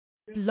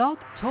Blog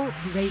Talk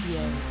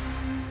Radio.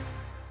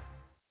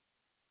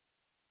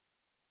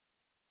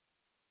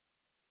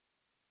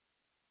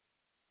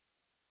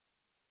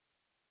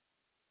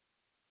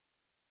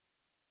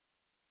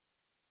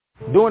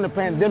 During the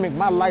pandemic,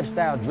 my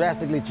lifestyle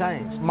drastically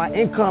changed. My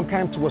income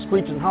came to a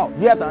screeching halt.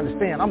 You have to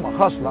understand, I'm a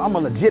hustler. I'm a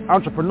legit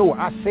entrepreneur.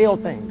 I sell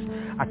things.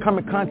 I come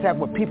in contact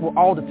with people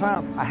all the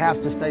time. I have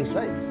to stay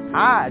safe.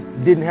 I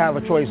didn't have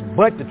a choice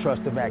but to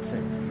trust the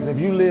vaccine. Because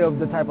if you live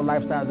the type of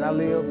lifestyle that I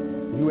live,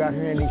 you out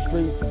here in these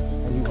streets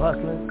and you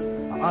hustling,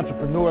 an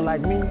entrepreneur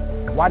like me,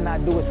 why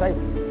not do it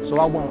safely? So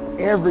I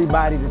want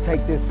everybody to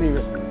take this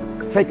seriously.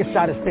 Take a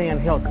shot at staying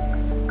healthy.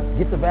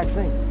 Get the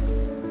vaccine.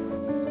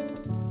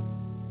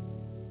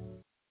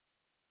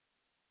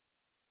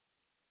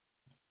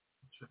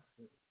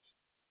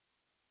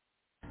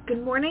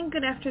 Good morning,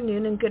 good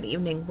afternoon, and good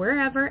evening,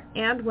 wherever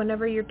and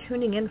whenever you're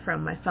tuning in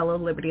from, my fellow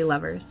Liberty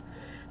lovers.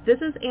 This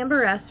is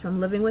Amber S.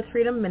 from Living with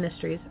Freedom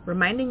Ministries,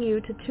 reminding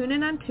you to tune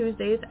in on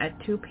Tuesdays at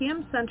 2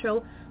 p.m.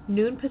 Central,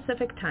 noon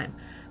Pacific Time,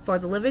 for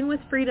the Living with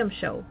Freedom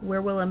show,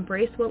 where we'll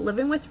embrace what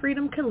living with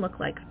freedom can look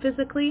like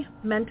physically,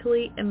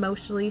 mentally,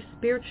 emotionally,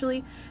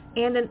 spiritually,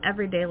 and in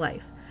everyday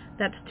life.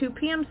 That's 2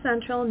 p.m.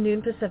 Central,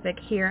 noon Pacific,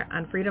 here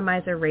on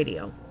Freedomizer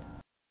Radio.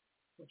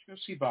 Let's go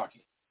see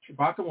Baki.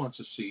 Chewbacca wants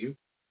to see you.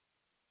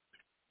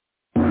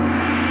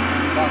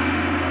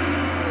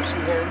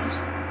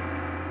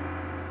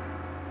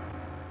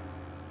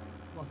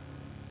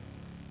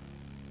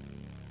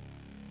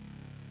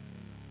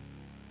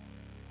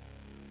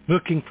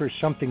 Looking for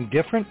something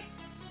different?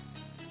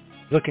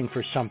 Looking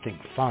for something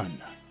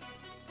fun?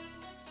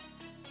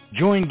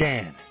 Join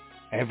Dan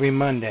every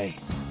Monday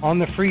on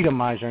the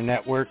Freedomizer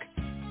Network,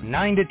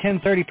 9 to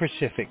 10:30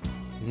 Pacific,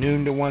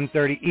 noon to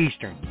 1:30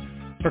 Eastern,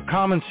 for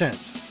Common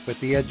Sense with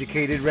the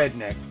educated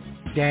redneck,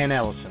 Dan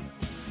Ellison.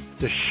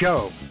 The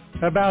show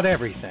about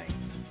everything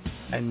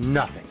and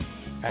nothing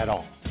at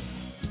all.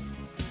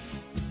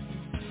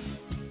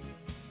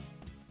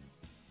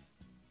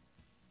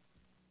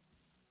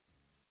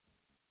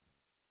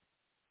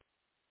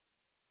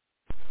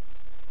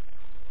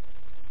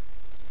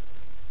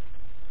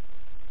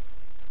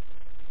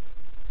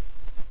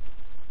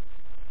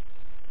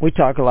 We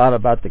talk a lot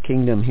about the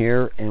kingdom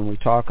here, and we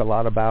talk a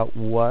lot about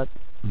what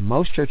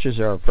most churches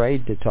are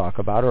afraid to talk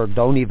about or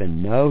don't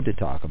even know to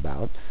talk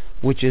about,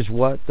 which is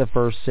what the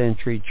first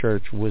century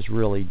church was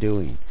really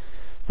doing.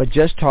 But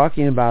just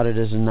talking about it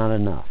is not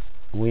enough.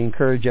 We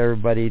encourage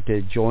everybody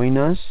to join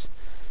us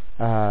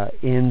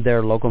in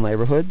their local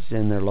neighborhoods,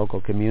 in their local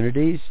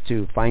communities,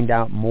 to find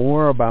out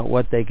more about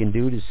what they can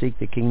do to seek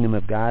the kingdom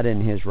of God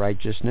and His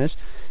righteousness.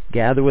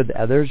 Gather with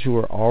others who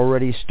are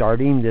already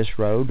starting this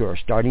road or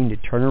starting to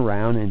turn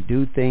around and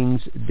do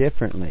things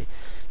differently.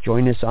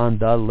 Join us on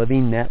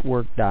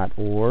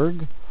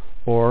thelivingnetwork.org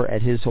or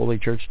at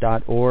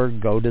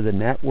hisholychurch.org. Go to the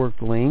network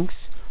links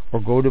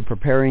or go to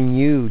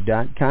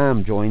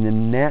preparingyou.com. Join the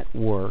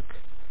network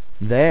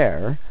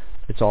there.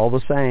 It's all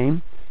the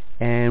same,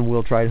 and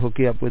we'll try to hook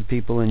you up with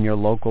people in your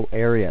local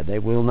area. They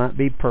will not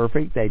be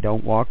perfect. They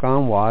don't walk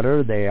on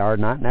water. They are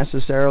not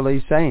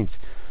necessarily saints,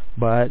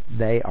 but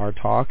they are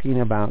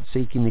talking about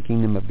seeking the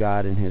kingdom of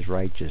God and His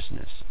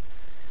righteousness.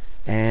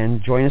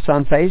 And join us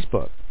on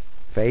Facebook,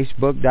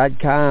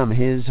 facebook.com,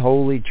 His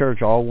Holy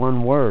Church, all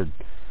one word.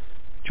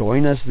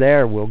 Join us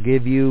there. We'll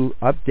give you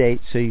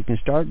updates so you can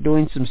start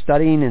doing some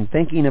studying and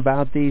thinking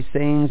about these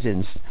things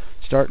and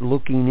start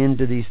looking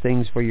into these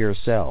things for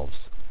yourselves.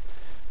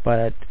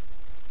 But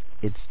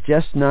it's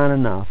just not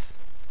enough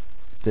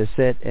to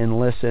sit and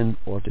listen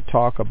or to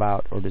talk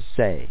about or to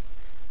say.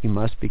 You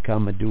must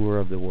become a doer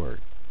of the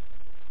word.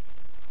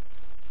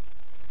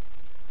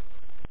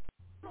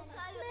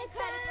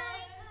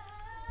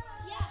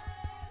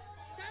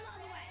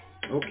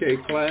 Okay,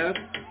 class,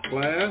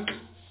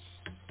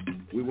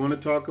 we want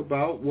to talk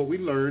about what we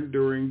learned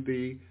during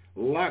the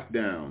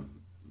lockdown.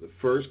 The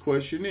first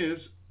question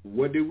is,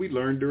 what did we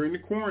learn during the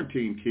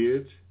quarantine,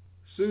 kids?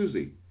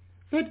 Susie: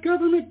 that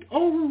government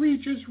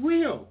overreach is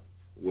real.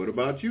 What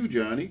about you,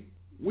 Johnny?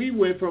 We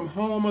went from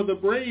home of the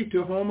brave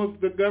to home of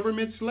the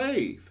government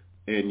slave.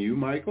 And you,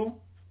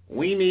 Michael?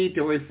 We need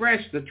to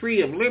refresh the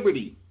tree of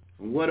liberty.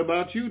 What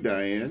about you,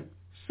 Diane?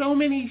 So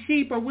many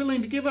sheep are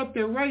willing to give up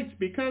their rights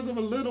because of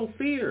a little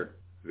fear.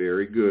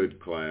 Very good,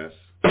 class.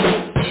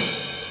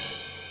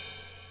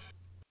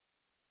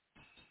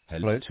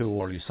 Hello to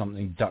all you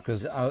something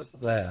duckers out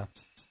there.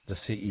 The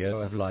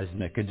CEO of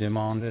Leisnicker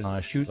demanded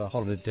I shoot a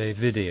holiday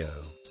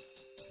video.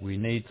 We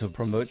need to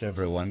promote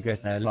everyone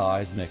get their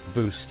Leisnick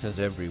boosters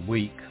every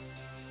week.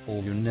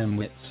 All you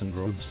nimwits and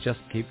grubs just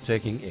keep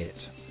taking it.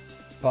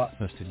 But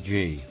Mr.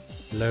 G,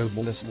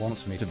 Globalist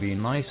wants me to be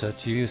nicer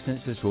to you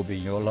since this will be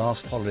your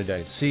last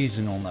holiday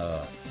season on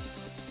Earth.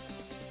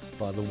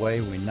 By the way,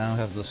 we now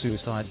have the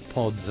suicide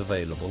pods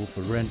available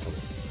for rental.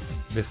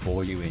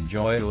 Before you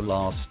enjoy your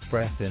last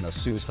breath in a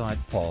suicide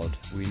pod,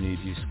 we need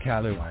you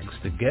scalawags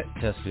to get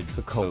tested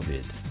for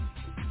COVID.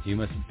 You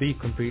must be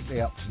completely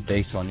up to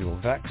date on your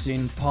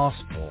vaccine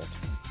passport.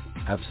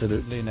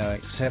 Absolutely no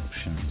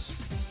exceptions.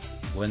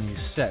 When you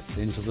step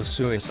into the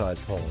suicide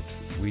pod,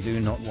 we do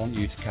not want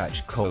you to catch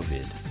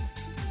COVID.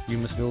 You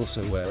must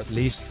also wear at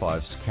least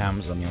 5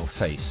 scams on your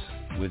face,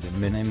 with a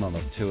minimum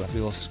of 2 of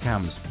your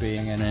scams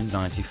being an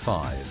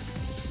N95.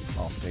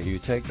 After you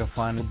take your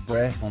final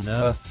breath on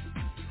Earth,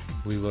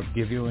 we will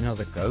give you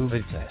another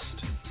COVID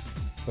test.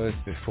 Both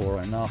before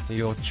and after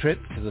your trip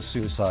to the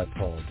suicide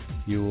pod,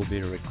 you will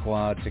be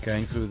required to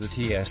go through the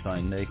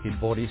TSI naked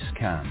body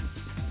scan.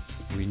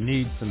 We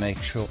need to make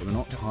sure we're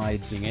not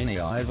hiding any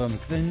either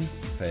thin,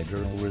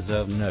 Federal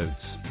Reserve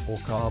notes, or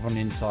carbon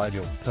inside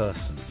your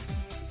person.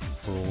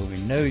 For all we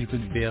know, you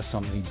could be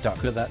something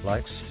ducker that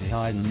likes to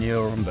hide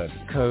Nuremberg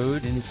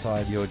code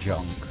inside your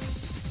junk.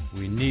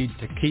 We need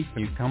to keep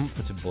you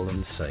comfortable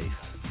and safe.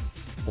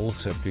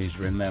 Also, please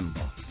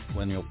remember,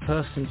 when your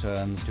person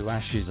turns to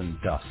ashes and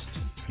dust,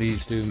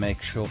 please do make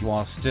sure you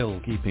are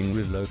still keeping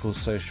with local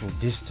social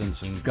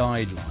distancing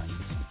guidelines.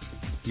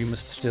 You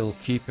must still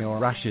keep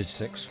your ashes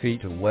 6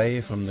 feet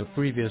away from the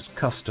previous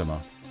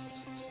customer.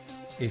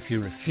 If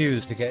you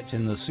refuse to get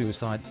in the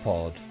suicide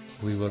pod,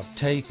 we will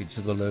take you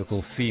to the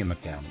local FEMA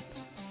camp.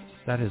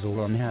 That is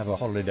all on Have a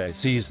Holiday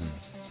Season.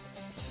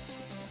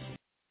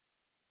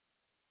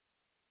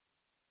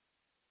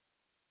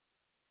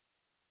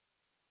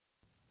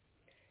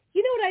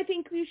 You know what I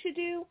think you should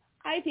do?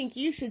 I think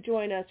you should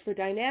join us for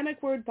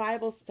Dynamic Word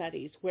Bible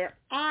Studies, where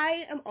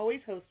I am always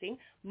hosting.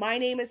 My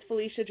name is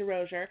Felicia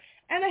DeRozier,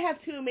 and I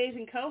have 2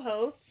 amazing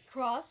co-hosts.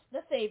 Cross,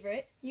 the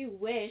favorite. You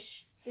wish.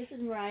 This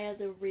is Mariah,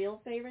 the real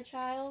favorite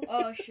child.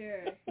 Oh,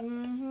 sure.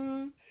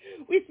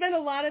 We spend a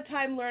lot of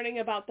time learning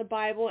about the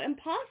Bible and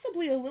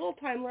possibly a little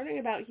time learning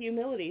about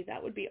humility.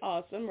 That would be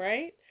awesome,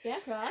 right? Yeah,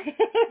 Cross.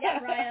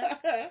 Yeah, Mariah.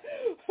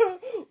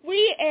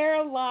 We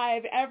air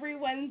live every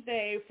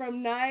Wednesday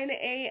from 9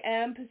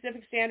 a.m.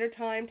 Pacific Standard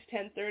Time to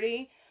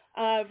 10:30.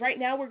 Right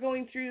now we're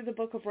going through the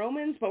book of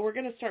Romans, but we're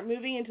going to start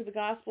moving into the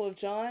Gospel of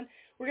John.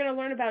 We're going to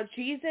learn about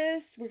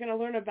Jesus. We're going to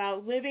learn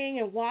about living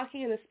and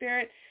walking in the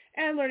Spirit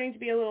and learning to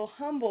be a little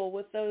humble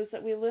with those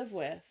that we live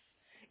with.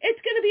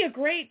 It's going to be a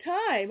great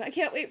time. I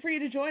can't wait for you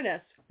to join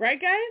us. Right,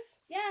 guys?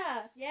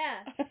 Yeah.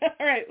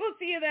 All right, we'll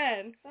see you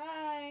then.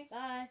 Bye.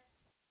 Bye.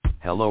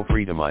 Hello,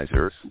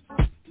 Freedomizers.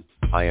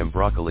 I am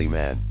Broccoli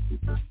Man.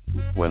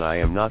 When I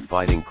am not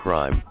fighting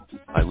crime,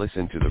 I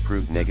listen to the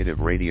Proof Negative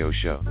radio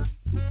show.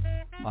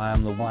 I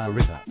am the Wire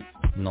Ripper.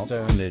 Not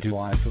only do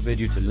I forbid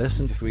you to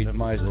listen to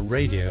Freedomizer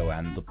Radio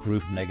and the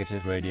Proof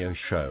Negative radio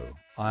show,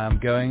 I am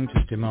going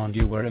to demand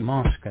you wear a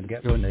mask and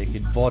get your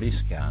naked body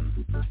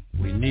scan.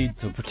 We need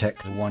to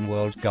protect the one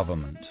world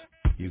government.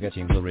 You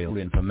getting the real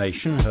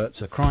information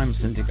hurts a crime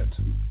syndicate.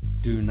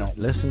 Do not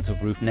listen to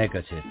Proof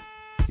Negative.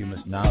 You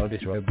must now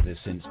disrobe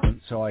this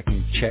instant so I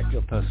can check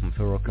your person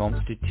for a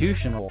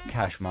constitution or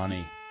cash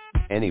money.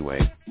 Anyway,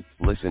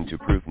 listen to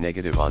Proof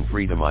Negative on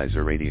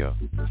Freedomizer Radio.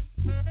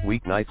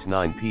 Weeknights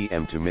 9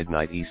 p.m. to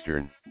midnight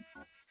Eastern.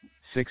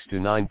 6 to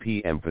 9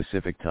 p.m.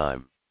 Pacific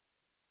Time.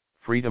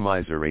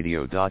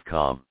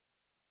 Freedomizerradio.com.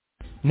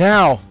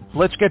 Now,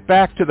 let's get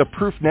back to the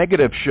Proof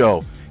Negative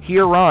show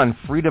here on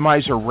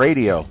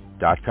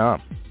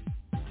Freedomizerradio.com.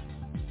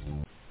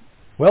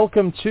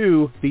 Welcome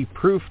to the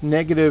Proof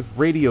Negative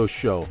radio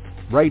show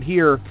right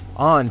here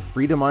on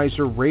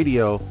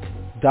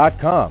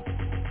Freedomizerradio.com.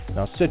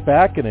 Now sit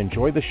back and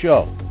enjoy the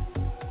show.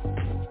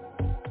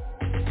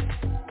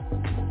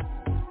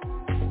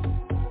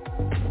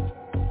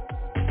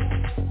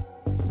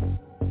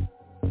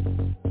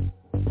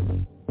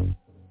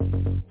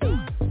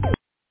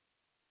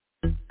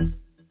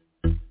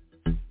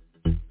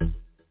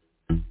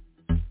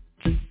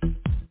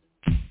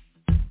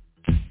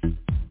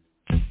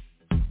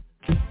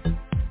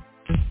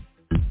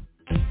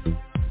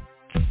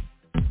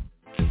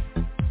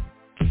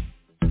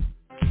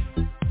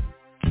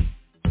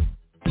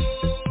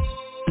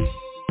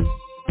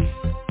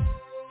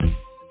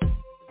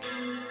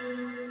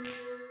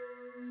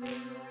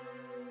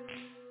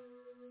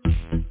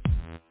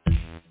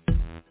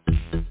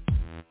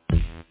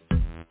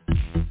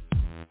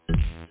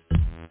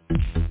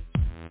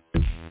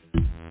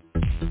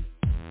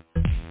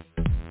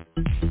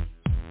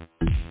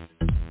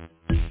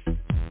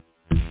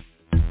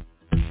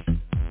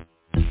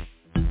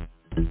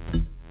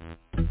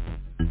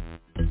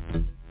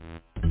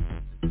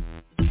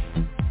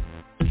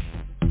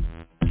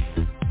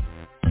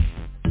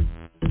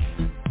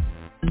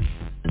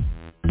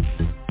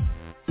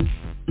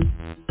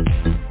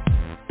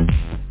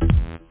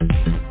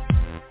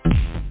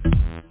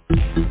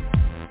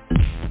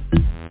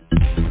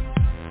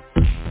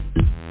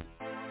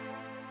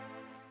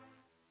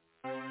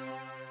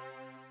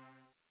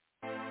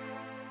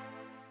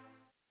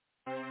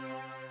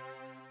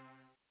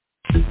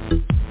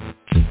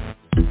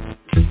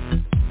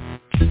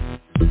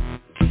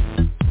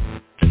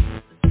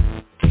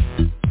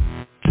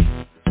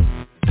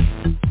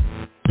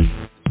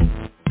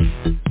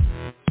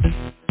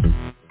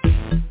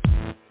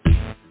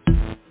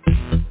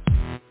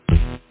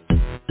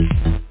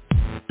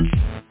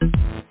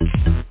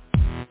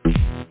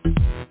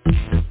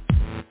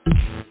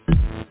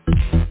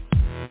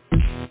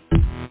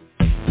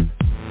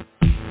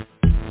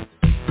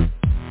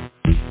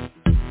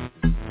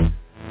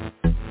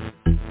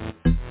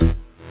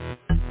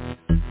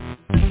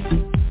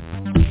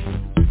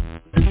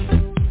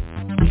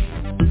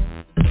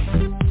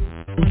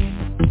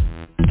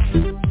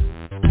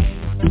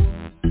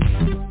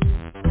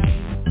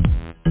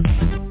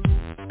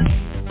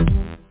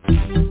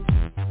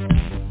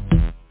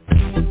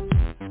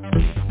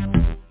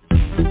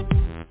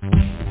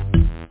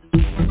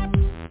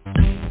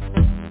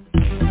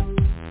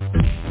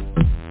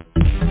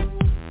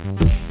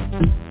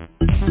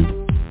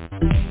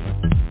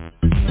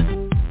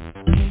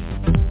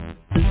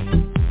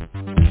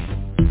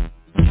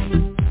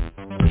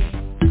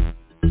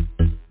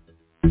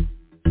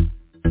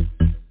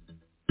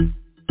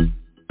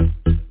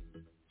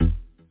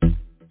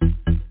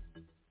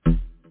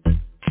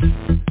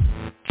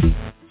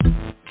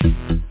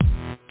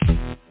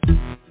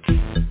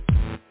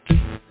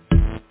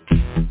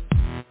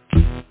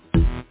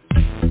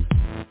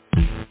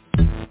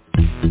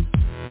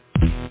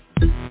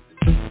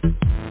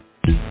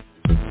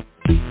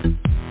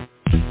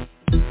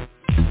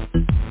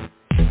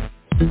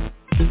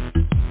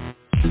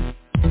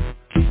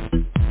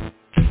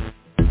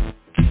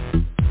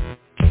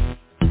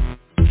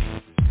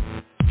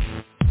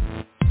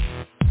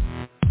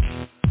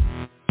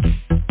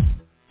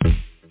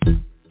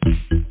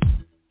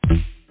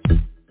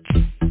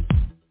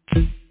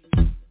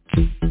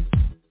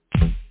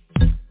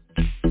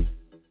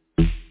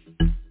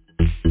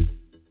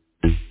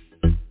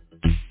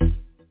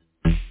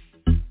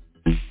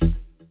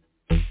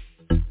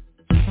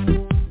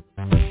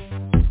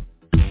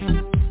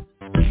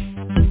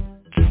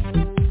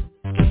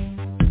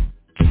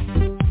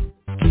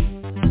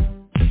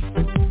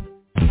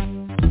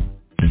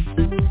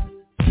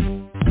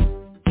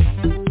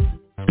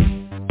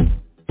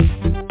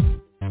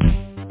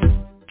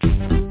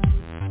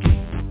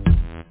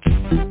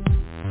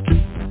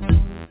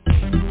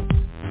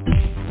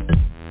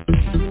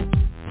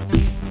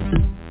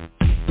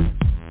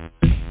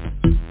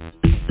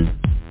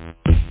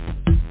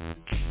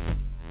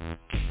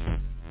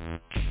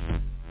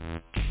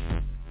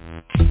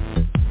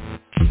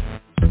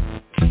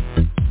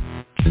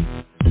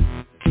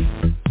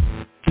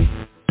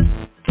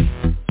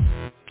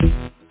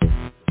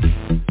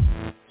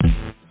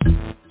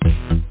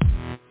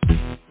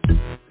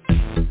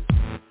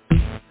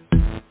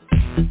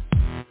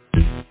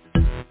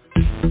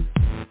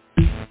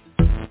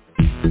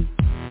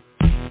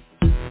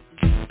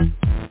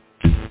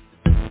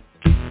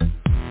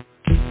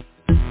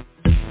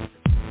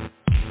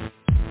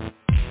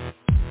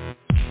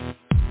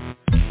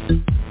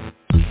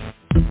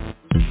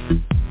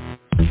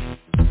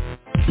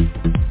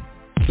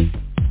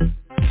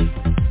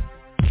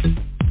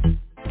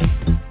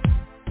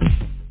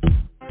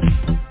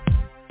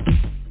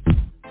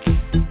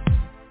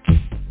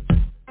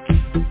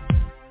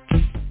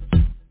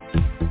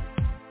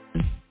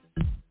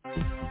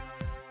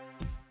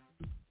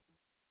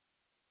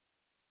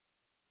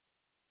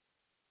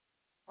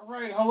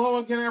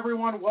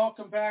 everyone.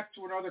 Welcome back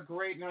to another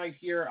great night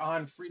here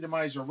on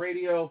Freedomizer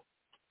Radio. Of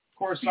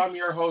course, I'm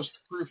your host,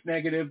 Proof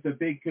Negative, the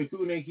Big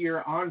Kahuna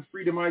here on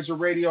Freedomizer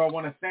Radio. I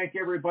want to thank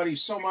everybody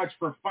so much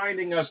for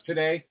finding us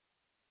today.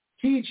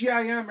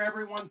 TGIM,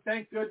 everyone,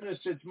 thank goodness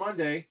it's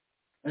Monday.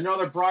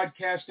 Another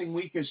broadcasting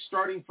week is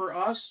starting for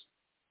us.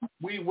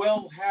 We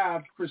will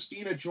have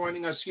Christina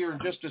joining us here in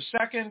just a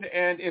second.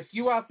 And if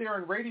you out there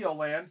in Radio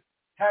Land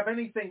have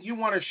anything you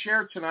want to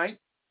share tonight,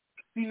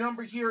 the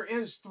number here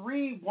is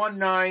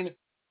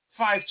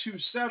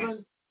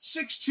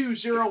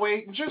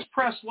 319-527-6208. And just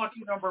press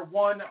lucky number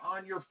 1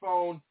 on your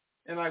phone,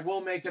 and I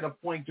will make it a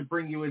point to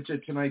bring you into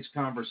tonight's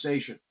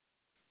conversation.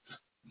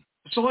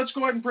 So let's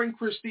go ahead and bring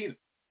Christina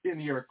in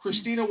here.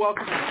 Christina,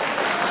 welcome.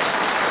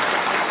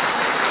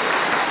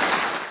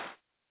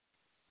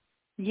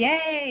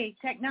 Yay!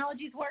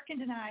 Technology's working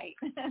tonight.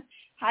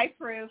 Hi,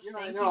 Proof.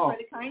 Thank you for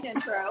the kind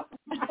intro.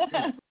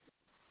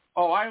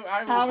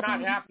 I was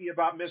not happy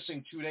about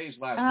missing 2 days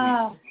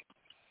last week.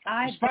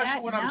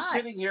 Especially when I'm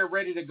sitting here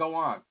ready to go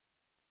on.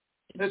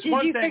 It's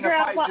one thing if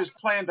I just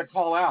planned to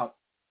call out,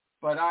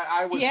 but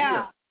I was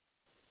here.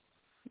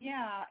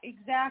 Yeah,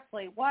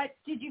 exactly. What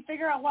did you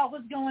figure out what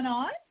was going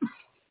on?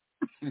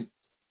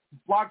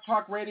 Blog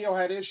Talk Radio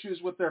had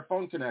issues with their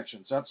phone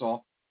connections. That's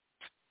all.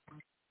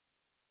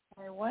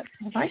 What?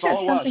 Have I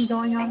got something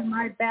going on in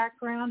my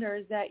background, or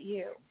is that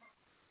you?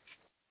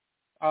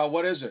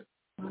 What is it?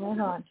 Hold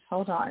on.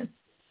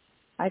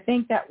 I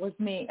think that was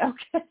me.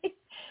 Okay.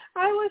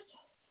 I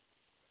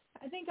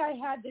think I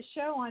had the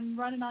show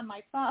running on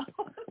my phone.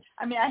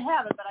 I mean, I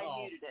have it, but I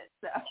muted it.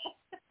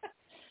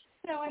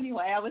 So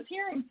anyway, I was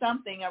hearing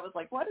something. I was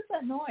like, what is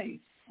that noise?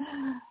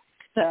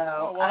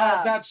 So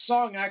that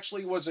song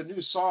actually was a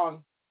new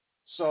song.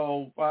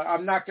 So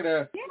I'm not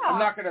gonna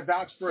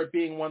vouch for it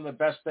being one of the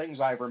best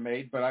things I ever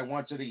made, but I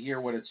wanted to hear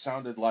what it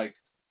sounded like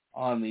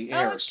on the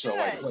air, so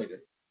I played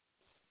it.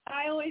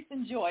 I always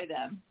enjoy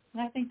them.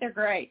 I think they're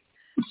great.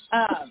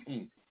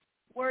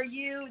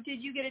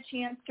 Did you get a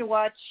chance to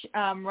watch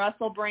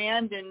Russell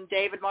Brand and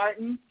David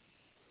Martin?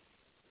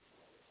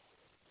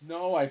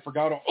 No, I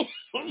forgot all.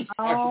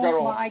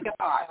 My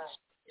gosh.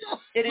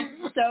 It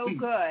is so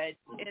good.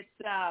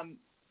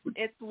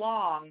 It's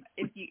long.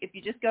 If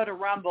you just go to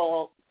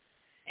Rumble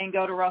and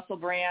go to Russell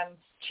Brand's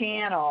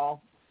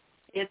channel,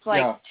 it's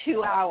like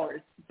 2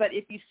 hours. But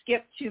if you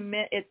skip 2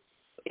 minutes,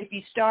 if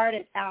you start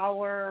at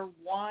hour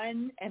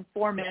 1 and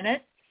 4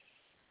 minutes,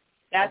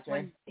 that's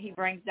when he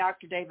brings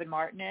Dr. David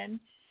Martin in,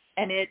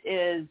 and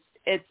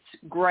it's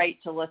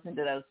great to listen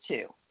to those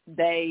two.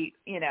 They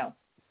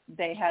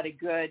had a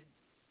good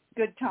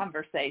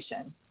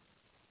conversation.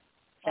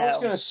 So, I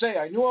was going to say,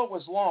 I knew it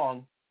was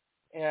long,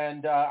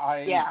 and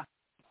on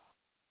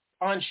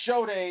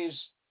show days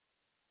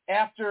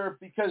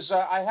because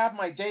I have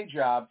my day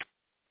job,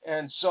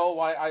 and so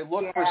I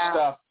look for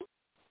stuff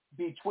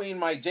between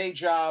my day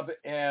job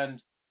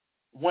and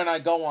when I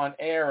go on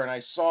air, and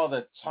I saw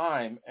the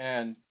time,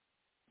 and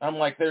I'm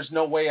like, there's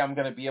no way I'm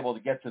going to be able to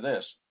get to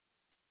this.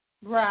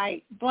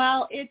 Right.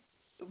 Well,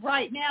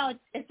 right now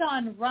it's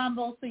on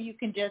Rumble, so you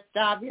can just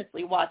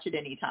obviously watch it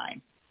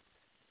anytime.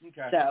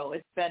 Okay. So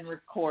it's been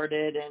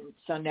recorded, and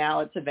so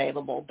now it's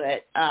available.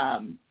 But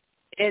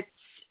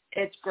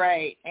it's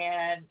great,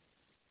 and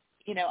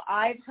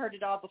I've heard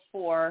it all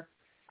before.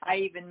 I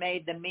even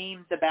made the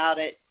memes about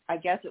it. I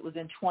guess it was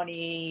in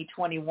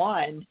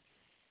 2021.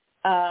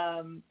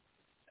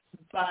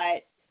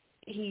 But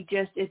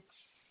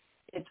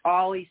it's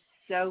always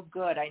so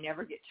good. I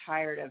never get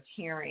tired of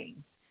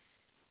hearing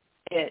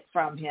it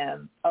from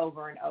him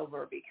over and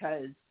over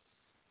because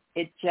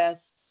it's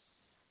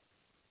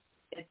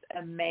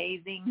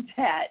amazing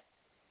that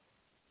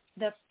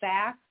the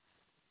fact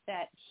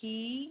that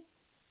he,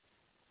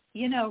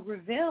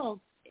 reveals,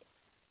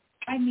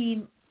 I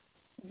mean,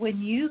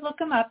 when you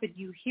look him up and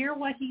you hear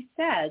what he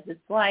says,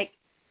 it's like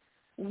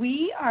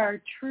we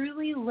are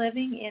truly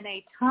living in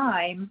a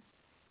time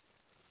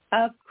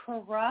of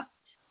corrupt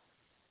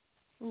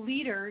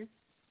leaders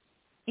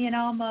in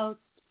almost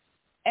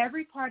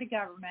every part of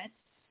government,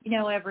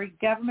 every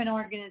government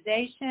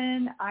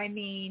organization. I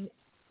mean,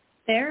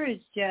 there is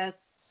just,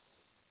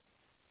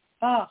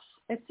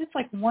 it's just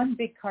like one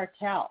big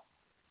cartel.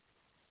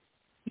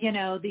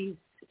 These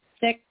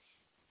sick,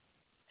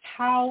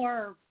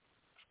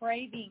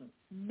 power-craving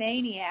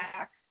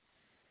maniacs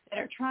that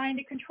are trying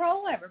to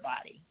control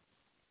everybody.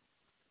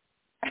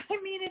 I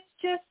mean,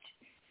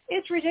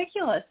 it's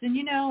ridiculous. And,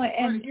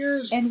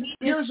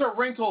 here's a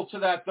wrinkle to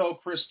that, though,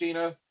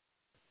 Christina,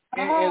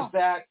 is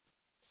that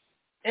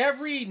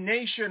every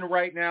nation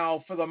right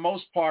now, for the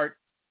most part,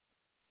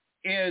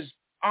 is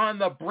on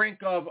the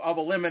brink of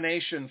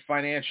elimination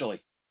financially.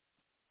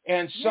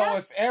 And so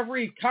if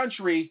every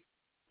country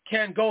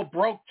can go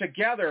broke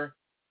together,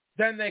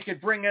 then they could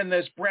bring in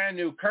this brand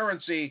new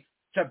currency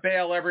to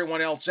bail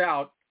everyone else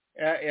out,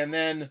 and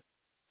then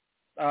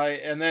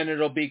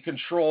it'll be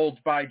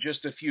controlled by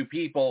just a few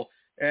people,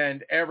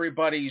 and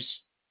everybody's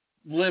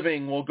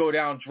living will go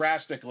down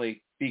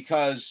drastically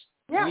because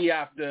we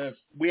have to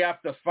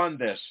fund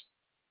this.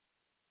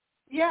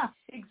 Yeah,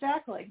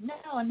 exactly.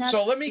 No, and that's,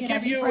 so let me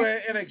give you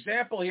an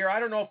example here. I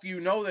don't know if you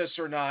know this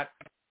or not,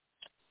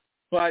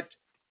 but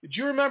did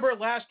you remember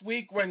last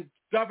week when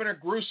Governor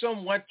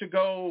Newsom went to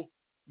go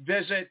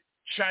visit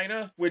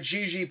China with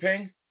Xi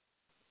Jinping?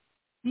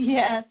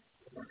 Yes.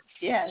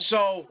 Yes.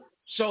 So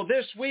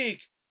this week,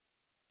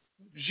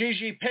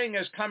 Xi Jinping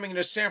is coming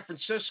to San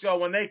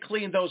Francisco, and they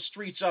cleaned those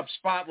streets up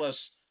spotless.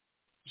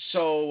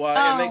 So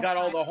and they got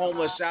all the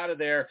homeless out of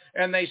there,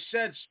 and they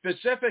said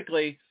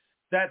specifically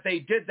that they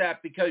did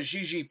that because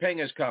Xi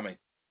Jinping is coming.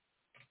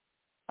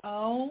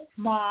 Oh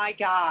my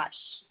gosh!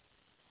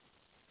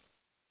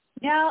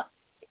 Now,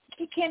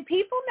 can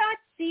people not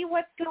see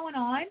what's going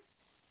on?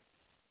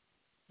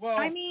 Well,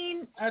 I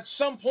mean, at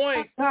some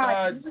point,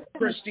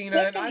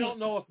 Christina, and I don't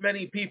know if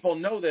many people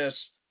know this,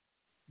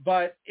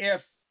 but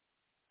if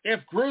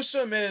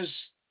Newsom is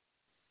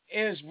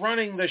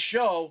running the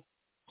show,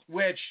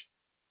 which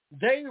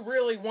they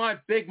really want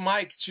Big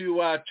Mike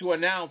to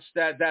announce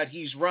that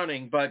he's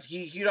running, but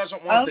he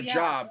doesn't want the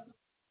job.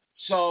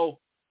 So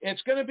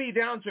it's going to be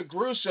down to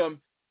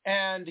Newsom,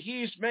 and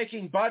he's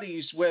making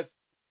buddies with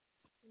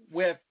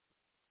Xi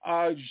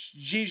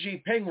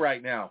Jinping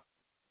right now.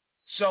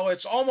 So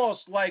it's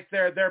almost like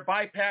they're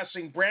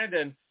bypassing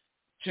Brandon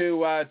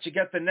to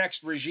get the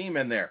next regime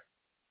in there.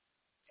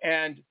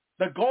 And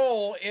the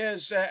goal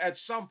is at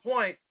some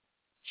point,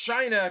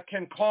 China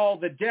can call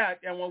the debt,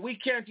 and when we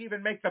can't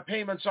even make the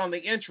payments on the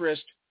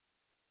interest,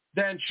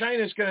 then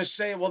China's going to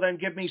say, well, then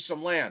give me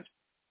some land.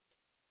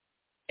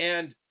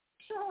 And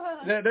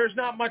there's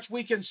not much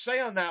we can say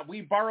on that.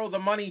 We borrow the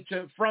money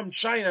from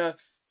China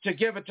to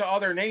give it to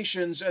other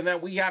nations, and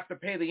then we have to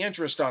pay the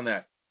interest on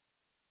that.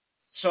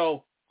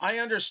 So I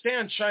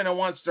understand China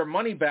wants their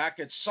money back.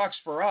 It sucks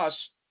for us,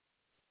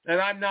 and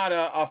I'm not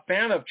a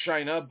fan of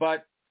China,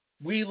 but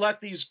we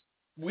let these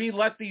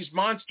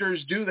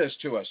monsters do this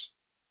to us.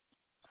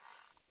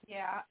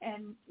 Yeah,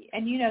 and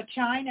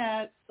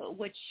China,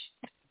 which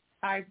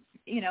I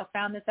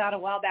found this out a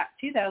while back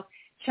too, though,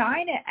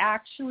 China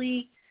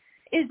actually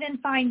is in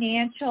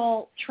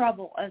financial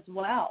trouble as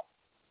well.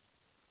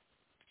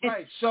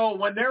 Right. So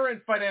when they're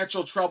in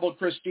financial trouble,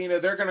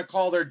 Christina, they're going to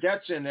call their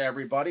debts in to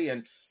everybody,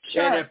 and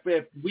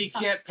if we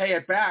can't pay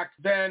it back,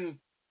 then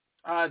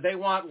they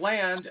want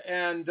land,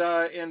 and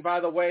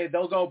by the way,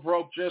 they'll go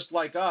broke just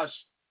like us,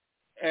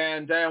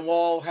 and then we'll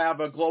all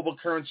have a global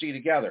currency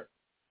together.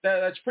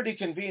 That's pretty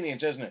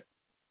convenient, isn't it?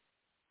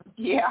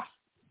 Yeah.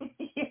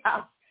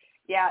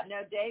 Yeah.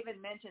 No,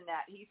 David mentioned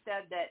that. He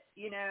said that,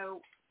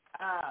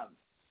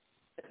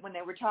 when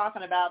they were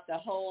talking about the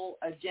whole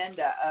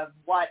agenda of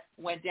what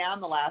went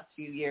down the last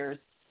few years,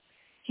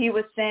 he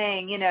was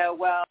saying,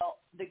 well,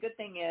 the good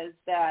thing is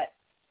that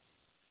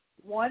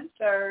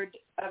 1/3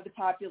 of the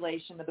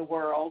population of the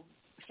world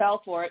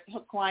fell for it,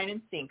 hook, line,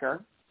 and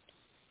sinker.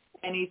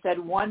 And he said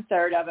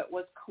 1/3 of it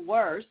was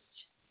coerced.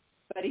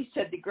 But he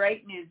said the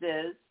great news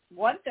is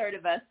 1/3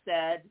 of us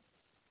said,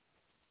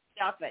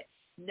 stop it.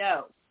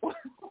 No.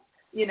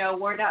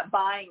 We're not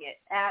buying it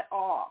at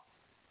all.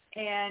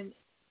 And,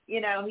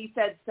 he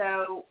said,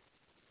 so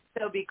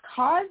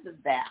because of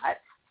that,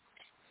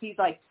 he's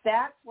like,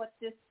 that's what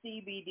this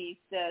CBD,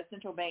 the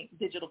central bank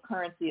digital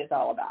currency, is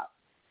all about.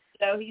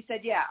 So he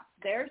said, yeah,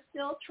 they're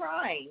still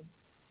trying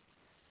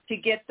to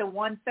get the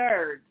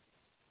 1/3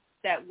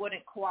 that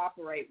wouldn't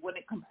cooperate,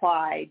 wouldn't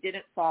comply,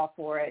 didn't fall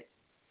for it.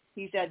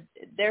 He said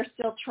they're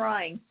still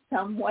trying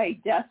some way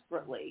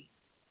desperately,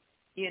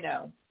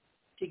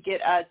 to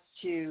get us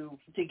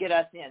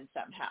in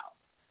somehow.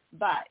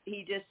 But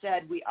he just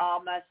said we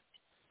all must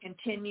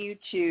continue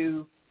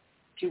to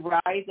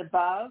rise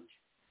above,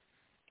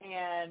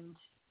 and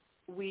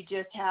we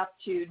just have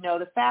to know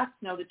the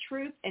facts, know the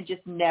truth, and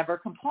just never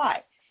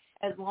comply.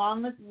 As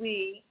long as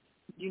we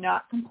do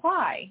not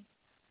comply,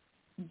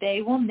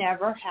 they will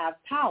never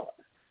have power.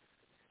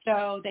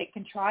 So they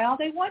can try all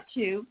they want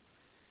to,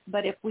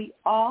 but if we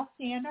all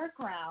stand our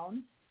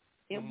ground,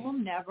 it will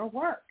never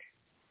work.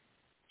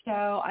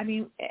 So,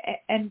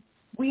 and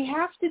we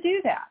have to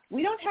do that.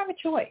 We don't have a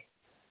choice.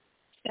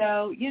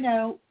 So,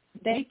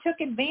 they took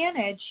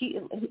advantage.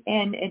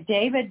 And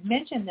David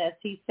mentioned this.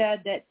 He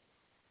said that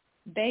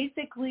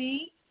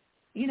basically,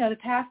 the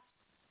past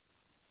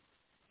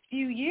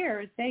few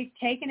years, they've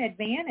taken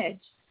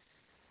advantage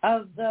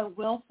of the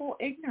willful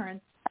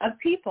ignorance of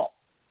people.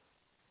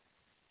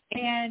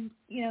 And,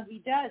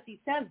 he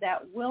says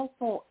that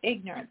willful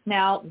ignorance.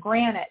 Now,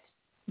 granted,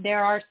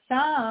 there are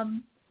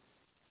some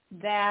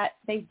that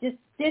they just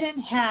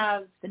didn't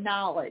have the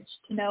knowledge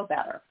to know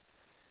better.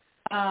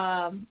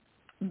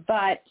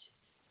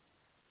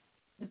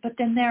 But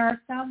then there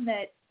are some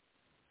that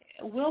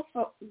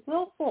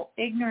willful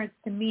ignorance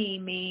to me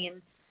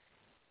means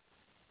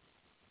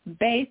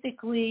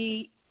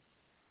basically,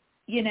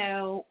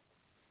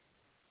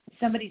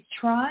 somebody's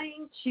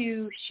trying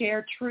to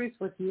share truth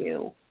with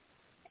you,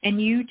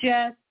 and you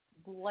just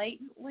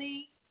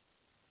blatantly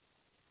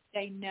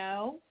say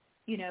no,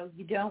 you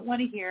don't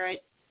want to hear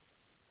it.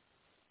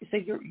 So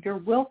you're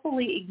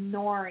willfully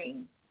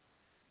ignoring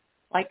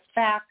like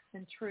facts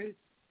and truth.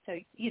 So,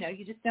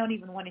 you just don't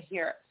even want to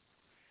hear it.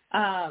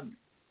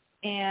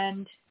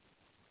 And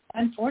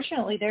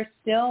unfortunately, there's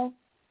still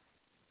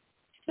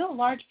a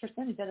large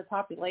percentage of the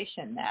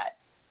population that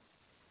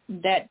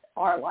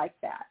are like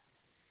that.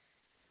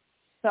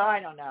 So I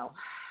don't know.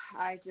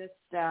 I just,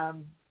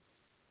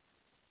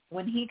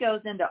 when he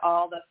goes into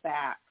all the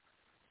facts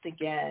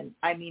again,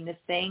 I mean, this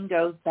thing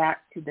goes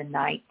back to the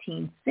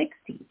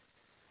 1960s.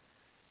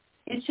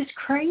 It's just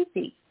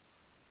crazy.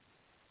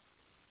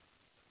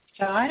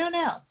 So I don't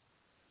know.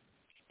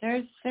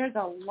 There's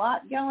a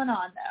lot going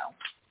on, though.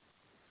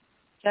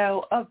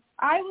 So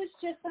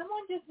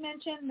someone just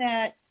mentioned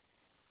that,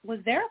 was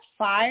there a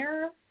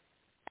fire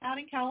out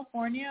in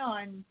California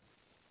on,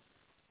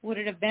 would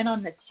it have been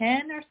on the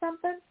 10 or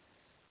something,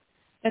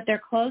 that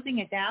they're closing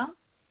it down?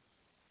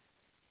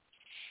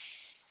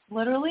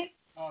 Literally?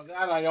 Oh,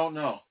 that I don't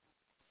know.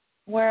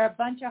 Where a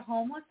bunch of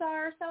homeless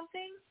are or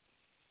something?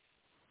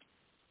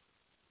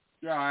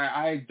 Yeah,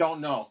 I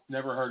don't know.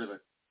 Never heard of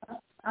it.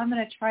 I'm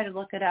going to try to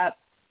look it up.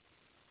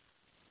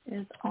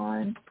 Is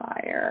on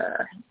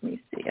fire. Let me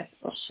see if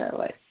it'll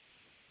show it.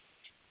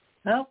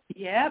 Oh,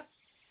 yep.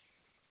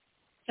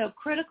 So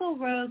critical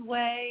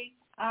roadway,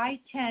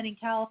 I-10 in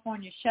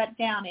California shut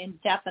down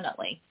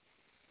indefinitely.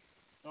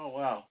 Oh,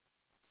 wow.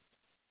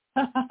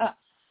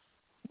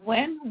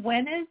 When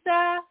is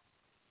the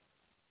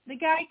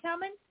guy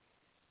coming?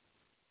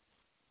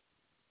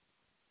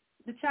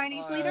 The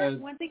Chinese leader?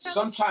 When's he coming?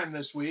 Sometime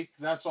this week.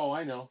 That's all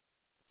I know.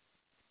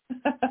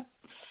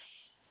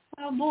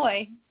 Oh,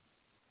 boy.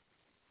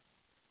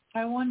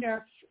 I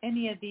wonder if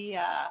any of the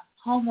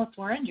homeless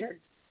were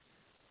injured.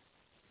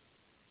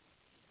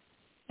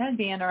 That'd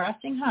be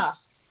interesting, huh?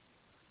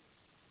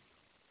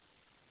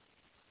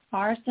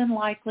 Arson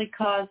likely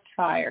caused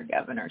fire,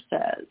 governor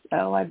says.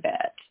 Oh, I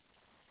bet.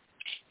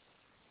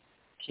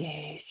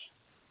 Jeez.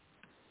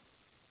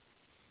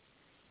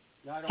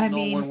 I don't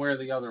know one way or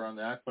the other on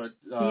that, but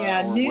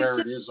or Newsom, where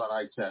it is on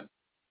I-10.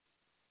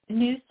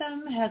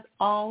 Newsom has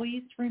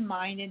always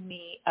reminded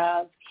me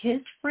of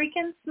his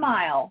freaking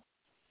smile.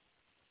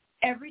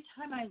 Every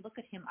time I look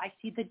at him, I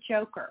see the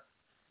Joker.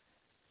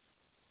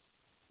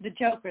 The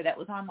Joker that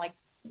was on, like,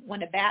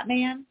 when a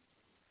Batman.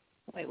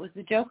 Wait, was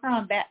the Joker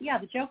on Yeah,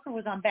 the Joker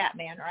was on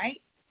Batman,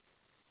 right?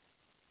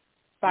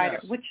 Spider.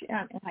 Yes. Which,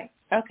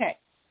 okay.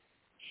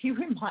 He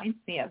reminds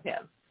me of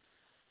him.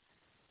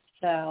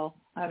 So,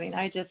 I mean,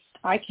 I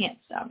can't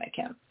stomach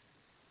him.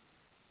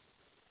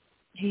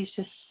 He's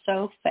just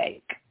so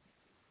fake.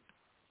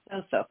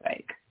 So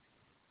fake.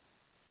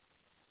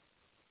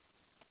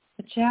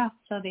 But yeah,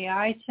 so the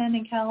I-10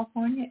 in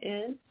California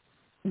is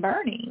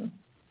burning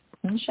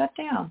and shut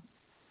down.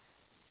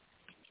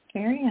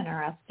 Very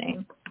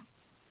interesting.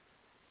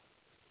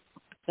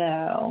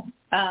 So,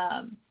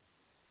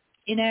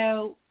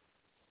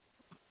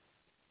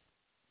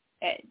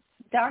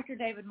 Dr.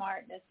 David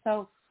Martin is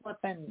so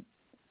flippin'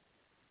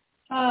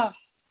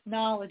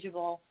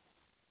 knowledgeable.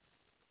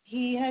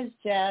 He has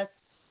just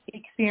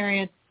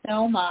experienced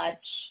so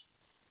much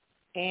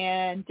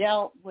and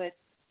dealt with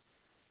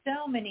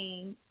so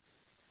many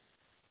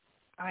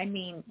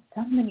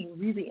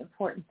really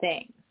important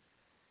things.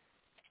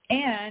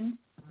 And,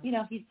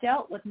 he's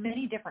dealt with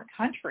many different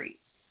countries.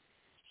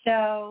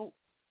 So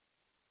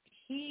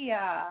he,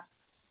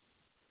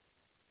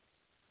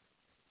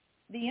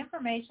 the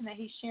information that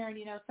he's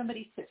sharing,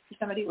 somebody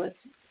was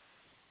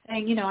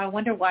saying, I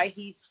wonder why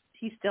he's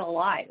still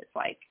alive. It's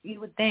like, you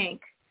would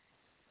think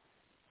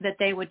that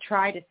they would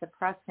try to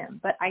suppress him.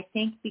 But I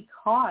think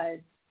because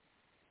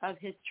of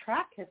his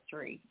track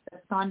history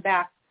that's gone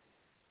back,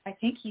 I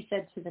think he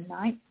said to the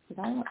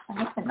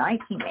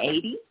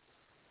 1980s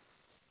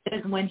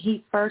is when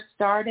he first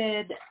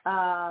started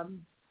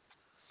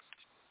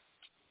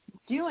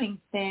doing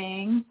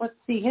things. Let's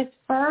see, his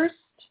first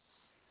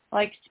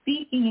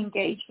speaking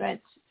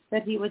engagement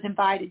that he was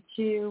invited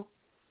to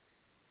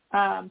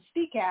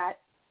speak at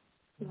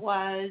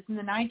was in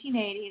the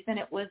 1980s, and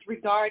it was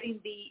regarding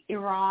the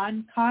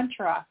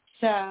Iran-Contra.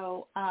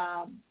 So,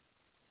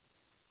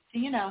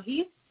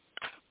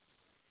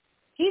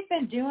 he's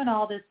been doing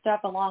all this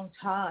stuff a long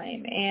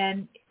time,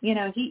 and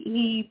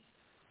he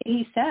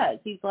says,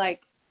 he's like,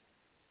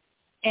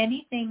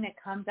 anything that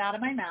comes out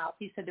of my mouth,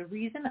 he said, the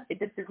reason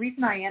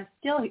I am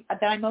still,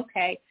 that I'm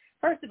okay,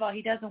 first of all,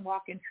 he doesn't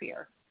walk in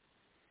fear,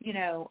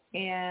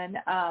 and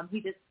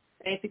he just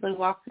basically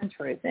walks in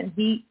truth. And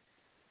he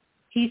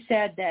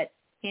said that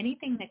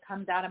anything that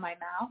comes out of my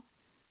mouth,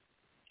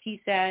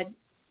 he said,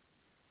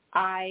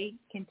 I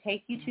can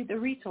take you to the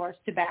resource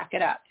to back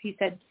it up. He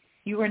said,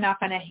 you are not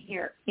going to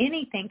hear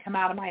anything come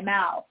out of my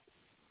mouth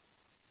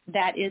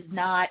that is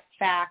not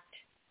fact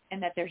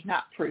and that there's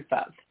not proof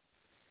of.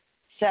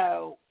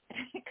 So,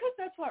 because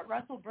that's what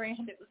Russell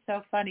Brand, it was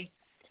so funny.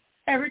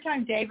 Every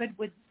time David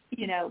would,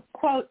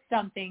 quote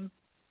something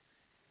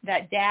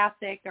that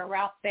Dasick or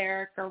Ralph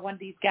Barrick or one of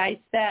these guys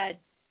said,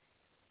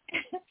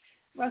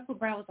 Russell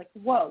Brand was like,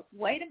 whoa,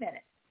 wait a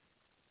minute.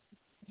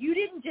 You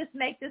didn't just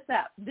make this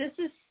up. This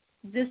is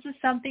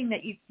something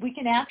that we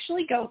can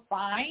actually go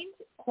find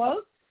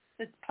quotes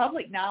that's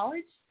public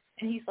knowledge.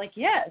 And he's like,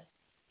 yes,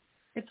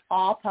 it's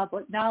all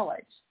public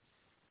knowledge.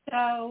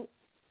 So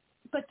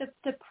but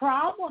the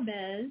problem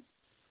is,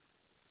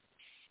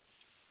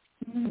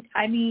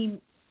 I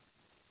mean,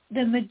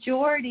 the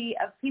majority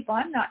of people,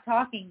 I'm not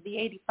talking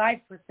the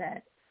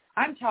 85%,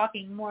 I'm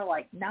talking more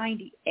like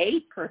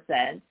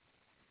 98%,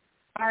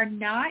 are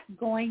not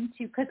going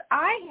to, because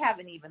I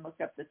haven't even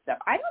looked up this stuff.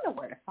 I don't know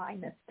where to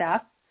find this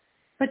stuff,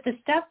 but the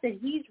stuff that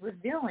he's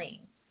revealing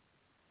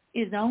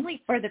is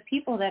only for the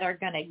people that are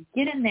going to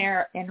get in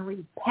there and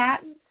read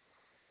patents,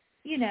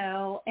 you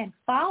know, and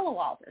follow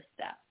all this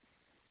stuff.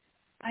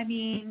 I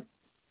mean,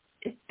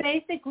 it's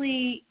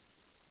basically,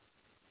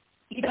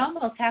 you'd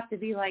almost have to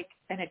be like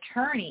an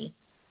attorney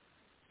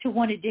to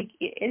want to dig.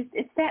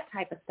 It's that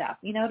type of stuff,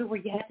 you know, to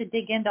where you have to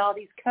dig into all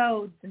these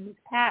codes and these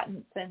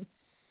patents, and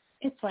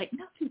it's like,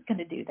 nobody's going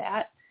to do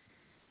that.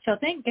 So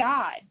thank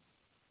God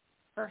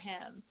for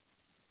him.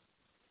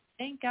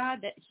 Thank God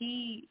that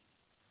he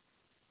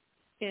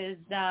is,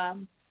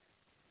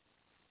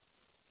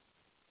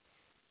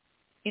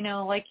 you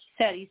know, like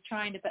he said, he's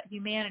trying to put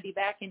humanity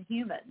back in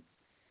humans.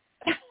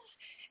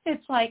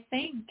 It's like,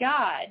 thank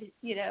God,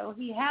 you know,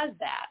 he has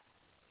that.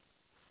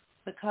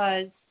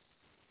 Because,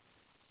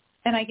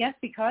 and I guess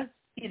because,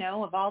 you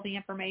know, of all the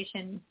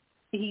information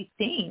he's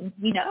seen,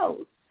 he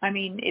knows. I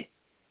mean,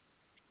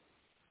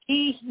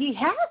 he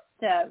has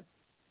to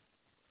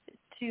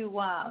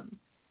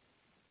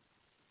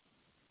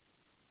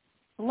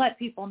let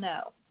people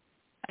know.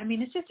 I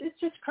mean, it's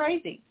just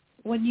crazy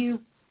when you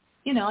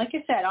know, like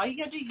I said, all you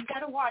gotta do, you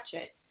gotta watch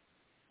it,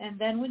 and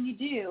then when you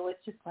do,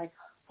 it's just like,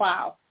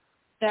 wow.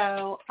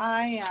 So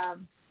I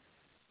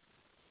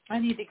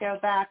need to go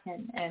back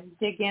and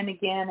dig in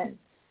again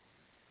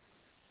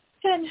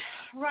and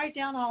write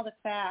down all the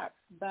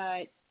facts,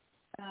 but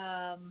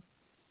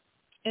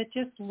it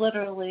just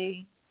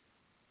literally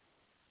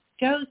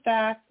goes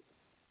back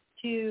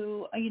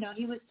to, you know,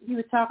 he was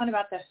talking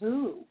about the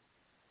WHO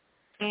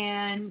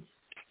and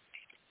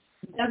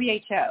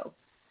WHO,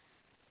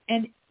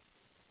 and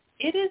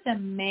it is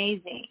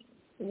amazing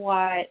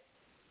what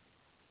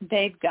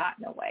they've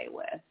gotten away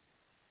with.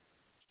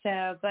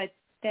 So, but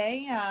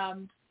they,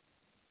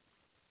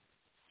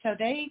 what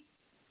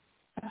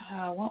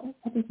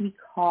did we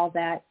call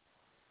that?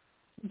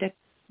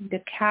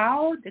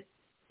 Dachau?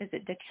 Is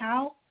it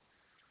Dachau?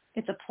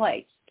 It's a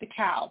place,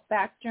 Dachau,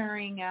 back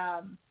during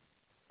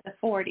the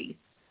 40s.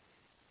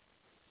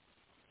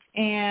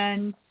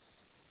 And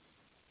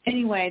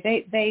anyway,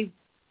 they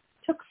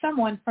took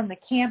someone from the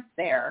camp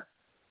there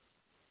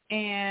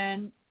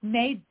and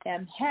made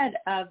them head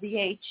of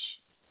the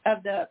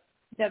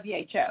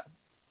WHO.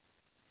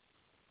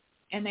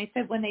 And they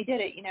said when they did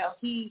it, you know,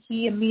 he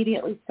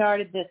immediately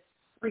started this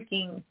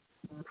freaking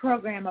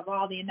program of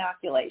all the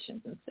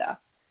inoculations and stuff.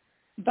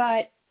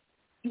 But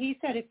he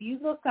said if you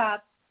look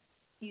up,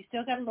 you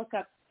still got to look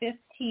up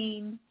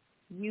 15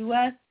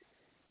 U.S.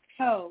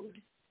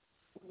 code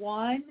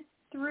 1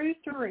 through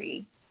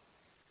 3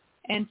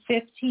 and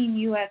 15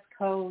 U.S.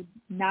 code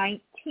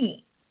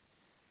 19.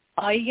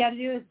 All you got to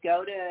do is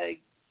go to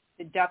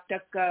the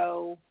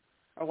DuckDuckGo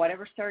or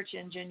whatever search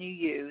engine you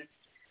use,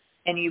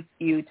 and you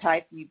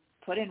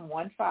put in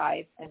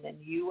 1.5 and then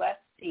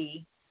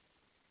USC,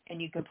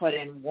 and you can put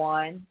in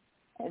 1,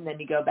 and then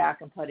you go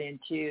back and put in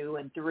 2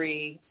 and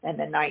 3 and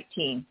then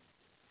 19.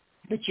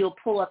 But you'll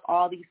pull up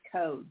all these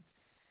codes,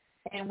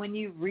 and when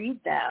you read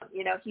them,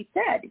 you know, he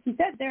said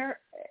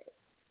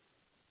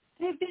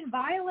they've been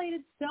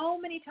violated so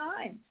many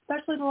times,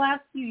 especially the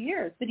last few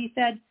years. But he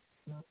said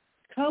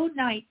Code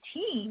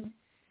 19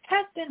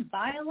 has been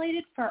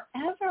violated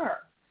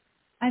forever.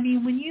 I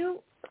mean, when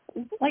you,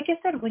 like I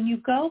said, when you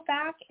go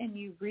back and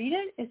you read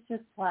it, it's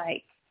just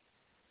like,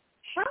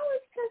 how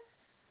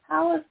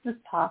is this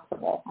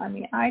possible? I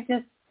mean,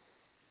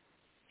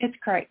 it's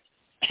crazy.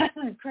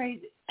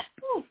 Crazy.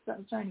 Ooh,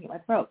 I'm trying to get my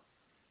throat.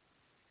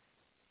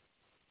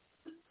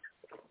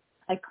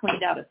 I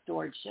cleaned out a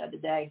storage shed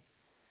today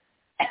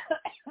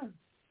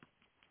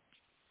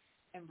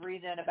and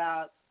breathed in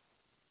about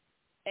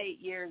 8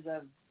 years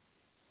of,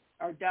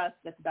 or dust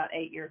that's about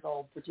 8 years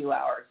old for 2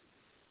 hours.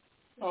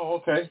 Oh,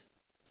 okay.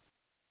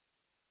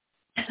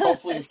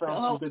 Hopefully you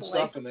found some good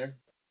stuff in there.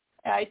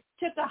 I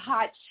took a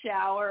hot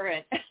shower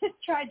and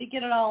tried to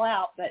get it all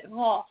out, but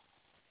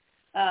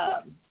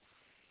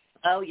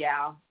oh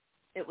yeah,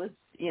 it was,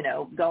 you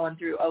know, going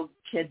through old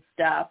kid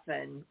stuff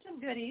and some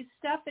goodies,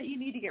 stuff that you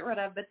need to get rid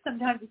of, but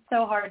sometimes it's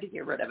so hard to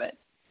get rid of it.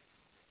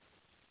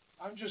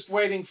 I'm just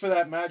waiting for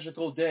that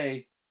magical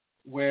day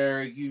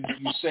where you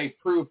say,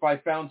 proof, I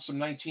found some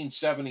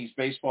 1970s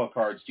baseball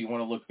cards. Do you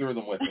want to look through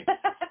them with me?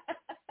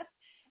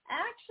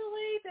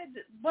 Actually,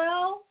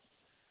 well,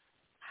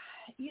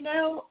 you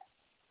know,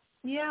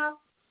 yeah,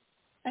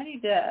 I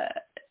need to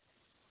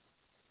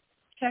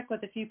check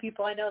with a few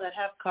people I know that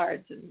have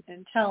cards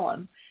and tell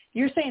them.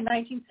 You're saying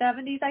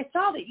 1970s? I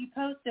saw that you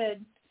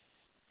posted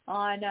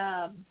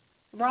on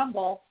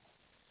Rumble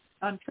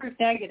on Proof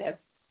Negative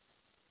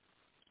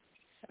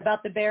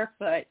about the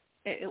barefoot.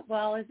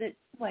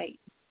 Wait,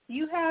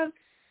 you have...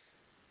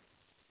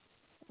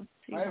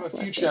 I have a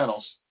few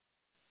channels.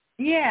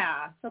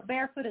 Yeah, so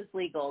Barefoot is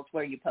Legal is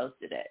where you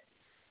posted it.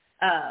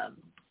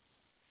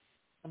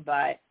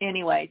 But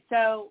anyway,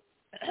 so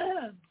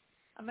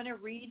I'm going to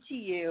read to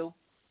you.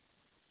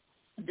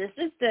 This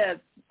is the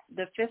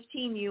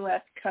 15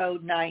 U.S.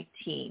 Code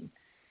 19,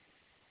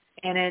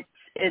 and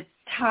it's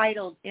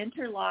titled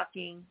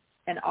Interlocking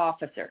an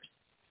Officers.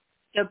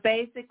 So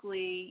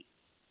basically,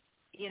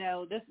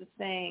 this is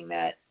saying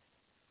that,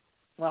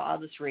 well, I'll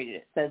just read it.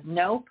 It says,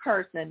 no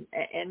person,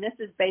 and this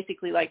is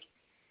basically like,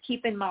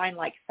 keep in mind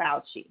like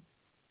Fauci.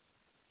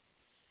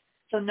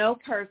 So no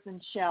person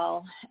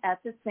shall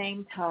at the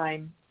same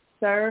time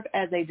serve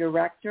as a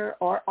director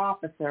or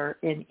officer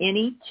in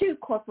any two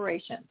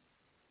corporations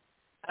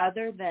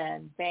other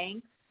than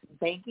banks,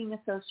 banking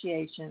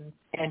associations,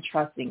 and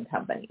trusting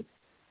companies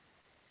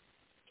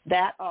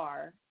that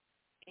are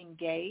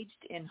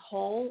engaged in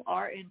whole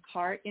or in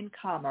part in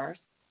commerce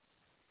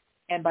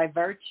and by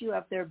virtue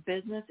of their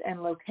business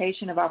and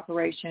location of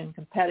operation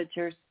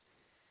competitors,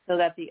 so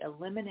that the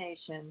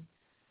elimination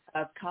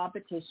of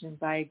competition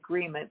by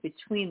agreement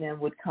between them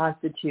would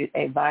constitute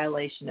a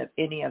violation of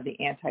any of the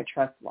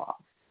antitrust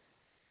laws.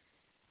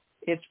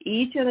 If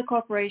each of the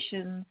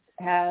corporations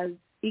has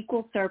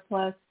equal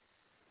surplus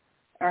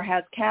or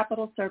has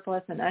capital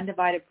surplus and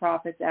undivided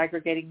profits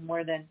aggregating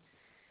more than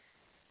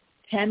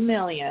 $10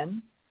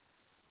 million,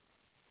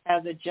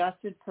 as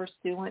adjusted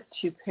pursuant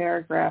to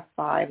paragraph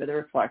 5 of the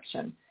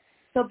reflection.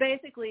 So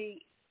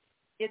basically,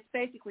 it's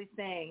basically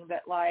saying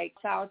that like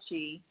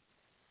Fauci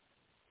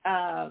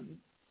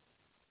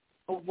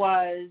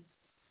was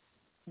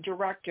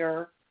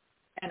director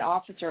and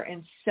officer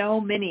in so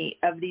many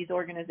of these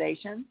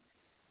organizations,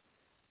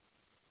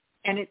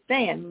 and it's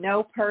saying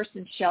no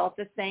person shall at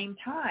the same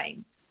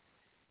time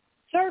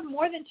serve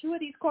more than two of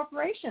these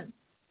corporations.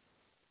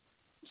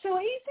 So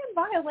he's in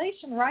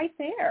violation right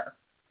there.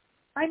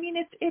 I mean,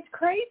 it's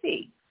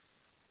crazy.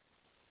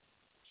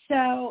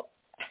 So,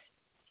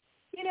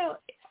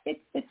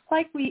 it's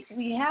like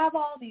we have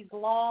all these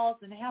laws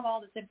and have all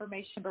this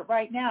information, but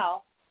right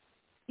now,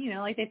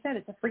 like they said,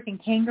 it's a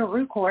freaking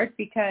kangaroo court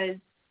because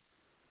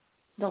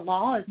the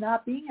law is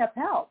not being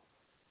upheld.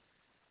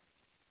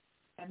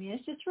 I mean,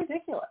 it's just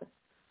ridiculous.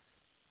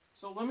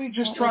 So let me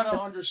just try to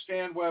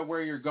understand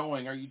where you're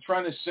going. Are you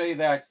trying to say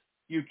that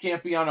you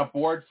can't be on a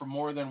board for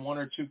more than one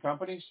or two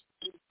companies?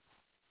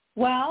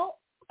 Well,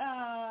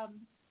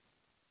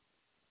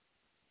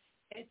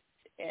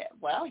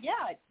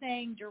 it's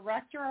saying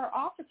director or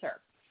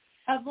officer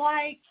of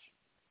like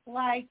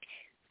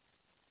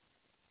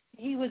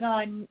he's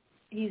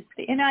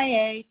the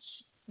NIH,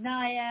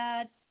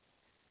 NIAID,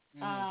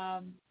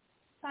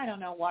 I don't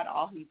know what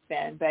all he's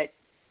been, but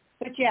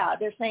yeah,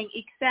 they're saying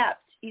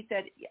except, he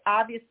said,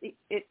 obviously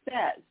it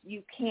says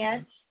you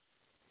can't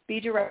be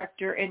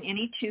director in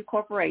any two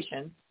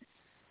corporations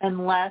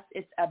unless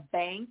it's a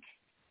bank,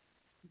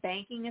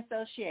 banking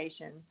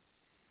association,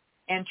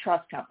 and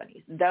trust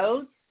companies.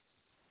 Those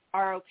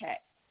are okay.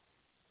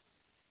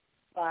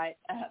 But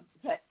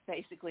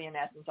basically, in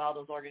essence, all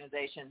those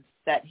organizations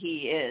that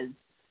he is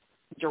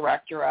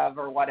director of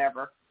or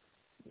whatever,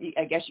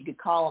 I guess you could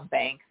call them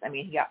banks. I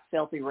mean, he got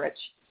filthy rich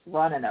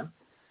running them.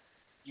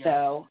 Yeah.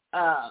 So,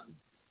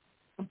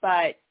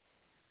 but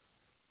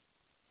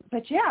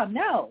yeah,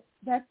 no,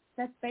 that's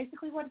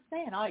basically what it's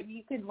saying.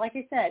 You can, like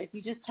I said, if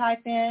you just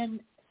type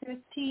in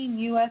 15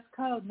 U.S.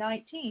 Code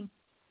 19,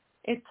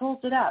 it pulls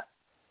it up.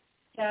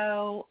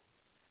 So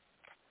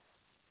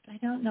I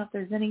don't know if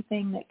there's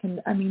anything that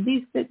can. I mean,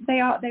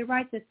 they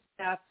write this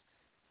stuff,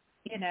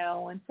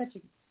 in such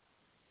a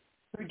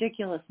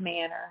ridiculous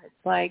manner.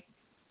 It's like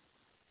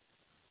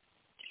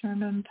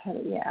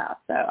yeah.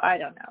 So I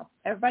don't know.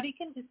 Everybody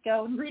can just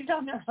go and read it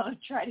on their own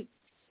and try to.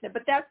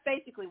 But that's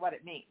basically what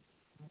it means.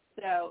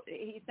 So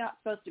he's not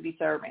supposed to be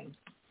serving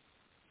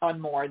on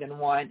more than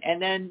one.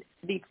 And then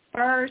the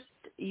first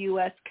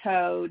U.S.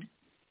 Code,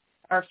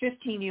 or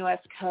 15 U.S.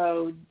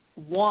 Code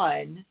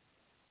 1,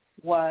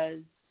 was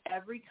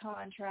every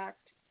contract,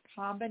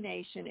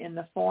 combination in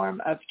the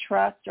form of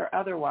trust or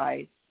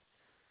otherwise,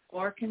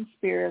 or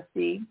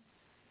conspiracy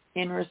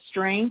in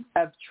restraint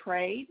of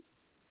trade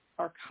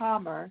or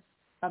commerce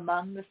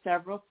among the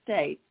several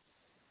states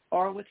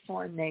or with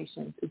foreign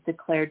nations is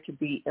declared to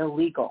be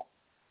illegal.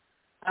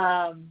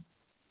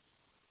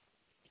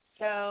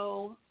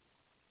 So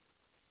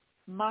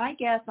my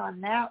guess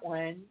on that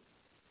one,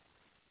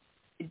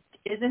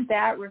 isn't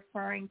that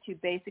referring to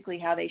basically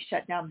how they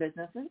shut down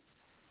businesses?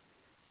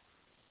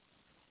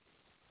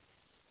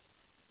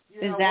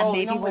 Yeah, the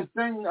only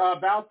thing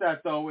about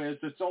that, though, is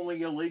it's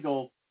only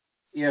illegal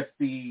if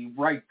the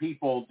right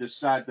people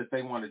decide that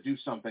they want to do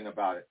something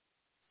about it.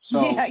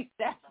 So, yeah,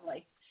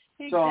 exactly.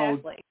 So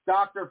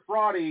Dr.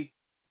 Fraudy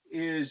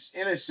is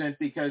innocent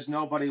because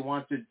nobody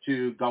wanted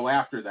to go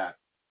after that.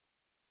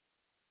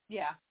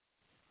 Yeah.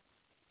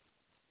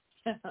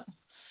 Yeah,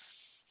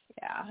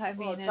 I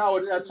mean,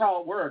 that's how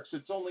it works.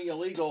 It's only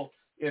illegal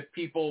if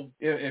people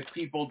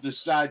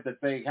decide that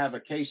they have a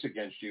case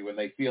against you and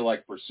they feel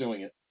like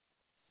pursuing it.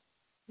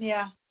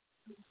 Yeah.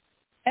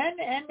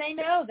 And they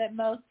know that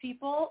most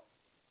people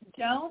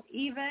don't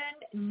even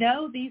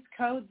know these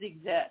codes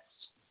exist,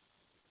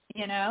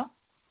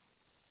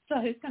 So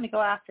who's going to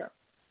go after them?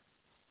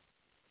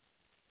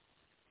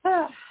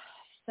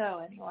 So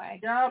anyway.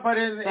 Yeah, but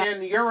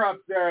in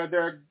Europe,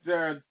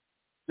 the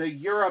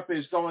Europe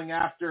is going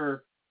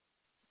after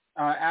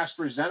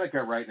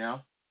AstraZeneca right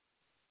now.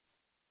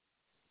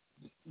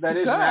 That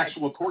is an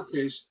actual court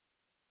case.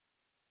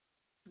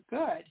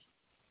 Good.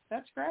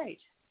 That's great.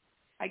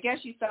 I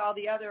guess you saw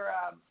the other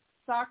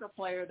soccer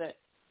player that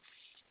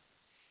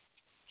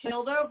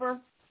killed over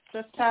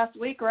this past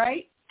week,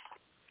 right?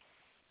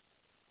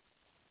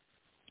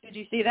 Did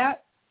you see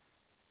that?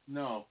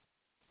 No.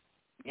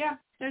 Yeah,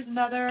 there's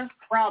another.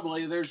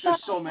 Probably. There's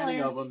just so many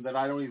player. of them that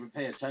I don't even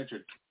pay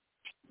attention.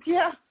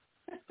 Yeah.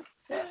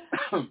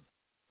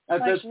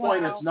 At this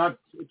point, wow.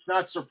 it's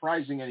not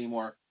surprising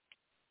anymore.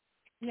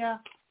 Yeah.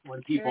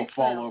 When people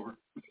fall over.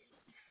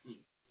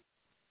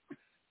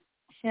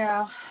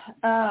 Yeah.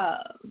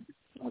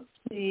 Let's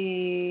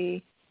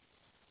see.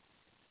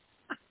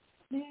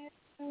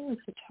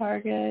 What's the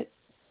target?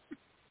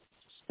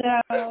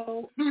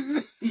 So,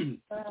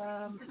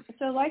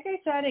 so like I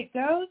said, it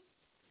goes.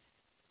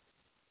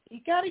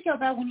 You got to go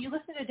back when you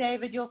listen to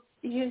David. He'll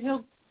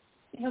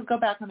go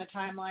back on the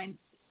timeline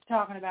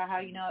talking about how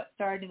it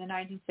started in the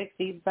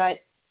 1960s, but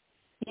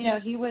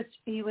he was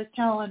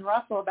telling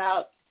Russell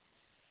about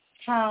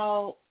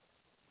how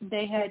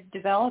they had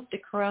developed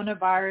a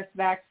coronavirus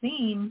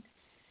vaccine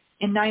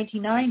in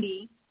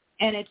 1990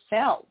 and it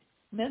failed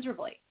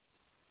miserably.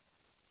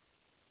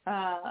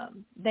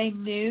 They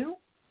knew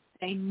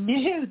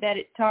that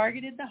it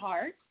targeted the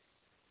heart,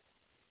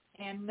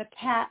 and the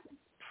patent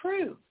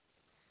proved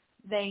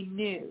they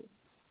knew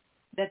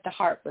that the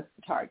heart was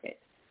the target.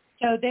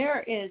 So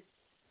there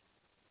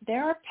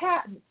are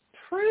patents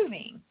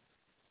proving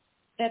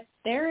that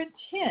their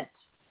intent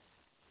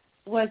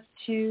was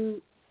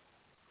to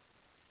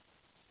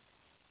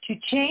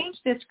change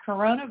this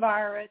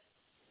coronavirus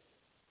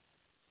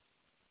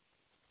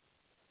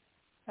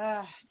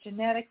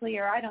genetically,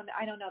 or I don't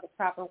know the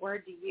proper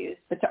word to use,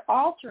 but to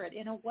alter it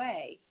in a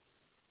way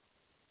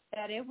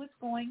that it was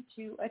going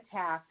to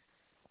attack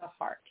the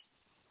heart.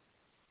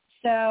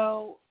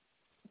 So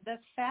the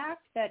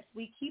fact that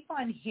we keep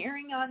on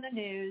hearing on the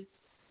news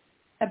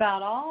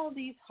about all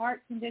these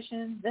heart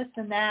conditions, this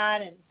and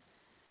that,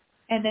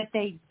 and that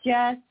they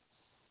just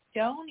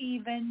don't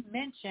even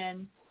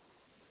mention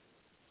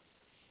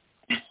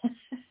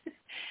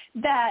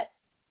that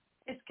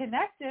it's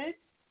connected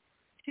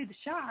to the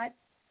shot,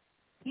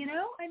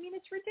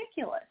 it's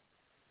ridiculous.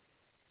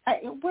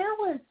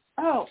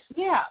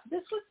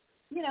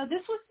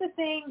 This was the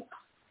thing.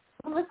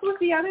 This was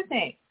the other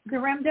thing, the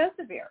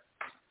remdesivir.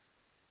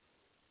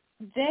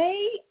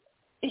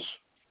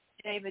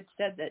 David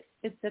said that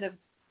instead of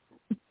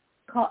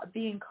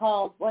being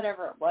called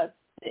whatever it was,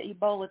 the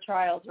Ebola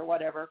trials or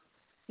whatever,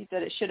 he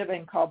said it should have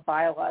been called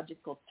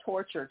biological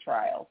torture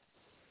trials.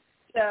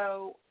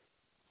 So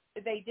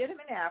they did them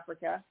in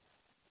Africa,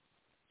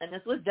 and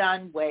this was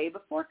done way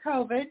before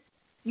COVID.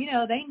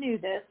 They knew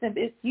this, and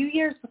a few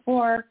years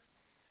before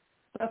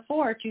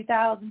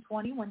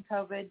 2020, when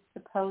COVID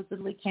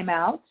supposedly came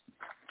out,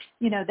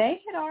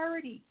 they had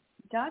already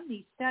done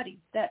these studies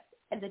that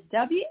the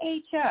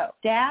WHO,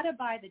 data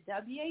by the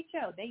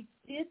WHO, they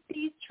did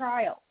these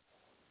trials.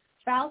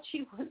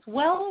 Fauci was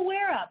well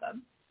aware of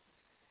them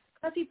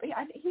because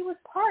he was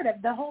part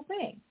of the whole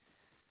thing.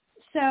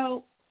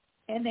 So,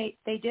 and they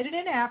did it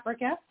in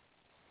Africa.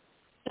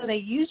 So they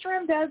used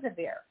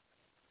remdesivir.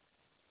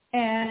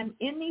 And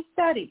in these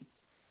studies,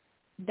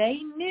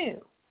 they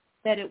knew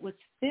that it was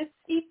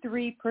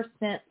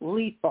 53%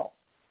 lethal.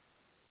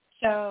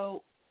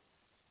 So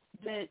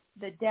the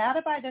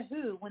data by the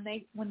WHO, when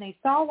they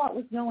saw what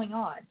was going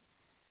on,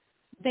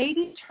 they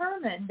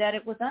determined that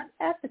it was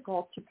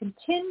unethical to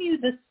continue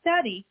the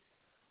study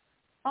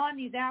on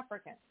these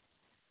Africans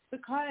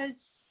because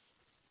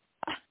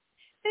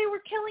they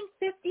were killing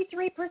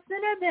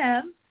 53% of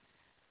them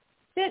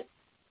that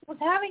was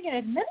having it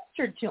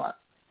administered to them.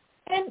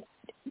 And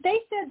they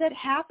said that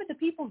half of the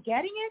people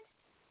getting it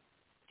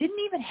didn't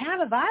even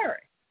have a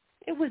virus.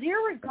 It was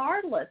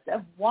irregardless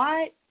of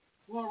what.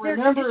 Well,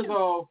 remember,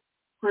 though,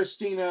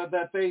 Christina,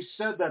 that they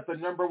said that the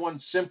number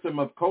one symptom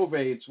of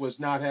COVID was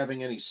not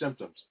having any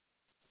symptoms.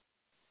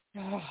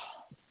 Oh,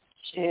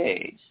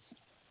 jeez.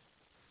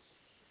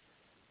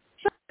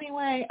 So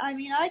anyway,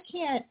 I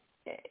can't.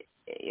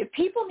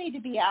 People need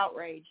to be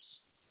outraged.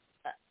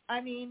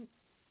 They're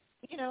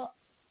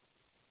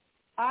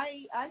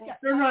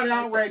not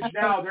outraged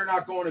now. They're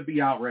not going to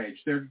be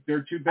outraged.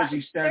 They're too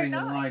busy standing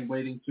in line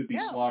waiting to be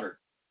slaughtered.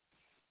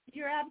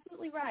 You're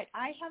absolutely right.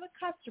 I have a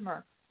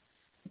customer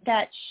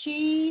that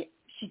she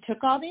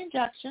took all the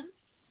injections.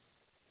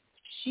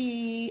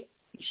 She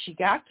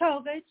got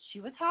COVID.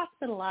 She was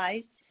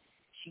hospitalized.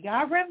 She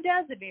got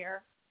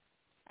remdesivir.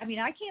 I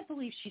can't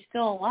believe she's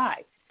still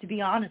alive, to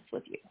be honest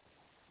with you.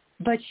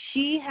 But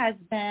she has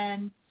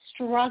been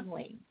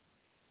struggling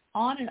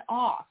on and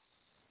off.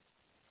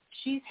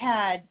 She's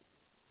had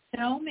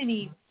so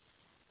many,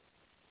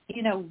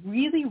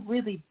 really,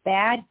 really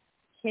bad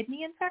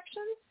kidney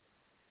infections.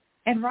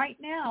 And right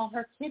now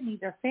her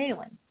kidneys are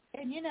failing.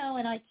 And,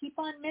 and I keep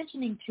on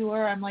mentioning to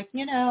her, I'm like,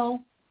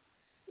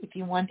 if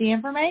you want the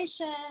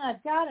information,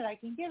 I've got it. I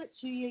can give it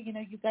to you. You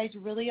know, you guys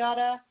really ought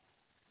to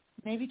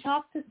maybe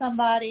talk to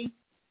somebody,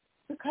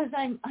 because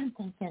I'm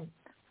thinking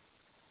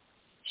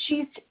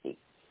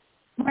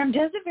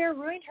remdesivir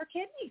ruined her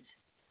kidneys.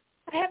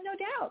 I have no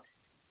doubt.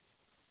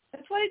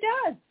 That's what it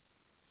does.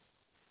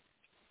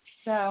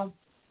 So,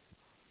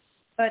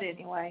 but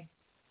anyway,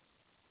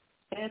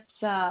 it's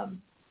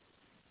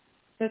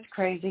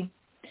crazy.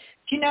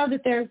 Do you know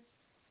that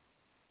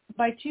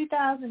by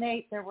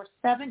 2008 there were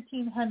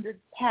 1,700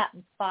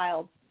 patents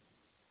filed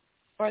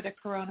for the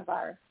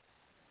coronavirus?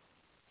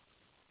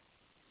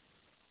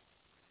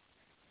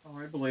 Oh,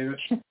 I believe it.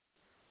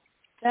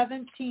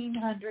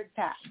 1,700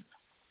 patents.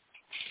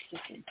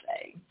 It's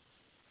insane.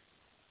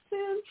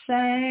 It's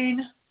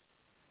insane.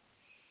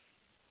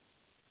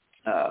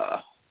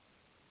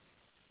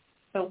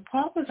 So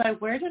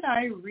where did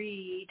I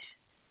read?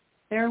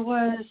 There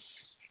was,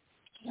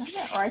 I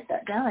didn't write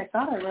that down. I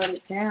thought I wrote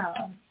it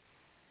down.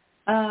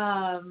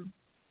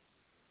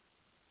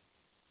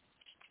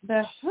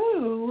 The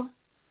WHO,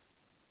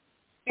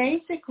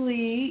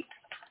 basically,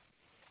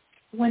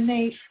 when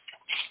they,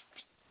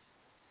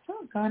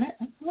 doggone it,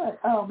 what?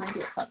 Oh, maybe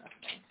it's on this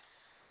thing.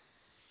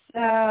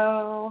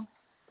 So,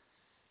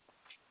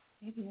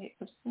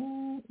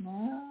 88%,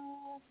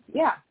 no.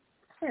 Yeah,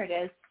 there it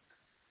is.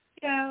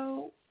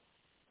 So,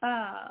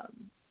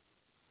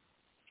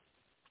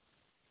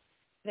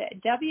 the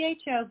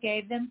WHO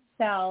gave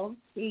themselves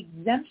the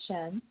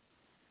exemption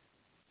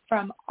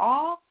from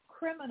all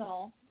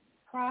criminal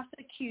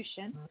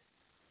prosecution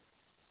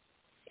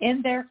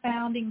in their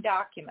founding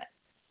document.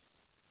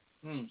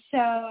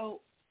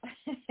 So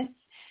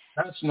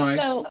that's nice.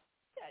 So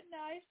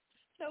nice.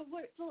 So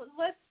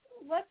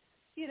let's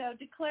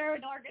declare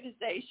an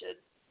organization,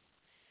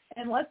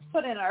 and let's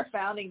put in our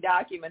founding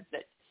documents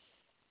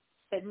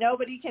that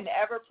nobody can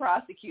ever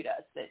prosecute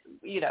us. That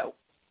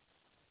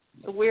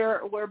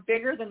we're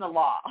bigger than the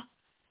law.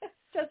 It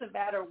doesn't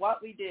matter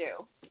what we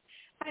do.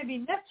 I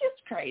mean, that's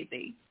just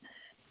crazy.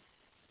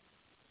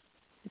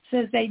 It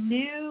says they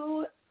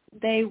knew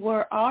they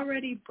were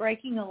already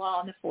breaking the law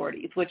in the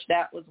 40s, which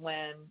that was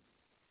when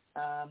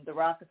the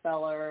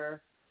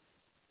Rockefeller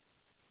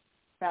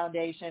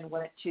Foundation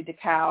went to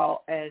Dachau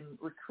and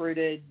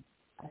recruited,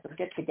 I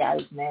forget the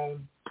guy's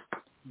name,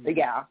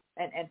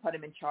 and put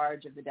him in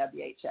charge of the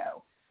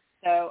WHO.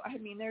 So, I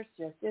mean, there's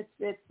just,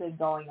 it's been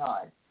going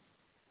on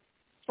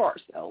for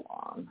so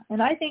long.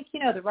 And I think,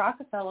 the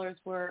Rockefellers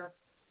were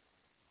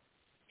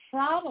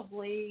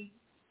probably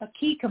a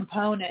key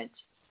component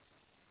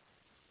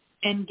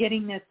in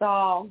getting this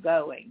all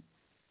going.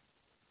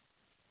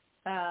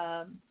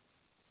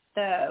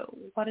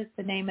 What is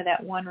the name of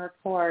that one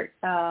report?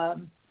 Oh,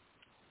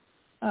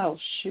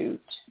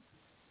 shoot.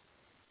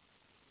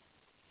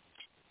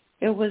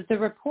 It was the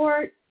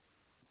report,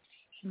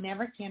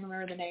 never can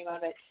remember the name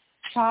of it,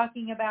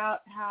 talking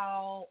about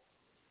how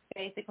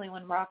basically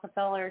when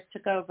Rockefellers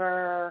took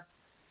over,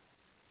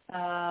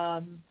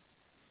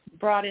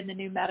 brought in the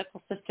new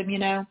medical system,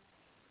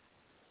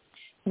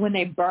 when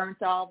they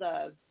burnt all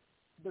the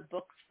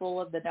books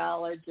full of the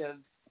knowledge of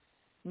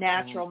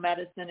natural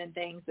medicine and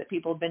things that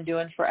people have been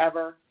doing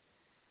forever.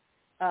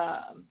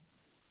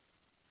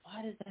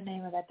 What is the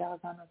name of that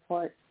doggone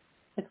report?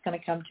 It's going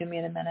to come to me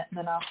in a minute, and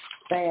then I'll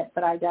say it,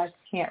 but I just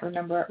can't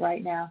remember it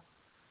right now.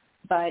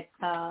 But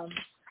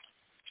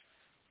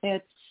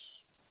it's,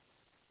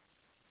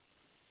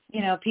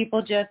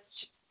 people just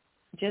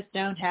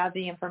don't have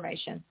the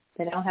information.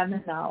 They don't have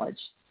the knowledge.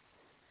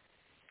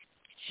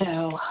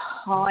 So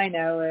all I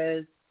know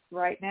is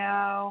right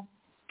now,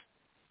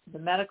 the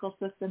medical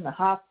system, the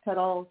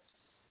hospitals,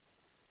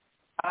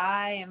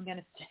 I am going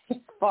to stay as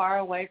far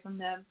away from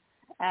them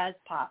as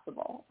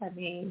possible. I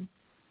mean,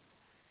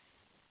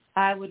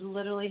 I would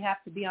literally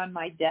have to be on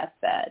my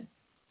deathbed.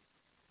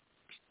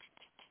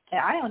 And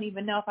I don't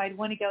even know if I'd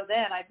want to go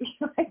then. I'd be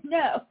like,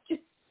 no,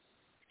 just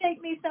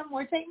take me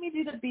somewhere. Take me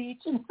to the beach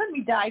and let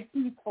me die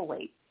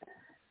peacefully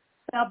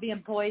without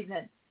being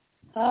poisoned.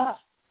 So,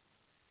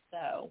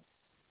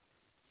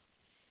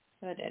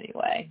 but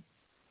anyway.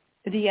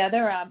 The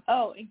other, and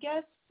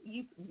guess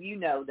you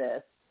know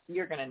this.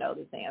 You're going to know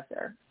this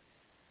answer.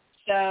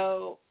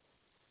 So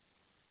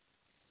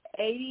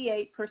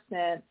 88%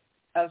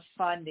 of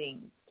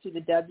funding to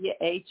the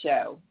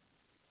WHO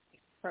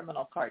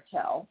criminal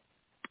cartel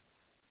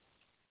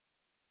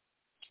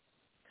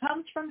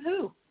comes from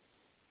who?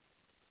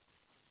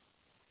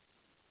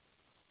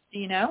 Do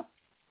you know?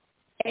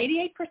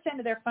 88%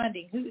 of their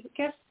funding.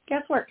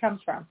 Guess where it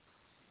comes from?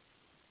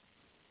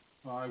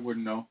 I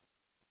wouldn't know.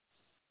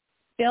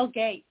 Bill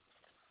Gates.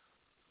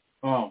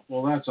 Oh,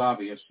 well, that's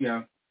obvious,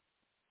 yeah.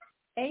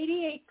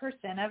 88%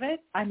 of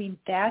it? I mean,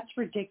 that's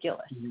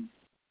ridiculous. Mm-hmm.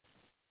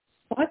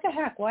 What the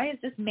heck? Why is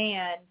this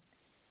man,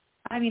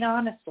 I mean,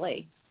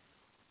 honestly.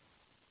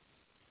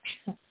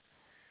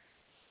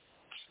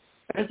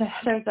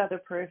 There's other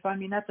proof. I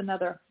mean, that's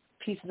another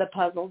piece of the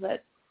puzzle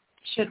that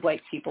should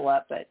wake people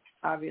up, but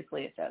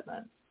obviously it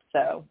doesn't.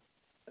 So,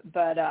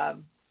 but,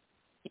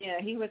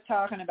 he was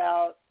talking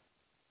about,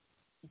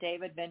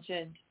 David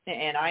mentioned,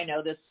 and I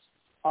know this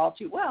all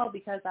too well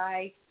because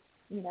I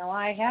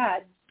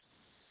had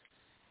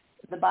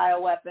the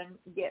bioweapon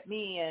get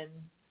me in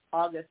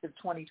August of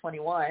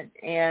 2021.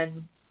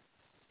 And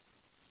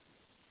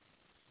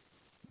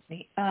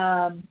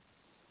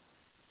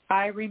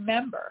I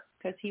remember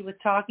because he was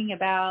talking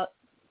about,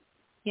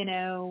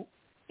 isn't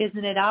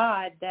it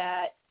odd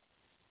that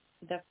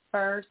the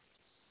first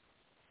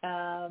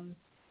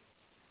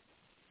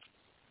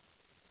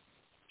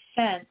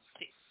sense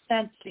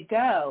to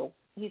go,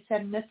 he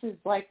said, and this is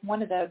like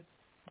one of the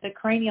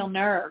cranial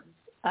nerves,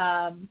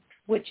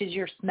 which is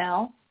your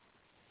smell.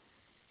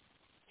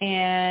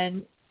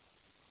 And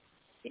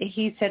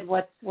he said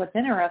what's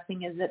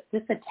interesting is that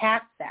this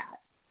attacks that.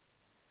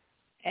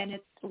 And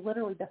it's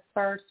literally the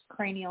first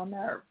cranial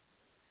nerve.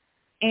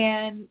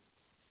 And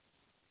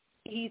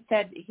he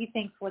said he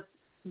thinks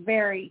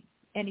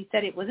and he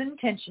said it was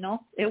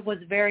intentional. It was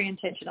very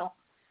intentional.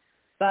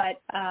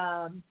 But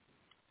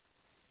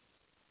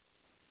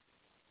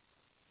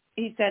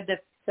he said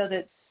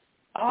that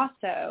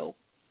also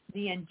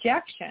the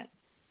injection,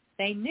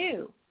 they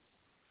knew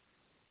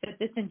that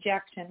this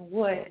injection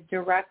would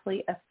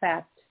directly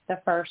affect the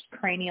first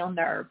cranial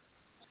nerve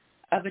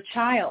of a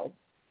child,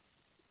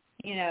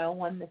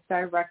 when they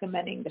started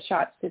recommending the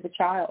shots to the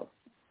child.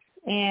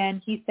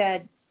 And he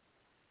said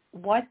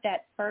what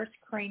that first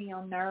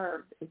cranial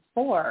nerve is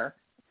for,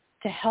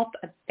 to help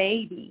a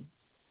baby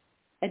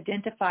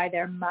identify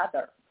their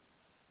mother.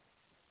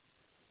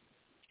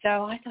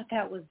 So I thought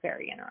that was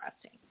very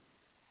interesting.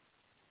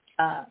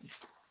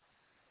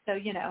 So,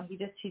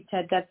 he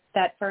said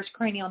that first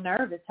cranial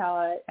nerve is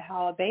how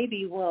a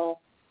baby will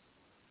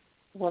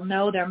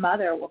know their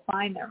mother, will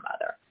find their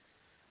mother.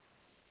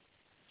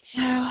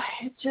 So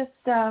it's just,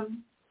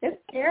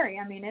 it's scary.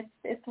 I mean,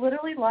 it's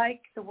literally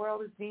like the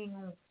world is being,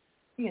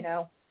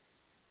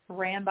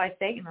 ran by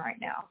Satan right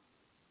now.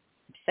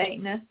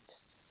 Satanists,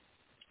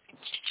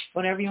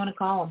 whatever you want to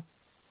call them.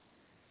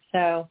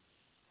 So,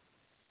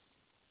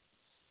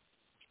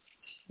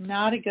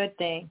 not a good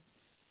thing.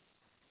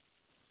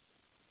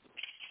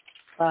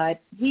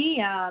 But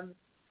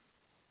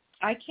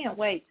I can't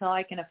wait till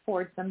I can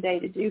afford someday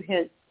to do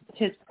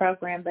his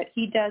program. But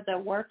he does a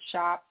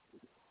workshop,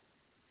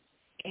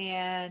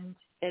 and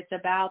it's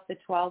about the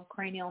 12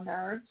 cranial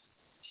nerves,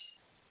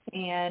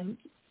 and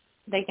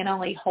they can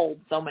only hold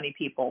so many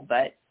people.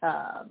 But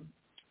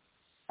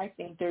I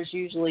think there's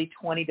usually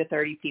 20 to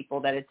 30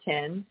 people that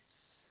attend,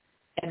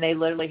 and they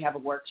literally have a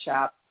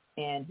workshop,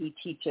 and he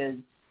teaches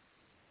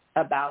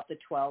about the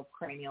 12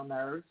 cranial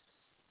nerves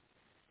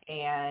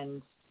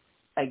and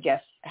I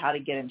guess how to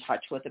get in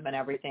touch with them and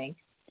everything.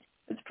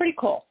 It's pretty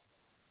cool.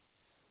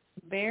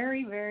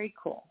 Very, very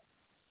cool.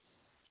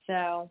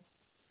 So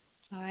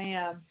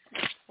I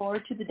look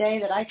forward to the day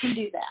that I can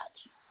do that.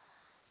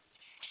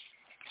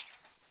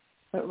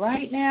 But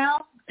right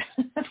now,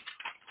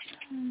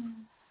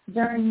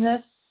 during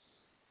this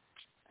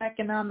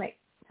economic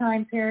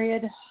time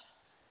period,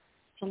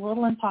 it's a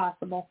little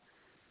impossible.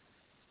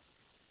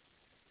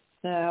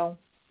 So,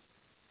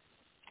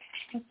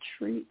 a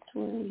treat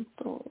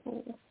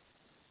lethal.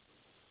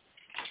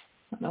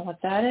 I don't know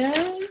what that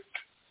is.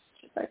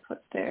 Should I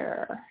put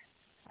there?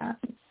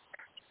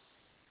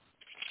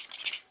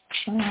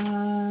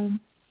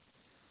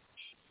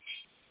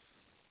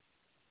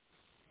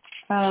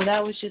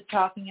 That was just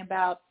talking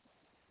about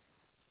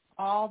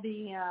all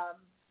the,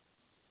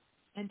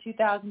 in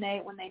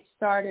 2008 when they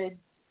started,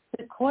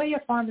 Sequoia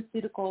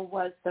Pharmaceutical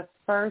was the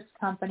first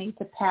company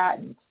to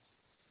patent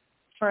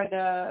for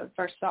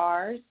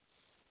SARS.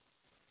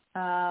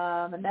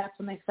 And that's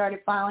when they started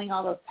filing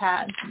all those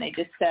patents, and they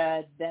just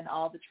said then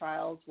all the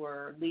trials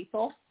were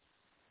lethal.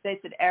 They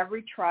said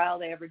every trial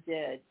they ever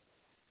did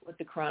with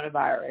the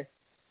coronavirus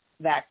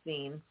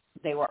vaccine,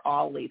 they were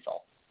all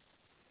lethal.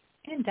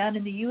 And done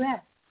in the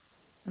U.S.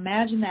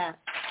 Imagine that.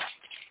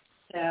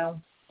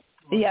 So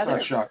the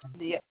other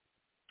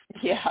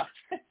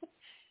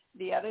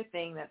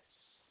thing that's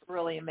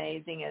really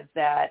amazing is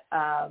that,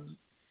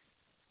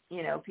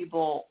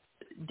 people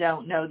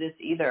don't know this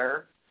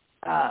either,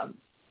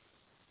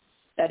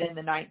 that in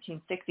the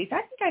 1960s,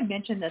 I think I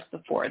mentioned this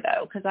before,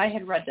 though, because I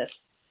had read this,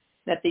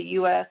 that the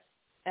U.S.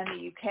 and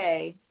the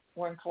U.K.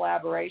 were in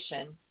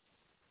collaboration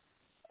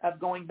of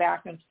going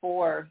back and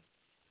forth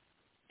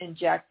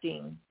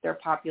injecting their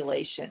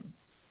population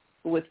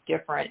with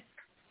different,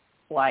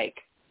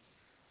 like,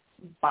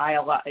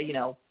 bioweapons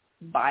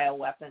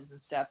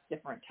and stuff,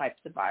 different types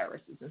of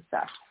viruses and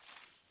stuff.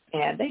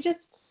 And they just,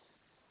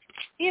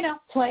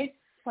 played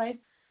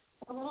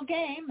a little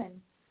game, and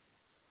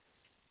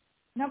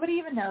nobody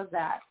even knows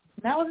that.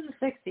 And that was in the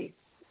 60s.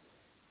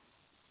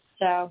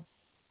 So,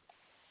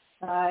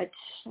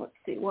 let's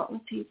see, what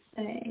was he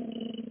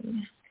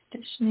saying?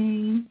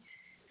 Conditioning.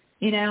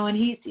 And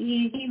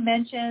he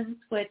mentions,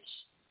 which,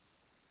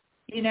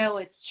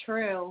 it's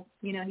true.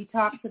 He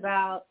talks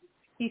about,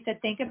 he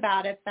said, think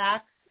about it,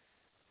 back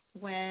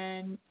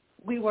when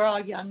we were all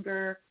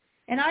younger,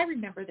 and I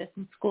remember this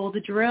in school,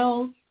 the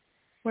drills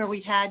where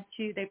we had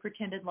to, they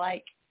pretended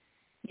like,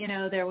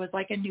 there was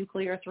like a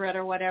nuclear threat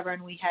or whatever,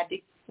 and we had to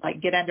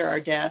like get under our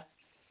desk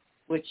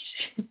which,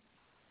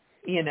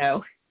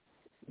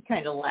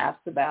 kind of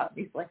laughs about.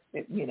 He's like,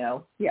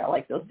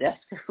 like those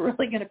desks are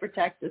really going to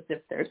protect us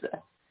if there's a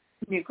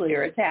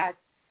nuclear attack.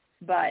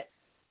 But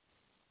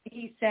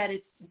he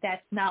said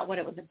that's not what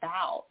it was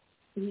about.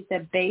 He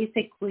said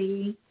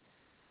basically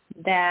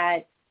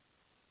that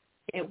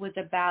it was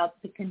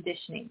about the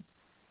conditioning.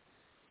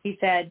 He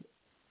said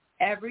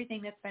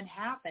everything that's been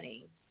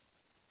happening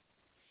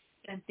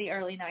since the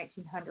early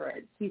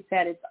 1900s, he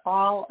said it's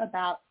all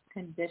about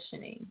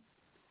conditioning.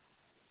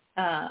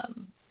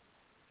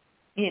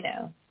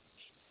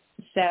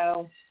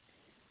 So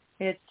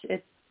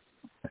it's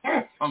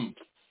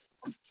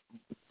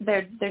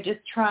they're just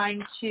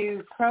trying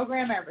to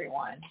program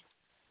everyone.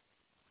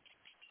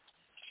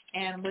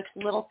 And with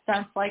little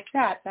stunts like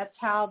that, that's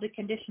how the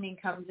conditioning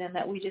comes in,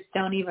 that we just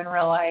don't even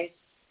realize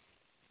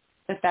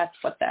that that's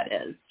what that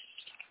is.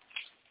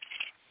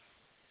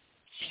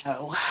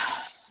 So,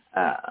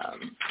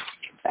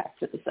 back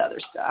to this other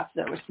stuff.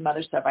 There was some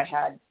other stuff I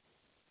had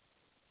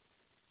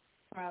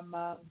from,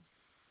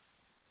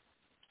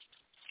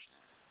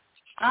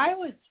 I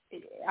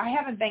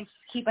haven't been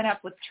keeping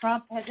up with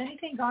Trump. Has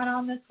anything gone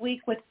on this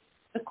week with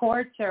the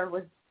courts, or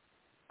was,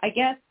 I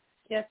guess,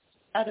 just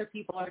other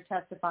people are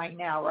testifying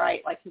now,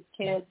 right? Like his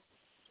kids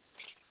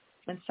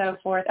and so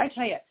forth. I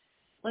tell you,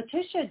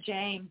 Letitia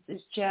James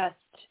is just,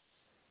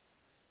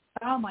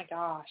 oh my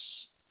gosh.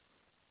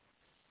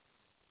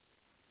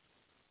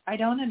 I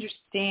don't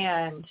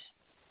understand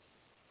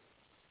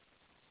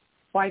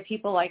why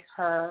people like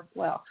her,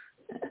 well,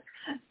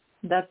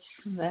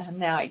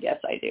 now I guess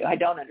I do. I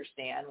don't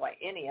understand why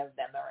any of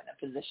them are in the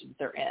positions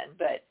they're in,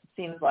 but it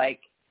seems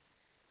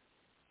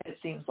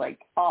like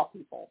all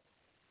people,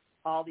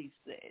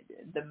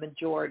 the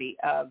majority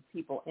of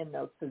people in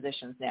those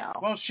positions now.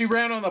 Well, she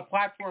ran on the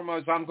platform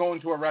as I'm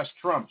going to arrest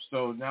Trump,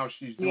 so now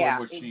she's doing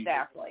what she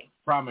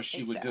promised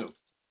she would do.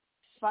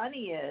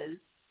 Funny is,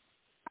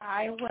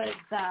 I was,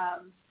 I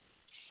don't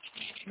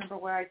remember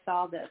where I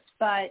saw this,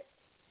 but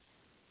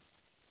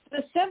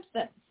The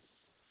Simpsons.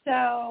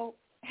 So,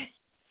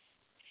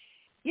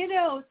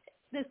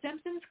 the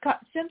Simpsons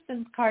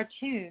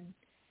cartoon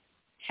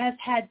has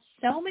had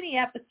so many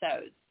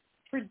episodes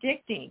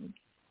predicting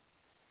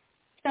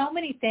so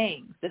many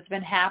things that's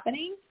been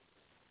happening,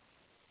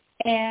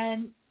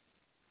 and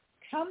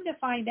come to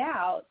find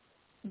out,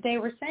 they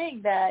were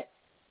saying that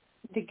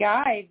the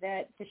guy,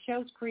 that the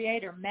show's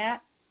creator,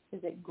 Matt,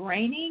 is it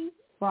Groening?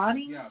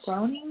 Yes.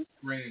 Groening?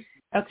 Groening.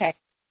 Okay.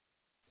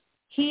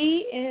 He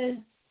is,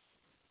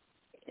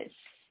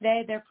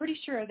 they're pretty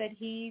sure that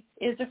he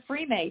is a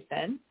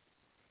Freemason,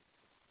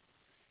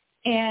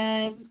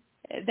 and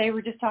they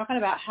were just talking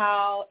about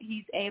how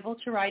he's able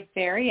to write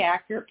very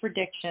accurate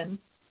predictions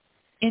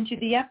into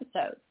the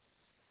episodes.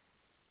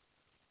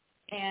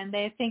 And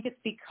they think it's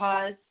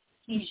because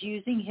he's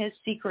using his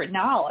secret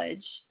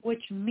knowledge,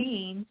 which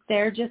means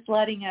they're just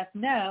letting us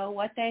know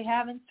what they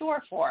have in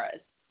store for us.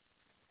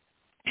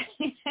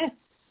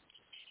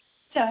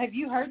 So have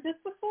you heard this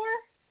before?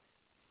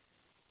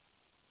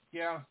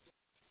 Yeah.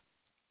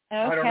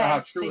 Okay. I don't know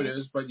how true it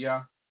is, but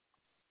yeah.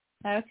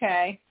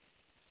 Okay.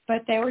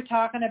 But they were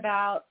talking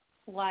about,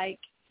 like,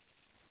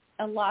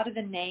 a lot of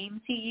the names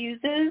he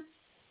uses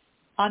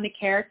on the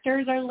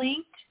characters are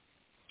linked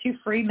to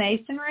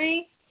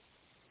Freemasonry.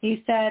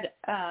 He said,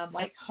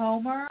 like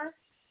Homer,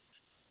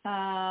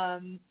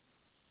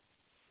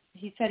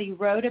 he said he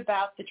wrote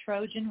about the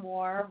Trojan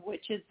War,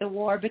 which is the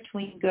war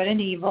between good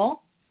and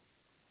evil.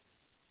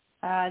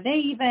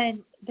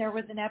 There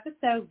was an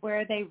episode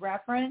where they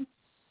referenced,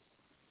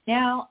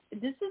 now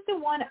this is the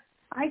one,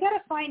 I got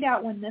to find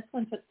out when this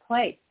one took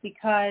place,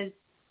 because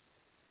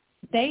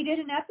they did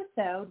an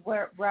episode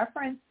where it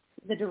referenced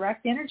the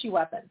direct energy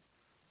weapons.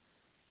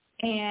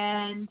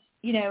 And,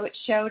 it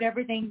showed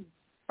everything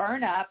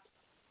burn up.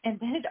 And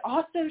then it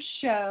also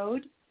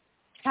showed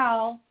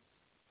how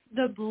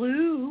the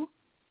blue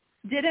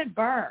didn't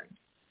burn.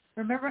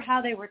 Remember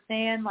how they were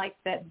saying, like,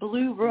 that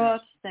blue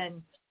roofs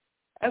and,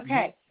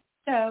 okay.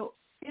 So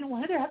in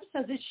one of their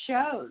episodes, it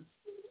shows,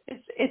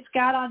 it's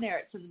got on there,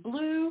 it says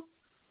blue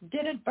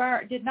did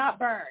not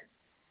burn.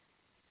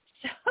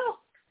 So,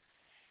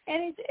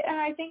 and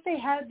I think they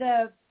had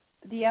the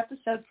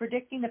episode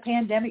predicting the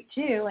pandemic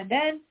too. And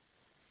then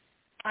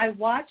I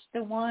watched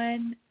the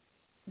one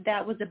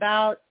that was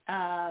about,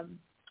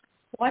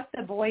 what's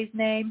the boy's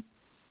name?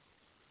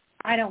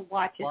 I don't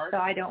watch it, Bart? so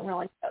I don't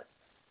really know.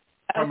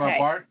 From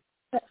Bart?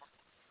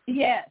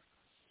 Yes.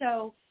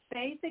 So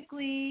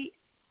basically,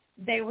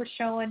 they were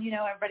showing,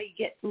 everybody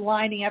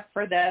lining up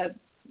for the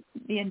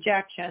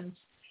injections.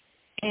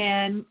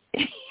 And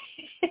he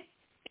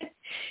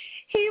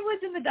was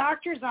in the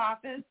doctor's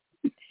office,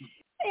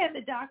 and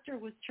the doctor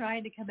was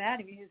trying to come at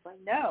him. He was like,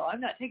 no,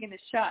 I'm not taking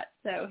this shot.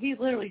 So he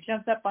literally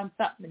jumps up on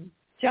something and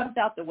jumps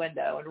out the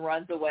window and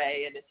runs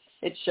away. And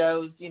it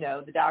shows,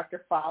 the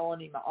doctor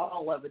following him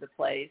all over the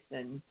place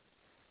and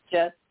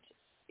just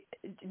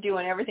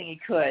doing everything he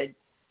could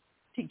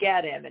to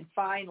get him. And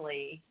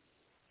finally,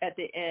 at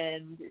the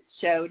end, it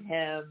showed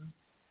him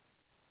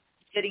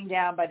sitting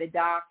down by the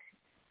dock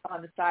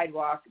on the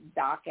sidewalk,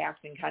 doc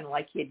acting kind of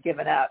like he had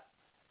given up.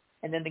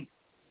 And then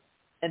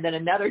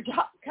another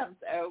doc comes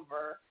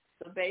over.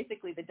 So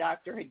basically the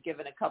doctor had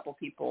given a couple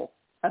people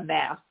a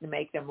mask to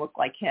make them look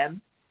like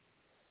him.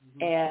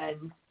 Mm-hmm.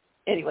 And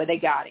anyway, they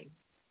got him.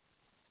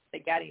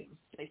 They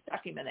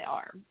stuck him in the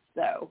arm.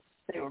 So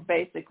they were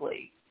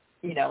basically,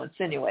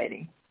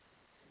 insinuating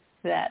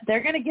that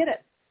they're going to get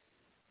it.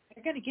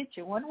 They're going to get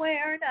you one way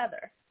or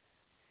another.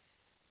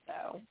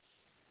 So,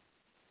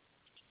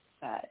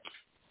 but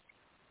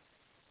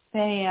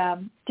they,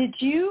 did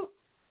you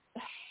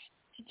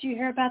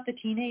hear about the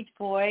teenage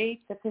boy,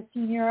 the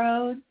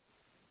 15-year-old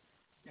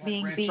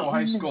being beaten?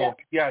 High School,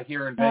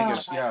 here in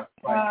Vegas, by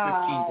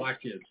 15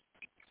 black kids.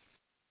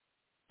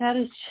 That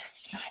is,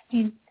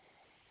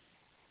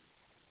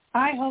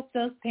 I hope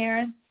those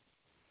parents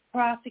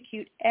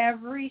prosecute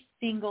every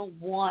single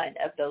one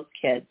of those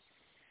kids.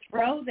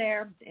 Throw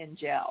them in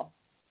jail.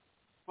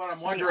 But I'm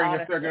wondering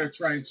if they're going to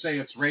try and say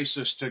it's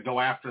racist to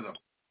go after them.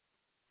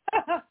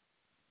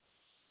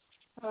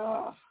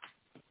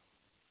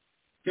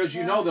 Because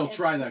they'll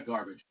try that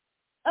garbage.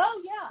 Oh,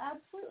 yeah,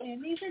 absolutely.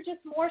 And these are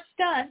just more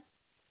stunts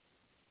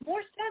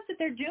that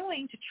they're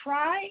doing to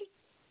try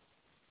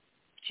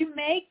to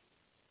make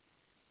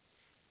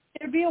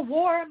there be a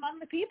war among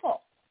the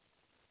people.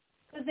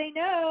 Because they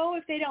know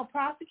if they don't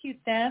prosecute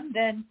them,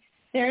 then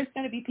there's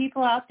going to be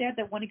people out there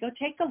that want to go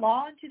take the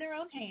law into their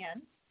own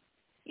hands.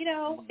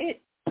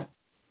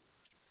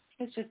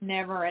 It's just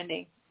never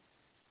ending.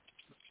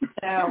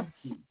 So,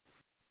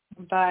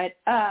 but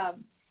I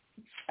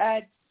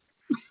have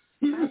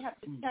to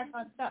check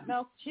on something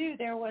else too.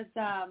 There was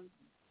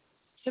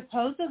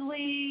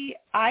supposedly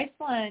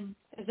Iceland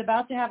is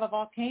about to have a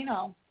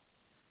volcano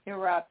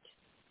erupt.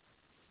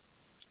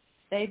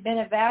 They've been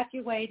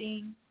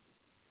evacuating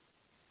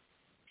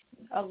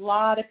a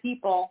lot of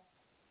people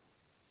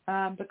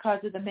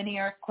because of the mini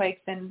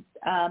earthquakes, and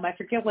I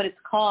forget what it's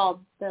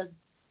called.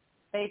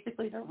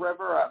 Basically the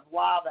river of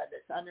lava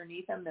that's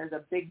underneath them. There's a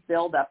big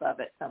buildup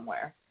of it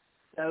somewhere.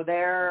 So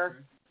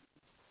they're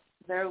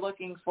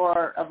looking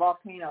for a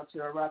volcano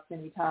to erupt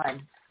any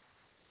time.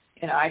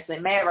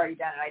 Iceland may have already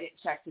done it. I didn't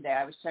check today.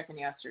 I was checking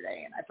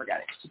yesterday, and I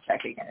forgot to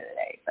check again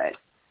today. But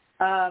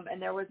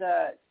and there was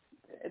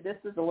this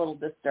is a little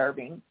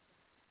disturbing,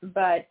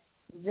 but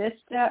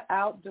Vista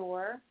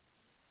Outdoor,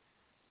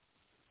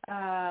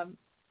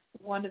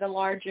 one of the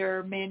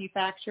larger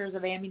manufacturers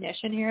of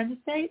ammunition here in the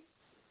States,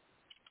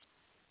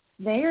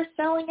 they are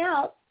selling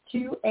out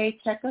to a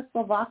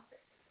Czechoslovak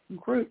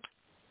group.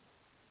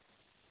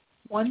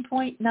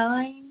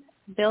 $1.9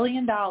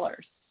 billion. Now,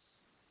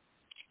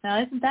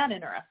 isn't that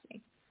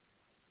interesting?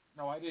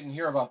 No, I didn't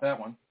hear about that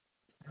one.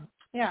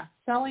 Yeah,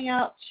 selling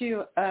out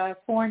to a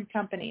foreign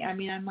company.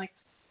 I'm like,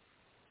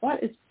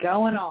 what is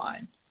going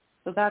on?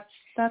 So that's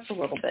a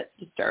little bit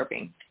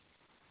disturbing.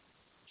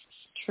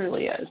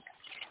 Truly is.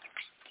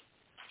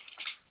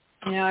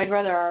 I'd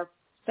rather our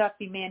stuff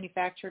be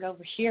manufactured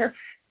over here.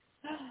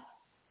 I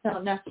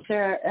don't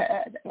necessarily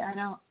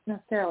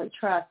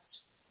trust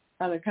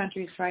other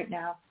countries right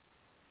now.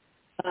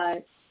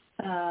 But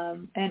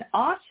and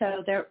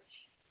also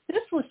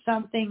this was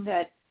something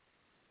that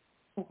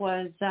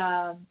was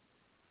I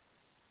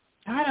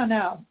don't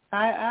know.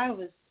 I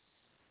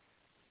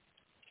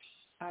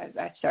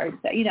started to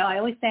say, I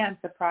always say I'm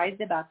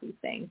surprised about these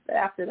things, but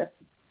after the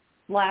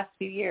last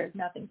few years,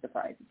 nothing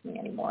surprises me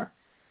anymore.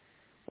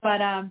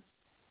 But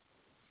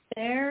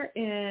there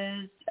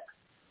is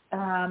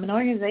an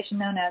organization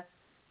known as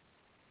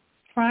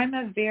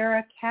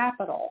Primavera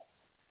Capital,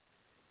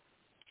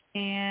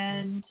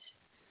 and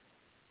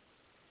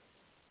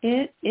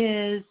it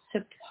is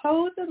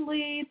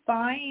supposedly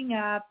buying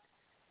up,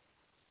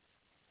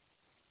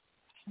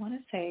 I want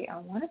to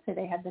say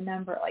they had the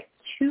number like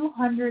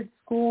 200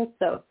 schools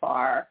so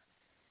far,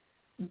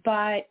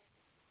 but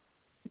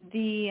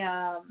the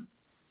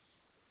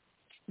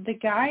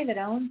guy that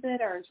owns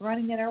it or is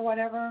running it or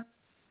whatever,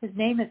 his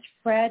name is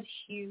Fred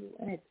Hugh,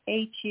 and it's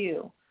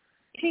H-U.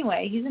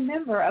 Anyway, he's a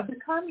member of the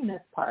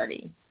Communist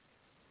Party.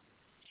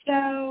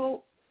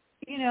 So,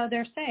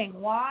 they're saying,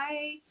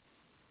 why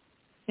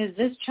is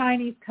this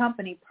Chinese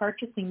company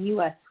purchasing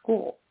U.S.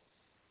 schools?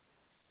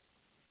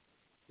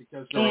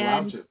 Because they're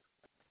allowed to.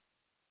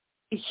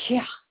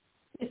 Yeah.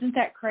 Isn't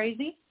that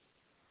crazy?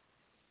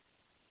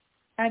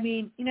 Our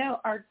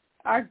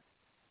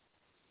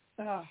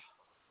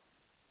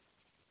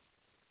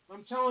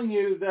I'm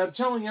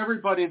telling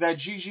everybody that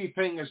Xi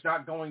Jinping is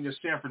not going to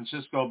San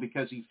Francisco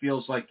because he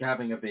feels like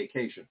having a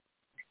vacation.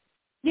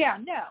 Yeah,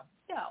 no,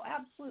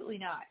 absolutely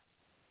not.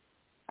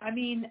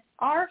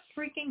 Our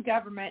freaking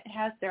government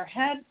has their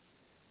heads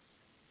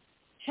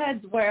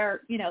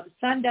where, the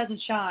sun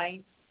doesn't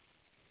shine,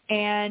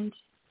 and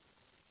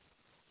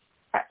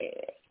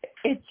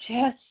it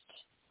just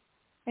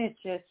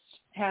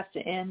has to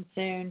end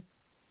soon.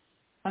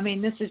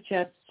 This is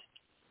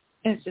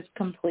it's just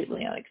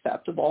completely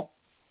unacceptable.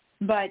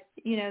 But,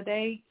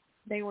 they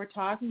were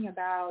talking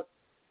about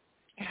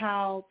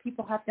how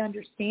people have to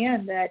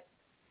understand that,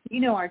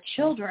 our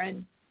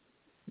children,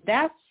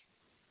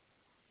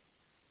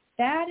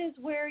 that is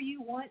where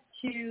you want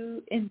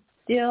to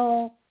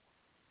instill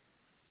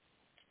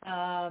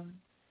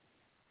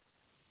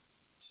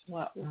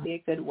what would be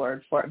a good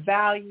word for it,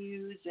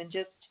 values, and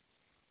just,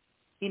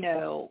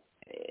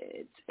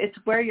 it's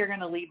where you're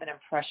going to leave an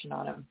impression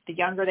on them. The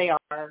younger they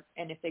are,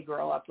 and if they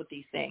grow up with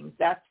these things,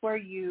 that's where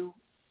you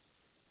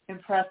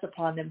impress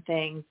upon them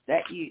things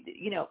that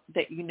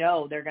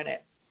they're going to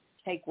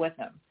take with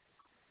them.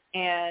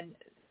 And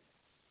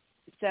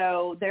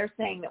so they're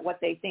saying that what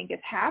they think is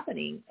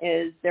happening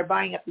is they're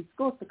buying up these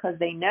schools because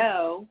they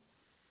know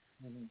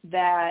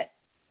that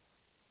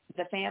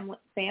the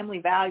family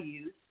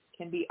values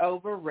can be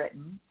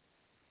overwritten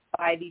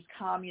by these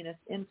communist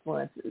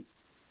influences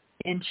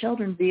in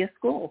children via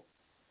school.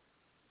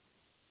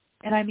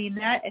 And I mean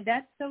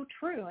that's so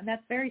true, and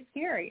that's very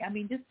scary. I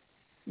mean,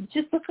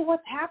 just look at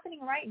what's happening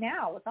right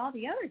now with all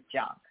the other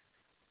junk.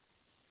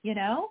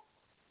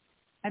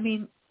 I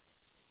mean,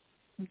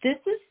 this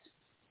is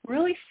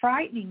really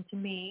frightening to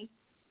me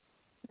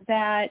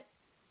that,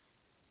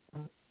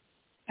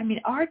 I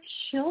mean, our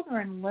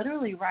children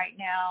literally right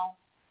now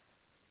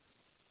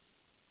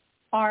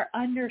are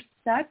under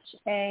such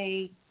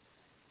an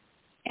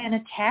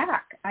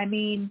attack. I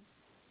mean,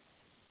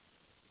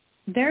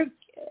 they're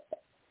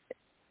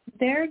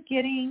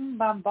getting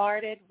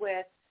bombarded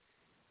with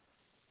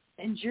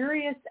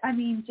injurious,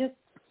 just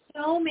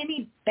so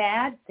many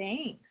bad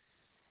things.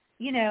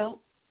 You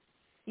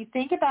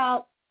think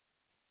about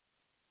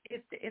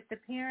if the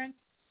parents,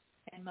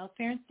 and most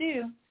parents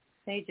do,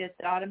 they just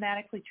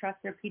automatically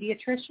trust their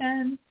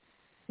pediatrician.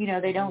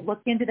 They don't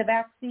look into the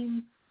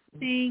vaccine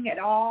thing at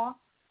all,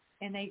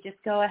 and they just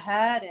go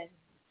ahead and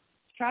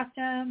trust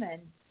them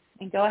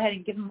and go ahead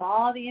and give them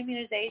all the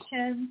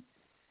immunizations.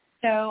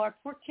 So our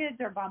poor kids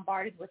are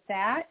bombarded with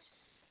that.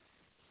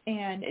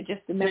 And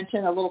just to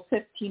mention, a little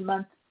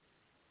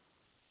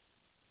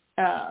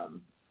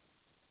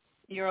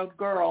 15-month-year-old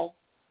girl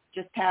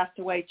just passed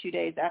away 2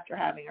 days after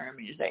having her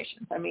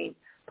immunizations. I mean,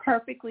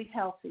 perfectly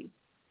healthy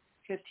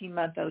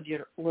 15-month-old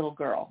little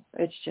girl.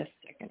 It's just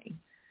sickening.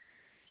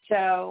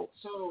 So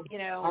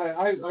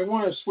I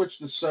want to switch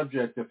the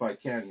subject if I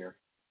can here.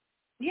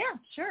 Yeah,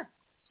 sure.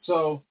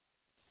 So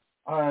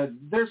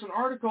there's an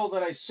article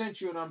that I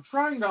sent you, and I'm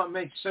trying to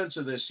make sense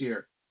of this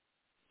here.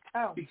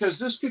 Oh. Because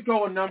this could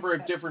go a number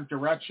of different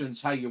directions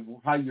how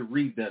you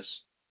read this.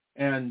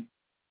 And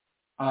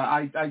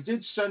I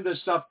did send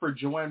this up for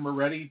Joanne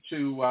Moretti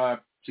to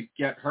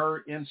get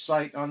her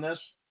insight on this.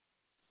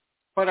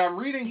 But I'm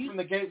reading from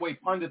the Gateway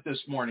Pundit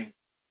this morning.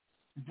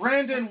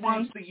 Brandon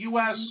wants the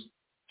U.S.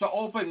 to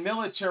open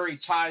military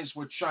ties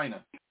with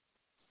China.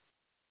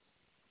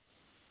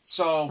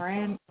 So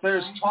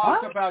there's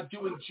talk about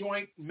doing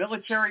joint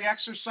military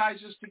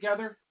exercises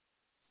together.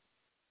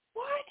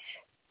 What?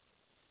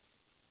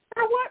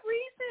 For what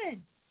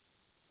reason?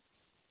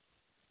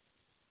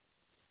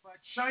 But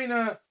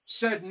China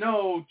said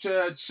no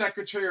to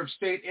Secretary of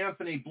State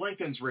Anthony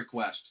Blinken's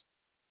request.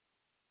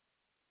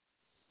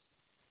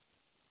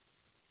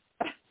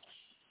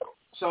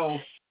 So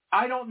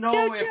I don't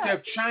know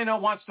if China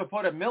wants to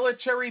put a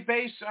military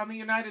base on the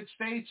United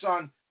States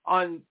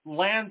on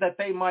land that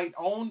they might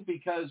own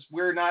because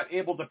we're not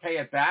able to pay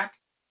it back.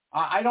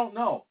 I don't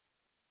know.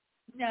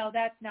 No,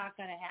 that's not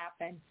going to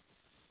happen.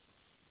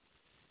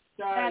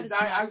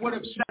 I would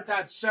have said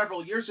that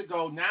several years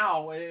ago.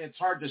 Now it's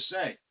hard to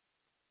say.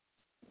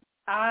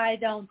 I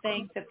don't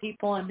think the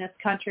people in this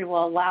country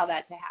will allow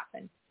that to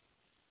happen.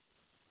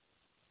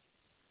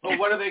 Well,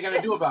 what are they going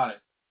to do about it?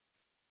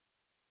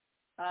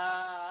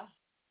 I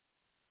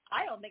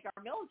don't think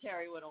our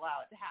military would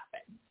allow it to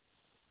happen.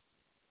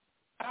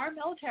 Our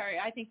military,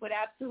 I think, would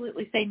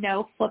absolutely say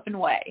no flipping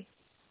way.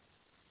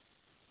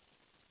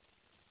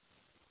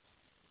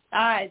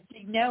 I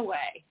see no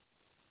way.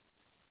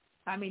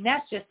 I mean,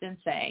 that's just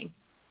insane.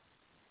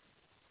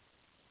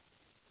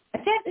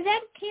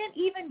 That can't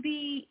even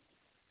be,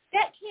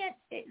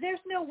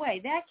 there's no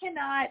way. That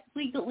cannot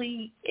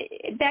legally,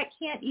 that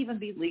can't even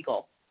be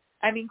legal.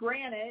 I mean,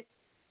 granted,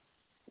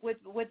 with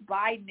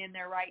Biden in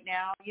there right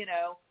now, he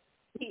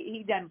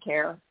doesn't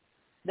care.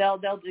 They'll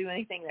do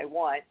anything they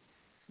want.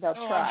 They'll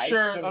try.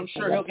 I'm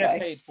sure he'll get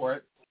paid for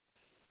it.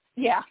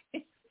 Yeah.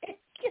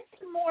 Get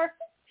some more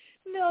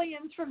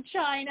millions from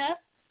China.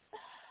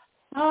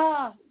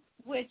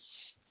 Which,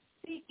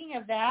 speaking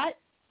of that,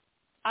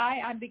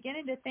 I'm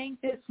beginning to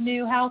think this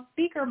new House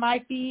Speaker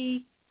might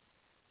be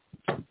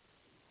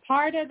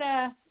part of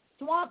the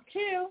swamp,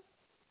 too.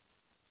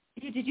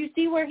 Did you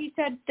see where he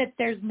said that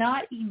there's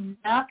not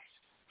enough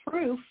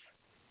proof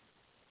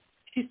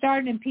to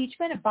start an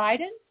impeachment of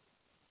Biden?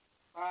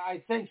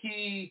 I think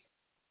he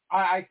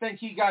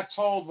got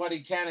told what he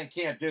can and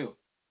can't do.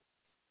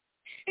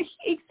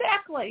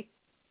 Exactly.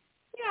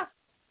 Yeah.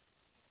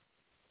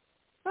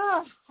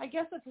 Oh, I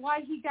guess that's why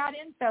he got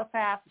in so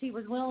fast. He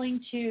was willing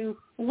to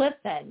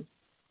listen.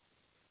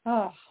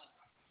 Oh,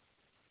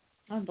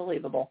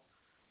 unbelievable.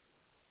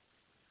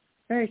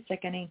 Very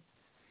sickening.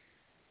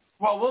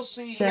 Well, we'll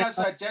see. He has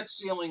that debt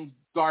ceiling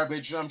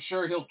garbage. I'm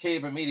sure he'll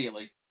cave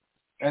immediately.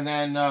 And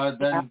then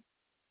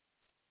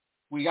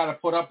we got to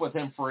put up with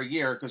him for a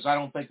year because I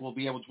don't think we'll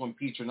be able to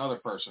impeach another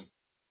person.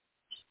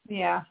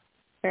 Yeah,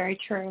 very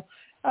true.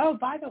 Oh,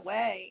 by the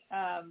way,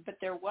 but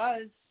there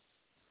was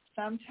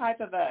some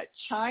type of a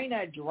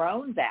China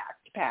Drones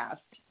Act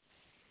passed,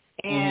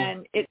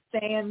 and it's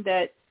saying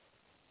that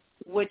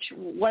what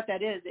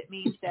that is, it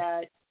means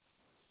that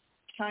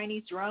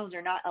Chinese drones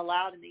are not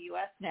allowed in the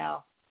U.S.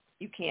 now.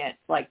 You can't,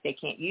 they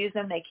can't use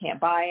them, they can't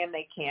buy them,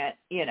 they can't,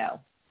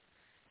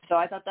 So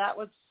I thought that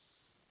was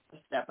a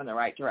step in the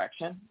right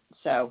direction.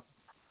 So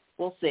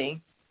we'll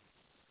see.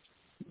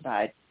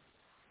 But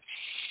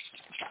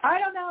I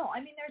don't know. I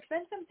mean, there's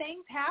been some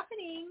things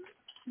happening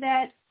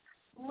that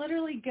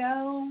literally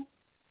go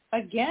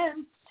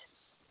against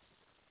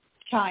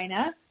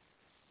China.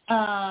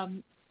 I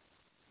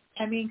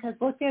mean, because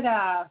look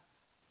at,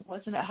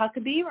 wasn't it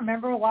Huckabee?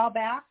 Remember a while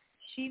back?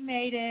 She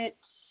made it,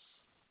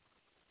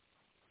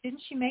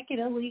 didn't she make it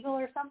illegal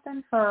or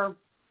something for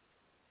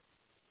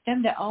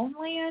them to own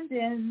land?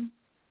 And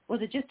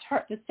was it just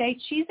her, the state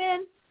she's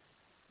in?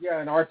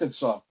 Yeah, in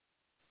Arkansas.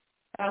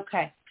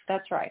 Okay,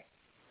 that's right.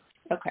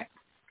 Okay.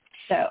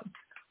 So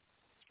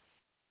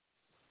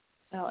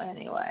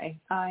anyway,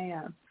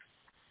 I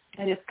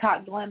just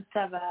caught a glimpse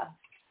of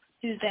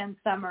Suzanne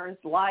Summers'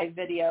 live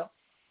video.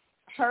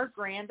 Her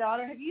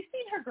granddaughter, have you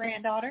seen her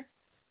granddaughter?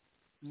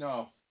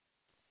 No.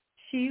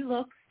 She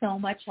looks so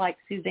much like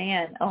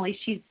Suzanne, only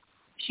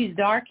she's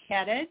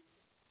dark-headed.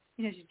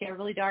 She's got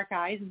really dark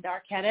eyes and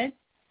dark-headed.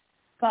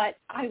 But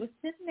I was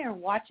sitting there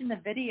watching the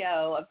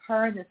video of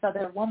her and this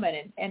other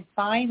woman, and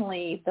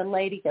finally the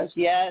lady goes,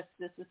 yes,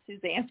 this is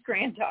Suzanne's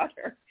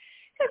granddaughter.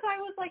 Because I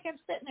was like, I'm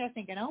sitting there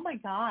thinking, oh, my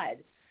God.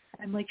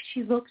 I'm like,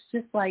 she looks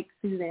just like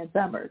Suzanne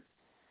Summers.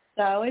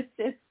 So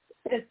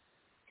it's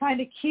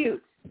kind of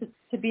cute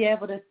to be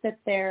able to sit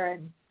there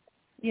and,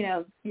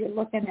 you're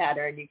looking at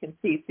her and you can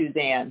see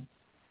Suzanne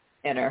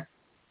in her.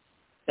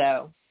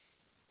 So,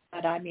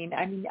 but I mean,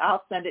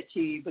 I'll send it to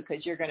you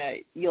because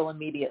you'll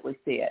immediately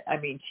see it. I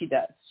mean, she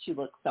does. She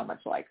looks so much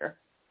like her.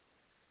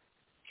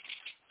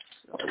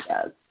 She really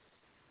does.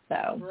 So.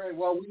 All right.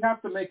 Well, we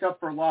have to make up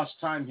for lost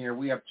time here.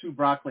 We have 2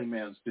 broccoli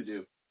mans to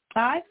do.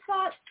 I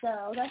thought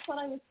so. That's what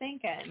I was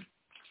thinking.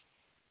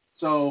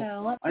 So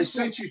I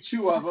sent you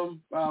 2 of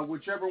them.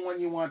 Whichever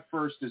one you want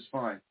first is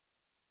fine.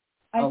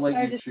 I'll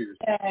let you choose.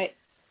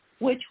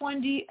 Which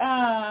one do you,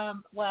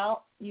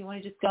 well, you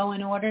want to just go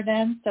in order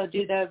then? So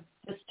do the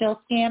still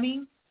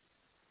scamming?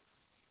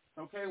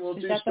 Okay, we'll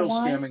do still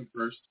scamming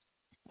first.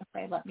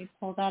 Okay, let me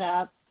pull that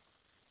up.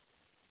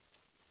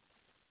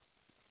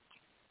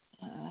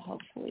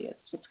 Hopefully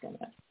it's just going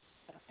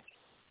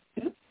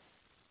to,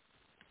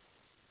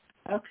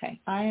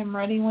 okay, I am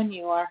ready when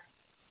you are.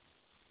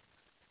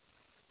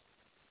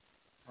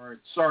 All right,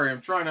 sorry,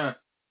 I'm trying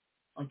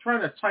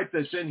to type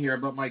this in here,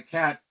 but my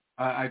cat,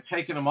 I've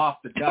taken him off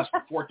the desk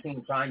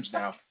 14 times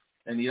now,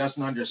 and he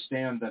doesn't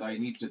understand that I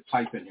need to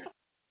type in here.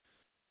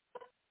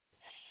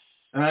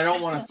 And I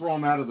don't want to throw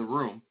him out of the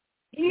room.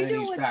 You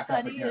know what's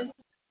funny is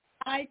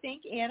I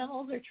think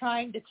animals are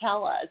trying to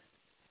tell us,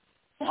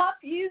 stop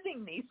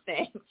using these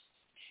things.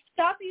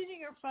 Stop using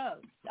your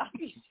phones. Stop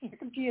using your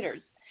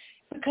computers.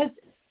 Because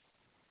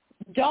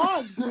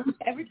dogs,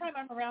 every time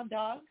I'm around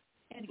dogs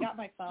and got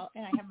my phone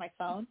and I have my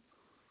phone,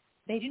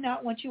 they do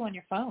not want you on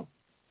your phone.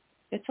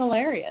 It's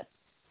hilarious.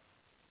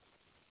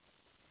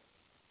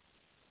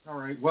 All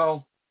right.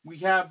 Well, we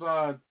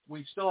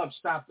still have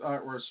stopped,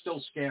 or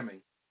still scamming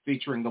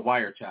featuring the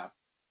wiretap.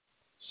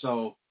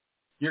 So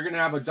you're going to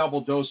have a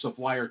double dose of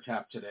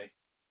wiretap today.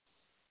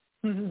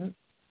 Mm-hmm.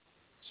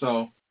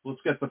 So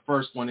let's get the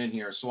first one in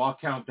here. So I'll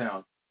count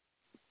down.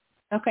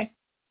 Okay.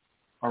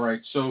 All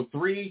right. So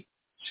 3,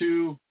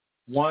 2,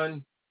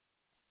 1,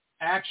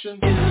 action.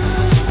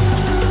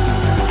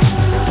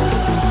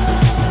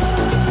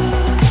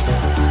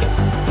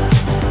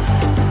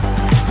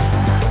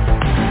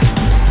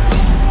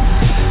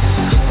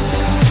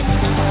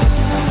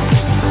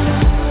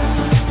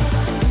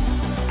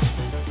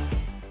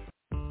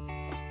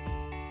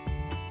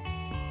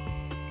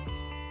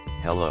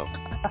 Hello.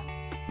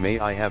 May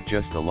I have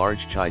just a large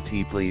chai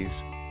tea, please?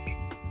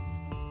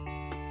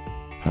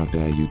 How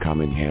dare you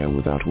come in here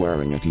without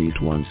wearing at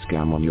least one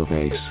scam on your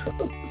face?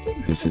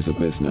 This is a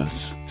business,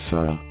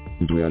 sir,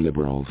 and we are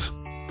liberals.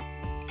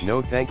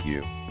 No thank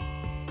you.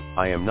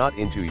 I am not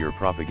into your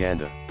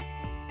propaganda.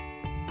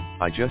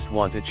 I just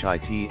want a chai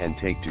tea and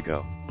take to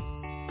go.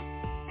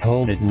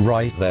 Hold it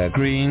right there,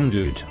 green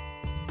dude.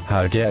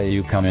 How dare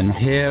you come in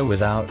here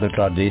without the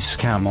bloody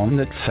scam on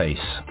that face?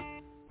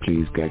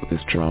 Please get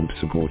this Trump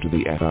support to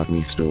the F out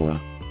me store.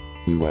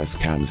 We wear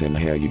scams in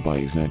here, you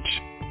buy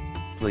snitch.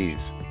 Please.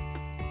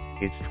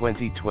 It's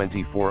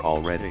 2024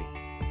 already.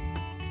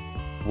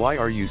 Why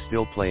are you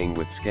still playing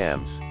with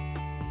scams?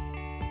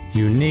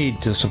 You need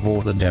to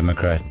support the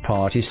Democrat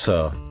Party,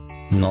 sir.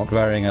 Not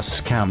wearing a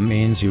scam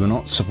means you're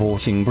not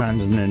supporting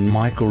Brandon and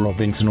Michael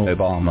Robinson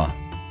Obama.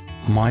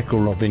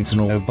 Michael Robinson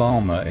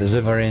Obama is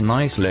a very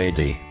nice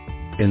lady.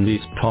 In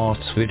these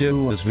parts we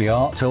do as we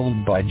are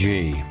told by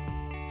G.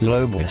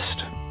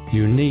 Globalist.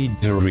 You need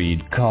to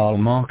read Karl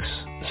Marx,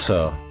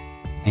 sir.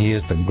 He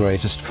is the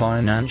greatest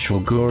financial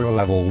guru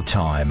of all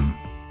time.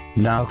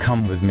 Now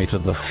come with me to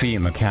the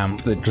FEMA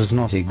camp that does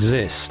not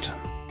exist.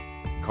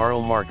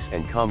 Karl Marx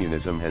and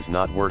communism has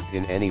not worked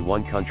in any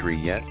one country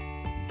yet.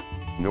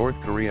 North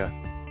Korea,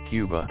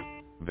 Cuba,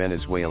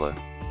 Venezuela,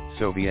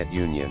 Soviet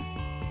Union.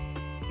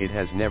 It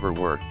has never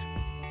worked.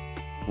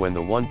 When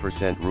the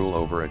 1% rule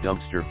over a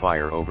dumpster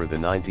fire over the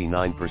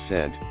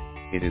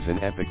 99%, it is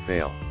an epic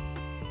fail.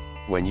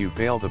 When you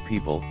fail the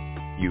people,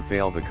 you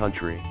fail the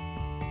country.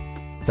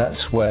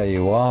 That's where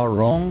you are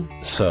wrong,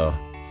 sir.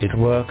 It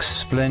works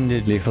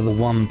splendidly for the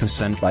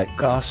 1% like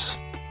us.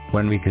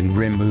 When we can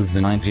remove the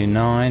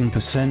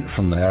 99%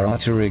 from their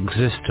utter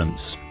existence,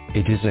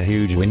 it is a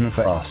huge win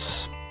for us.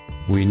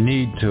 We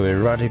need to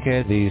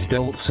eradicate these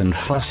dolts and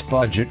fuss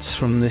budgets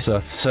from this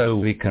earth so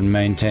we can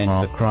maintain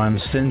our crime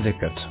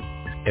syndicate.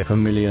 If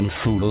 1 million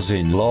fools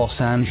in Los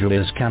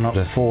Angeles cannot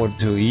afford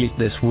to eat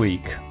this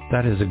week,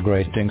 that is a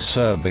great thing,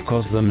 sir,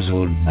 because them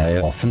will pay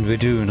off and we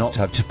do not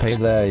have to pay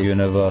their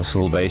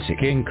universal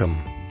basic income.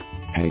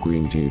 Hey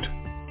green dude.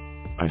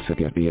 I said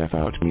get the F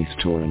out me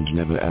store and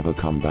never ever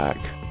come back.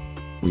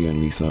 We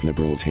only serve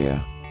liberals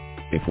here.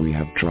 If we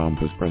have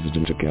Trump as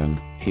president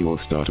again, he will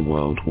start a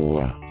world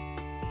war.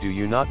 Do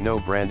you not know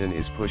Brandon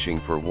is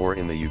pushing for war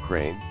in the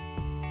Ukraine?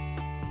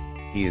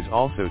 He is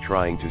also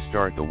trying to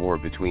start the war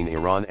between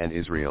Iran and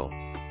Israel.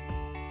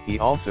 He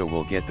also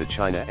will get the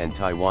China and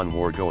Taiwan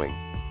war going.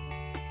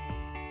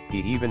 He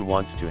even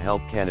wants to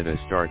help Canada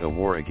start a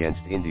war against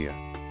India.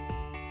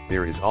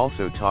 There is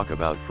also talk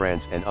about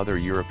France and other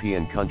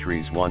European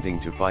countries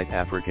wanting to fight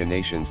African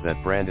nations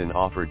that Brandon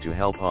offered to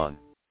help on.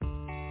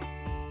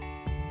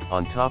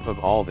 On top of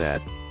all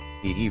that,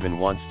 he even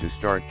wants to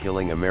start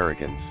killing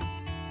Americans.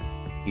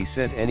 He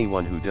said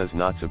anyone who does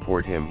not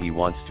support him he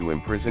wants to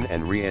imprison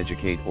and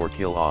re-educate or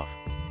kill off.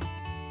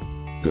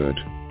 Good.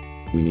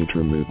 We need to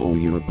remove all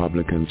you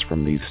Republicans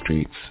from these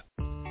streets.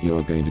 You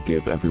are going to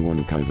give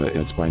everyone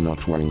COVID by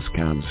not wearing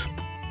scams.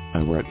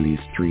 I wear at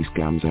least 3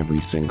 scams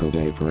every single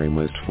day for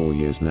almost 4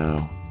 years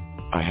now.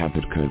 I have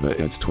had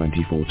COVID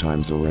 24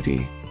 times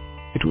already.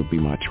 It would be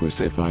much worse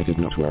if I did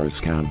not wear a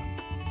scam.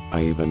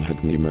 I even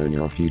had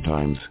pneumonia a few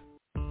times.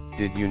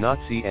 Did you not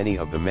see any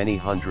of the many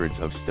hundreds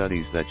of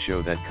studies that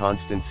show that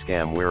constant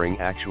scam wearing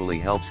actually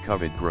helps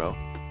COVID grow?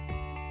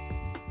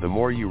 The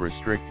more you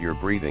restrict your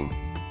breathing,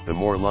 the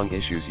more lung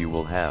issues you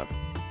will have.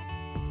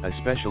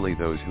 Especially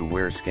those who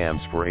wear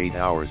scams for 8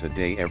 hours a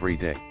day every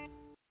day.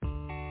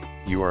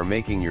 You are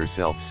making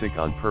yourself sick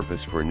on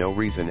purpose for no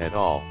reason at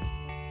all.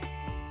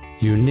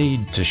 You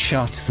need to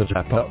shut the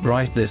tap up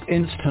right this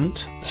instant,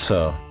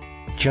 sir.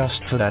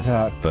 Just for that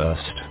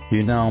outburst,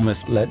 you now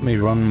must let me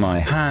run my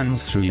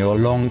hands through your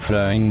long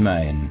flowing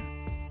mane.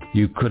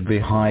 You could be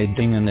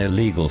hiding an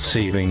illegal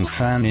ceiling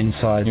fan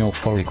inside your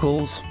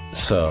follicles,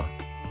 sir.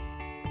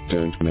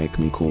 Don't make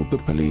me call the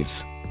police.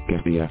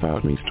 Get the F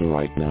out me store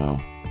right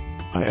now.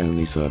 I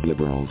only serve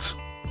liberals.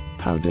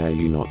 How dare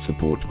you not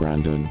support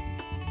Brandon?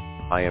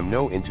 I am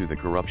no into the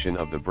corruption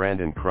of the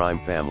Brandon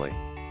crime family.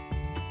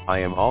 I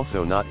am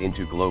also not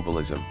into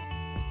globalism.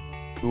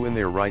 Who in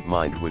their right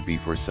mind would be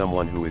for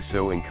someone who is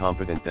so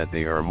incompetent that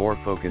they are more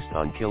focused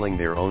on killing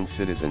their own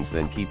citizens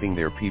than keeping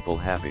their people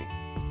happy?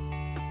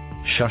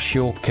 Shush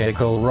your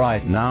cackle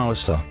right now,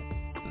 sir.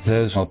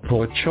 Those are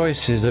poor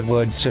choices of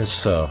words,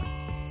 sir.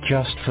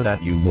 Just for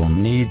that you will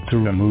need to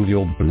remove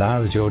your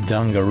blouse, your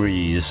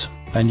dungarees,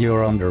 and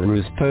your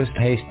underoos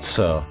post-haste,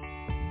 sir.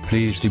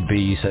 Please do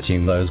be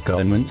setting those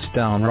garments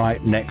down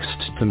right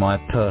next to my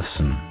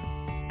person.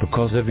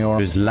 Because of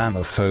your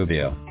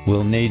Islamophobia,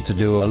 we'll need to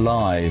do a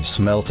live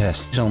smell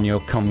test on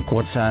your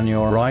kumquats and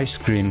your ice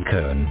cream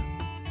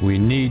cone. We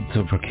need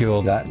to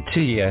procure that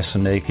TS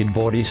naked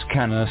body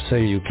scanner so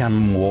you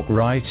can walk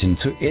right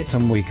into it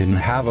and we can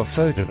have a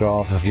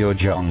photograph of your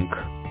junk.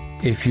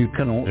 If you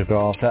can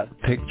autograph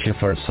that picture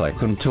for us, I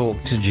can talk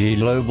to G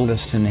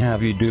Globalist and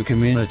have you do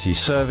community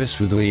service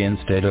with me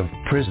instead of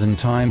prison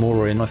time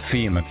or in a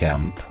FEMA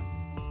camp.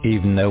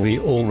 Even though we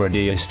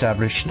already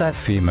established that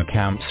FEMA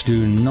camps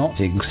do not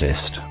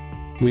exist.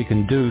 We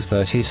can do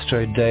 30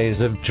 straight days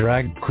of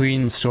drag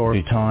queen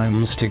story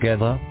times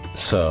together,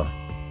 sir.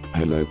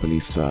 Hello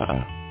police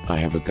sir. I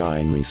have a guy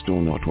in my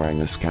store not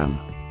wearing a scam.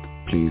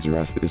 Please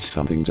arrest this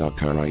something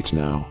darker right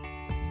now.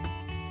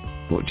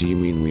 What do you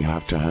mean we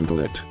have to handle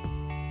it?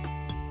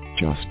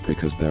 Just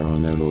because there are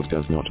no laws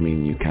does not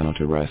mean you cannot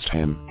arrest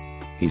him.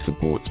 He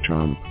supports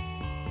Trump.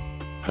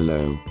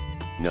 Hello?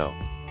 No.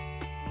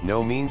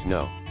 No means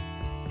no.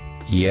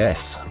 Yes.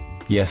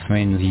 Yes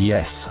means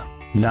yes.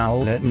 Now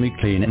let me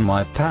clean in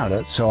my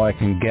palate so I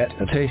can get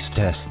a taste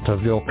test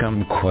of your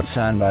kumquats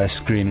and ice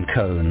cream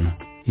cone.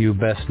 You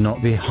best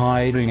not be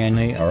hiding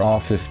any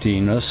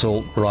AR-15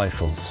 assault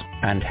rifles,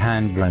 and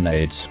hand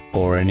grenades,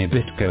 or any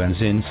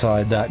bitcoins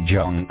inside that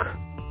junk.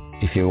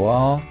 If you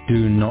are,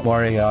 do not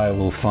worry, I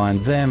will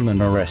find them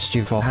and arrest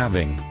you for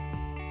having.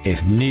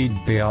 If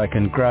need be, I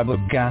can grab a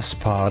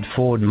gas-powered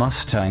Ford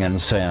Mustang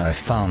and say I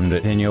found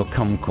it in your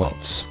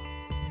kumquats.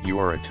 You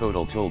are a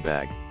total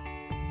toolbag.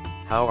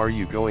 How are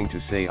you going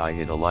to say I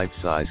hit a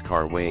life-size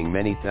car weighing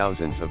many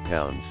thousands of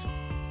pounds?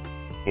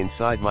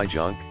 Inside my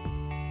junk?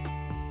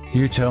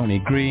 You Tony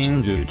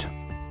Green dude.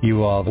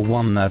 You are the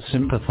one that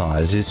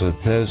sympathizes with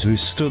those who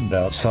stood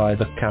outside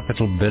the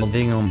Capitol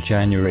building on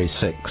January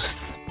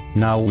 6th.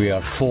 Now we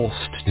are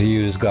forced to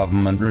use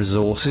government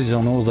resources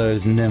on all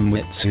those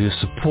nimwits who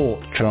support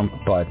Trump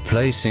by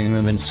placing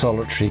them in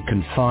solitary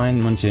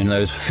confinement in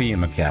those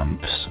FEMA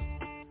camps.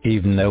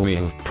 Even though we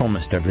have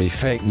promised every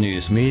fake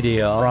news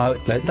media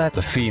outlet that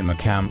the FEMA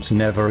camps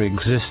never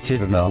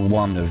existed and are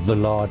one of the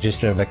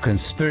largest ever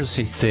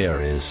conspiracy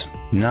theories.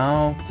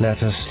 Now,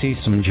 let us see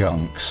some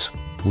junks.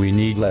 We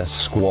need less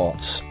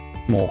squats,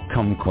 more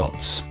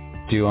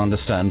kumquats. Do you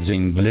understand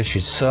English,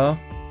 sir?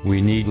 We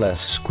need less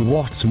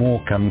squats,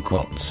 more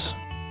kumquats.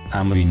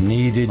 And we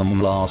needed them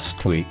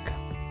last week.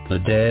 The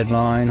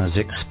deadline has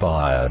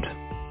expired.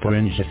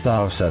 Fringe if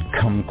thou said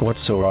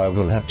kumquats, or I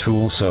will have to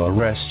also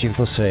arrest you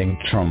for saying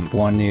Trump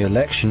won the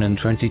election in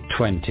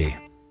 2020.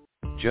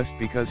 Just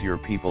because your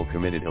people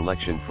committed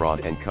election fraud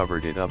and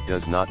covered it up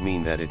does not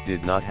mean that it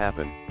did not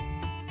happen.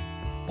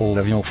 All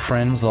of your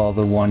friends are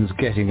the ones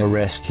getting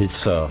arrested,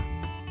 sir.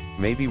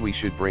 Maybe we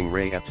should bring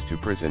Ray Epps to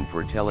prison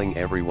for telling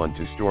everyone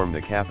to storm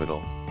the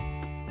Capitol.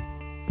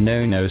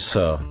 No,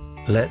 sir.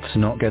 Let's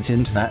not get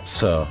into that,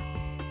 sir.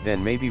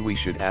 Then maybe we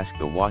should ask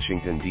the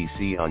Washington,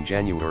 D.C. on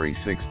January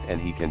 6th and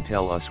he can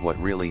tell us what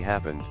really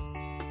happened.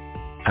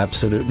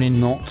 Absolutely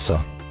not,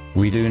 sir.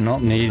 We do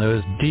not need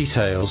those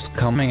details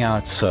coming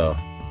out, sir.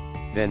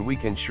 Then we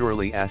can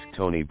surely ask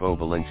Tony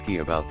Bobulinski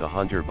about the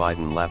Hunter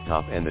Biden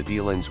laptop and the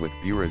dealings with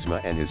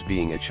Burisma and his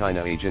being a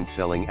China agent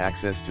selling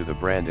access to the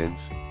Brandons.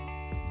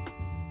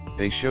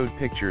 They showed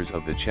pictures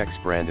of the checks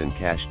Brandon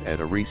cashed at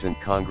a recent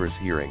Congress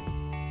hearing.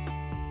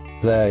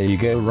 There you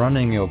go,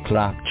 running your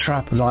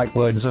claptrap like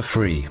words are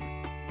free.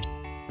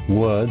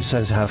 Words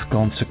as have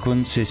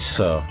consequences,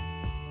 sir.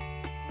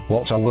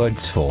 What are words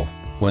for,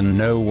 when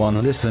no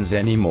one listens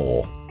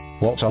anymore?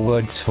 What are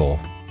words for,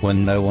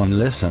 when no one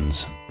listens?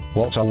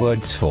 What are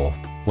words for,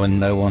 when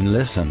no one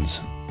listens?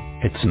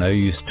 It's no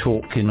use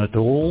talking at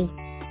all.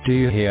 Do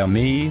you hear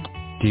me?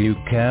 Do you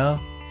care?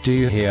 Do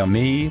you hear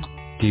me?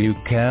 Do you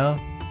care?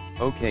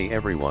 Okay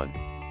everyone.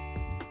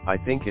 I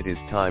think it is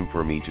time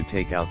for me to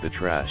take out the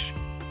trash.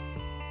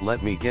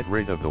 Let me get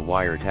rid of the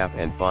wiretap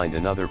and find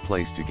another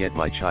place to get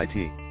my chai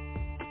tea.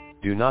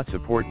 Do not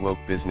support woke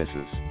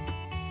businesses.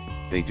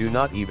 They do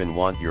not even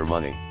want your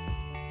money.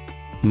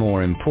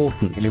 More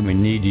importantly, we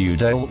need you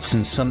adults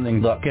and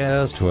something that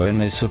cares to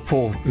only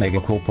support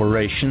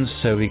megacorporations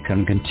so we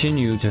can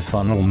continue to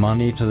funnel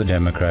money to the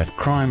Democrat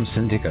crime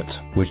syndicate,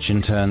 which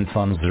in turn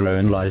funds their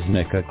own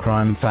Leisnicker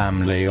crime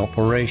family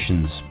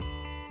operations.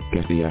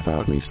 Get the F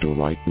out me store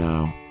right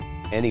now.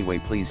 Anyway,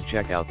 please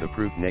check out the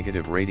Proof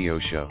Negative radio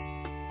show.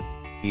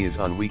 He is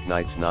on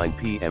weeknights 9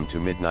 p.m. to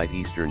midnight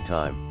Eastern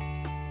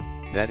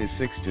Time. That is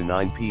 6 to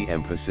 9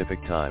 p.m. Pacific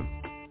Time.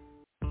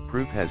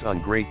 Proof has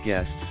on great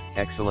guests,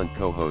 excellent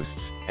co-hosts,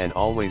 and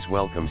always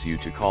welcomes you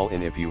to call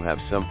in if you have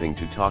something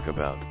to talk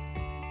about.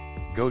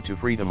 Go to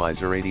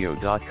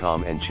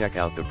freedomizerradio.com and check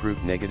out the Proof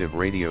Negative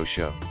radio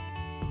show.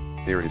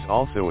 There is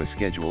also a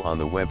schedule on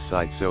the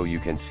website so you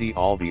can see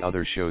all the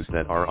other shows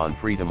that are on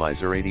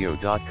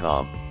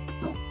freedomizerradio.com.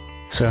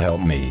 So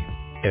help me.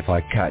 If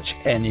I catch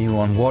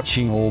anyone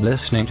watching or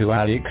listening to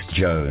Alex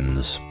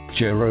Jones,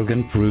 Joe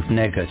Rogan Proof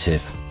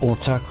Negative, or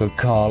Tucker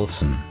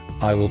Carlson,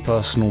 I will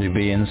personally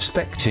be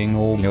inspecting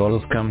all your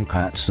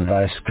kumquats and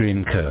ice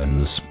cream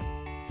cones.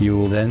 You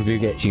will then be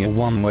getting a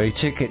one-way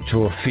ticket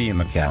to a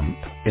FEMA camp,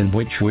 in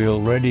which we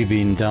already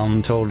been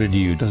done told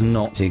you does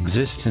not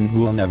exist and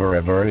will never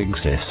ever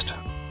exist.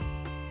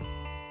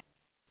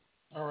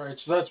 Alright,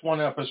 so that's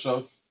one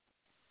episode.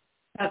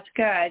 That's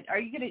good. Are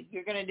you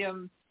you're gonna do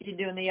them? You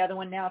doing the other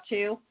one now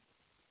too?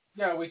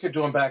 Yeah, we could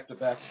do them back to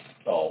back.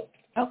 Oh.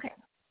 Okay.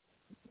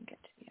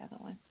 Get to the other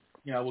one.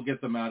 Yeah, we'll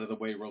get them out of the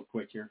way real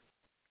quick here.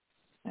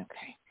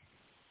 Okay.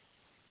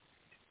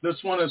 This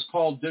one is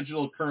called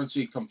Digital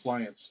Currency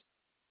Compliance.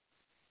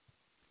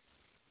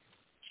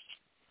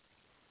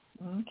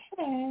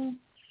 Okay.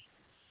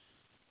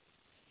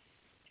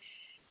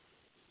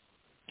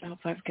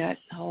 I've got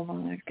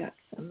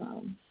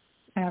some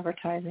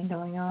advertising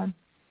going on.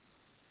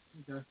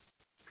 Okay.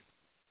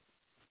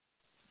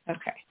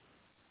 Okay.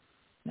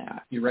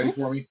 Now, you ready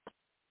for me?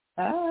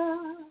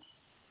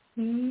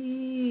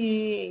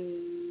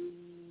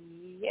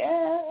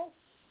 Yes.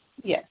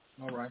 Yes.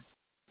 All right.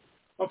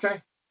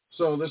 Okay.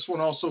 So this one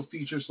also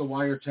features the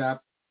wiretap.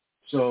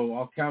 So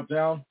I'll count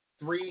down.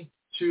 3,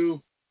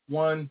 2,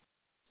 1,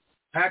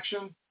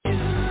 action.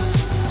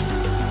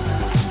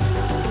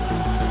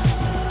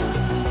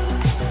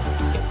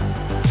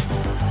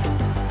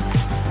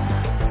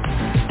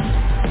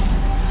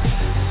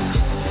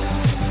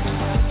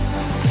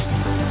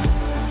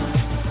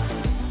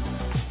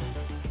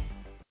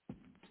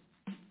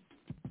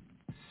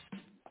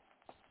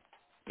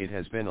 It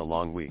has been a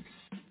long week.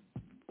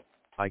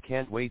 I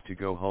can't wait to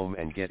go home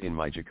and get in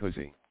my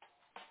jacuzzi.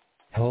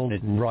 Hold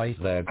it right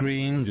there,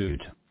 green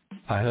dude.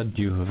 I heard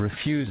you have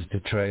refused to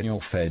trade your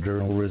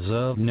Federal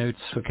Reserve notes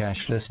for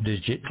cashless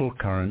digital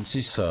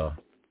currency, sir.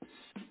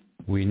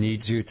 We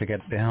need you to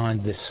get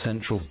behind this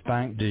central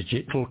bank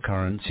digital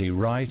currency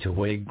right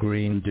away,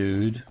 green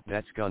dude.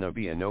 That's gonna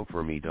be a no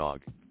for me,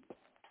 dog.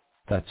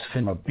 That's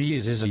finna be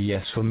is a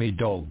yes for me,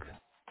 dog.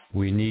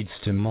 We need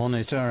to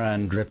monitor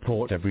and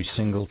report every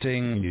single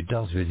thing you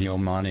does with your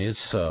money,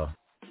 sir.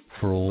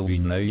 For all we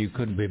know, you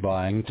could be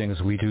buying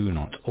things we do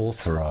not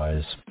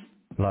authorize,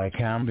 like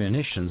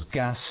ammunition,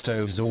 gas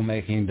stoves, or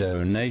making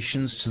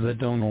donations to the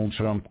Donald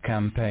Trump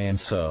campaign,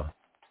 sir.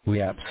 We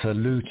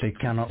absolutely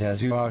cannot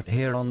have you out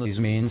here on these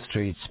mean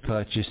streets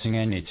purchasing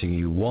anything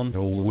you want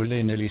all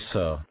willy-nilly,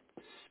 sir.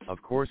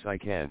 Of course I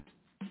can.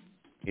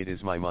 It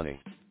is my money.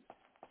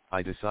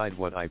 I decide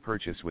what I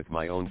purchase with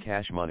my own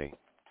cash money.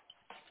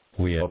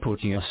 We are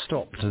putting a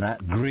stop to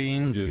that,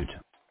 green dude.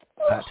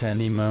 At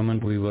any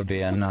moment we will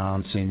be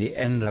announcing the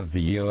end of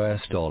the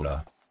US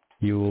dollar.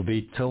 You will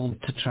be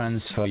told to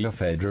transfer your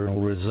Federal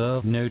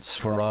Reserve notes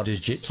for our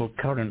digital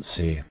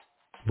currency.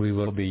 We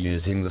will be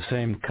using the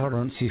same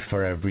currency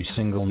for every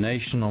single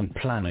nation on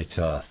planet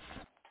Earth.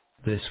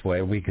 This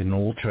way we can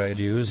all trade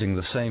using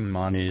the same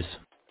monies.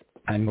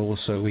 And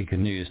also we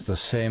can use the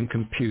same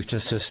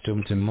computer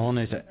system to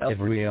monitor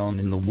everyone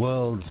in the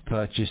world's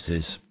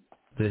purchases.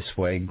 This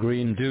way,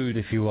 green dude,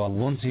 if you are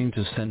wanting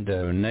to send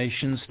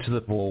donations to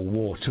the poor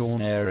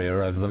war-torn area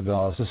of the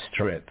Gaza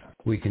Strip,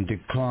 we can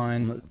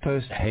decline that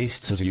post haste,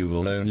 as you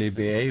will only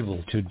be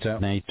able to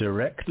donate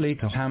directly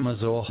to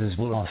Hamas or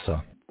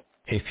Hezbollah.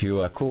 If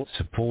you are caught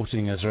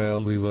supporting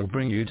Israel, we will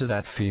bring you to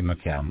that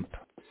FEMA camp.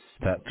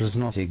 That does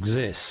not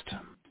exist.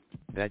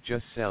 That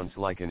just sounds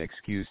like an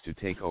excuse to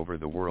take over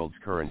the world's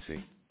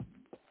currency.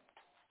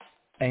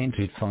 Ain't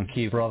it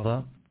funky,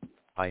 brother?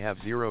 I have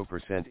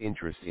 0%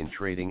 interest in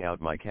trading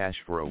out my cash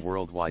for a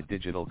worldwide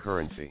digital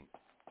currency.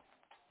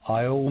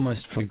 I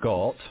almost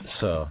forgot,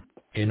 sir.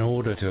 In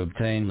order to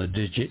obtain the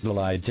digital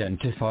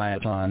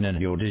identifier line in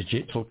your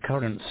digital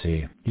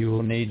currency, you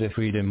will need a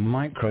Freedom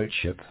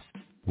microchip.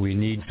 We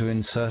need to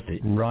insert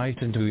it right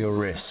into your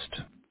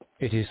wrist.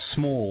 It is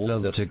smaller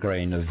than a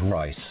grain of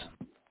rice.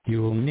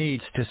 You will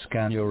need to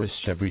scan your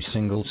wrist every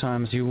single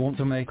time you want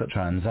to make a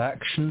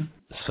transaction,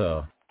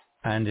 sir.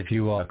 And if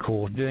you are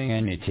caught doing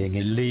anything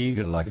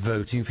illegal like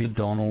voting for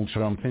Donald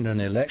Trump in an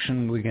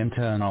election, we can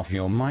turn off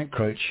your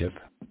microchip.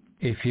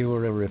 If you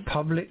are a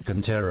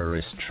Republican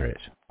terrorist threat,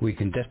 we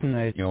can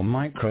detonate your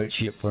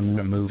microchip and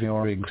remove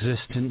your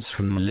existence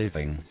from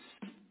living.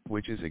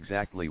 Which is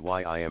exactly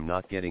why I am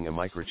not getting a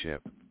microchip.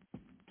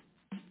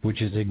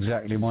 Which is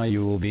exactly why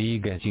you will be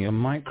getting a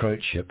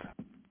microchip.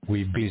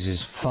 We bees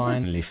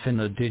finally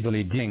finna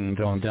diddly ding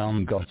dong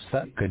dong got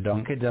that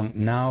ka-dunk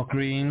now,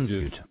 green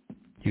dude.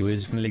 You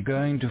is really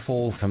going to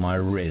fall for my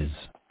riz.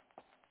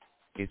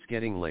 It's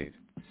getting late.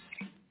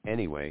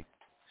 Anyway,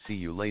 see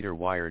you later,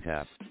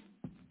 wiretap.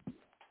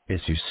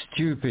 Is you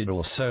stupid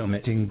or so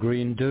mitting,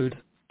 green dude?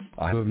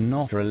 I have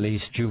not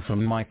released you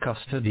from my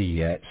custody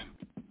yet.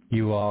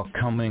 You are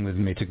coming with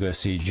me to go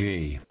see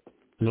G.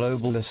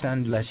 Globalist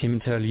and let him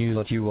tell you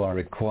that you are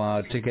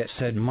required to get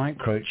said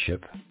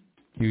microchip.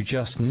 You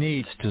just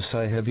need to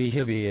say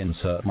heavy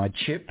insert my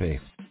chippy.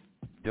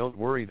 Don't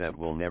worry, that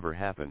will never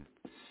happen.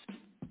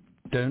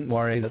 Don't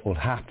worry, that will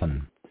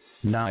happen.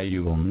 Now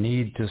you will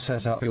need to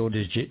set up your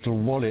digital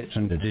wallet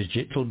and a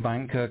digital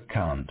bank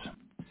account.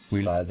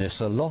 We like this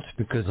a lot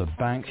because the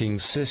banking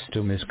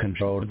system is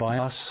controlled by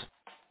us.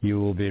 You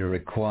will be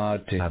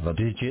required to have a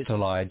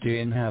digital ID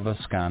and have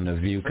a scan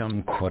of you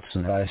kumquats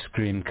and ice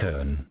cream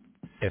cone.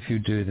 If you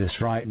do this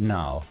right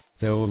now,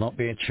 there will not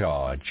be a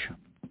charge.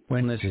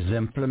 When this is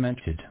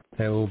implemented,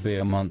 there will be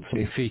a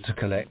monthly fee to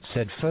collect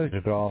said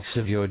photographs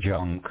of your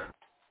junk.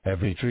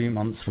 Every 3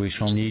 months we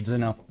shall need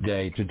an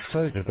updated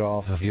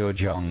photograph of your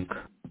junk.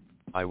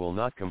 I will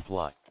not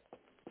comply.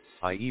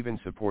 I even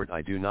support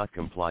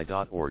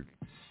idonotcomply.org.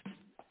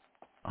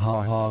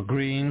 Ha ha,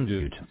 green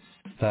dude.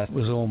 That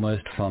was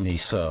almost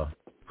funny, sir.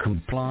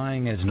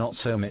 Complying is not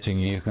something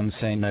you can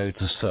say no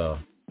to, sir.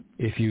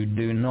 If you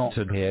do not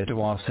adhere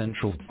to our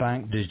central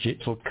bank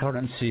digital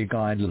currency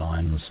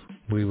guidelines,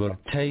 we will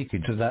take you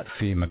to that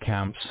FEMA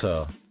camp,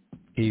 sir.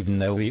 Even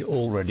though we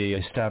already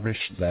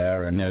established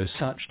there are no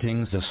such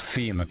things as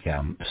FEMA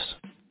camps.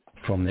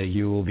 From there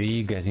you will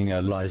be getting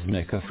a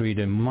Leisnica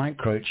Freedom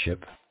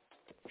microchip.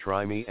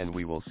 Try me and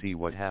we will see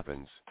what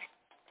happens.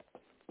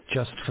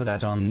 Just for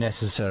that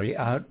unnecessary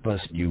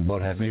outburst you will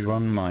have me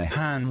run my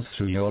hands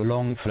through your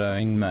long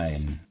flowing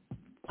mane.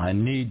 I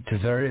need to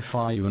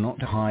verify you are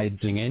not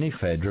hiding any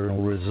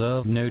Federal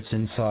Reserve notes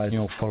inside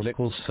your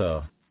follicles,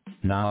 sir.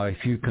 Now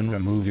if you can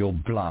remove your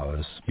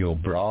blouse, your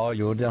bra,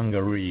 your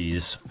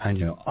dungarees, and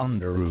your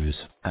underoos,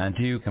 and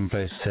you can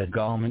place said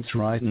garments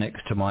right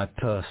next to my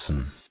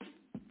person.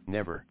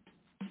 Never.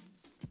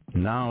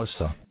 Now,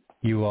 sir,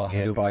 you are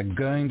hereby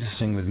going to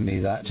sing with me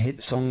that hit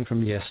song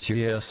from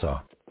yesteryear, sir.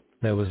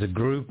 There was a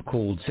group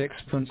called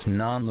Sixpence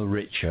None the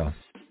Richer.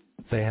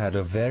 They had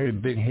a very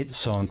big hit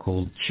song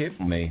called Chip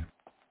Me.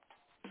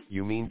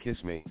 You mean kiss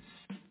me?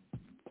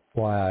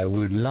 Why, I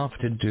would love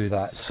to do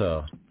that,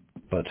 sir.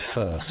 But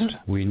first,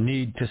 we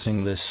need to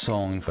sing this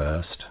song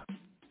first.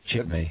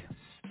 Chip me,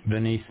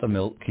 beneath the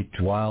milky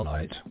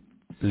twilight.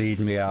 Lead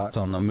me out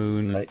on the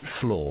moonlit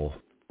floor.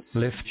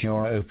 Lift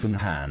your open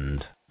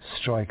hand,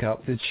 strike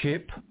up the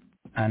chip,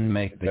 and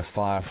make the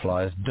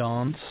fireflies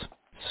dance,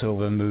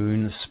 silver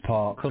moon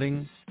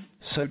sparkling.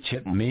 So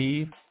chip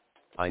me.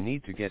 I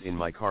need to get in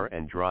my car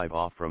and drive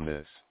off from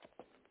this.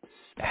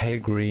 Hey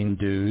green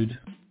dude,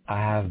 I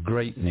have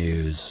great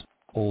news.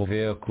 All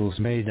vehicles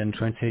made in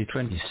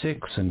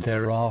 2026 and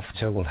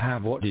thereafter will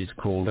have what is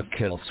called a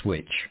kill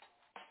switch.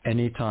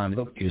 Anytime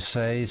that you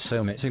say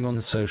so missing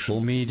on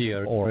social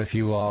media, or if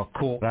you are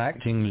caught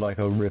acting like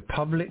a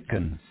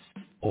Republican,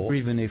 or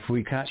even if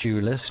we catch you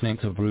listening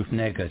to Proof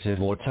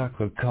Negative or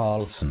Tucker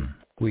Carlson,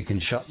 we can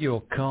shut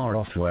your car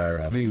off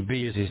wherever you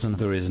be, and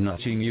there is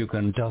nothing you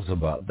can do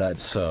about that,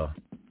 sir.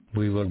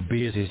 We will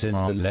be in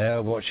our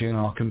lair watching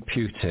our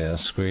computer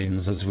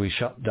screens as we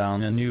shut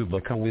down an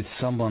Uber car with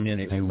someone in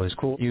it who was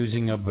caught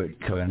using a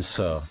Bitcoin,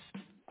 sir.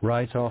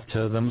 Right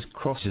after them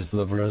crosses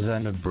the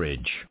Verrazano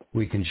Bridge,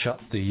 we can shut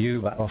the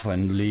Uber off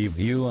and leave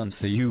you and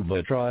the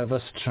Uber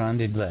driver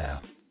stranded there.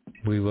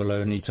 We will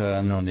only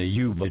turn on the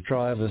Uber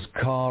driver's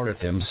car if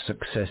him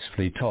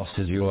successfully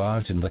tosses you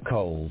out in the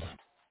cold.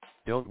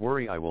 Don't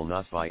worry, I will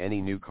not buy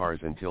any new cars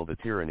until the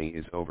tyranny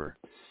is over.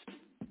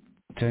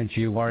 Don't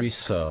you worry,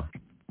 sir.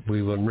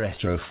 We will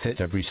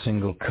retrofit every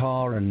single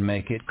car and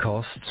make it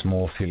costs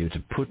more for you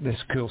to put this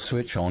kill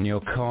switch on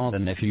your car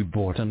than if you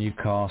bought a new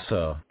car,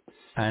 sir.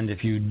 And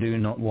if you do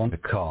not want a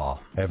car,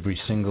 every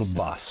single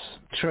bus,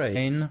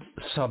 train,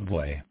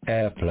 subway,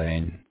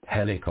 airplane,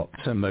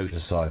 helicopter,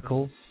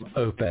 motorcycle,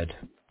 moped,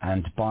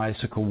 and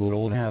bicycle will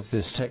all have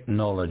this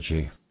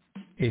technology.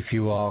 If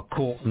you are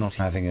caught not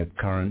having a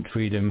current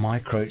Freedom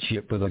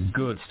microchip with a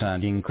good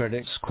standing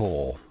credit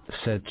score,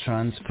 said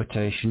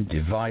transportation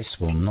device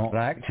will not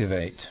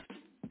activate.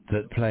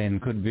 That plane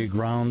could be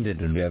grounded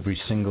and every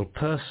single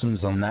person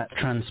on that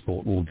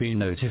transport will be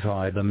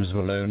notified and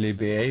will only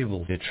be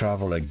able to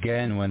travel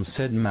again when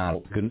said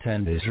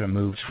malcontent is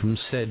removed from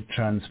said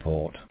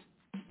transport.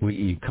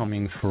 We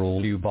coming for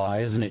all you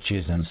buyers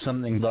niches and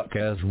something that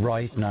cares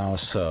right now,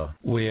 sir.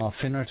 We are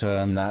finna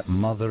turn that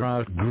mother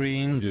out,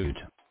 green dude.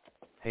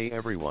 Hey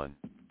everyone.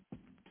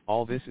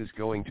 All this is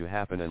going to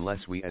happen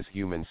unless we as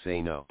humans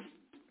say no.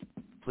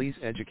 Please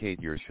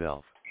educate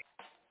yourself.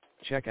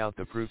 Check out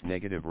the Proof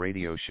Negative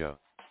radio show.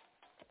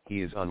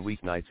 He is on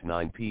weeknights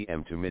 9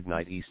 p.m. to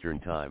midnight Eastern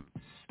Time.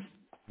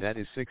 That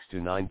is 6 to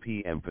 9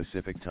 p.m.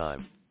 Pacific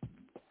Time.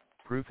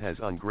 Proof has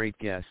on great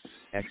guests,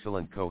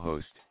 excellent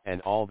co-host,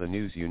 and all the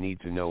news you need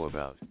to know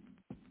about.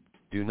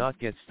 Do not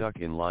get stuck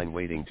in line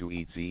waiting to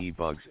eat ZE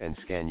bugs and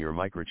scan your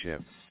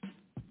microchip.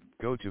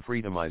 Go to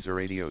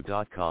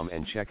freedomizerradio.com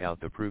and check out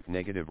the Proof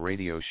Negative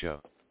radio show.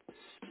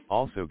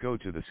 Also go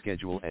to the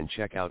schedule and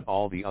check out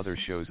all the other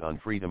shows on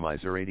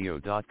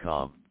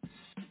freedomizerradio.com.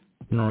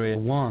 Real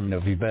one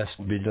of you best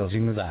be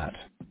doing that.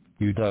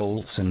 You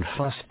dolts and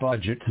fuss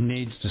budget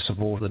needs to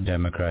support the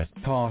Democrat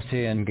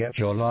Party and get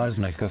your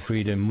Leisnicker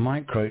Freedom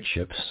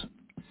microchips.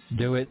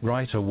 Do it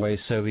right away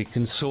so we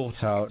can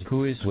sort out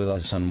who is with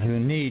us and who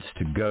needs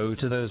to go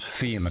to those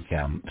FEMA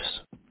camps.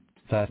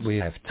 That we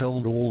have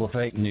told all the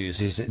fake news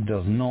is it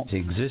does not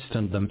exist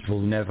and them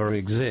will never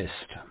exist.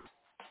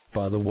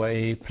 By the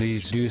way,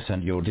 please do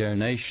send your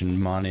donation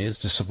monies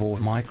to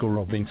support Michael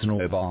Robinson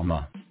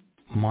Obama.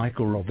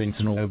 Michael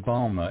Robinson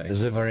Obama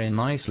is a very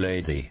nice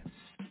lady.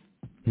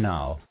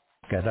 Now,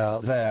 get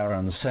out there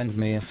and send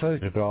me a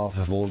photograph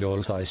of all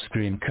your ice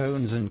cream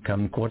cones and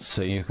kumquats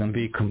so you can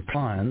be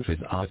compliant with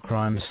our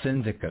crime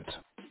syndicate.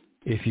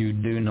 If you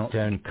do not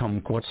own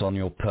kumquats on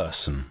your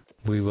person,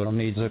 we will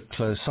need a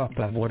close-up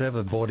of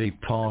whatever body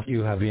part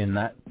you have in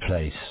that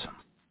place.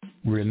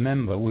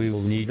 Remember, we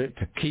will need it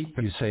to keep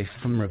you safe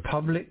from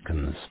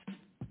Republicans.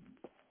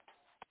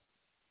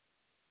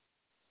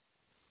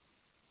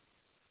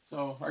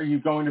 So, are you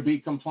going to be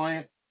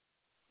compliant?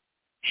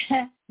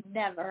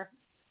 Never.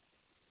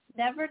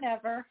 Never,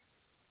 never.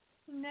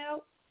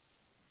 Nope.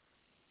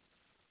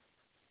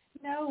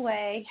 No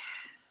way.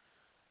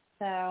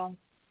 So,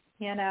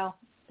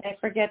 they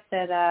forget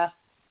that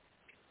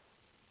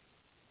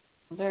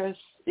there's,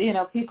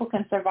 people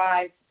can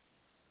survive.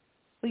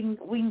 We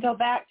can go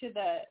back to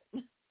the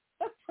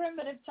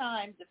primitive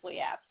times if we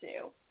have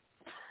to.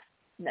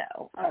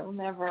 No, I will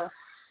never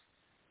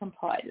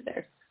comply to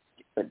their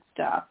stupid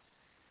stuff.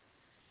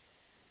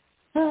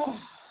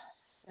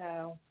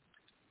 So,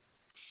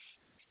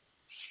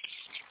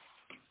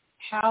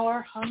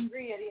 power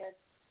hungry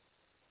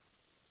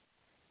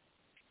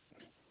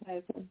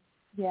idiots.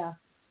 Yeah.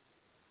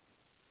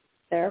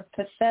 They're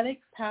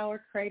pathetic,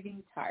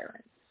 power-craving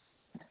tyrants.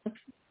 That's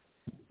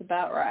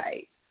about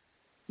right.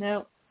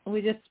 No,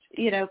 we just,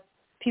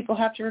 people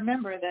have to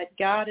remember that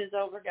God is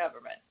over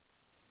government.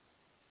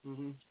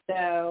 Mm-hmm.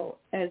 So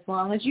as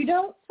long as you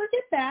don't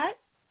forget that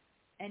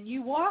and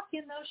you walk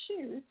in those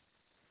shoes,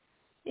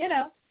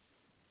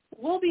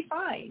 we'll be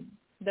fine.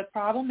 The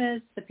problem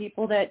is the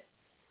people that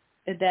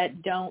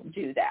don't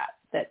do that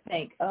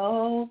think,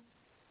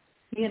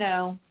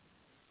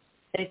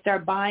 they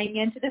start buying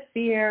into the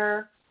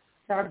fear,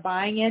 start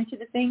buying into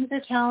the things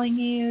they're telling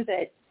you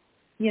that,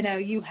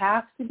 you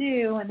have to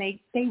do, and they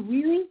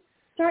really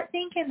start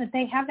thinking that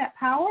they have that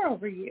power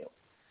over you.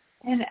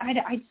 And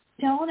I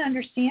don't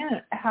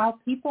understand how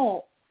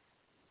people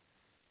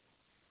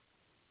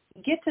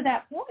get to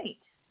that point.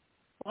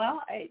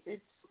 Well, I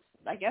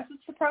guess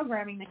it's the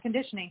programming, the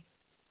conditioning,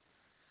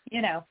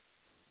 So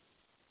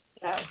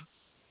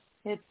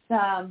it's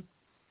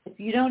if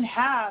you don't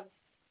have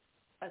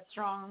a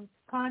strong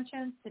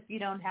conscience, if you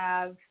don't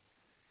have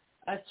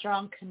a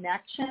strong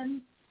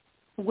connection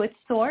with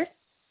Source,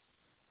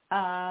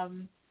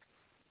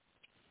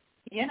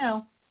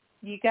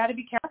 you got to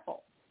be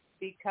careful,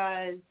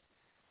 because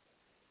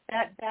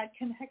that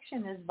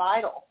connection is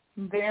vital,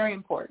 very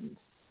important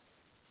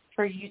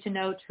for you to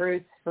know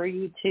truth, for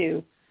you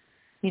to,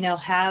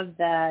 have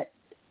that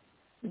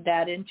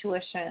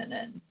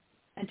intuition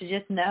and to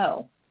just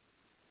know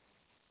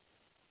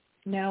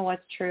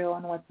what's true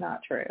and what's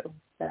not true.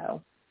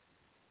 So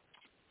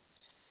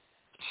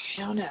I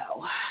don't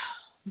know,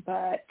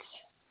 but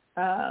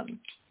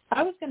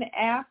I was going to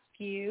ask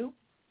you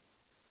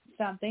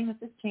something. This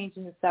is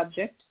changing the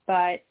subject,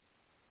 but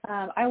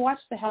I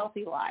watched The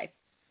Healthy Life,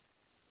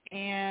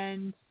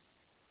 and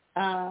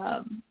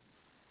I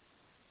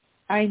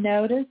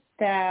noticed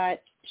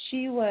that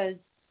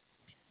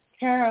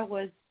Kara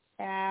was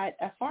at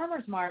a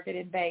farmer's market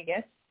in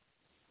Vegas,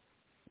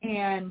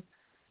 and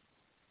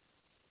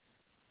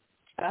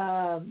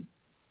I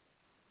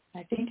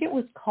think it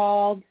was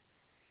called,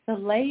 the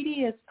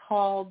lady is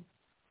called,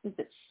 is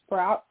it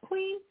Sprout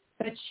Queen?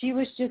 But she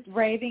was just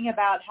raving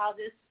about how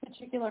this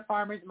particular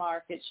farmer's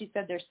market, she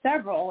said there's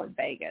several in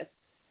Vegas,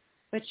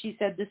 but she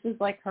said this is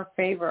like her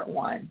favorite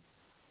one.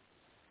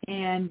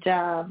 And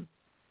the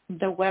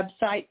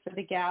website for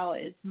the gal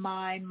is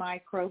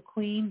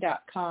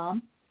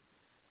mymicroqueen.com.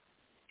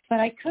 But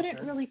I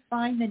couldn't really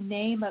find the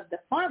name of the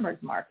farmer's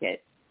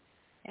market.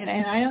 And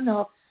I don't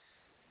know.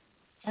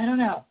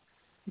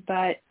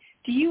 But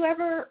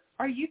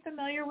are you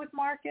familiar with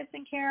markets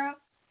in Kara?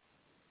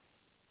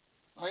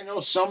 I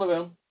know some of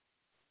them.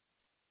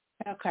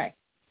 Okay.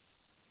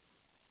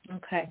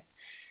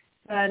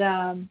 But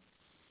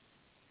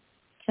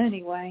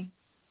anyway,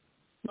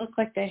 looked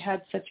like they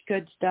had such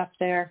good stuff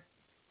there.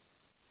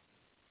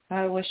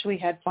 I wish we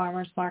had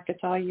farmers markets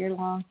all year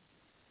long.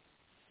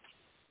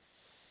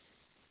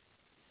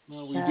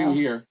 Well, we do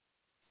here.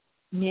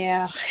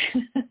 Yeah.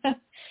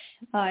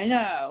 I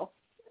know.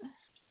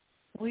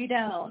 We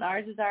don't.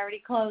 Ours is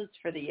already closed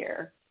for the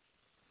year.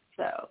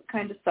 So it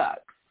kind of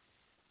sucks.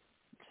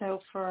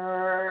 So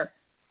I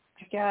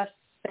guess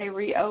they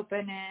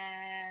reopen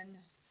in,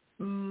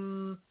 I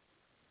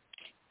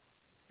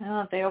don't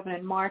know if they open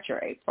in March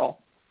or April,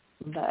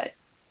 but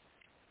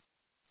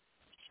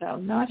so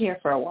not here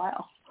for a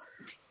while.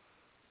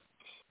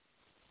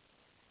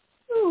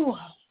 Ooh.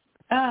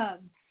 I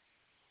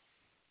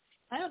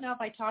don't know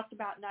if I talked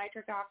about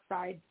nitric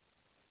oxide,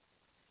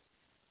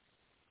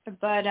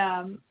 but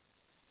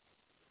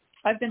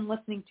I've been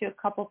listening to a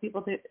couple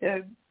people,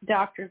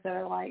 doctors that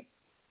are like,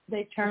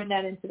 they turn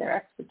that into their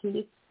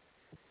expertise.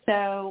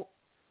 So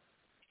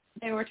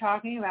they were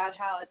talking about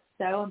how it's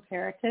so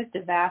imperative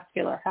to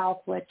vascular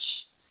health, which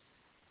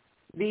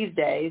these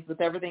days,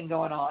 with everything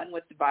going on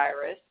with the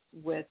virus,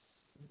 with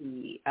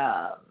the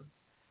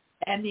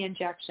and the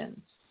injections,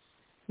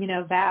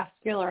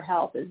 vascular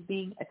health is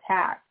being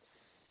attacked.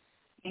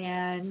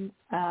 And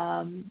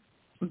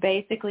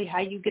basically how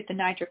you get the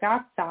nitric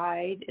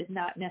oxide is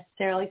not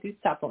necessarily through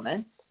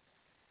supplements,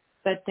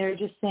 but they're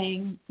just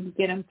saying you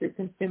get them through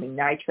consuming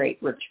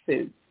nitrate-rich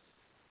foods.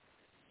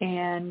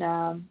 And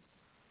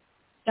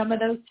some of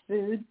those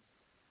foods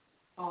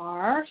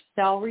are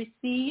celery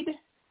seed,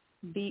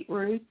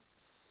 beetroot,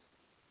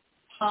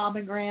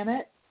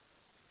 pomegranate,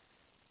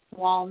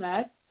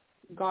 walnuts,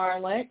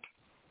 garlic,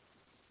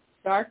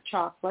 dark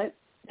chocolate,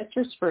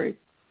 citrus fruits,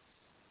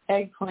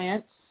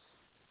 eggplants,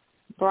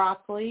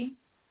 broccoli,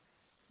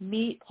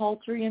 meat,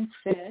 poultry, and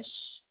fish,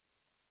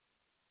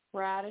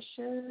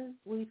 radishes,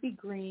 leafy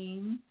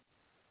greens,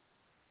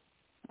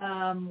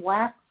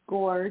 wax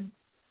gourds,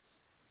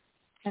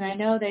 and I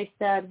know they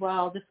said,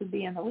 well, this would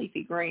be in the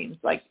leafy greens.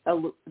 Like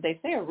they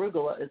say,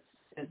 arugula is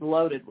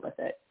loaded with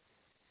it.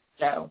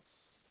 So,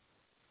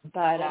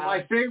 but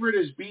my favorite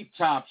is beet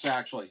tops,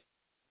 actually.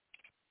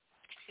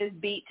 Is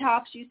beet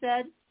tops? You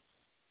said?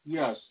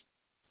 Yes.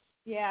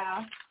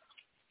 Yeah.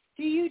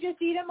 Do you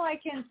just eat them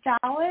like in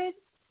salad?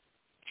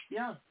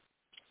 Yeah.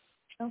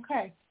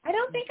 Okay. I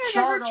don't think I've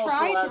Chard ever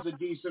tried. Also has a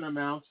decent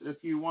amount.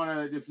 If you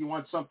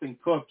want something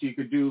cooked, you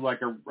could do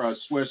like a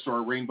Swiss or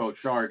a rainbow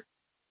chard.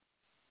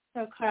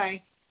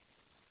 Okay.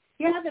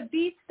 Yeah, the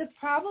beets. The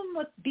problem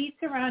with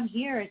beets around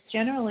here is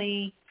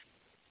generally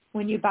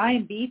when you buy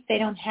in beets, they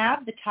don't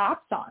have the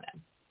tops on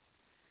them.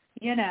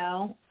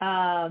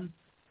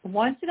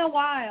 Once in a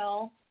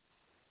while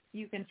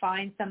you can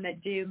find some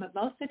that do, but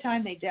most of the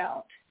time they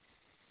don't.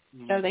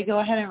 Mm-hmm. So they go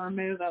ahead and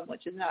remove them,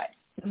 which is not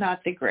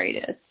the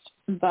greatest.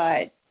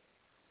 But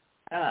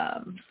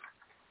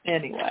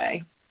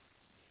anyway.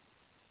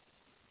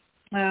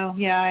 Oh,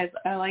 yeah,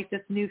 I like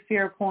this new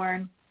fear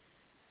porn.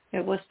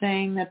 It was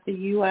saying that the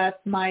U.S.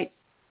 might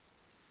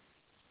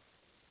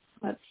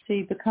let's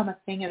see, become a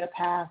thing of the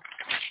past.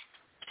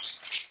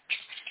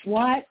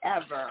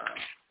 Whatever.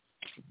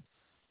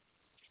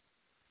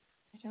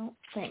 I don't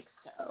think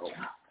so.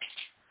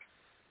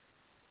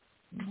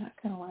 I'm not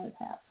going to let it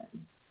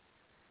happen.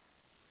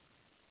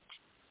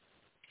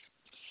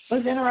 It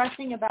was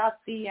interesting about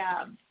the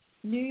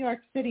New York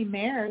City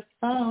mayor's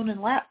phone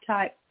and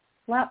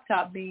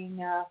laptop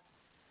being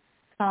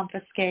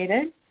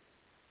confiscated.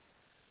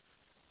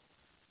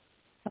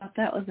 Thought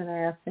that was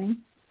interesting.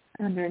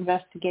 Under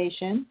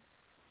investigation.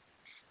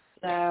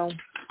 So I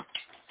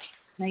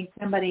think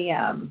somebody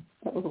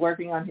that was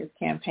working on his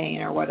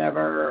campaign or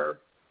whatever.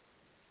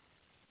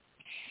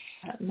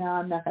 No,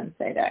 I'm not going to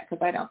say that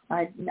because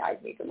I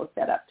need to look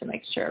that up to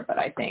make sure. But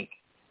I think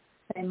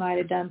they might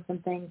have done some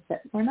things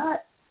that we're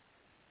not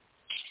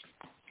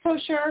so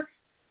sure.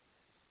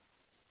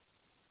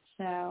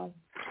 So.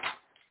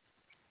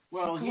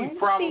 Well, he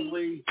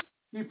probably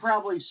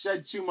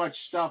said too much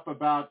stuff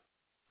about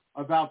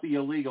the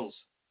illegals.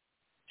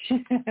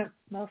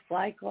 Most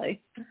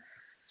likely.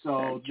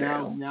 So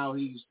now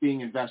he's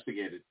being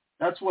investigated.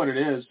 That's what it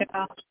is.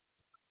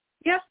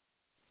 Yeah.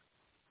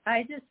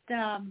 I just,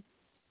 now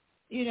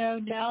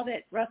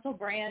that Russell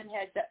Brand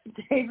had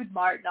David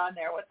Martin on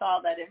there with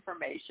all that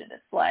information,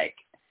 it's like,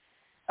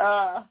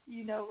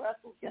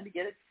 Russell's going to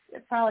get it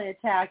probably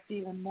attacked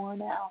even more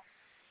now.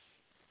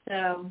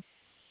 So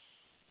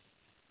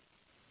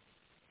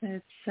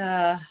it's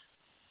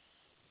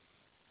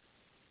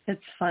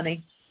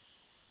funny.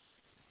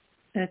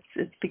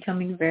 It's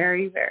becoming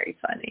very, very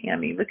funny. I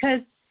mean, because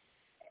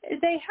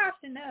they have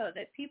to know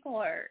that people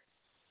are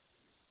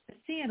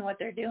seeing what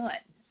they're doing.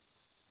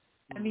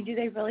 I mean, do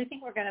they really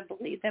think we're going to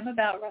believe them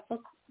about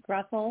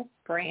Russell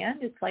Brand?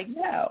 It's like,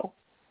 no.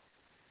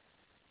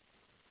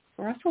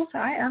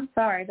 I'm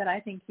sorry, but I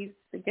think he's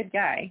a good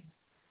guy.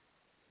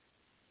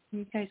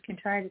 You guys can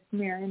try to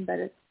smear him, but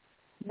it's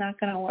not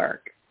going to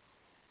work.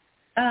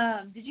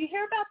 Did you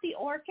hear about the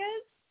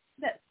orcas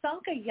that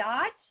sunk a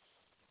yacht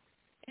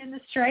in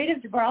the Strait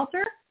of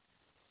Gibraltar?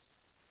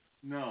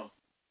 No.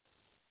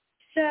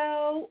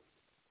 So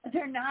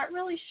they're not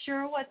really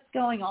sure what's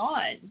going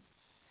on,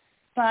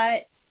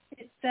 but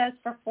it says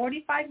for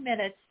 45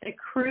 minutes, the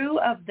crew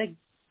of the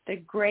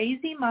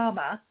Grazy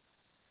Mama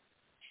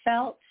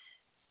felt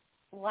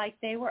like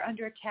they were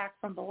under attack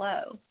from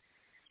below.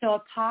 So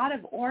a pod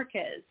of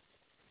orcas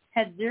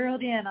had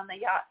zeroed in on the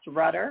yacht's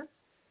rudder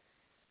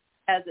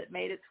as it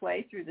made its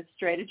way through the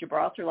Strait of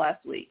Gibraltar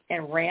last week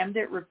and rammed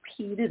it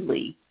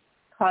repeatedly,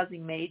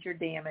 causing major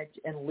damage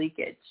and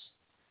leakage.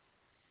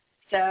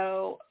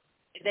 So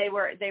they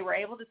were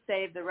able to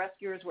save, the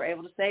rescuers were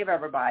able to save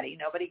everybody.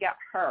 Nobody got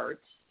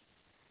hurt.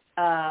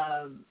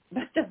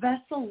 But the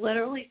vessel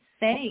literally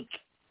sank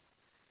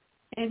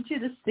into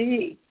the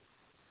sea.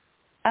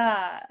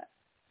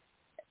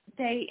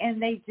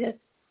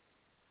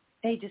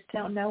 They just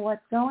don't know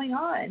what's going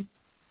on.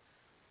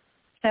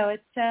 So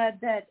it said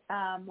that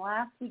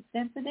last week's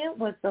incident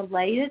was the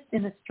latest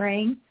in a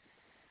string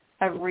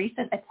of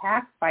recent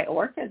attacks by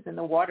orcas in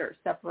the water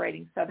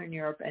separating southern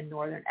Europe and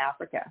northern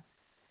Africa.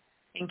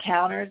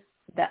 Encounters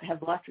that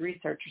have left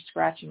researchers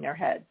scratching their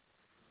heads.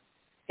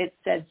 It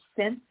said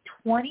since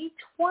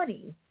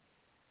 2020,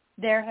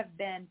 there have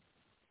been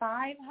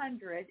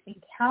 500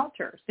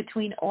 encounters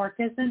between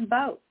orcas and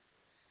boats.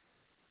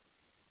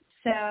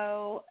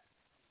 So,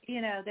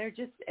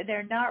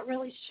 they're not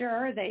really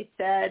sure. They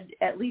said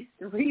at least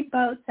 3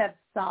 boats have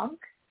sunk.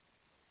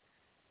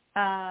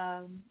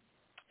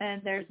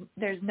 And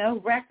there's no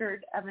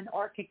record of an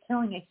orca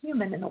killing a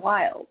human in the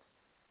wild.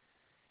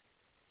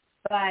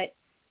 But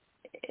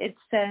it's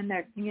saying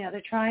they're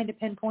trying to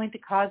pinpoint the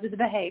cause of the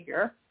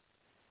behavior.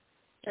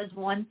 There's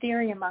one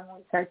theory among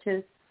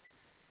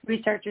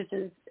researchers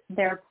is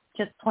they're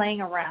just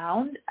playing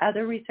around.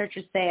 Other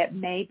researchers say it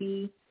may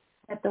be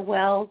that the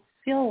whales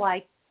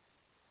like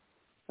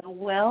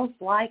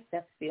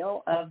the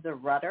feel of the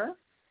rudder,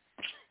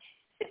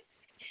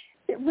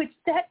 which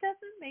that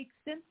doesn't make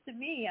sense to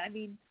me. I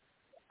mean,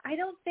 I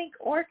don't think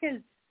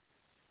orcas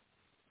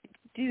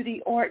do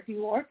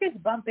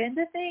orcas bump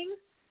into things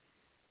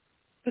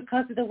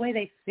because of the way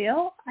they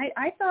feel?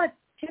 I thought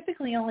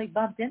typically only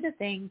bumped into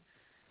things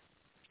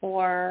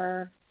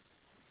for,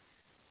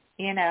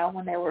 when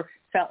they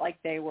felt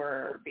like they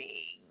were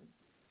being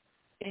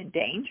in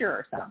danger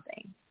or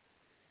something.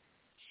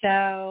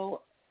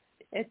 So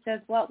it says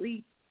what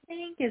we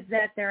think is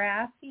that they're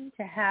asking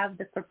to have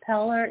the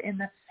propeller in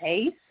the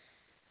face.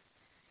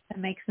 That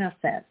makes no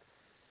sense.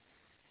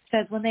 It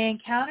says when they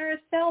encounter a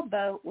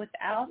sailboat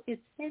without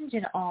its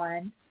engine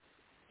on,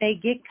 they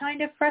get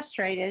kind of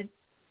frustrated,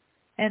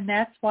 and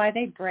that's why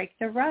they break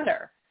the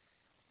rudder.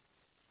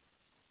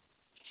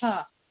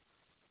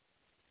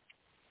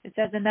 It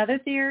says another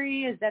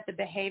theory is that the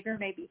behavior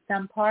may be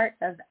some part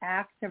of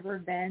acts of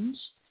revenge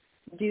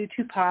due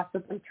to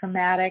possibly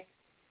traumatic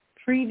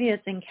previous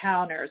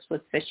encounters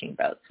with fishing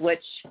boats,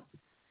 which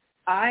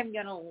I'm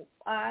gonna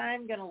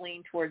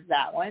lean towards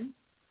that one,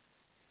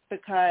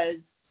 because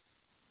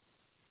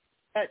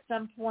at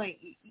some point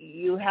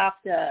you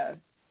have to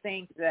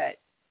think that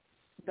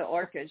the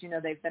orcas.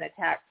 They've been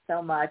attacked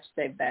so much,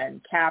 they've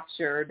been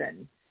captured,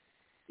 and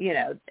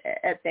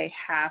they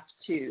have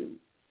to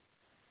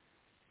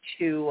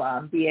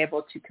be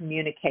able to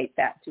communicate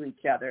that to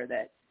each other,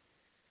 that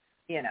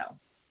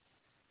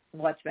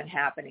what's been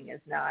happening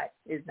is not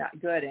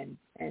good,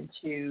 and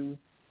to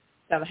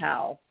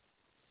somehow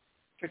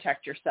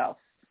protect yourself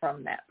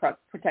from that,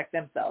 protect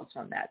themselves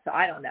from that. So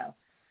I don't know,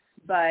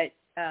 but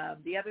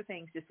the other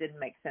things just didn't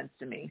make sense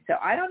to me. So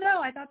I don't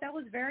know. I thought that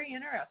was very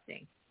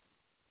interesting.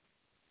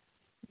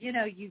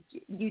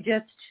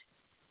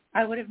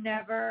 I would have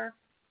never.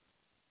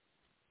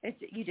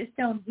 You just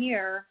don't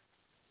hear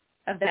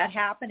of that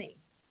happening.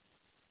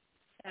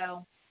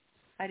 So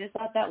I just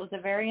thought that was a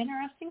very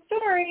interesting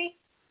story.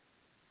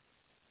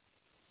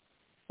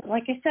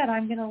 Like I said,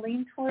 I'm going to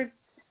lean towards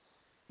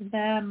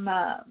them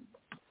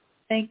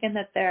thinking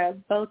that their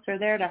boats are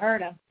there to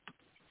hurt them,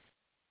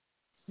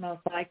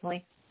 most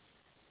likely.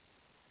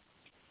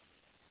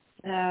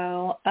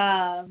 So,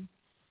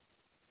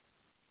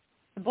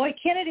 boy,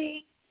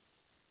 Kennedy's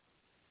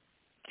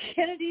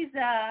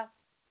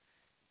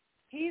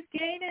he's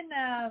gaining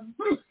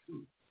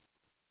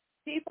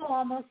people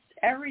almost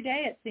every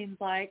day, it seems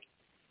like.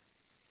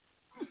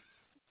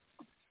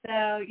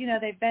 So,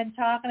 they've been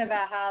talking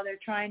about how they're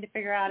trying to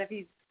figure out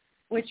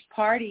which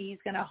party he's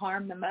going to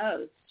harm the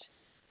most.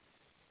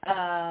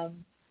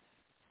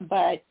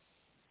 But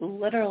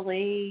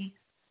literally,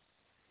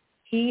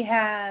 he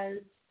has,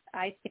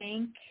 I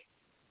think,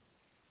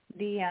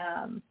 the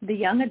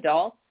young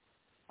adults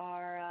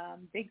are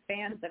big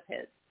fans of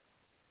his.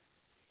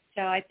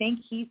 So I think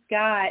he's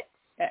got,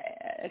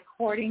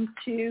 according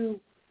to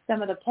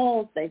some of the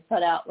polls they've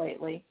put out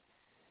lately,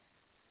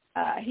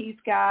 he's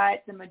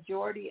got the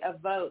majority of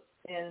votes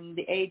in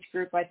the age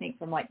group, I think,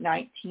 from like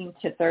 19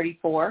 to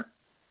 34.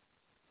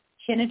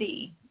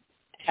 Kennedy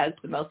has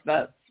the most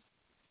votes.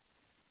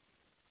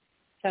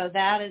 So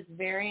that is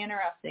very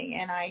interesting,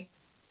 and I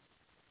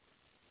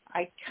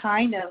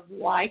kind of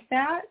like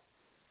that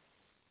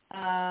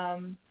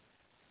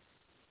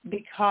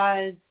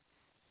because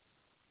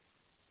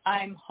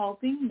I'm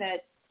hoping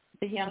that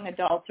the young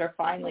adults are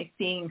finally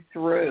seeing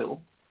through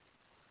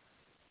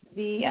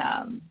the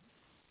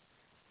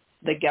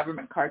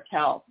government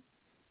cartel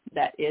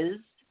that is,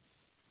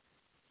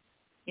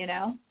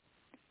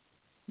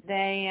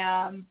 they,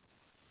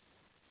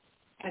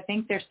 I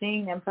think they're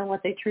seeing them for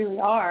what they truly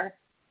are,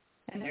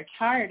 and they're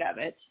tired of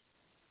it.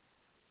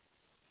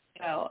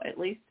 So at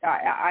least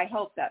I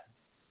hope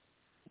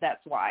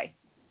that's why.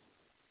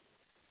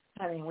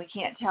 I mean, we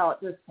can't tell at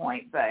this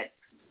point, but,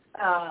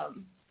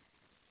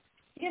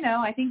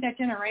 I think that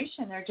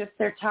generation,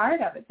 they're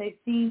tired of it. They've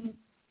seen,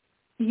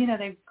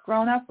 they've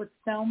grown up with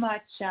so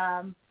much,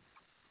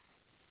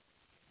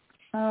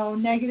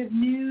 negative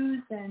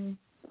news, and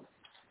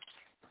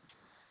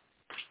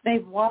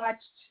they've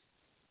watched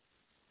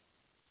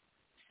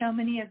so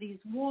many of these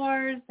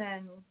wars,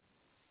 and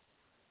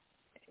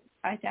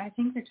I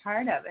think they're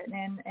tired of it.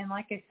 And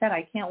like I said,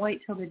 I can't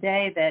wait till the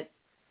day that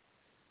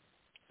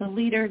the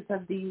leaders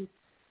of these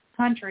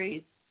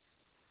countries,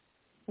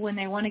 when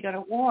they want to go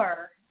to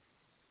war,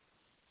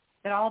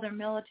 that all their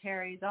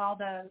militaries, all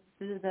the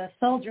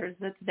soldiers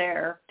that's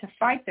there to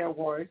fight their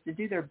wars, to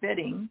do their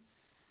bidding,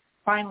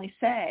 finally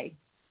say,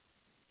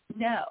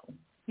 no,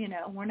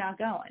 we're not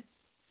going.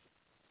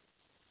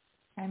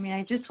 I mean,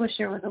 I just wish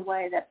there was a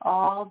way that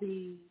all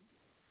the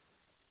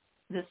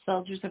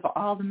soldiers of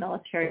all the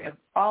military of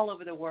all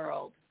over the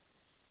world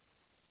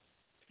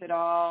could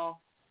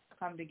all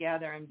come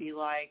together and be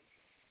like,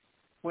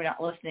 we're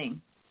not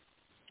listening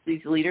to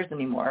these leaders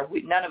anymore.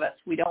 None of us,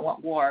 we don't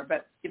want war,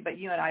 but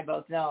you and I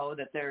both know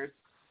that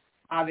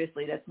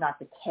obviously that's not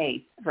the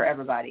case for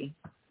everybody.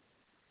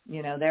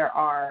 There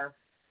are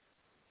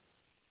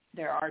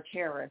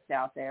terrorists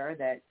out there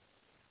that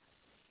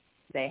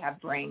they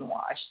have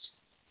brainwashed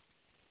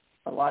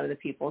a lot of the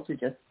people to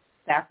just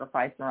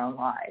sacrifice their own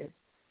lives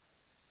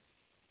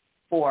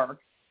for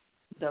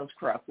those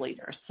corrupt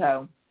leaders.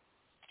 So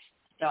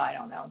I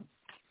don't know.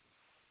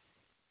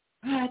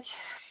 But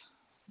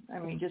I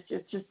mean,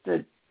 it's just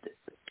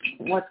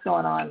what's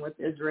going on with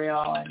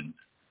Israel and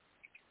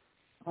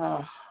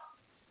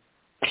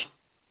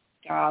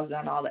Gaza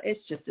and all that.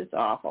 It's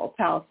awful.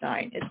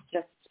 Palestine, it's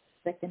just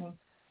sickening.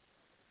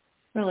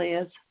 It really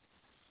is.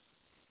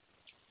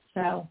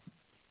 So,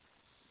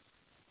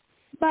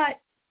 but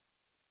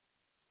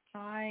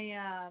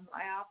I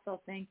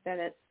also think that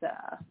it's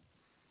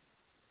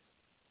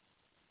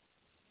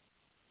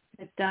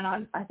done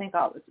on. I think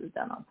all this is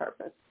done on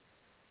purpose.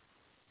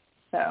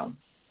 So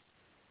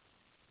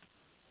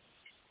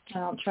I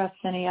don't trust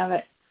any of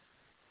it.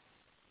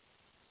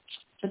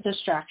 It's a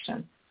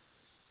distraction.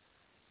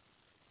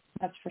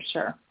 That's for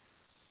sure.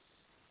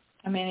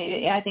 I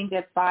mean, I think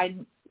that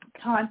Biden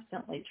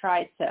constantly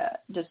tries to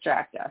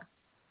distract us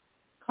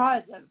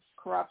because of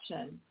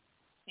corruption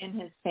in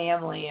his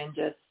family and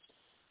just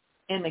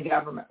in the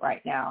government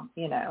right now.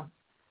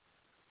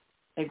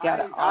 They've got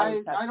to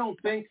always I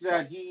don't think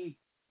that he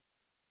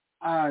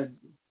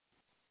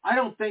I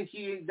don't think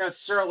he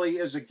necessarily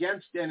is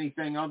against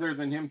anything other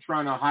than him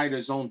trying to hide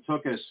his own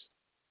tuchus.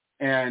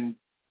 And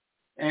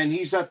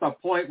he's at the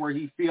point where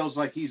he feels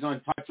like he's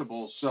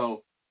untouchable,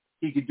 so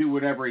he could do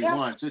whatever he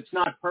wants. It's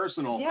not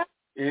personal. Yeah.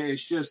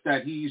 It's just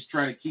that he's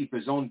trying to keep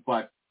his own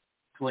butt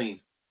clean.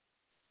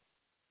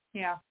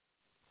 Yeah.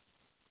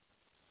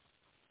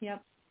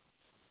 Yep.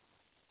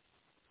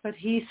 But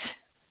he's,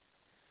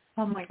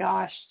 oh my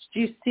gosh, did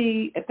you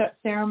see at that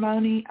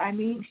ceremony? I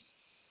mean,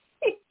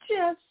 he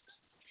just,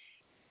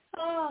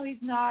 he's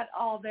not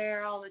all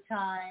there all the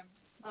time.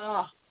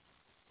 Oh,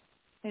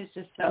 it's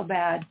just so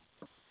bad.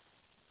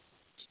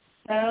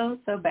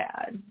 So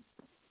bad.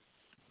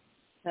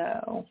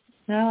 So,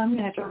 no, I'm going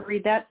to have to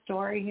read that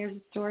story. Here's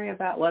a story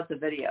about, well, it's a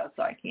video,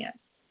 so I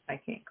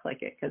can't click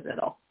it because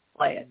it'll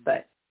play it.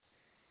 But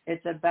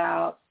it's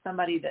about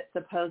somebody that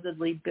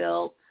supposedly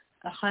built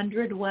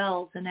 100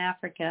 wells in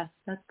Africa.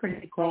 That's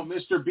pretty cool. Oh,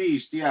 Mr.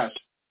 Beast, yes.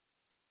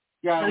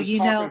 Yeah, I was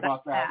talking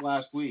about that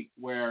last week,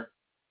 where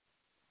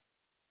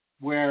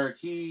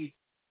he's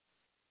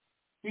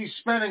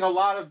spending a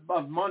lot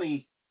of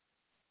money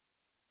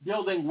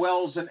building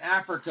wells in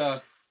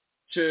Africa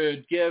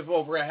to give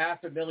over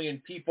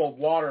 500,000 people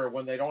water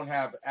when they don't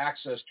have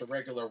access to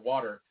regular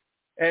water.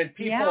 And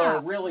people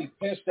are really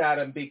pissed at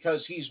him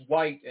because he's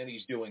white and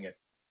he's doing it.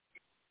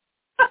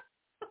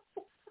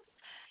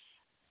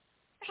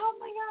 Oh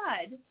my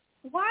God!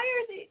 Why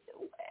are they?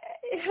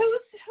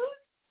 Who's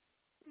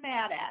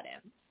mad at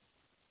him?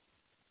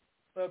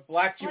 The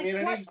black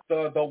community,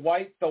 the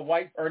white,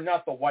 or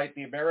not the white,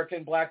 the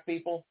American black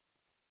people.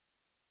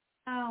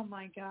 Oh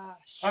my gosh!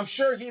 I'm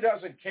sure he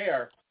doesn't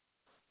care,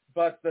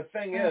 but the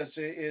thing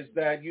is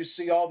that you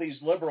see all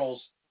these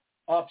liberals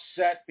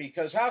upset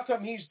because how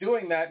come he's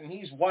doing that and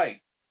he's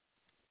white?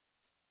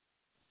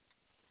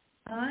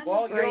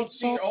 Well, you don't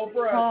see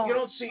Oprah. You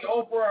don't see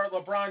Oprah or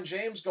LeBron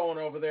James going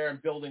over there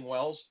and building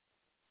wells.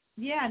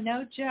 Yeah,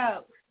 no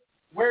joke.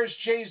 Where's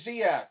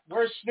Jay-Z at?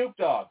 Where's Snoop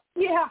Dogg?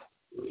 Yeah.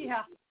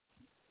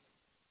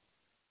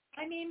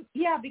 I mean,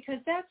 because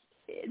that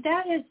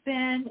has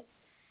been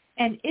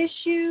an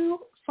issue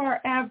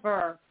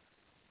forever.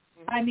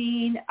 Mm-hmm. I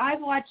mean,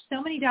 I've watched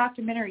so many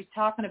documentaries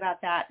talking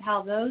about that,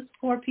 how those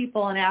poor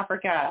people in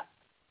Africa,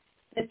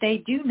 that they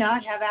do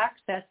not have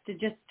access to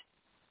just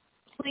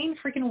clean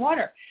freaking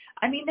water.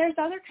 I mean, there's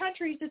other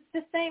countries it's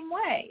the same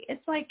way.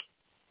 It's like,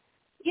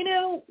 why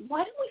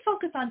don't we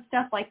focus on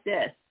stuff like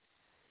this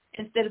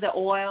instead of the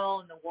oil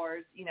and the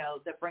wars,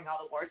 that bring all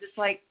the wars? It's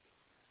like,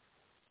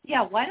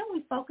 why don't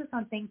we focus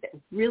on things that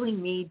really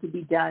need to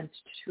be done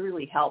to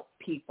truly help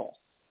people?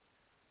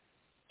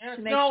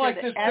 It's not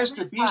like this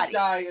Mr. Beast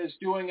guy is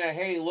doing a,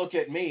 hey, look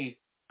at me.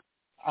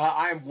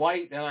 I'm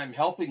white and I'm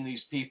helping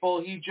these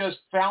people. He just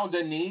found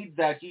a need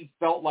that he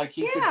felt like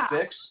he could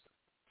fix.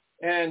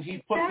 And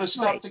he put the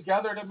stuff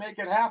together to make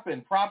it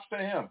happen. Props to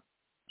him.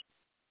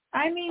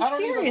 I mean, I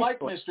don't even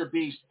like Mr.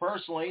 Beast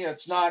personally.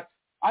 It's not.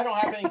 I don't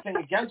have anything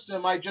against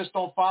him. I just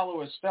don't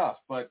follow his stuff.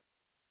 But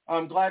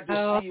I'm glad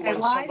to see when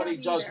somebody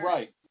does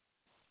right.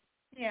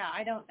 Yeah,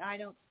 I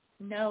don't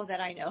know that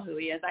I know who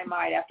he is. I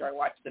might after I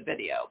watch the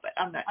video, but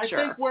I'm not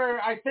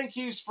sure. I think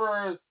he's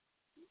for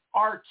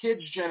our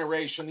kids'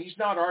 generation. He's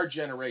not our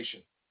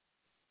generation.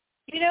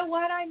 You know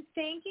what I'm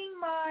thinking?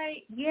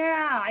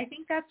 I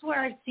think that's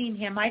where I've seen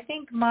him. I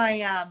think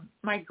my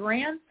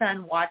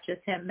grandson watches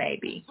him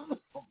maybe.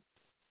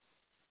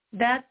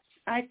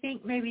 I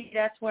think maybe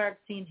that's where I've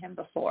seen him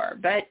before.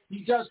 But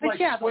he does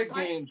Squid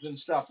Games and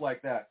stuff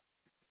like that.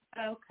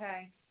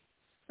 Okay.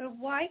 But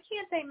why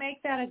can't they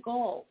make that a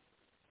goal?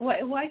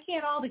 Why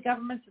can't all the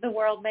governments of the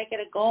world make it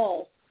a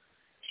goal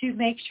to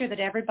make sure that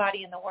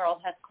everybody in the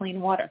world has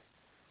clean water?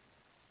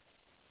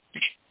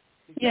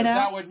 Because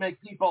that would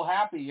make people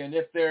happy, and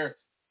if they're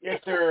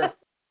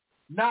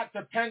not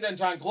dependent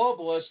on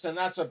globalists, then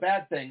that's a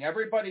bad thing.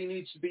 Everybody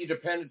needs to be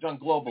dependent on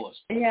globalists.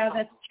 Yeah,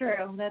 that's true.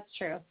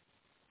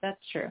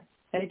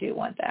 They do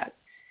want that.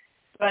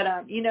 But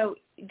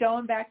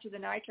going back to the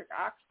nitric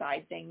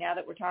oxide thing, now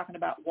that we're talking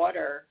about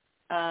water,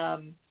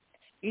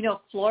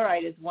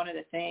 fluoride is one of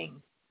the things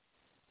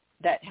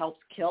that helps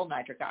kill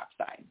nitric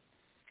oxide,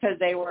 because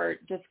they were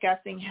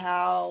discussing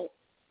how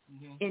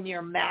in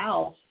your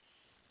mouth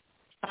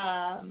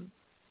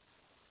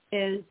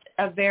is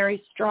a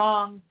very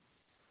strong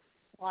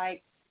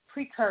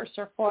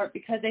precursor for it,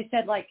 because they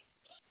said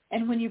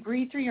and when you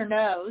breathe through your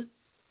nose,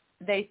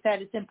 they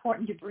said it's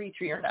important to breathe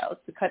through your nose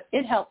because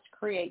it helps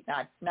create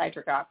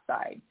nitric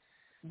oxide.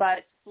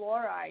 But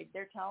fluoride,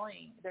 they're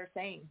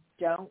saying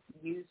don't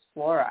use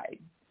fluoride,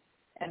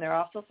 and they're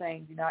also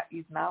saying do not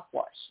use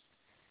mouthwash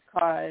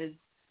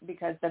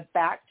because the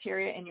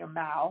bacteria in your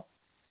mouth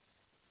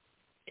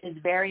is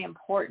very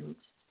important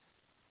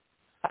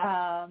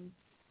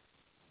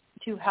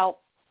to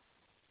help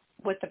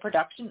with the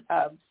production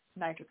of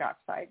nitric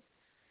oxide.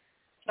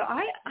 So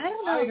I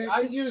don't know.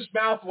 I use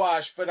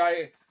mouthwash, but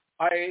I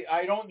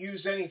don't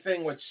use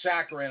anything with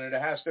saccharin. It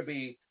has to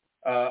be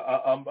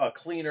a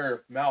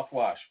cleaner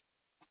mouthwash.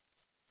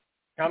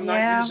 I'm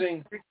not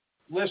using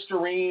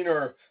Listerine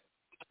or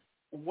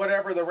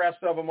whatever the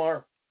rest of them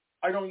are.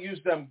 I don't use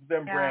them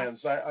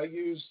brands. I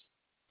use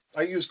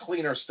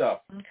cleaner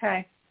stuff.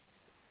 Okay.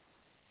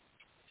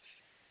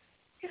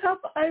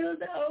 Yep, I don't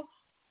know.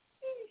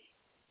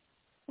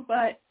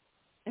 But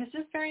it's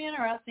just very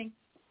interesting.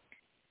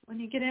 When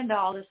you get into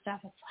all this stuff,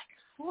 it's like,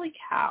 holy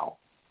cow.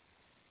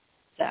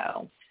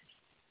 So,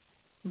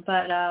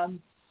 but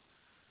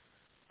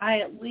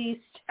I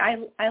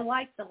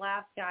like the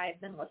last guy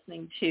I've been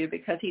listening to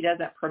because he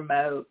doesn't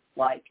promote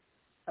like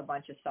a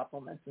bunch of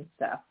supplements and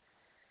stuff.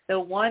 The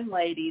one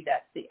lady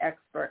that's the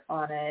expert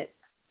on it,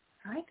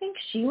 I think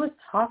she was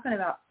talking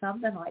about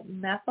something like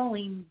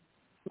methylene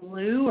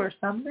blue or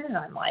something. And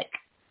I'm like,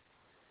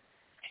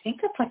 I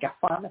think it's like a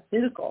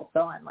pharmaceutical.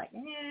 So I'm like,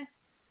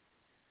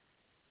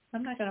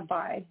 I'm not going to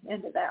buy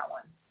into that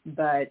one.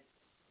 But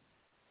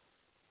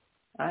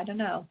I don't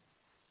know.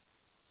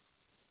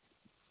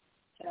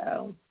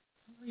 So.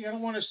 I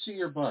don't want to see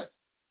your butt.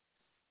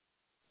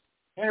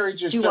 Harry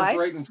just jumped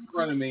right in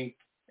front of me,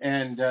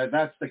 and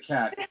that's the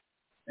cat.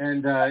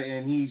 And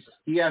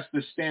he has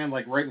to stand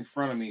like right in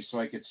front of me so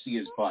I could see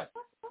his butt.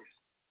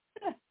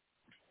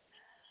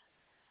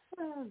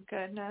 Oh,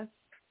 goodness.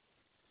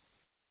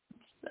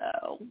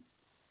 So.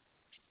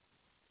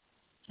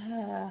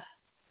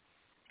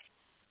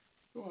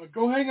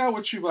 Go hang out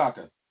with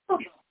Chewbacca.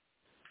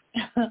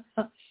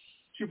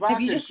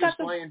 Chewbacca's just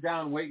laying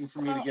down waiting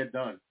for me to get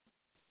done.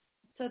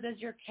 So does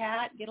your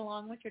cat get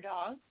along with your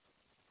dog?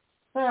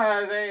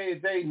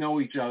 They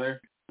know each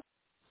other.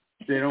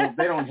 They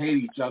don't hate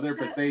each other,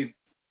 but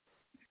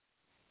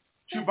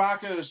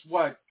Chewbacca is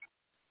what?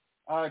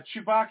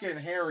 Chewbacca and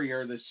Harry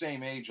are the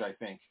same age, I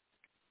think.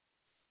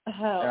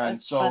 Oh,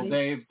 and so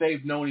funny.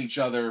 they've known each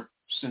other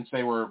since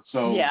they were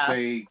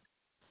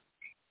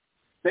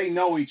they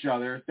know each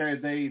other.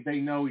 They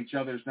know each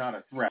other's not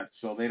a threat,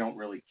 so they don't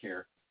really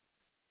care.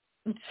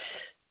 That's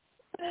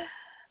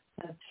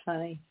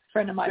funny. A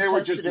friend of mine they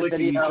were just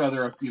licking each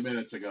other a few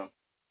minutes ago.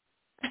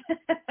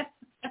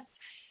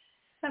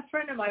 A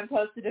friend of mine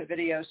posted a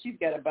video. She's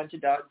got a bunch of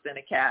dogs and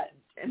a cat,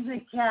 and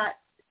the cat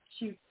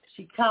she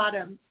caught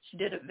him. She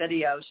did a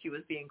video. She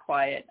was being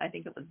quiet. I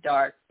think it was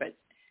dark, but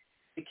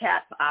the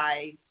cat's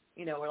eyes,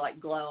 were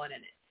like glowing,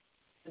 and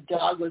the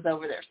dog was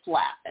over there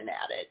slapping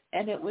at it,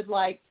 and it would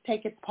like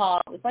take its paw.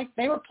 It was like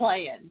they were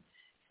playing.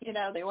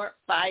 They weren't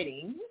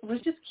fighting. It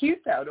was just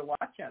cute though to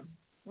watch them.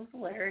 It was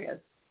hilarious.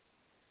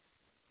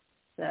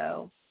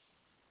 So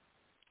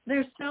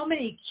there's so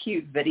many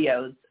cute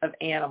videos of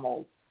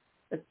animals,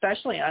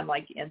 especially on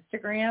like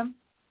Instagram.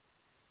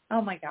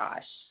 Oh my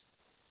gosh.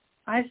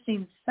 I've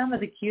seen some of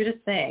the cutest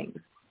things.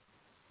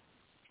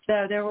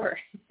 So there were,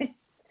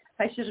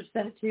 I should have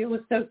sent it to you. It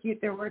was so cute.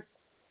 There were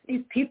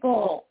these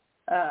people,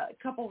 a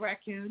couple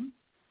raccoons.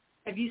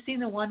 Have you seen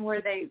the one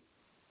where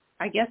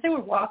I guess they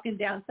were walking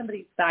down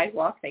somebody's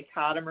sidewalk. They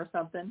caught them or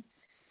something.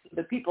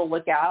 The people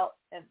look out,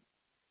 and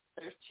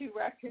there's two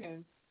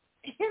raccoons.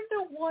 And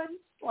the one,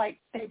 like,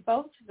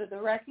 the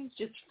raccoons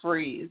just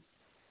freeze.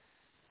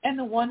 And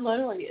the one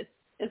literally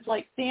is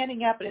like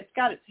standing up, and it's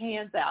got its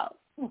hands out.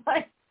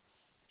 Like,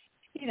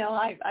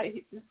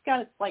 it's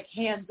got its, like,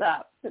 hands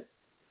up.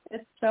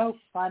 It's so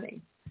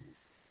funny.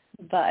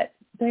 But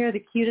they're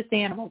the cutest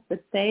animals,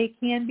 but they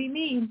can be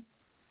mean.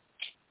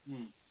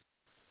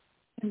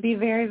 And be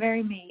very,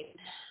 very mean.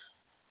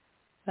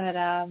 But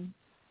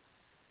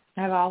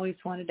I've always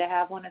wanted to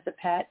have one as a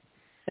pet.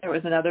 There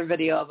was another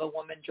video of a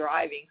woman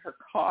driving her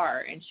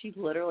car, and she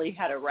literally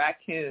had a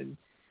raccoon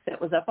that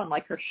was up on,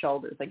 like, her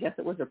shoulders. I guess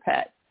it was her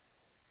pet.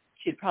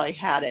 She'd probably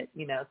had it,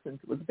 since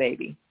it was a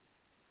baby.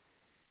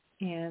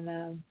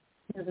 And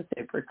it was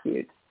super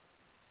cute.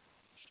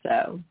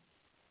 So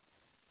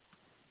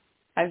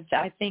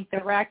I think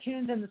the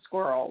raccoons and the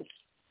squirrels,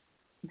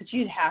 but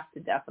you'd have to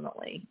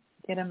definitely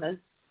get them as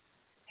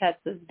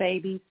pets, as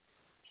babies.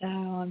 So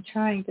I'm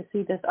trying to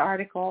see this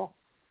article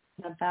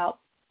about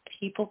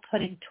people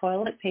putting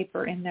toilet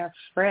paper in their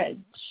fridge.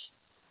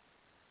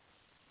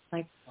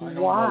 Like, I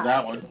don't why? know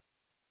that one.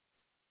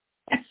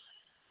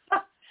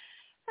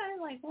 I'm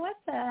like, what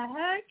the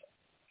heck?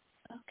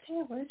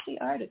 Okay, where's the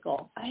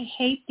article? I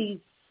hate these.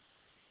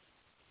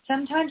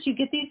 Sometimes you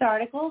get these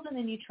articles and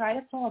then you try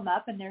to pull them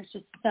up and there's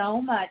just so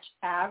much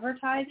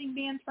advertising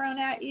being thrown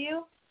at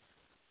you.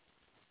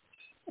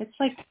 It's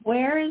like,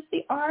 where is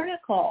the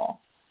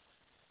article?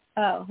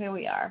 Oh, here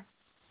we are.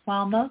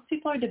 While most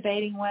people are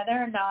debating whether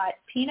or not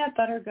peanut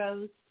butter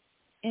goes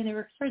in the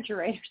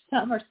refrigerator,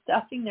 some are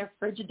stuffing their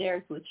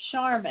Frigidaires with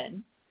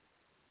Charmin,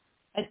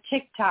 a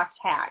TikTok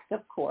hack,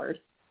 of course.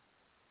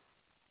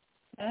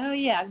 Oh,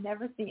 yeah, I've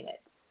never seen it.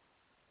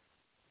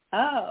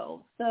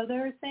 Oh, so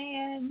they're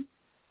saying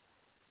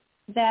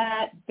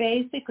that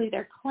basically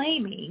they're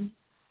claiming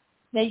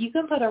that you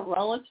can put a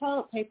roll of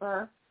toilet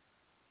paper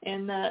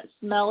in the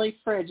smelly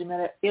fridge and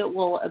that it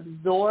will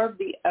absorb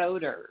the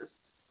odors.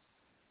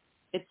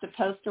 It's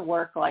supposed to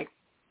work like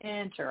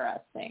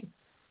interesting.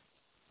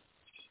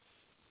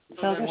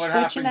 So then what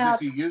happens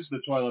if you use the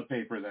toilet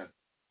paper then?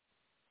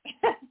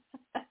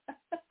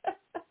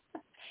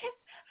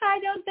 I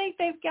don't think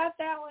they've got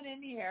that one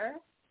in here.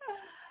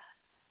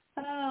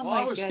 Oh, Oh, well,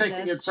 my I was goodness.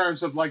 thinking in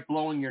terms of like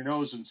blowing your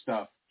nose and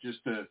stuff,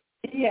 just to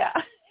Yeah.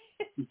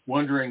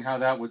 wondering how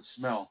that would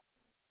smell.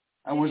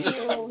 I was.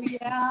 Ew,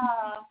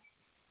 yeah.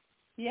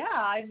 Yeah,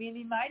 I mean,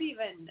 he might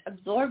even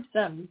absorb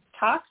some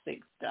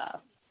toxic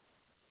stuff.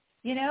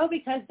 You know,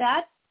 because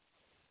that's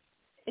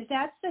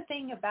the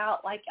thing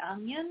about, like,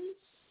 onions.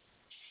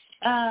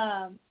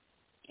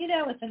 You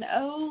know, it's an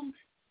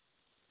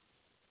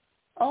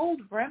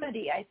old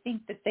remedy, I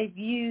think, that they've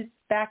used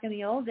back in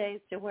the old days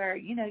to where,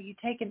 you know, you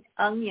take an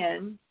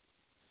onion,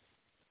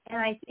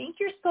 and I think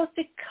you're supposed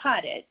to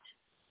cut it,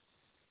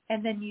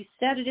 and then you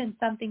set it in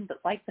something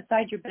like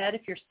beside your bed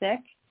if you're sick,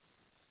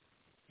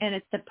 and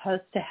it's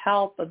supposed to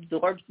help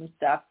absorb some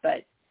stuff,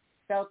 but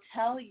they'll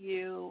tell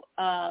you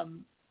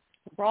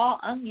raw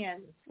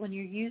onions, when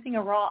you're using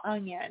a raw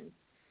onion,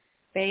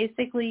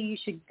 basically you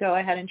should go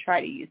ahead and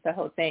try to use the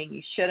whole thing.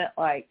 You shouldn't,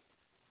 like,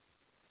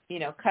 you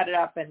know, cut it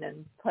up and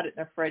then put it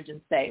in the fridge and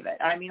save it.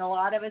 I mean, a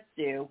lot of us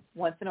do.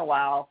 Once in a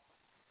while,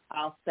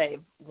 I'll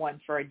save one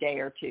for a day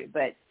or two.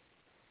 But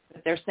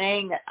they're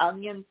saying that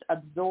onions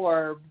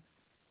absorb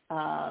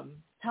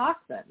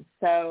toxins.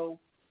 So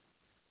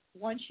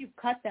once you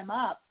cut them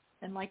up,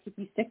 and like if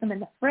you stick them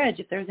in the fridge,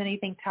 if there's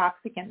anything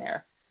toxic in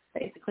there,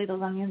 basically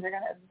those onions are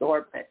going to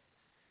absorb it.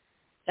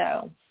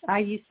 So I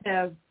used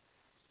to,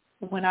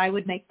 when I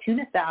would make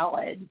tuna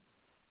salad,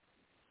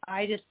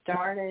 I just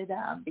started,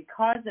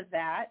 because of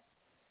that,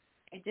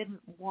 it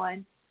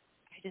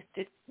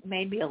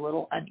made me a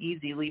little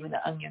uneasy leaving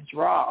the onions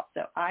raw.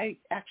 So I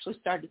actually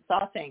started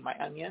sauteing my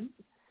onions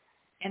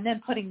and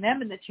then putting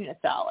them in the tuna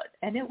salad.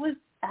 And it was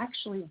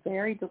actually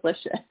very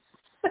delicious.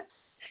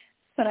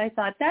 But I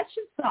thought that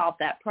should solve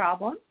that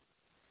problem.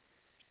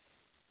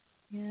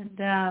 And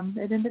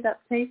it ended up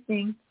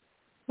tasting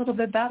a little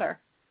bit better.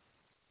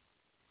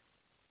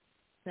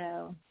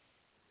 So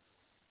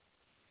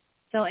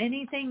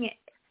anything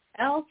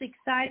else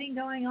exciting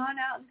going on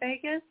out in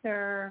Vegas,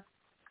 or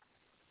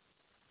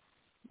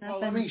nothing?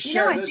 Well, let me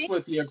share this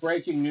with you,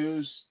 breaking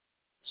news,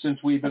 since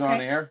we've been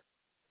on air.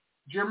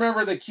 Do you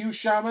remember the Q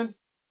Shaman?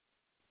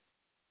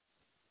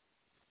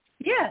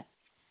 Yes.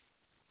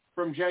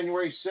 From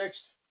January 6th?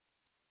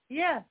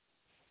 Yes.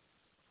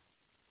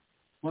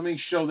 Let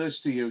me show this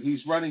to you.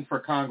 He's running for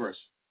Congress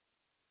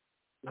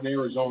in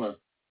Arizona.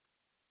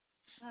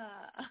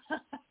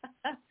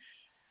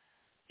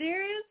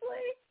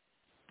 Seriously?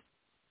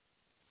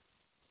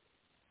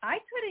 I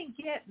couldn't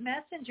get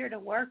Messenger to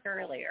work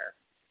earlier.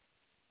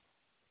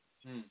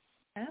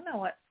 I don't know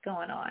what's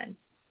going on.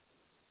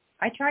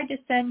 I tried to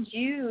send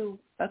you,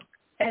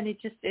 and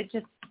it just,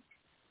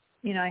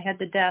 you know, I had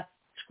the death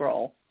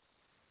scroll.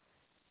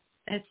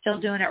 It's still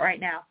doing it right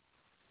now.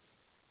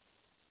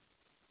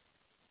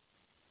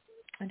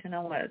 I don't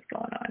know what is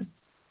going on.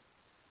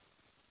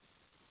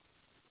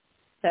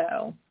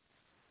 So,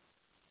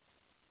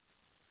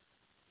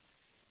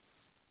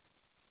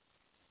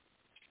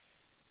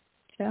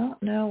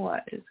 don't know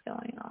what is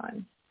going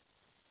on.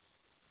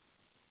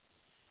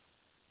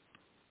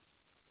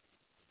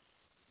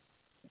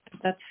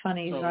 That's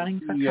funny. He's running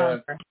for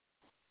Congress.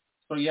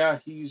 So yeah,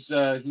 he's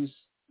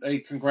a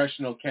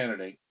congressional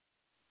candidate.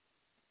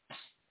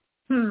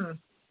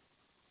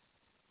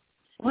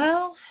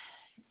 Well,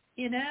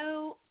 you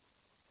know,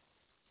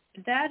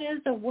 that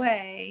is a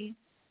way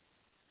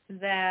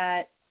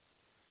that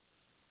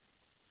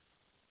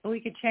we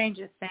could change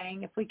this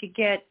thing. If we could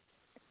get,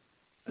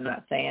 I'm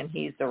not saying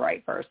he's the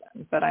right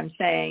person, but I'm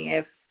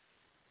saying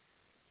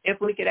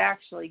if we could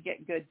actually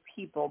get good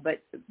people,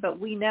 but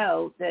we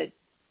know that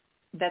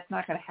that's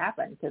not going to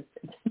happen, because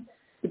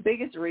the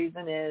biggest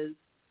reason is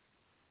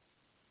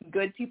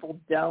good people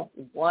don't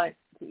want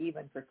to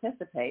even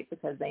participate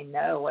because they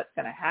know what's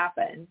going to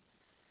happen.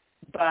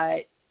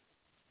 But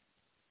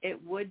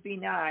it would be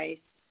nice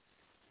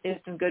if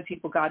some good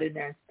people got in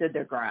there and stood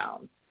their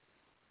ground.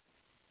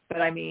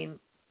 But I mean,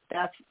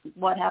 that's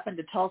what happened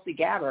to Tulsi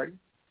Gabbard.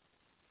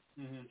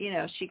 You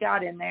know, she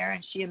got in there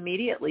and she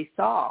immediately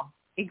saw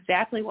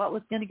exactly what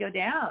was going to go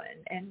down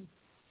and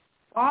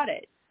fought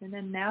it. And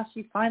then now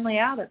she's finally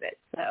out of it.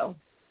 So,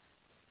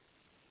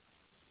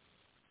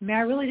 I mean,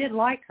 I really did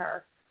like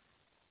her.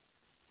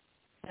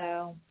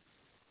 So,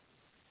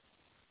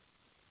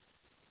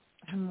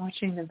 I'm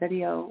watching the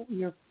video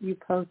you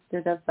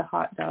posted of the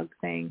hot dog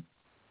thing.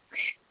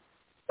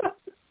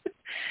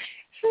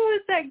 Who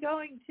is that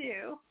going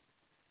to?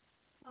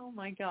 Oh,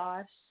 my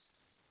gosh.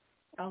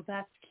 Oh,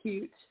 that's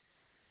cute.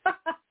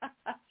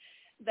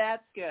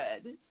 That's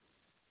good.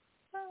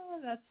 Oh,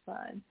 that's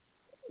fun.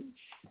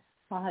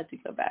 I'll have to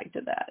go back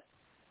to that.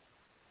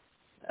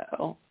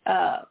 So,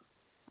 what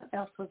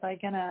else was I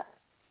going to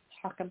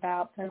talk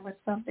about? There was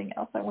something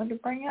else I wanted to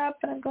bring up,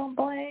 and I'm going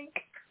blank.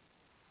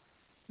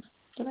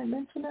 Did I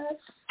mention it?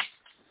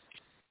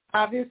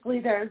 Obviously,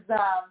 there's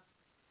a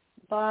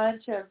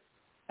bunch of,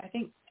 I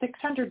think,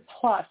 600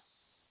 plus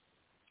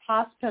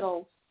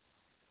hospitals,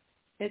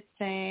 it's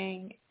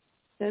saying,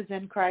 is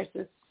in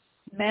crisis.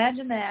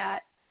 Imagine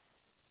that.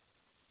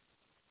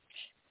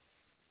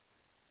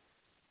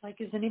 Like,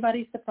 is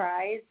anybody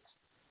surprised?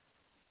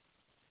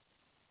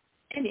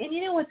 And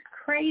you know what's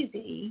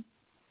crazy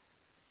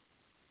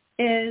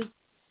is,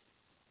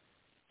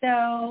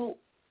 so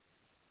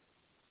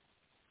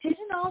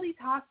didn't all these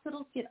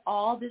hospitals get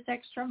all this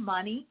extra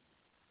money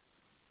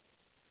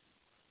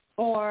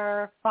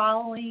for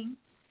following,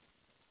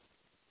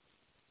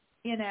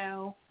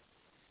 the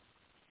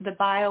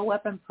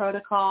bioweapon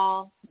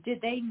protocol?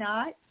 Did they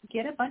not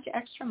get a bunch of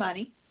extra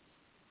money?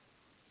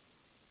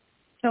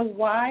 So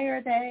why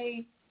are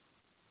they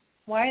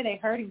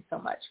hurting so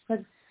much?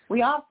 Because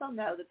we also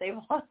know that they've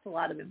lost a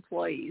lot of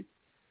employees.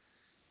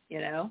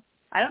 I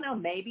don't know.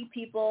 Maybe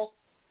people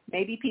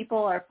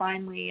are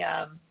finally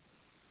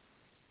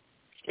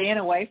staying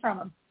away from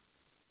them.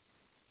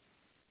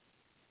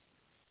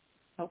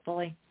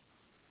 Hopefully.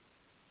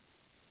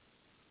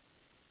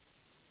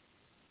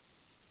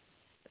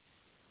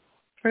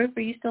 Proof,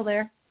 are you still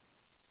there?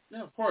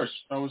 Yeah, of course.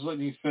 I was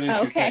letting you finish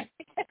your thing.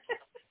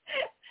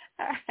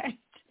 All right.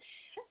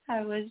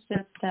 I was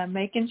just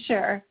making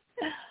sure.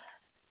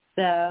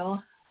 So,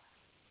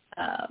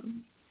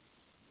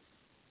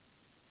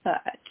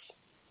 but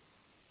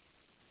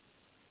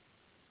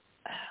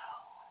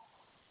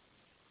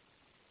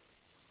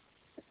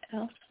what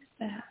else is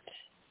that?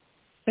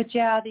 But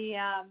yeah, the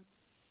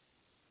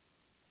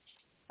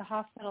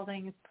hospital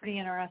thing is pretty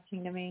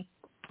interesting to me.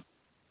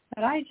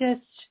 But I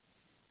just,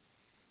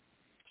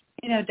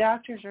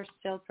 doctors are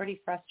still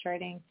pretty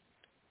frustrating.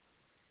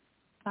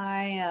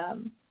 I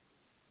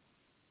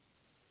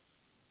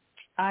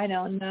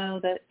don't know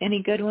that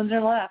any good ones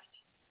are left.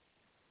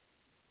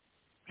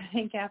 I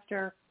think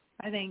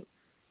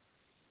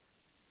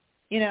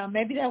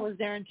maybe that was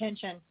their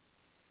intention.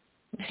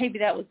 Maybe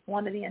that was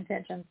one of the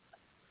intentions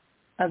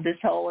of this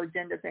whole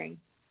agenda thing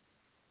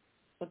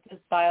with this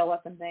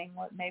bioweapon thing.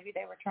 Maybe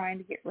they were trying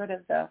to get rid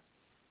of the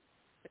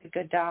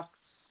good docs.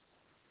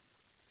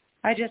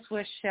 I just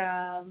wish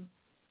there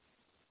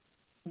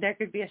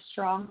could be a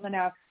strong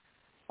enough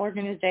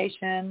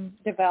organization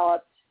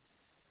developed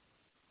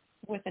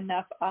with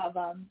enough of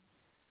them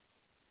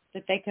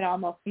that they could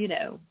almost,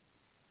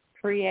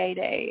 create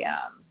a,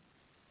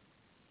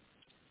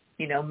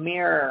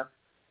 mirror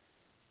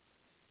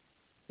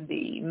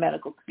the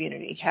medical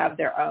community, have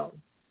their own,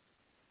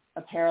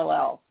 a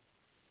parallel,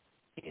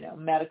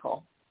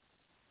 medical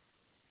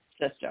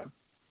system.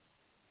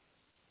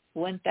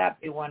 Wouldn't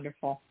that be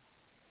wonderful?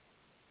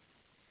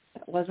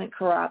 That wasn't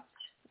corrupt,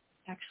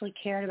 actually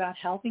cared about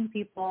helping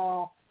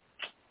people.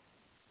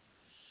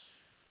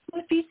 It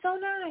would be so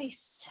nice.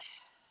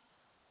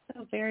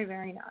 So very,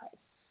 very nice.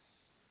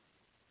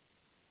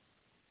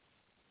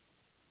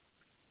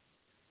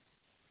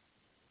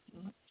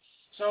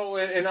 So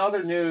in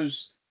other news,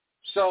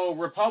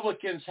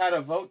 Republicans had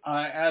a vote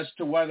as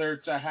to whether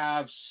to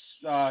have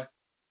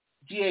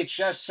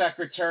DHS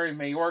Secretary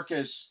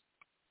Mayorkas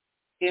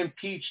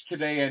impeached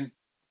today, and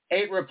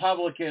 8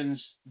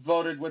 Republicans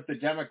voted with the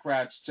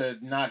Democrats to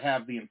not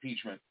have the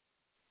impeachment.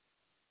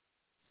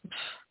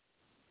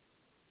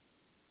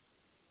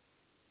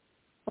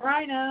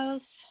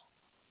 Rhinos.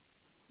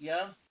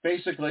 Yeah,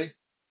 basically.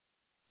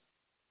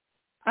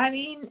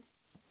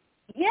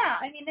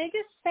 They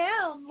just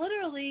found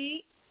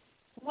literally,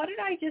 what did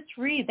I just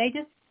read? They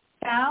just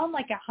found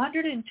like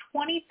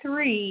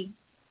 123,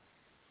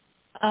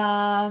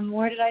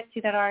 where did I see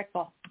that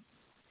article?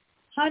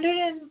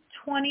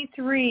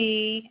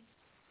 123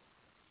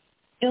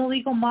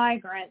 illegal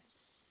migrants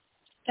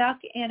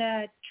stuck in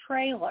a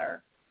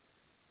trailer.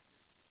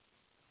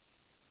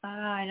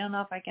 I don't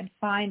know if I can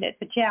find it,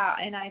 but yeah,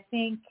 and I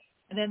think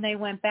then they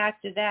went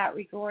back to that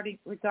regarding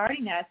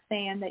that,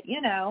 saying that,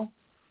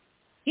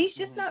 he's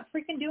just not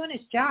freaking doing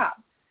his job.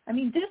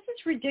 This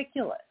is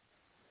ridiculous.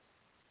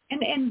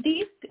 And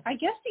these, I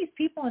guess these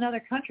people in other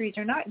countries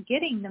are not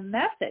getting the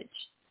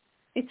message.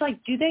 It's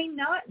like, do they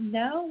not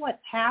know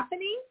what's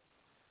happening?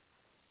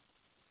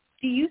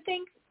 Do you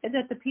think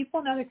that the people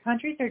in other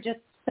countries are just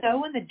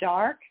so in the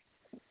dark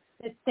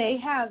that they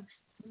have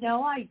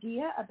no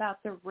idea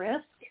about the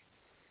risk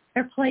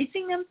they're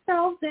placing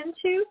themselves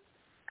into?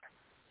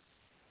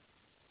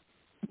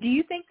 Do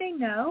you think they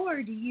know,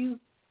 or do you?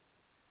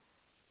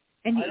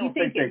 And I don't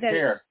think they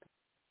care.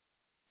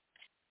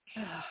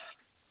 But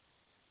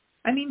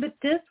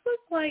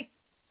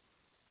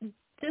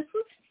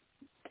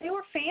they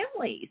were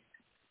families.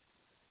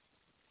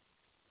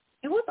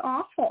 It was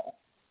awful.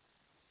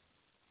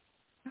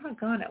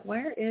 Doggone it,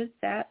 where is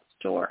that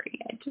story?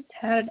 I just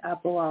had it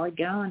up a while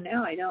ago, and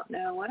now I don't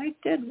know what I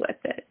did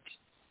with it.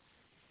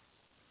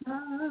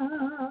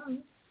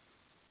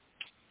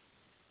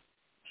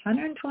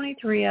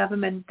 123 of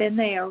them, and then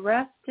they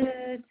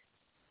arrested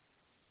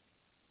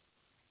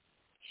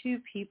 2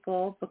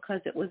 people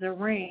because it was a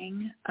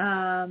ring.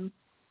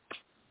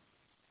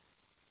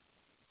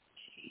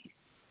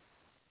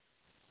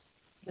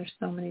 There's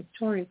so many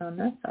stories on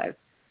this side.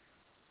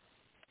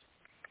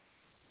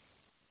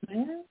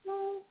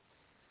 Well,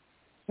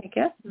 I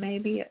guess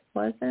maybe it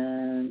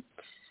wasn't.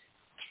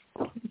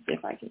 Let me see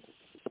if I can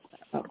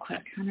real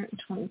quick.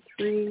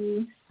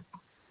 123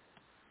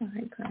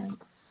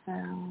 migrants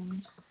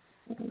found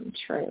in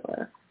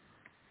trailer.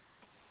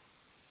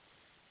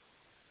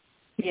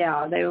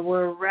 Yeah, they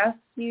were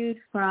rescued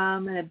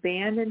from an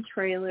abandoned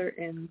trailer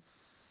in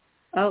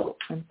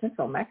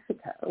central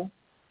Mexico.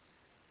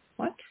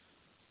 What?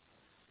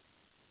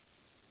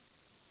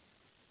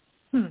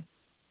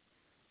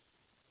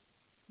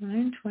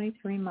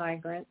 923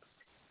 migrants.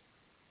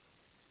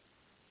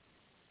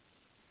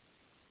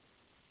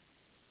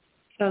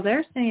 So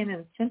they're saying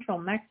in central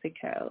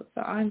Mexico,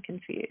 so I'm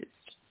confused.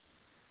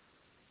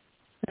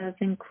 That's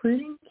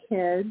including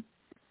kids.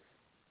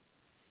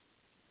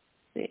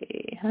 Let's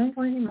see,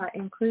 120,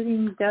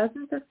 including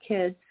dozens of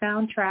kids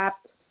found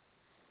trapped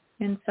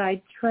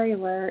inside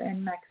trailer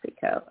in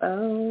Mexico.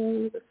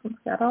 Oh, this one's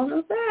got all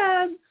those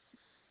ads.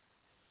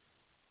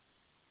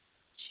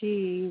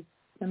 Jeez.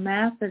 The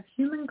massive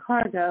human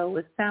cargo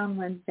was found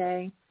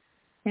Wednesday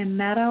in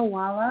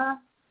Matahuala,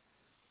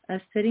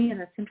 a city in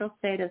the central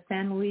state of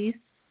San Luis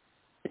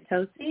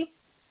Potosi,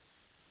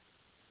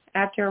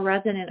 after a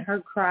resident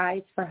heard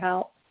cries for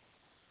help.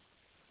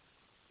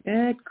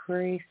 Good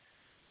grief.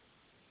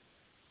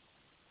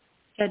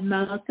 Said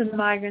most of the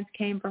migrants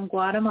came from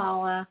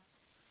Guatemala,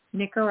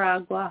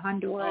 Nicaragua,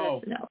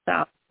 Honduras, and El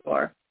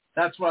Salvador.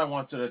 That's what I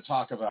wanted to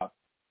talk about.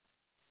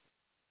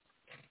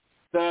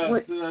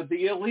 The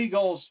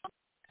illegals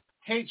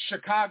hate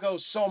Chicago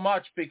so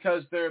much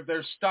because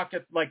they're stuck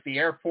at like the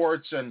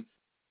airports and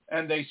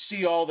they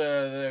see all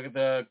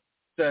the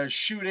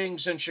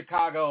shootings in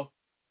Chicago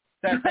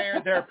that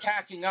they're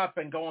packing up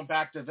and going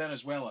back to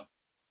Venezuela.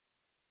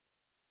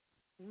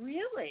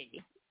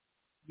 Really?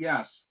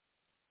 Yes.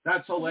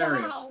 That's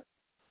hilarious. Wow.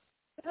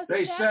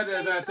 They said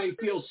that they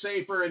feel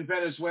safer in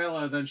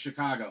Venezuela than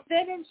Chicago.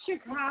 Than in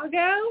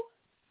Chicago?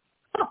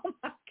 Oh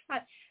my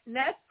God. And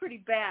that's pretty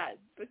bad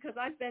because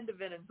I've been to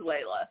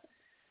Venezuela.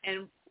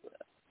 And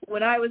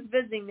when I was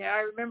visiting there,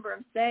 I remember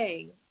him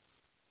saying,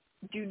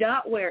 do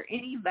not wear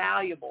any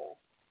valuables.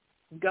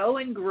 Go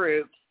in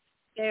groups.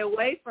 Stay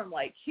away from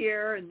like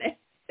here and there.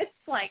 It's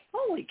like,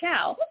 holy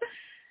cow.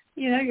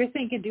 You know, you're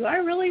thinking, do I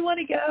really want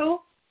to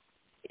go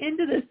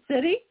into this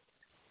city?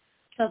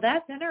 So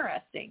that's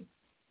interesting.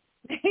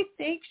 They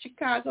think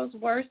Chicago's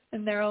worse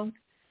than their own.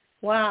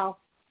 Wow.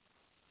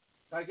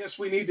 I guess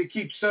we need to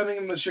keep sending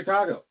them to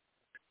Chicago.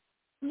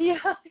 Yeah,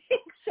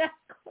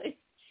 exactly.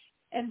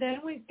 And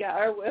then we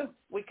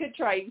could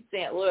try East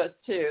St. Louis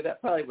too. That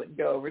probably wouldn't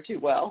go over too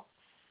well.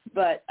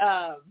 But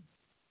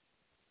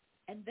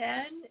and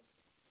then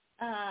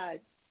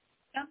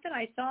something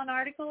I saw an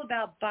article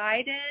about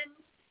Biden.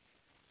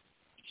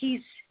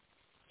 He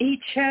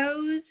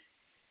chose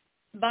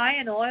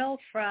buying oil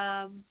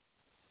from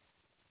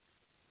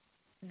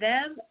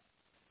them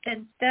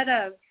instead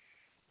of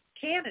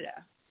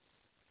Canada.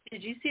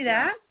 Did you see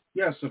that?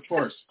 Yes, of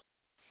course.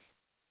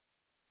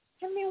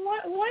 I mean,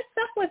 what's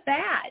up with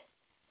that?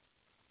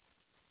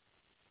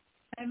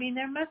 I mean,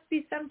 there must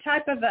be some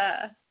type of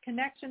a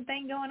connection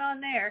thing going on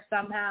there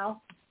somehow.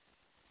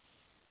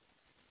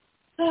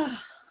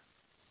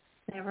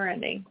 Never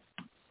ending.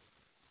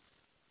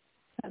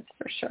 That's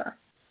for sure.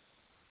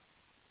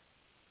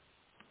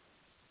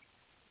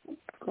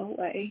 Go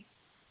away.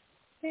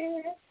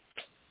 There.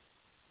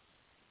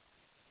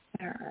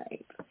 All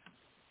right.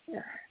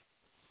 Here.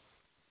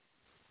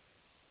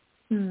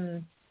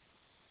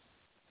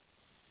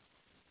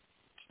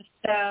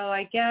 So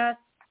I guess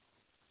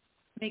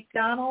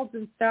McDonald's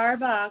and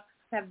Starbucks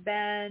have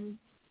been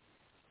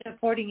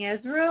supporting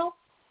Israel.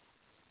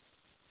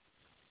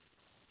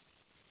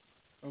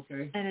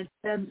 Okay. And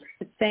it's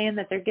saying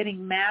that they're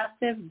getting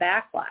massive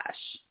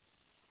backlash.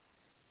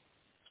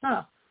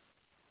 Huh.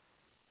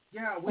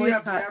 Yeah, we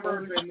have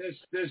never been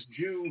this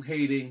Jew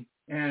hating,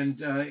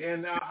 and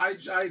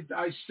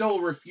I still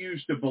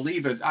refuse to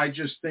believe it. I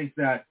just think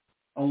that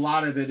a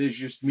lot of it is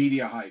just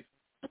media hype.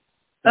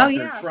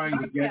 They're trying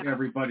to get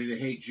everybody to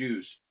hate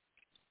Jews.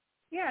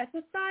 Yeah, it's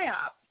a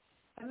psyop.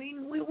 I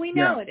mean, we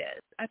know it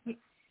is. I mean,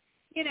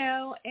 you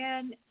know,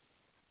 and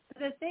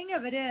the thing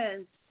of it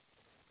is,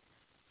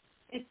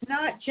 it's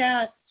not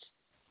just,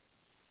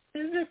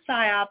 this is a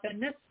psyop,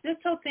 and this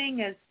whole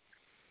thing is,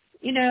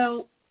 you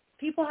know,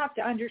 people have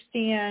to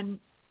understand,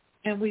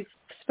 and we've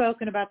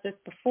spoken about this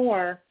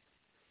before,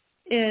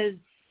 is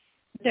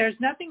there's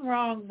nothing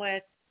wrong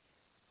with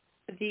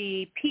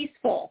the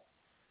peaceful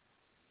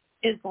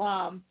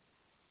Islam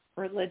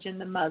religion,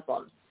 the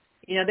Muslims.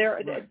 You know,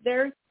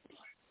 there's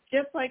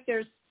just like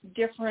there's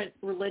different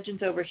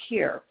religions over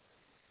here.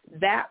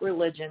 That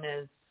religion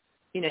is,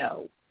 you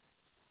know,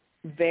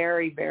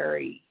 very,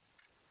 very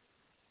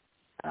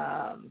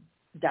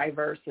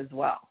diverse as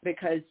well.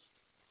 Because,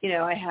 you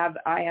know, I have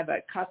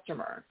a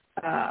customer,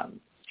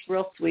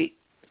 real sweet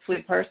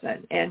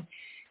person, and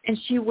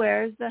she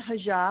wears the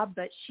hijab,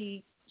 but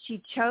she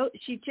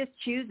just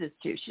chooses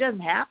to. She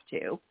doesn't have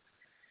to.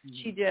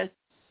 Mm-hmm.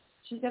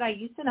 She said, I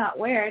used to not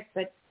wear it,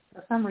 but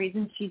for some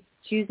reason she's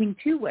choosing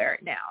to wear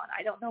it now, and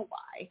I don't know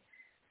why.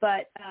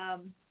 But,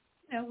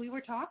 you know, we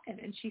were talking,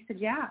 and she said,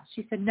 yeah.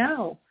 She said,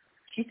 no.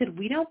 She said,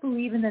 we don't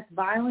believe in this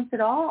violence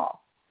at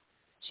all.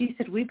 She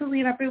said, we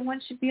believe everyone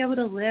should be able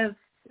to live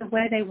the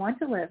way they want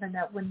to live, and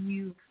that when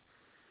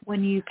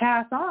you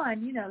pass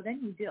on, you know, then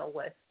you deal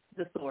with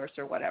the source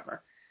or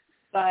whatever.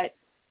 But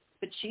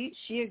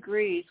she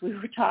agrees. We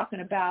were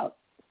talking about,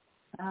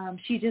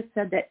 she just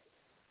said that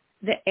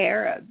the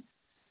Arabs,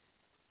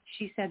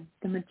 she said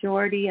the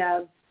majority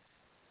of,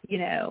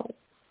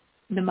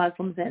 the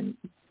Muslims in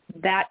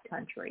that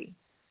country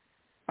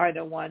are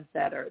the ones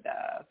that are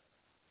the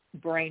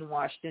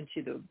brainwashed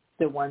into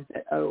the ones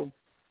that,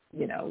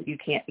 you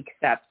can't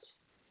accept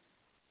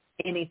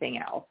anything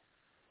else.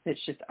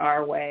 It's just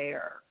our way,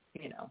 or,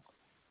 kind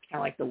of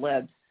like the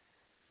libs.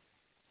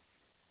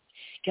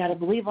 Got to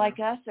believe like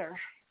us, or,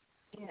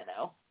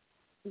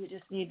 you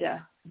just need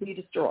to be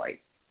destroyed.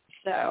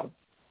 So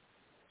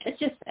it's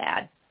just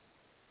sad.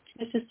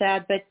 It's just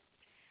sad, but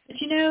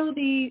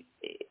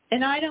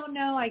and I don't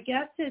know, I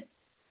guess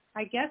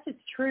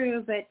it's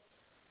true, but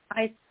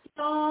I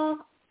saw,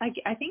 I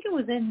think it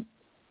was in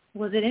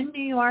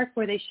New York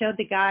where they showed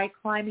the guy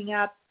climbing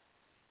up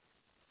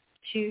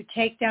to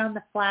take down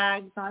the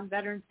flags on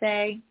Veterans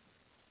Day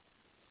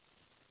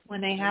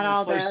when they had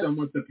all placed them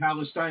with the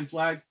Palestine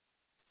flag?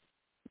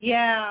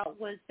 Yeah,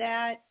 was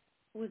that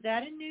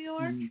in New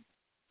York?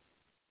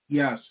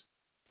 Yes.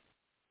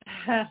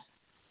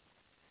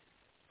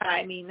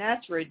 I mean,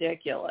 that's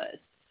ridiculous.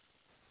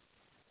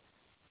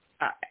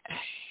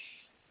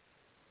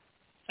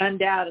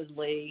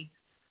 Undoubtedly,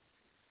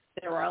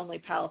 there were only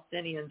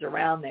Palestinians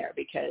around there,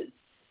 because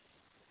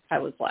I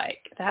was like,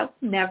 that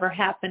would never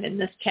happen in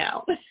this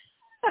town.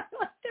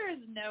 There's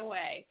no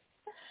way.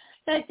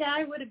 That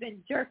guy would have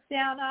been jerked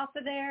down off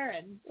of there,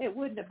 and it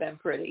wouldn't have been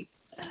pretty.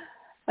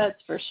 That's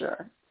for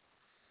sure.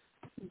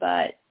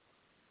 But,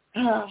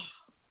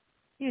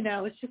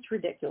 it's just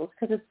ridiculous,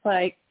 because it's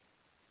like,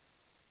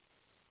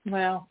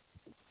 well,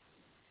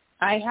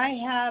 I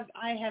have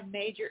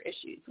major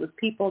issues with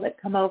people that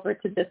come over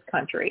to this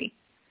country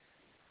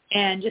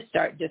and just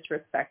start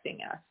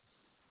disrespecting us.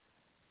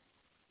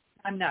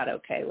 I'm not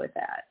okay with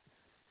that.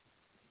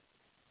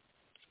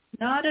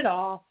 Not at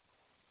all.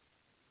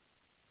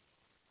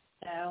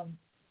 So,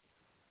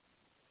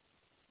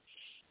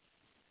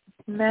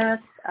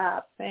 messed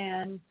up.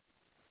 And,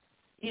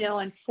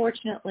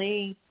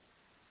 unfortunately,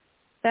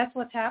 that's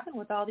what's happened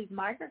with all these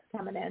migrants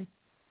coming in,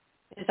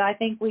 is I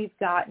think we've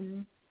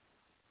gotten,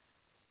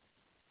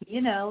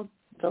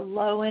 the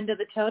low end of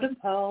the totem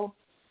pole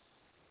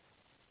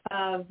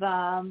of,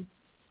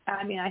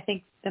 I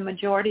think the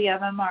majority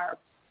of them are,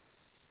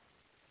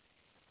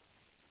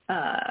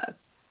 I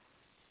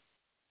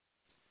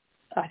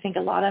think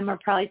a lot of them are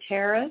probably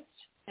terrorists,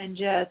 and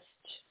just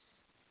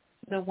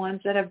the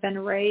ones that have been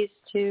raised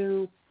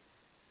to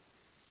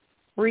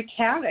wreak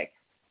havoc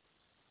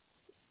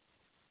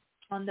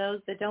on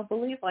those that don't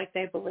believe like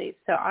they believe.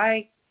 So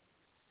I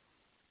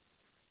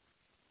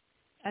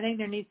think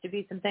there needs to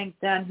be some things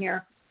done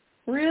here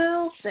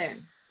real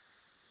soon,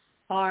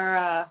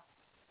 or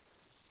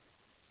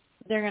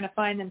they're going to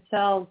find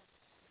themselves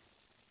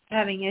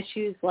having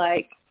issues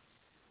like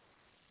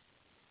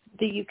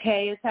the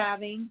UK is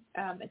having.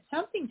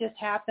 Something just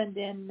happened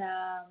in,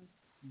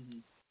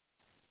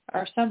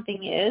 or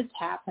something is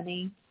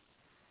happening,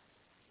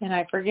 and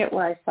I forget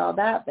where I saw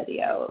that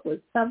video. It was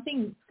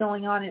something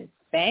going on in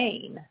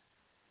Spain.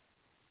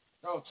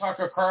 Oh,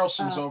 Tucker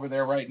Carlson's over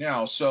there right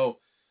now. So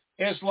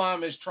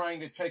Islam is trying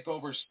to take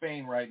over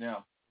Spain right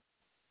now.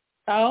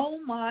 Oh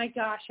my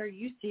gosh, are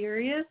you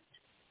serious?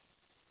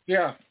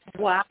 Yeah.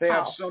 Wow. They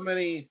have so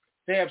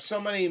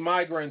many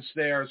migrants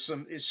there,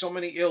 so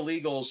many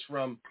illegals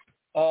from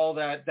all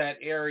that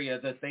area,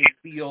 that they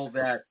feel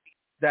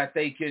that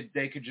they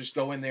could just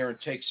go in there and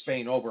take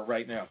Spain over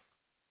right now.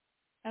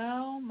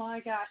 Oh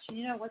my gosh.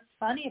 What's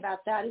funny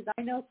about that is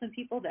I know some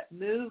people that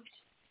moved,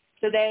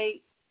 so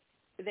they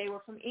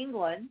were from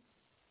England,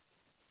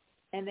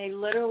 and they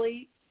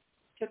literally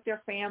took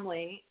their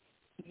family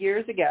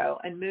years ago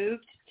and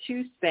moved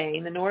to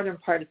Spain, the northern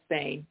part of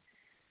Spain,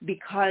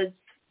 because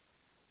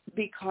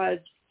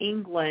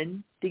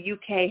England, the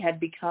UK, had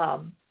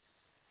become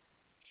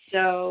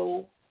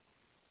so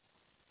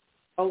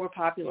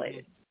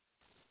overpopulated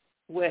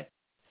with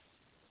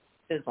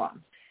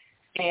Islam.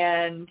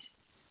 And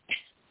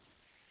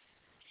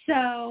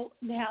so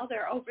now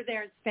they're over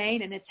there in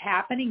Spain, and it's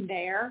happening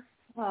there.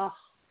 Oh,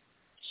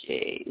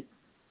 jeez.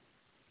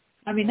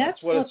 I mean,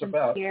 that's what it's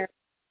about. Scary.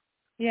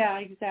 Yeah,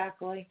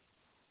 exactly.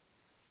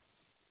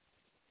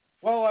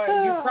 Well,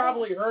 you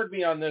probably heard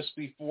me on this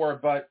before,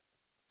 but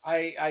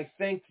I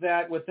think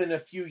that within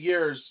a few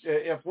years,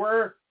 if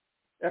we're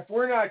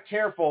not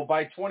careful,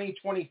 by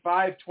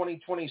 2025,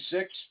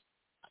 2026,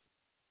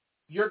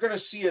 you're going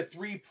to see a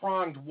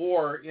three-pronged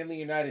war in the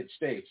United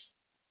States.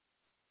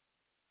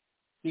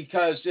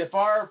 Because if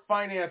our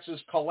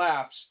finances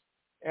collapse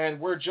and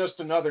we're just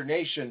another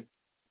nation,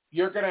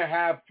 you're going to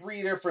have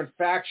three different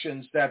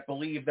factions that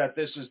believe that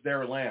this is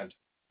their land.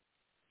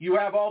 You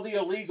have all the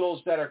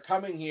illegals that are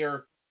coming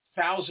here,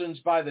 thousands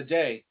by the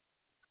day,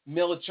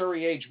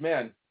 military-age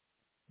men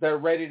that are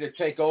ready to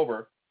take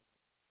over.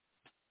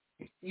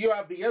 You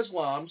have the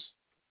Islams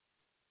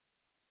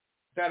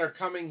that are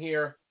coming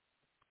here,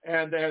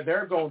 and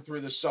they're going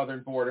through the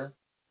southern border.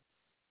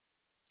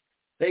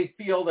 They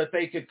feel that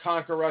they could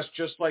conquer us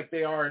just like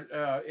they are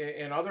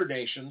in other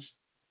nations.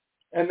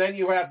 And then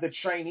you have the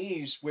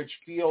Chinese, which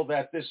feel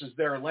that this is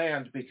their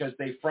land because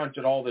they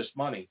fronted all this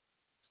money.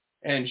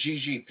 And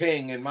Xi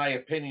Jinping, in my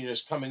opinion,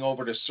 is coming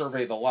over to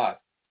survey the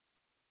lot.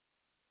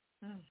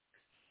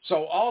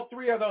 So all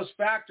three of those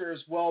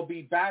factors will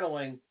be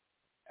battling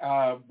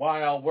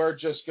while we're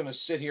just going to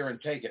sit here and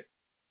take it.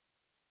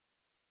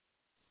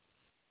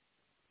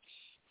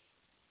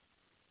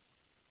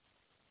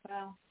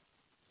 Well,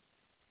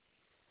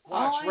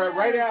 watch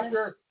right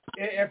after,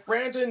 if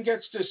Brandon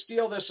gets to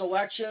steal this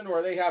election,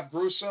 or they have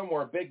Gruesome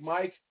or Big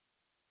Mike,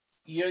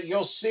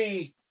 you'll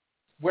see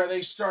where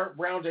they start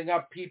rounding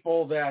up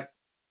people that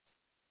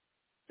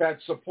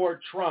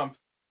support Trump,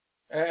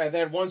 and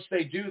then once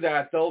they do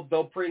that,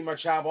 they'll pretty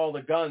much have all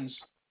the guns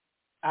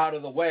out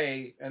of the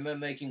way, and then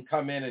they can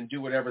come in and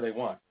do whatever they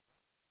want.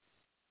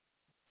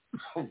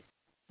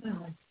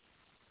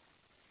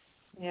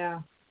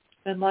 Yeah.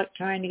 Good luck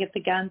trying to get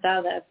the guns out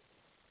of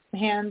the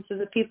hands of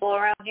the people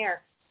around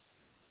here.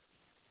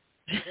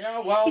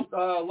 Yeah, well,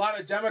 a lot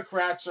of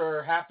Democrats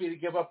are happy to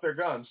give up their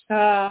guns.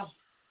 Yeah,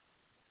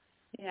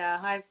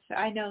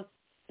 I know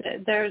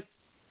there's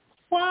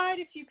quite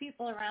a few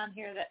people around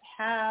here that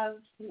have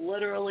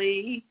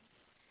literally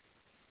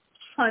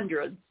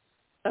hundreds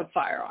of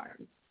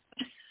firearms.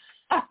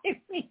 I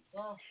mean,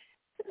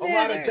 a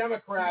lot of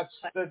Democrats,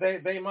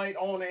 they might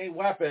own a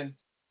weapon,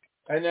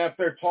 and if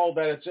they're told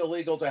that it's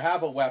illegal to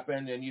have a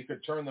weapon and you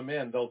could turn them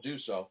in, they'll do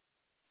so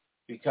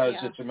because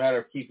it's a matter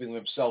of keeping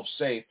themselves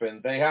safe,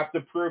 and they have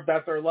to prove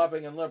that they're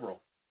loving and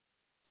liberal.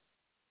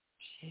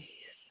 Jeez.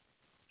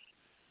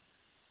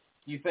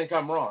 You think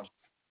I'm wrong?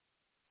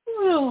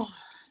 Oh,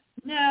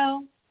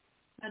 no,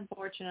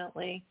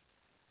 unfortunately.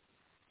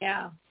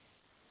 Yeah.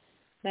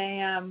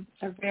 They are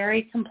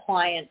very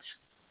compliant.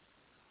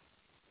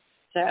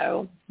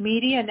 So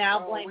media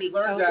now blaming we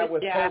learned COVID that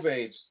with deaths.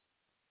 COVID.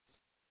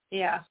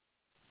 Yeah.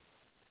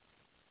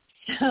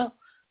 So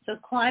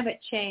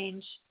climate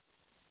change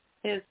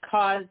is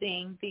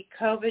causing the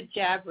COVID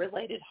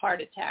jab-related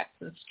heart attacks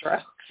and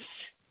strokes.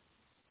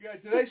 Yeah,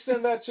 did I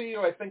send that to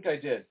you? I think I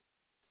did.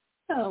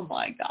 Oh,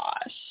 my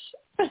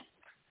gosh.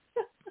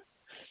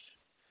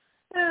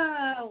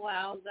 Oh,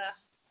 wowza.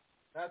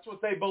 That's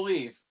what they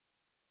believe.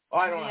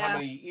 I don't know how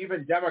many,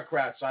 even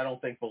Democrats, I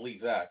don't think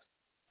believe that.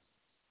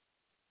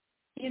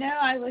 You know,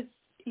 I was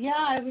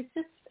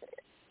just,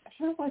 I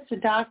don't know what's the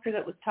doctor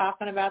that was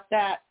talking about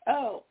that.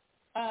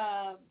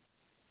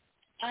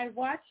 I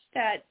watched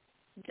that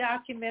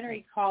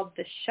documentary called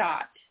The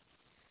Shot.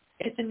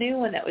 It's a new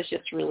one that was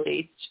just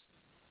released,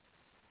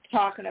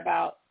 talking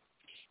about,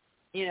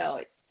 you know,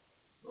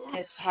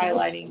 it's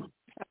highlighting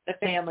the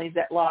families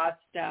that lost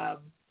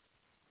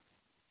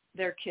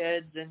their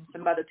kids and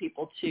some other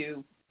people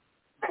to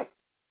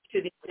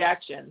the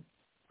injections.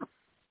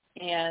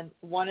 And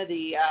one of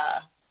the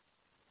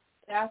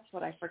that's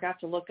what I forgot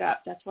to look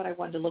up. That's what I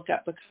wanted to look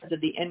up because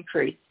of the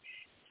increase.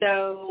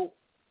 So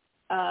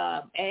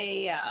a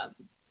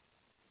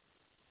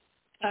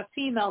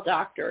female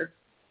doctor,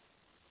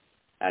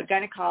 a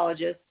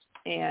gynecologist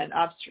and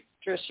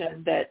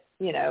obstetrician that,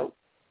 you know,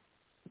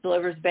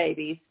 delivers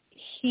babies,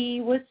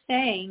 he was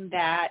saying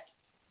that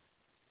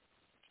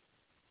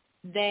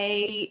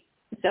he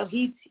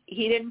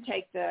didn't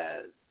take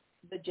the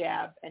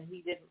jab, and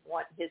he didn't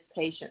want his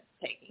patients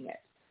taking it.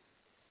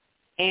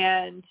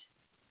 And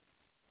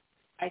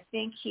I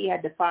think he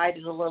had to fight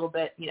it a little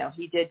bit. You know,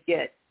 he did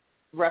get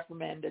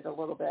reprimanded a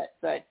little bit,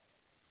 but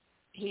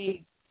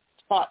he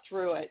fought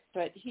through it.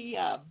 But he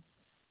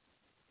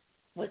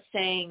was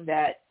saying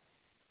that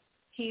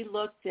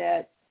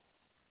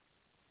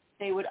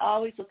they would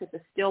always look at the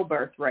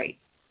stillbirth rate.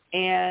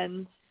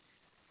 And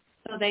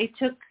so they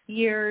took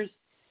years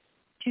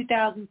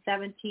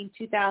 2017,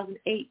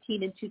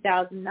 2018, and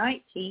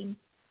 2019,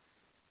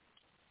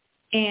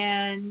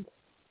 and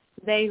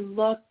they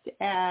looked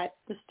at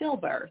the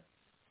stillbirth.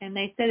 And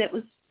they said it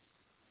was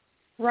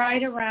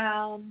right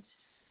around,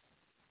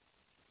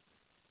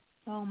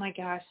 oh my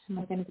gosh, am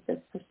I going to get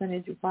this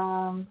percentage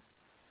wrong?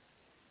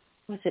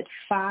 Was it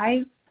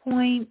 5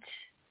 point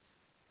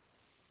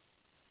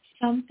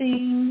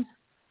something?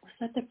 Was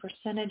that the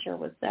percentage, or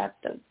was that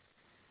the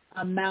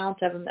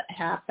amount of them that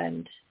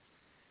happened?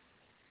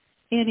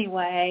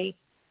 Anyway,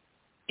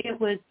 it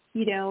was,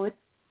 you know,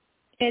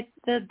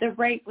 the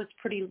rate was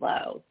pretty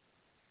low.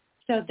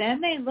 So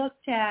then they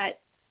looked at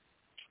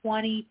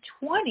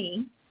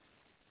 2020,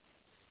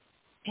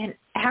 and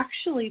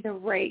actually the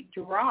rate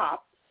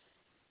dropped,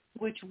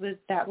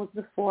 that was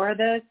before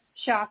the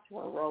shots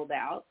were rolled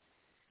out.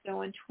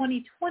 So in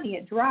 2020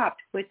 it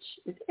dropped, which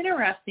is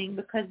interesting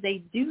because they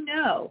do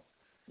know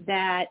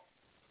that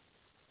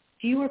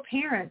fewer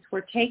parents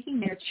were taking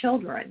their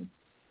children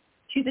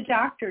to the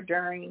doctor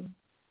during,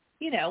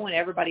 you know, when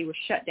everybody was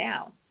shut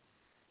down.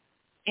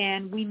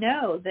 And we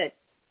know that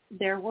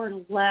there were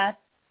less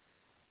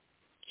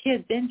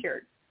kids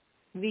injured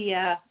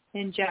via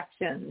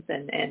injections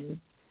and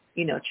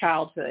you know,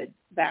 childhood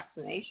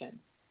vaccination.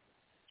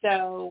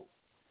 So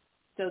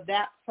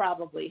that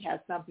probably has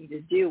something to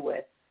do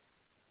with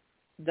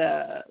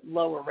the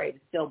lower rate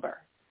of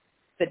stillbirth.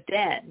 But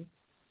then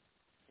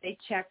they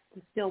checked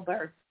the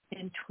stillbirth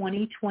in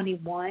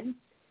 2021,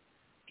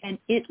 and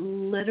it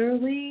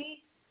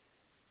literally,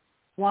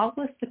 what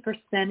was the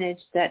percentage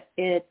that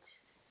it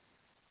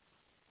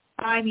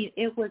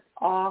was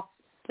off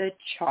the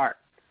chart.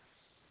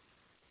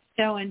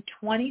 So in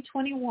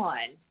 2021,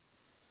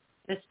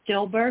 the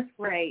stillbirth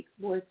rate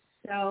was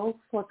so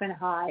flipping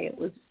high.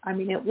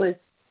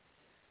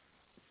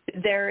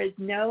 There is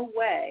no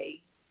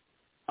way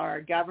our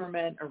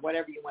government or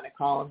whatever you want to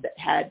call them that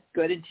had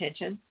good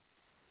intentions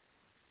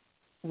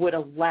would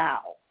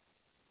allow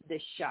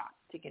this shot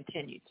to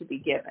continue to be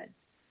given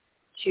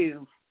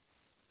to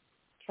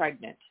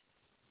pregnant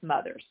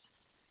mothers.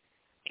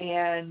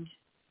 And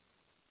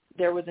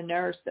there was a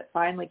nurse that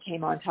finally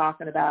came on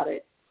talking about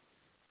it.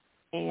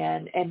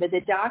 And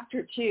the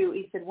doctor, too,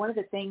 he said one of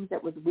the things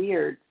that was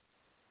weird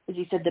is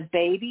he said the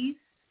babies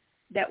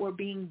that were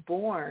being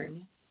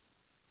born,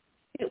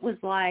 it was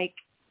like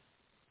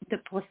the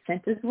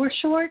placentas were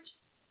short,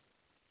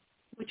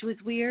 which was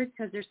weird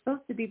because they're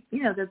supposed to be,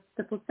 the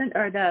placenta,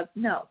 or the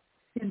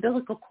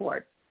umbilical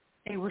cord.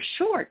 They were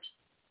short.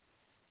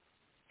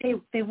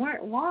 They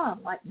weren't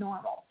long like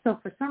normal. So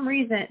for some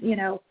reason,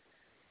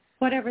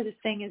 whatever this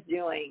thing is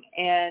doing.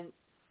 And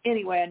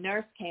anyway, a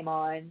nurse came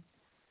on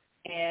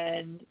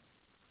and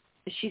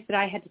she said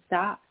I had to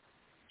stop.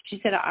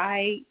 She said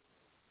I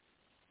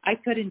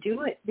couldn't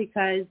do it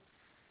because,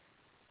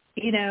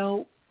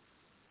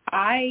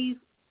 I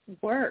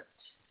worked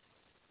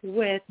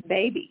with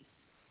babies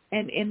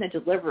and in the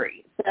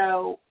delivery.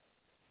 So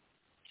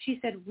she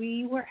said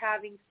we were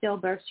having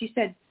stillbirths. She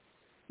said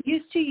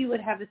used to you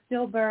would have a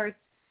stillbirth,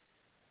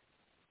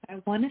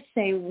 I want to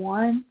say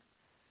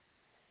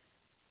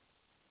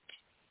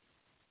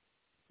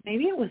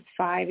maybe it was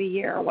 5 a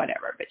year or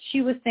whatever, but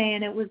she was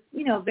saying it was,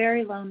 a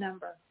very low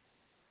number.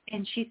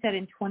 And she said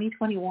in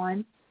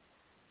 2021,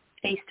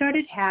 they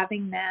started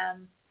having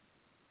them,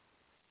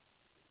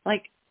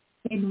 like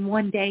in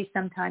one day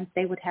sometimes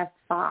they would have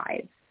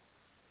 5.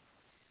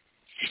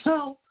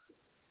 So,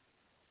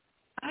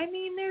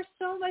 there's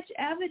so much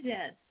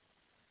evidence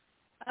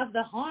of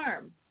the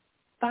harm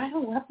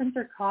bioweapons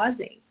are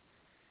causing.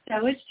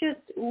 So it's just,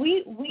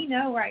 we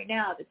know right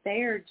now that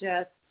they are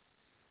just,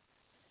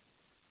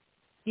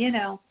 they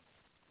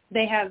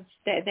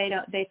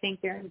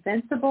think they're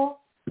invincible.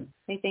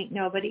 They think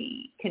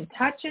nobody can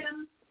touch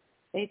them.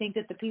 They think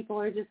that the people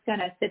are just going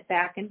to sit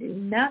back and do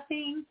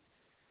nothing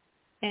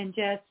and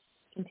just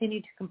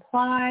continue to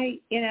comply.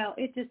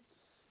 It just,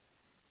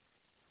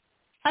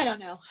 I don't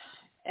know.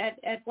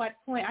 At what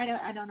point,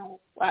 I don't know.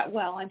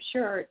 Well, I'm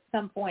sure at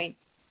some point,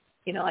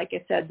 like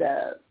I said,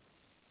 the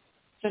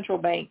central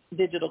bank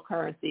digital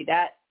currency,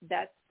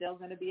 that's still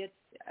going to be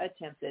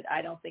attempted.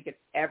 I don't think it's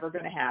ever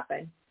going to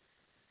happen.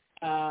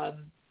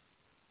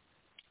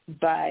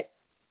 But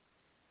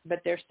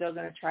they're still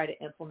going to try to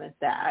implement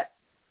that.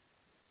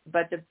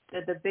 But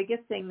the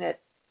biggest thing that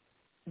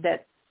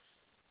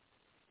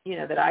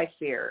I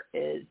fear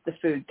is the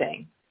food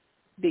thing,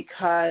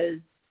 because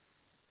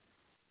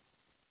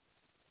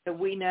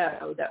we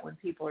know that when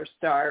people are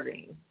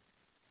starving,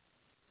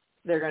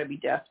 they're going to be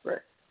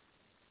desperate.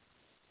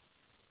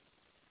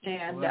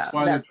 And well, that's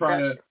why they're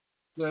trying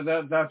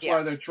to. That's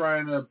why they're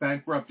trying to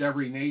bankrupt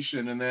every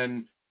nation and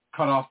then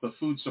cut off the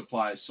food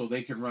supplies so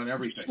they can run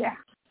everything. Yeah.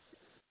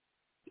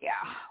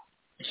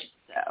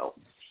 So.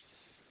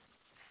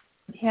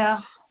 Yeah.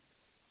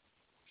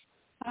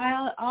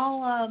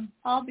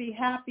 I'll be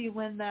happy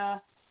when the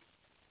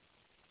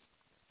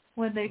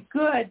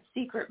good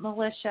secret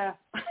militia,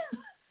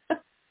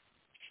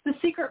 the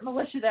secret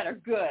militia that are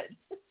good,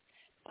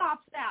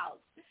 pops out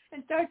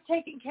and starts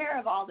taking care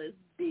of all this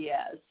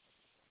BS.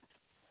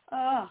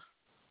 Oh,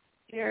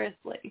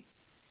 seriously.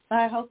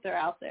 I hope they're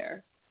out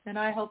there, and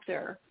I hope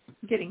they're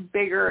getting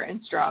bigger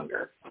and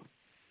stronger.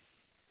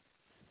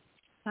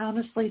 I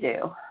honestly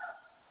do.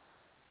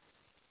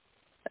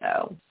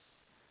 So,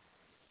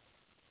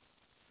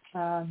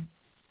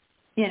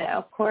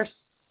 of course,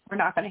 we're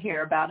not going to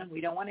hear about them.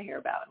 We don't want to hear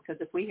about them,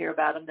 because if we hear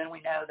about them, then we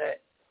know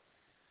that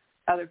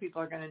other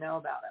people are going to know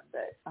about them.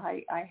 But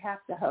I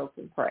have to hope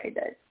and pray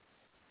that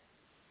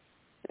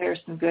there's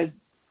some good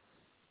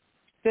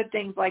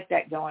things like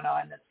that going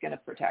on that's going to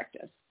protect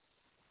us.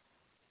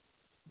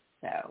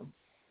 So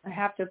I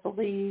have to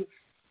believe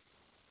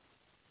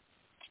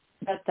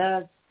that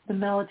the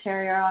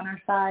military are on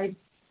our side.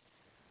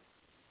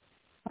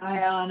 I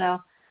don't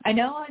know. I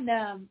know on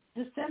The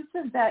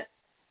Simpsons that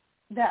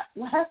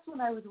last one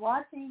I was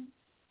watching,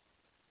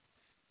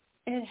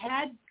 I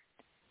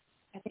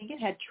think it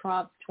had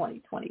Trump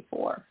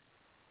 2024.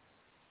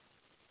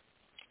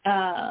 So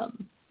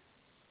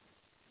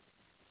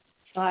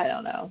I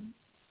don't know.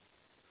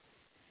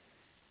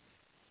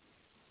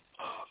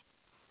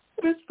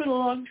 It's been a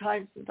long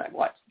time since I've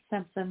watched The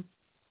Simpsons.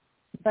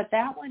 But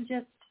that one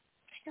just,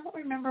 I don't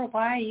remember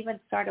why I even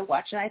started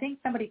watching. I think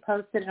somebody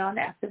posted it on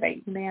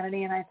Activate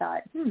Humanity, and I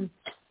thought, I'm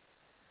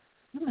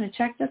going to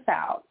check this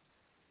out.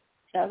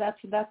 So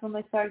that's when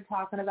they started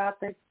talking about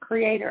the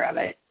creator of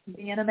it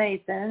being a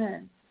Mason,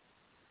 and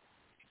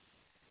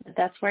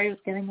that's where he was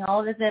getting all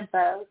of his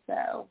info.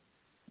 So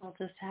We'll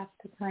just have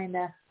to kind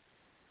of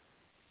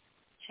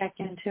check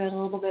into it a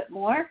little bit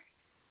more.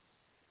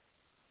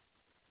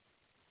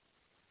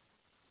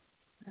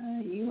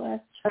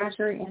 U.S.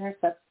 Treasury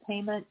intercepts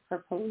payment for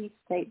police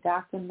state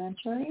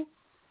documentary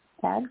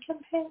ad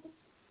campaign.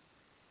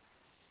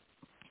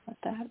 What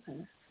that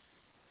is?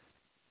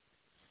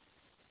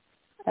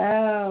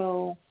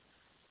 Oh.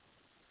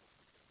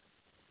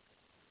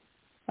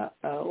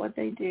 Uh-oh, what'd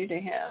they do to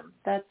him?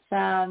 That's,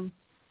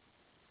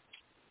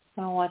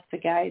 what's the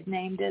guy's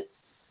name?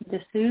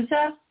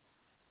 D'Souza?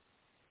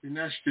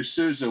 Dinesh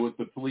D'Souza with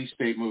the police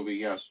state movie,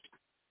 yes.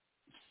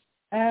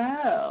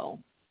 Oh.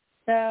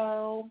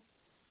 So,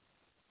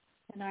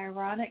 an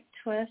ironic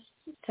twist.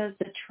 It says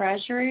the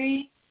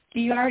Treasury. Do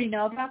you already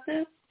know about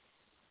this?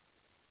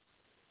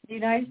 The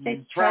United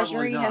States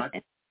Treasury has...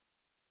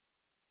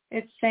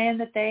 It's saying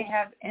that they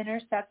have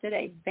intercepted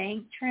a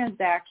bank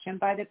transaction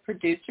by the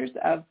producers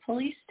of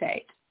Police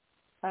State.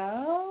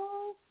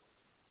 Oh.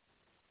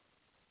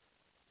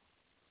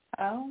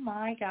 Oh,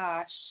 my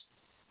gosh.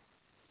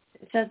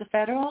 It says the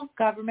federal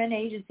government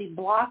agency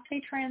blocked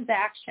a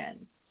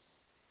transaction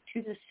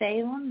to the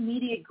Salem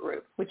Media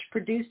Group, which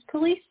produced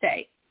Police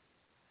State.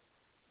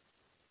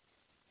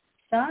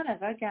 Son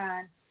of a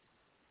gun.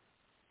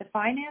 The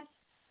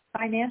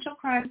Financial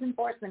Crimes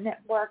Enforcement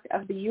Network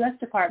of the U.S.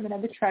 Department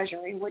of the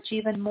Treasury, which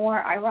even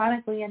more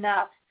ironically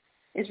enough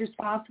is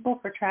responsible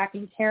for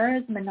tracking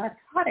terrorism and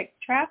narcotic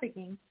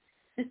trafficking,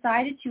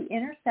 decided to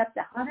intercept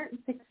a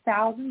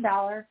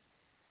 $106,000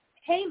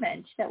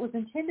 payment that was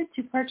intended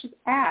to purchase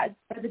ads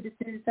for the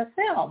D'Souza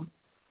film.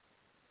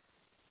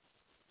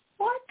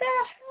 What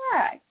the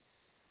heck?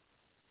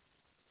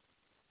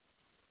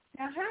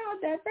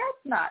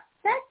 Now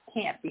that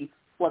can't be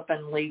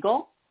flippin'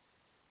 legal.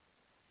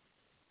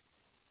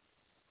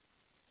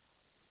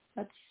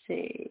 Let's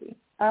see.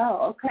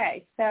 Oh,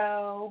 okay.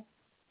 So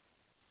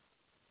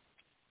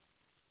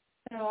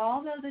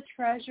although the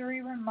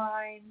Treasury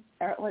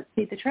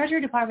the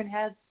Treasury Department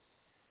has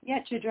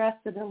yet to address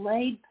the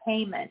delayed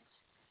payment.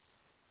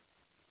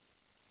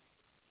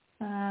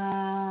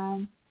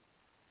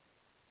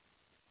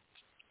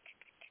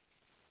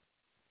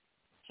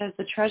 Says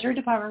the Treasury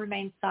Department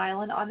remains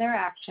silent on their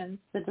actions.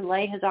 The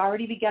delay has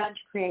already begun to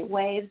create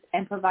waves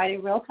and provide a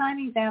real-time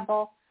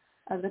example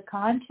of the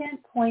content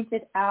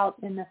pointed out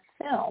in the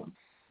film.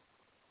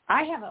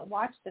 I haven't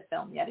watched the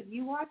film yet. Have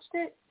you watched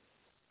it?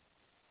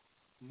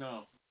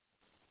 No.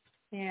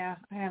 Yeah,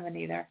 I haven't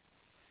either.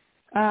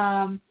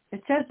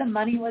 It says the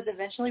money was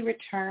eventually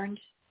returned,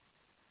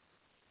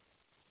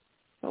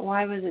 but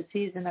why was it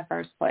seized in the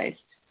first place?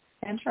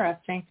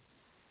 Interesting.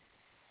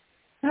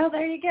 Well,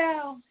 there you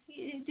go.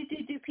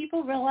 Do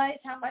people realize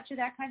how much of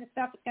that kind of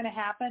stuff is going to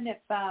happen if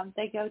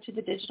they go to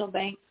the digital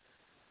bank?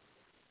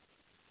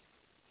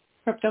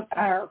 Crypto,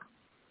 or,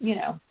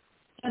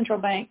 central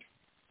bank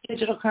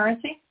digital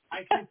currency?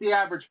 I think the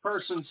average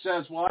person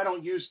says, well, I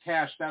don't use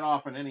cash that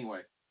often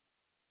anyway.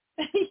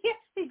 Yes,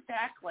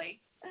 exactly.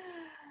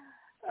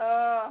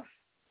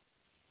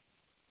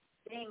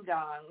 Ding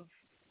dong.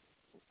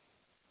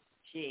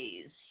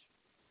 Jeez.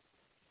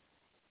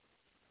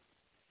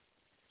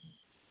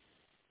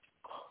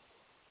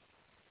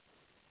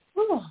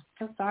 Ooh,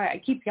 so sorry.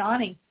 I keep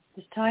yawning.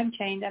 This time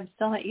change, I'm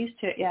still not used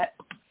to it yet.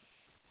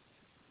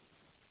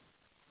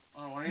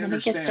 Oh, I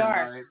understand.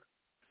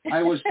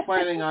 I was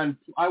planning on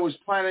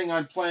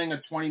playing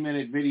a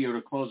 20-minute video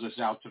to close us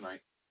out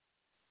tonight.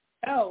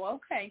 Oh,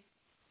 okay.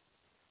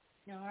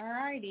 All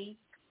righty.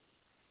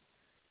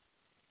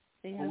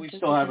 Well, we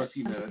still have a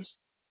few minutes.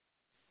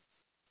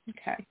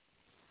 Okay.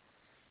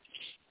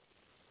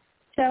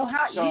 So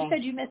you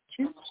said you missed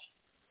two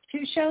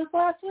shows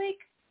last week?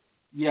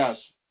 Yes.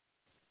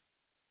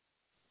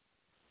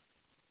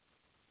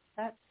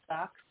 That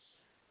sucks.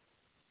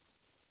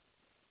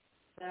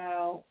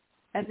 So,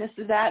 and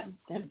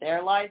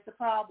there lies the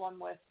problem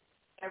with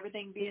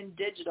everything being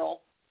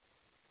digital.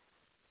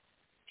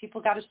 People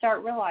got to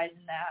start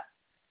realizing that.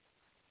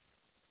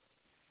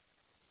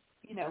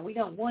 We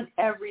don't want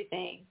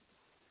everything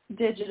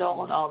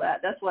digital and all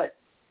that. That's what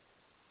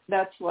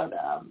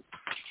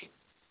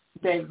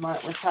Dave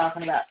Martin was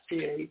talking about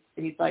too.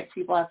 He's like,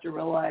 people have to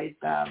realize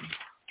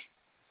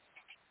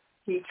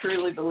he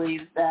truly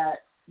believes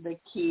that the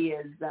key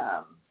is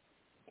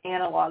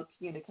analog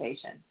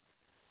communication.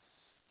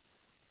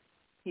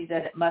 He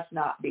said it must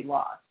not be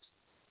lost.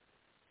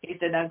 He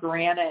said, now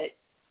granted,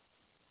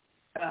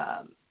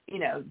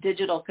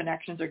 digital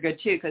connections are good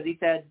too, because he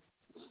said,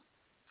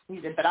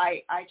 but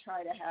I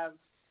try to have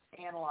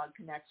analog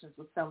connections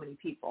with so many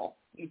people.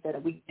 He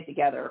said we get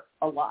together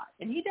a lot,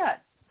 and he does.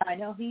 I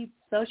know he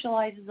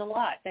socializes a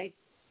lot. They,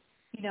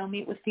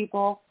 meet with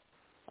people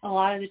a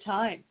lot of the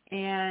time.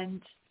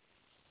 And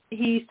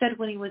he said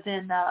when he was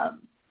in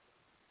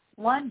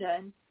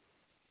London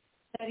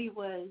that he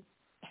was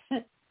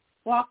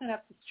walking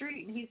up the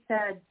street, and he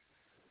said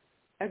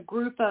a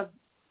group of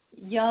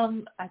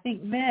young, I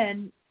think,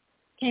 men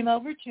came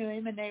over to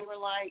him, and they were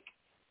like,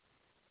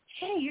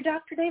 "Hey, you're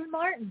Dr. David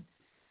Martin."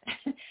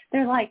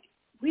 They're like,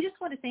 "We just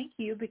want to thank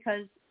you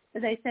because,"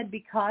 they said,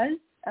 "because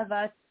of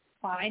us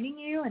finding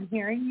you and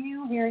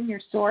hearing your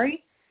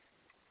story.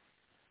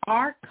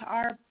 Our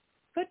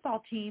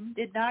football team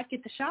did not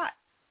get the shot,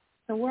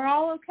 so we're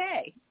all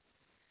okay.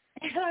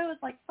 And I was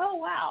like, oh,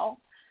 wow,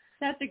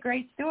 that's a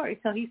great story.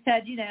 So he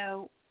said,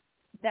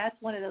 that's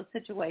one of those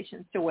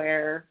situations to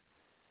where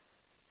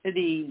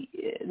the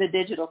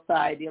digital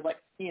side,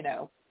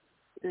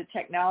 the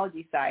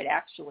technology side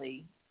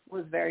actually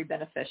was very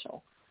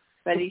beneficial.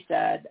 But he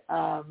said,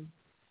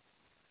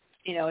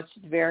 it's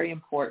very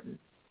important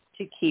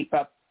to keep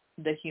up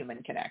the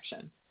human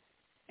connection.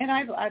 And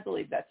I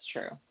believe that's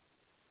true.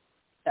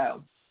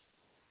 So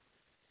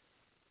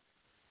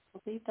I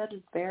believe that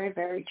is very,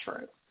 very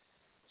true.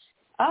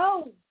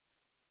 Oh,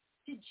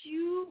 did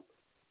you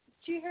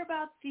hear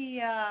about the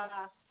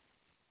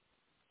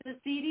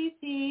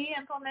CDC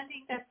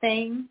implementing the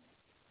thing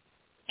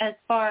as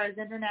far as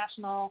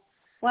international?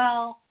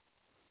 Well,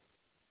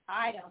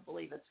 I don't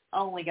believe it's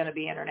only going to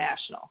be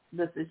international.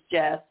 This is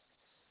just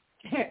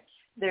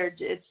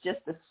it's just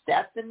a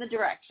step in the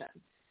direction.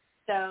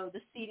 So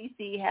the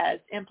CDC has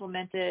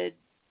implemented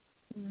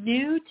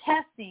new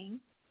testing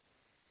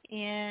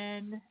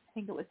in, I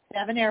think it was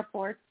 7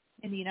 airports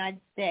in the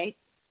United States.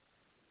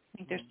 I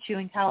think there's 2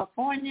 in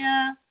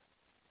California.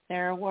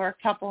 There were a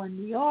couple in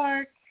New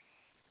York,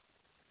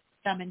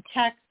 some in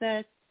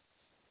Texas.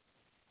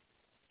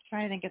 I'm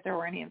trying to think if there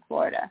were any in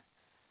Florida.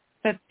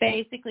 But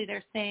basically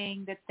they're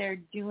saying that they're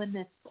doing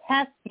this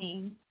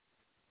testing.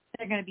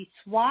 They're going to be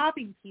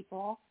swabbing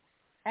people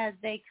as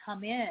they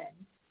come in.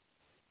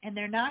 And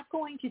they're not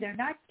doing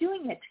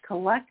it to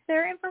collect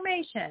their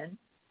information.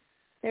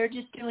 They're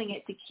just doing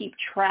it to keep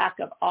track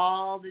of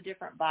all the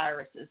different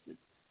viruses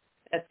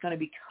that's going to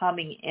be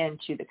coming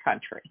into the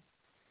country.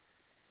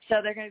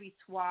 So they're going to be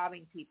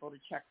swabbing people to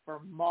check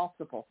for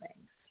multiple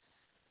things.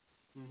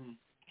 Mm-hmm.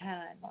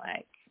 And I'm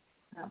like,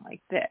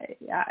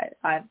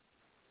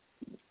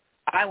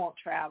 I won't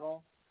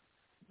travel,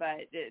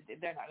 but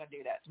they're not going to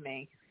do that to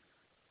me.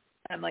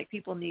 I'm like,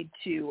 people need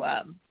to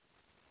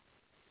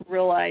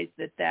realize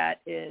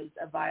that is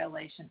a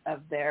violation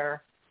of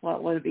their,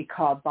 what would it be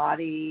called,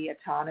 body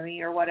autonomy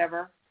or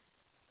whatever.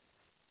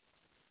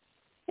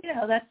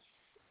 That's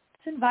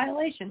in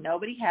violation.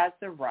 Nobody has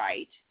the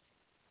right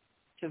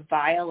to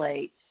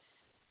violate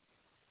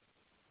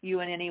you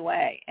in any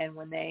way. And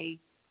when they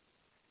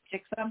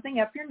stick something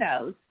up your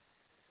nose,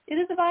 it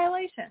is a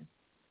violation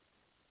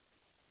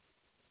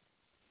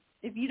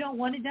if you don't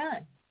want it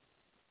done.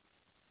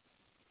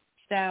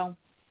 So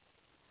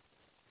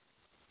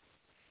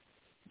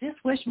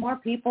just wish more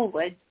people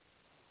would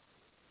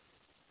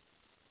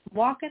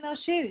walk in those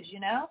shoes,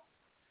 stand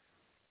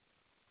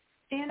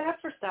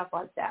up for stuff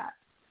like that.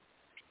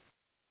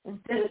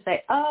 Instead of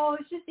say, oh,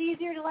 it's just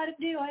easier to let him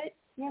do it,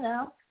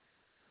 Not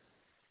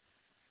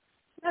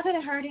going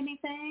to hurt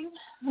anything.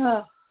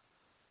 Oh.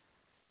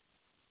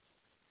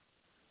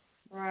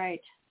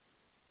 Right.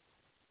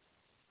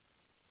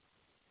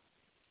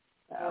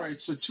 All right,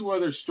 so 2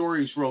 other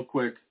stories real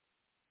quick,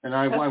 and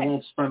I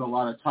won't spend a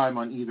lot of time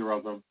on either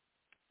of them.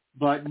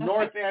 But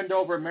North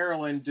Andover,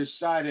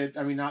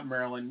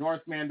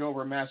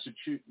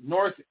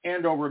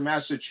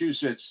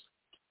 Massachusetts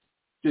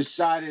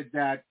decided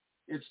that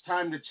it's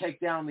time to take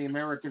down the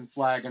American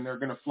flag, and they're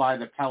going to fly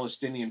the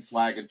Palestinian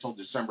flag until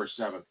December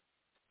 7th.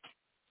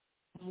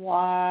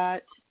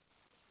 What?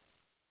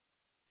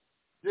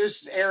 This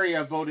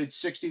area voted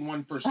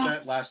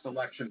 61% last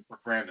election for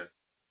Brandon.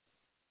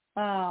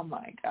 Oh,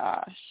 my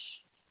gosh.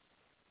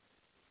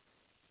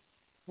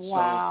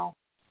 Wow.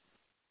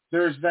 So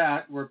there's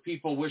that, where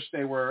people wish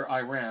they were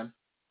Iran.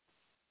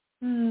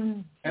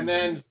 Mm. And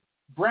then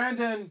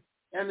Brandon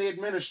and the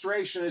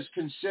administration is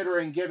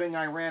considering giving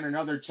Iran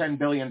another $10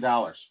 billion.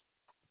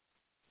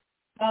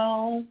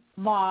 Oh,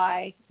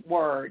 my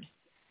word.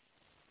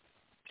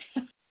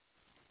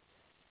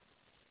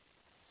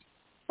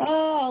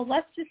 Oh,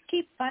 let's just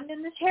keep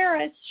funding the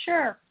terrorists.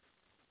 Sure.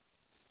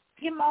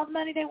 Give them all the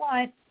money they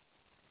want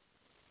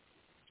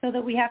so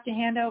that we have to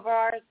hand over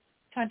our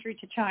country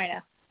to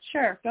China.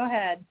 Sure, go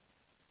ahead.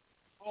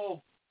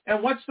 Oh,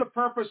 and what's the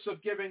purpose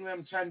of giving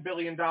them $10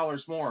 billion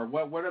more?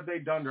 What have they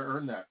done to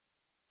earn that?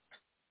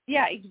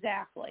 Yeah,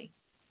 exactly.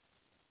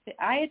 The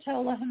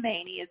Ayatollah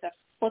Khomeini is a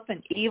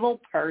flippin' evil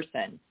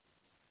person.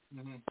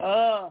 Mm-hmm.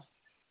 Oh.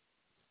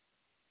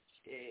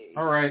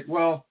 All right,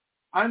 well,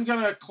 I'm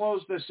going to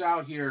close this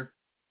out here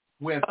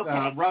with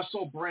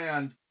Russell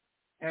Brand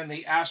and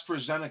the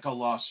AstraZeneca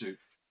lawsuit.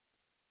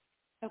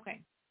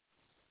 Okay.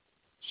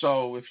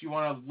 So if you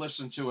want to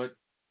listen to it,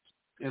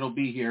 it'll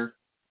be here.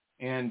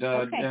 And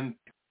and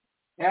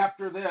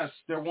after this,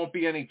 there won't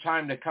be any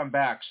time to come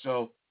back.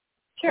 So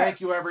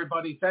Thank you,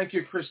 everybody. Thank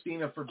you,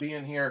 Christina, for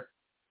being here.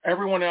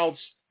 Everyone else,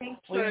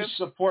 please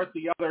support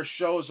the other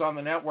shows on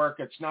the network.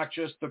 It's not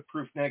just the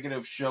Proof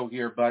Negative show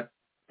here, but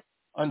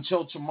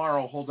until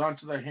tomorrow, hold on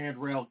to the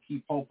handrail,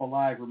 keep hope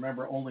alive.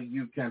 Remember, only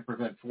you can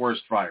prevent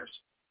forest fires.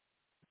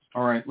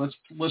 All right, let's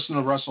listen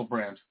to Russell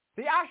Brand.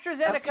 The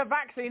AstraZeneca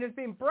vaccine has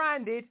been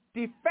branded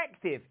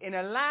defective in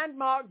a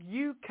landmark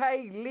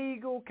UK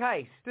legal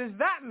case. Does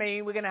that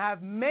mean we're going to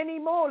have many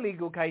more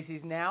legal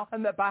cases now,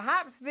 and that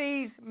perhaps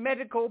these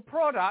medical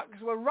products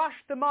were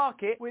rushed to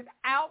market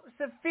without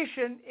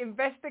sufficient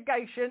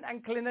investigation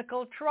and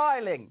clinical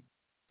trialing?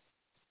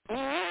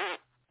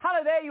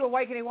 Hello there, you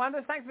Awakening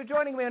Wonders. Thanks for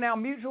joining me on our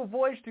mutual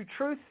voyage to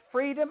truth,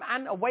 freedom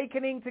and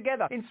awakening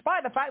together. In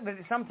spite of the fact that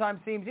it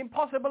sometimes seems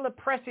impossible,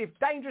 oppressive,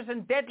 dangerous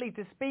and deadly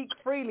to speak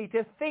freely,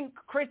 to think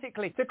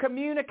critically, to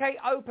communicate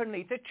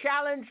openly, to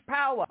challenge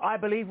power, I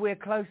believe we're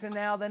closer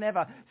now than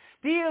ever.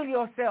 Steel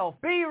yourself.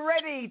 Be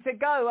ready to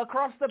go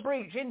across the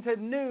breach into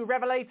new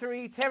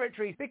revelatory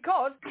territories,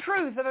 because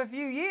truth of a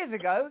few years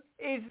ago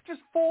is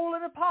just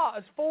fallen apart,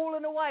 has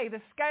fallen away.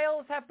 The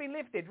scales have been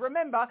lifted.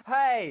 Remember,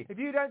 hey, if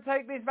you don't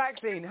take this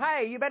vaccine,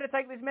 hey, you better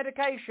take this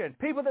medication.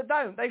 People that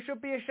don't, they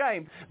should be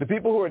ashamed. The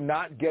people who are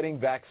not getting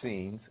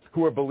vaccines,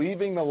 who are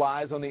believing the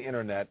lies on the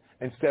internet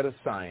instead of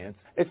science,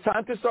 it's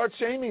time to start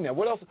shaming them.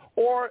 What else?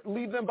 Or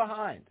leave them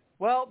behind.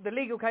 Well, the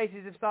legal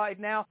cases have started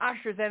now.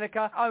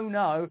 AstraZeneca, oh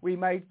no, we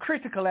made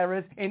critical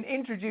errors in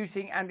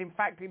introducing and in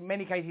fact in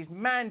many cases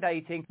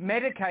mandating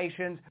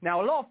medications.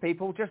 Now a lot of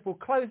people just will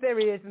close their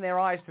ears and their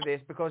eyes to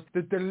this because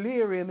the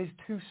delirium is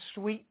too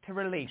sweet to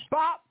release.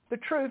 But the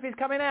truth is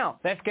coming out.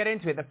 Let's get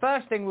into it. The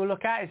first thing we'll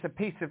look at is a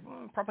piece of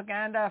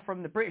propaganda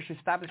from the British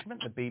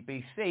establishment, the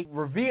BBC,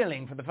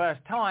 revealing for the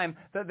first time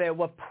that there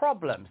were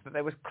problems, that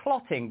there was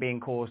clotting being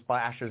caused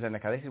by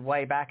AstraZeneca. This is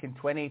way back in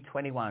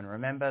 2021.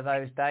 Remember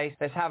those days?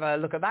 Let's have a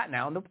look at that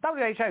now. And the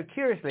WHO,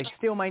 curiously,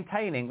 still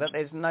maintaining that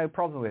there's no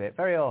problem with it.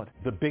 Very odd.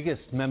 The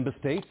biggest member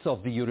states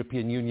of the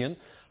European Union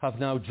have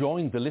now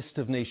joined the list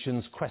of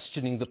nations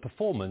questioning the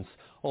performance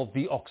of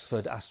the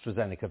Oxford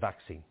AstraZeneca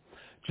vaccine.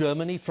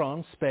 Germany,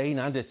 France, Spain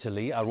and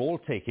Italy are all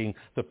taking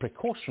the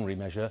precautionary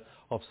measure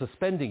of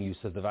suspending use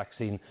of the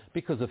vaccine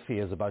because of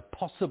fears about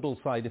possible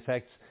side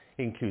effects,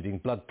 including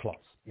blood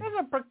clots. As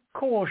a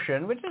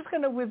precaution, we're just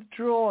going to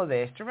withdraw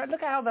this. Look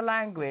at how the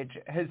language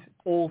has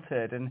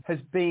altered and has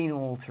been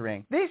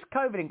altering. This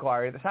COVID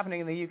inquiry that's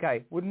happening in the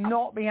UK would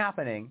not be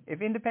happening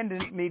if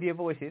independent media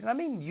voices, and I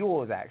mean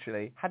yours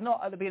actually, had not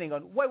at the beginning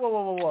gone,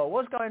 whoa,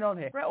 what's going on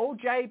here? All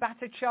Jay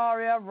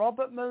Bhattacharya,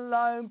 Robert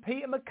Malone,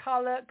 Peter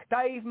McCulloch,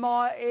 Dave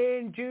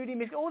Martin, Judy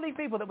Misk, all these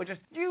people that were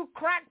just, you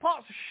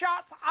crackpots,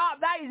 shut up,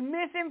 that is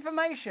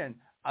misinformation.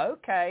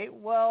 Okay,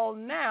 well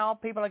now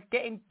people are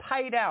getting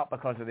paid out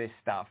because of this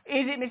stuff.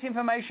 Is it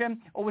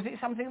misinformation, or was it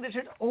something that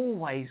should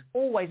always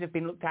have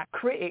been looked at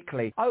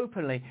critically,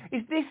 openly?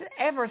 Is this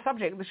ever a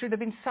subject that should have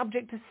been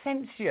subject to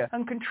censure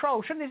and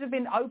control? Shouldn't this have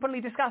been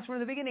openly discussed from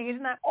the beginning?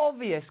 Isn't that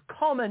obvious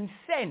common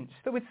sense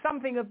that with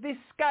something of this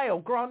scale,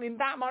 granting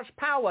that much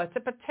power to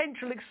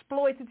potential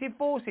exploitative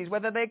forces,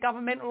 whether they're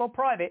governmental or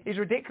private, is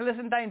ridiculous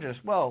and dangerous?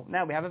 Well,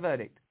 now we have a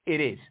verdict.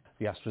 It is.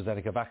 The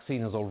AstraZeneca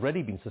vaccine has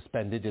already been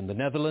suspended in the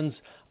Netherlands,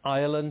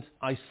 Ireland,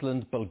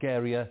 Iceland,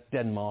 Bulgaria,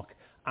 Denmark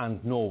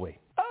and Norway.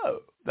 Oh,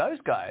 those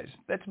guys.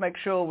 Let's make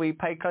sure we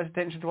pay close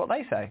attention to what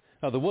they say.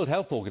 Now, the World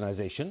Health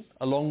Organization,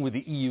 along with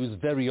the EU's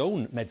very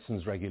own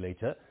medicines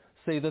regulator,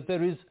 say that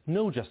there is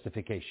no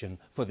justification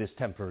for this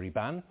temporary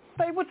ban.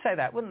 They would say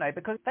that, wouldn't they?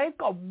 Because they've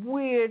got a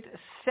weird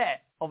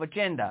set of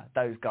agenda,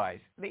 those guys.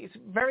 It's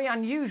very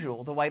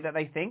unusual the way that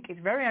they think. It's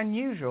very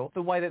unusual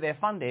the way that they're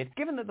funded.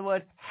 Given that the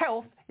word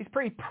health is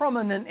pretty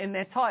prominent in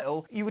their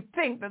title, you would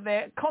think that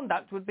their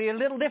conduct would be a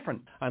little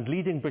different. And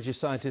leading British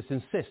scientists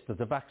insist that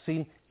the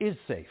vaccine is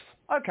safe.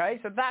 Okay,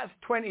 so that's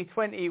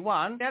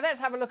 2021. Now let's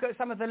have a look at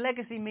some of the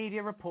legacy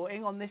media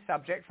reporting on this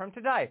subject from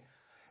today.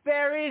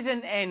 There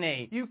isn't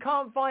any. You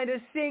can't find a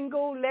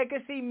single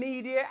legacy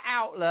media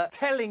outlet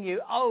telling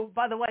you, oh,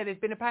 by the way, there's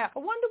been a payout. I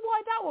wonder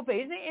why that would be.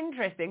 Isn't it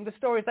interesting? The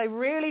stories they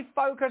really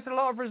focus a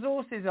lot of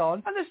resources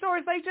on and the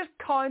stories they just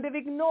kind of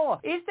ignore.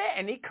 Is there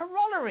any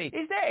corollary?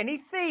 Is there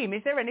any theme?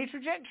 Is there any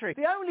trajectory?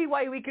 The only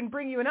way we can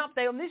bring you an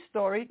update on this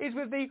story is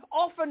with the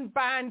often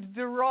banned,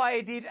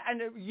 derided and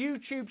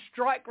YouTube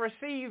strike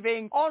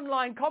receiving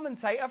online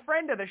commentator,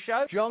 friend of the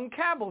show, John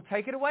Campbell.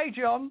 Take it away,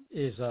 John.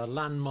 Is a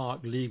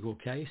landmark legal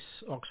case.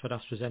 Oxford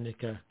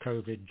AstraZeneca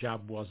COVID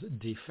jab was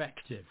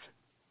defective,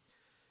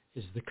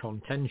 is the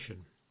contention.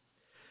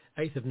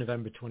 8th of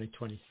November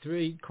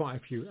 2023, quite a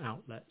few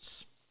outlets.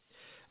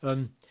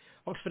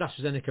 Oxford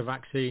AstraZeneca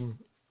vaccine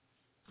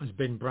has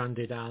been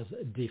branded as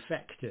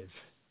defective.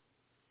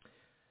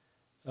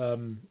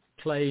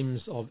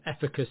 Claims of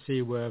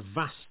efficacy were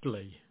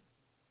vastly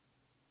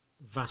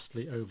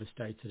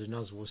overstated, and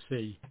as we'll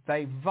see,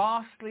 they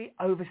vastly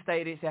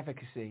overstated its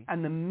efficacy,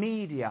 and the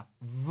media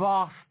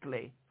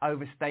vastly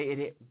overstated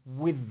it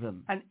with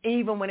them. And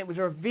even when it was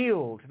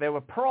revealed there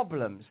were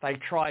problems, they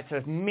tried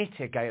to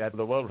mitigate it.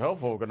 The World Health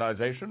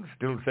Organization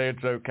still say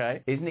it's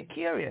okay. Isn't it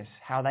curious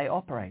how they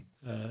operate?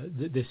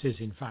 This is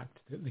in fact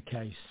the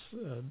case.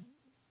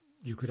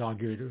 You could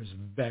argue it was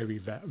very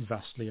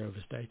vastly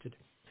overstated.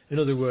 In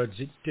other words,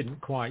 it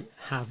didn't quite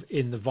have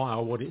in the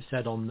vial what it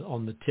said on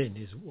the tin,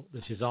 is what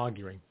this is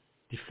arguing.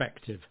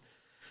 Defective.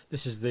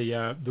 This is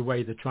the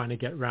way they're trying to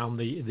get around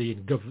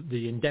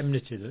the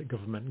indemnity that the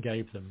government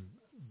gave them.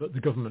 But the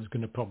government's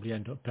going to probably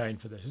end up paying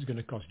for this. It's going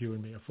to cost you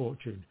and me a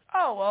fortune.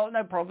 Oh, well,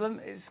 no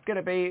problem. It's going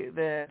to be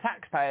the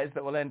taxpayers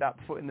that will end up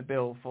footing the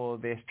bill for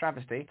this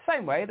travesty.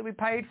 Same way that we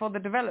paid for the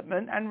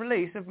development and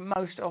release of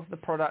most of the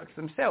products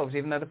themselves,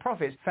 even though the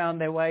profits found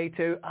their way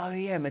to,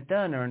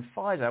 Moderna and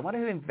Pfizer. I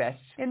wonder who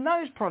invests in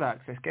those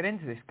products. Let's get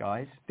into this,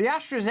 guys. The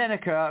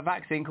AstraZeneca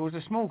vaccine caused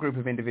a small group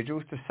of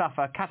individuals to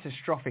suffer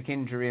catastrophic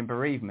injury and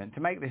bereavement.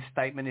 To make this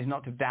statement is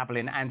not to dabble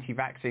in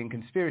anti-vaccine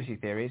conspiracy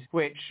theories,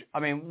 which,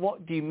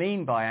 what do you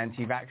mean by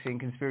anti-vaccine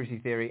conspiracy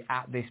theory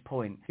at this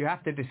point? You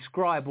have to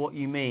describe what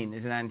you mean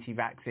as an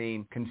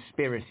anti-vaccine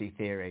conspiracy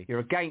theory. You're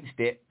against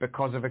it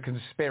because of a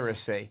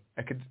conspiracy.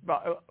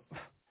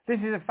 This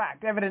is a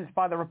fact evidenced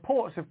by the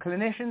reports of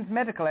clinicians,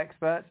 medical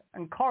experts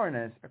and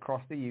coroners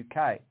across the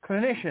UK.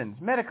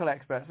 Clinicians, medical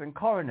experts and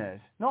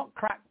coroners, not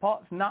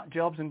crackpots, nut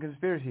jobs and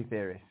conspiracy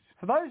theorists.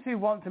 For those who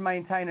want to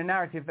maintain a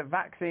narrative that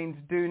vaccines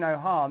do no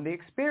harm, the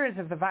experience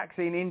of the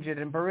vaccine injured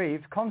and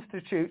bereaved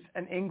constitutes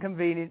an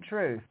inconvenient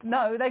truth.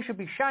 No, they should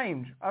be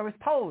shamed. I was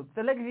told,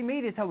 the legacy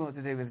media told me what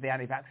to do with the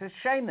anti-vaxxers,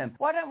 shame them.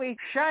 Why don't we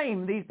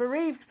shame these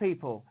bereaved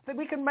people? That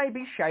we can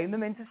maybe shame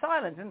them into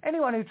silence. And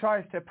anyone who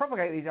tries to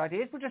propagate these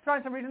ideas will just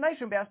find some reason they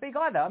shouldn't be able to speak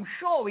either. I'm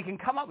sure we can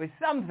come up with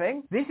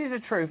something. This is a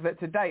truth that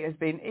to date has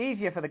been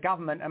easier for the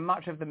government and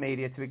much of the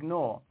media to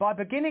ignore. By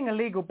beginning a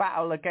legal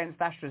battle against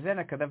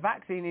AstraZeneca, the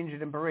vaccine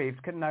injured and bereaved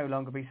can no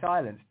longer be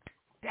silenced.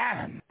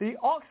 Damn! The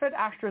Oxford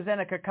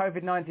AstraZeneca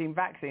COVID-19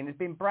 vaccine has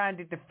been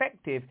branded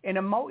defective in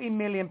a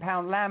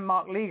multi-million-pound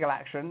landmark legal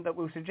action that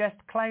will suggest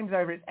claims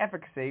over its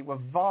efficacy were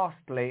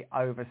vastly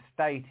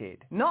overstated.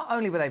 Not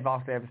only were they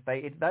vastly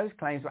overstated, those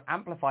claims were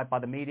amplified by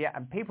the media,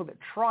 and people that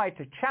tried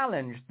to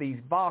challenge these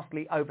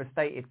vastly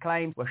overstated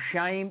claims were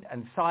shamed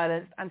and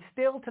silenced, and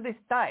still to this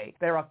day,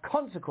 there are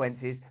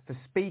consequences for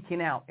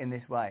speaking out in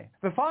this way.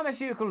 The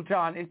pharmaceutical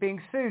giant is being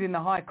sued in the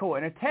High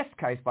Court in a test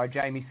case by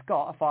Jamie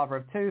Scott, a father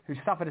of two, who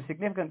suffered a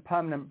significant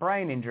permanent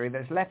brain injury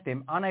that's left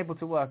him unable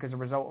to work as a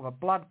result of a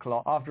blood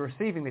clot after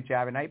receiving the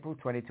jab in April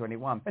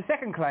 2021. A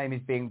second claim is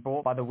being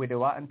brought by the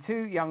widower and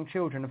two young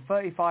children of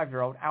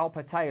 35-year-old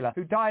Alpa Taylor,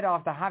 who died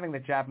after having the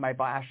jab made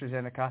by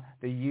AstraZeneca,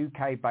 the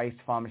UK-based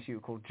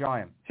pharmaceutical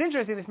giant. It's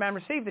interesting this man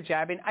received the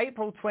jab in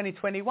April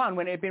 2021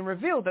 when it had been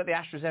revealed that the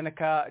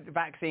AstraZeneca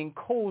vaccine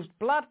caused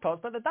blood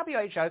clots, but the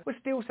WHO was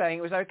still saying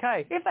it was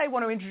okay. If they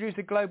want to introduce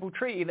a global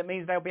treaty that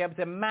means they'll be able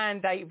to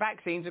mandate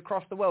vaccines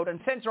across the world and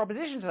censor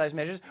opposition to those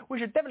measures,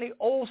 we should definitely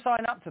all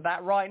sign up to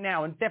that right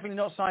now, and definitely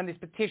not sign this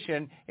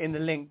petition in the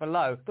link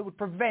below that would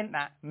prevent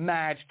that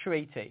mad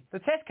treaty. The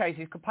test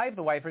cases could pave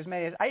the way for as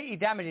many as 80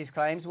 damages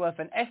claims worth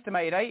an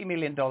estimated $80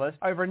 million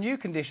over a new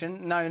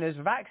condition known as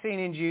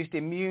vaccine-induced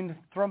immune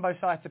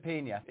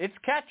thrombocytopenia. It's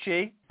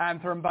catchy, and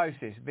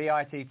thrombosis,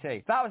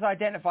 VITT. That was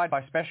identified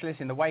by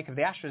specialists in the wake of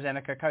the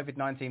AstraZeneca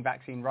COVID-19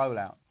 vaccine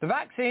rollout. The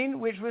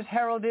vaccine, which was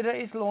heralded at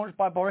its launch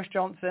by Boris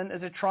Johnson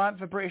as a triumph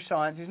for British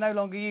science, is no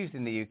longer used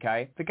in the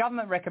UK. The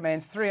government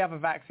recommends 3 other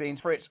vaccines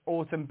for its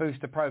autumn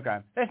booster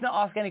programme. Let's not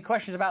ask any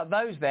questions about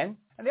those then.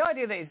 And the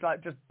idea that it's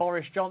like just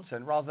Boris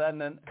Johnson rather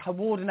than a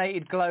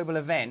coordinated global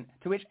event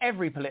to which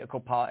every political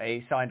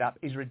party signed up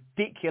is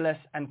ridiculous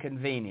and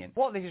convenient.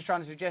 What this is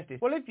trying to suggest is,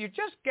 well, if you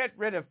just get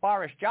rid of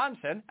Boris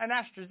Johnson and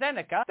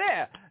AstraZeneca,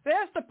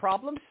 there's the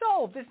problem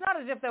solved. It's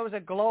not as if there was a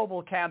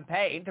global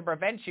campaign to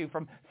prevent you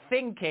from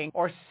thinking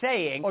or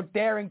saying or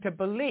daring to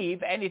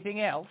believe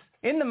anything else.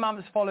 In the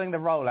months following the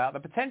rollout, the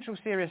potential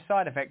serious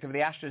side effect of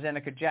the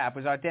AstraZeneca jab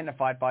was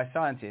identified by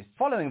scientists.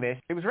 Following this,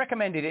 it was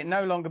recommended it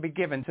no longer be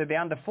given to the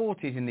under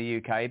 40s in the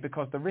UK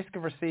because the risk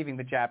of receiving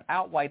the jab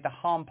outweighed the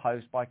harm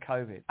posed by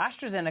COVID.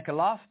 AstraZeneca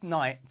last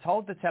night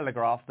told The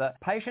Telegraph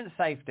that patient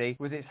safety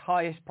was its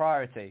highest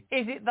priority.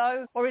 Is it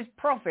though? Or is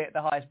profit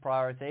the highest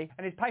priority?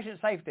 And is patient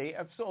safety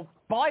a sort of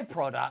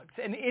byproduct,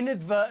 an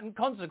inadvertent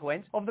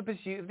consequence of the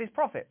pursuit of this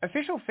profit?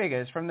 Official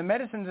figures from the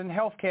Medicines and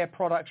Healthcare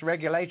Products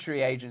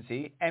Regulatory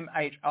Agency,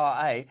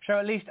 MHRA, show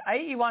at least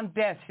 81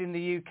 deaths in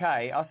the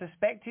UK are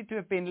suspected to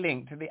have been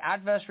linked to the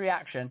adverse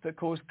reaction that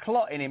caused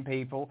clotting in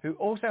people who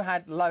also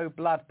had low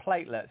blood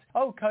platelets.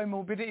 Oh,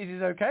 comorbidities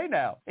is okay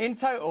now. In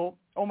total,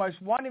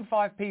 almost 1 in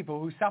 5 people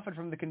who suffered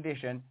from the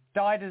condition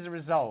died as a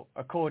result,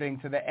 according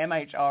to the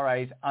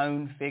MHRA's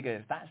own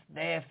figures. That's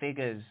their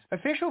figures.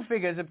 Official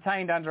figures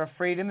obtained under a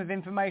Freedom of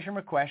Information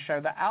request show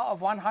that out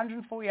of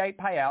 148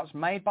 payouts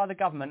made by the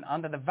government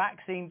under the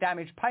Vaccine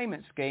Damage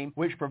Payment Scheme,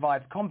 which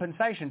provides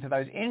compensation to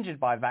those injured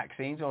by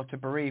vaccines or to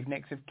bereaved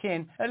next of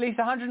kin, at least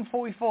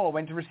 144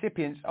 went to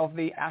recipients of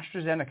the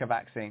AstraZeneca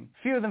vaccine.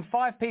 Fewer than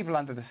 5 people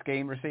under the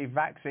scheme received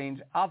vaccines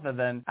other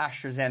than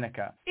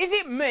AstraZeneca. Is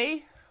it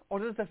me? Or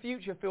does the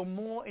future feel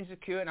more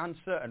insecure and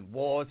uncertain?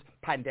 Wars,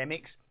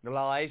 pandemics,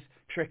 lies,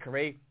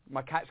 trickery.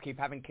 My cats keep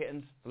having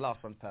kittens. The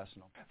last one's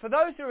personal. For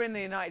those who are in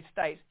the United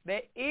States,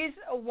 there is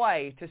a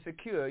way to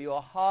secure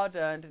your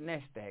hard-earned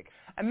nest egg.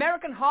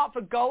 American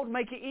Hartford Gold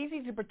make it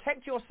easy to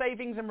protect your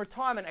savings and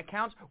retirement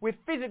accounts with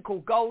physical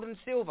gold and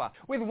silver.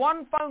 With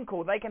one phone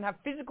call, they can have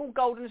physical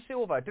gold and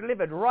silver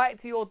delivered right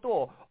to your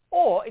door,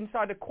 or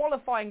inside a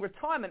qualifying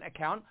retirement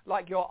account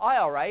like your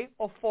IRA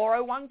or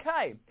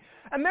 401k.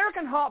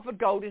 American Hartford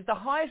Gold is the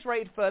highest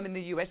rated firm in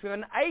the US with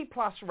an A+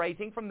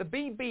 rating from the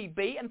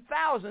BBB and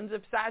thousands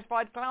of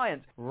satisfied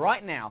clients.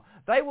 Right now,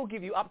 they will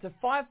give you up to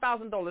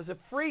 $5,000 of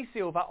free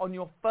silver on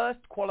your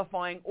first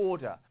qualifying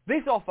order.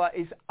 This offer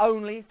is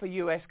only for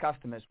US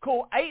customers.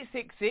 Call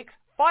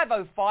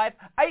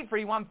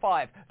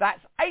 866-505-8315. That's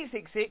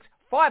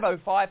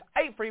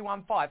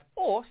 866-505-8315,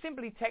 or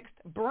simply text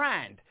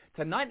BRAND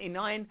to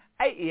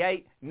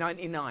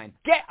 998899.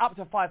 Get up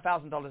to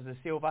 $5,000 of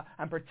silver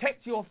and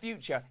protect your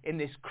future in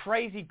this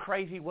crazy,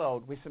 crazy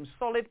world with some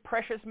solid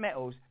precious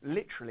metals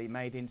literally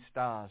made in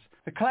stars.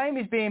 The claim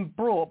is being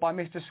brought by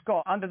Mr.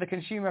 Scott under the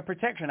Consumer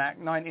Protection Act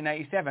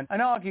 1987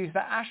 and argues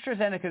that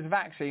AstraZeneca's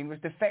vaccine was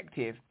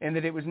defective in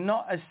that it was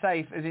not as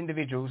safe as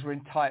individuals were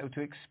entitled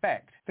to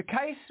expect. The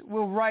case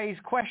will raise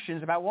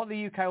questions about what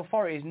the UK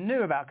authorities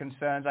knew about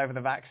concerns over the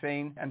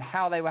vaccine and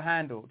how they were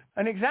handled.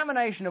 An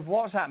examination of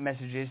WhatsApp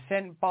messages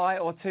sent by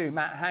or to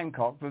Matt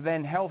Hancock, the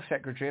then Health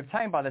Secretary,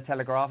 obtained by the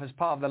Telegraph as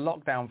part of the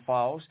lockdown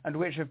files and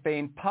which have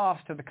been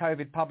passed to the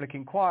COVID public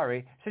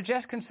inquiry,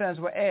 suggests concerns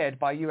were aired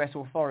by US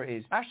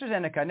authorities.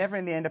 AstraZeneca never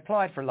in the end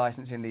applied for a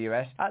license in the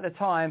US. At the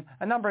time,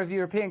 a number of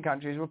European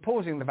countries were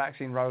pausing the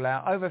vaccine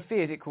rollout over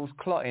fears it caused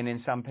clotting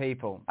in some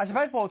people. I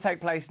suppose what will take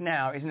place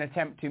now is an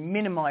attempt to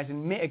minimise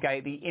and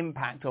mitigate the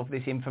impact of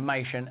this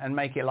information and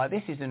make it like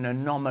this is an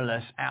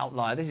anomalous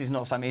outlier. This is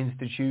not some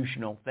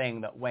institutional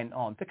thing that went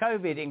on. The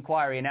COVID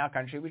inquiry in our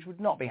country, which would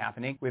not be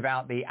happening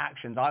without the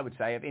actions, I would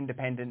say, of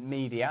independent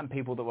media and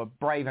people that were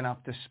brave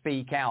enough to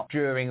speak out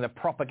during the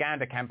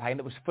propaganda campaign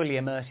that was fully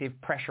immersive,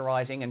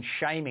 pressurising and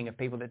shaming of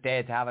people that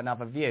dared to have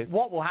another view.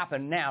 What will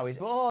happen now is,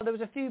 there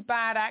was a few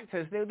bad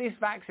actors, this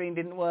vaccine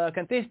didn't work,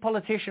 and this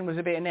politician was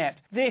a bit inept.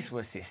 This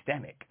was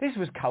systemic. This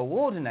was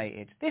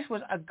coordinated. This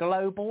was a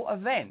global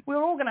event.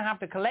 We're all going to have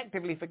to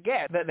collectively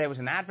forget that there was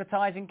an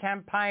advertising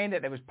campaign,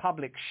 that there was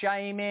public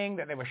shaming,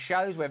 that there were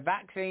shows where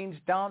vaccines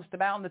danced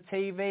about on the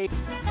TV,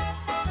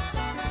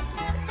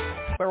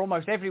 where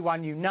almost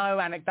everyone you know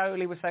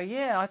anecdotally would say,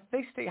 yeah,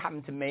 this thing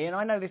happened to me, and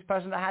I know this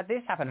person that had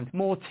this happen, and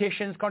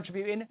morticians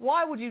contributing.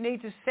 Why would you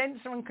need to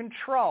censor and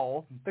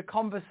control the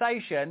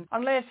conversation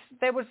unless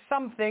there was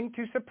something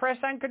to suppress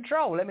and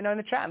control? Let me know in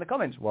the chat and the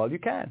comments. Well, you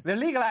can. The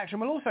legal action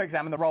will also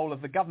examine the role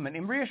of the government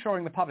in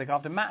reassuring the public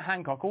after Matt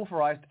Hancock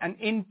authorised an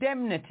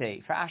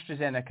indemnity for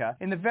AstraZeneca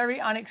in the very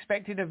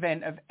unexpected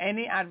event of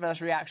any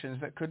adverse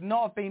reactions that could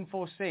not have been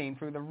foreseen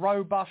through the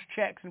robust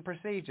checks and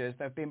procedures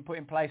that have been put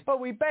in place. But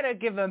we better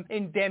give them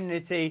indemnity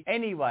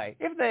anyway.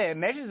 If their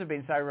measures have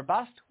been so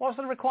robust, what's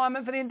the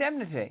requirement for the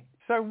indemnity?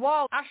 So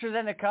while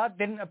AstraZeneca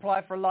didn't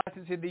apply for a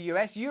license in the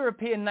US,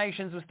 European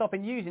nations were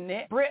stopping using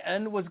it.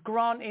 Britain was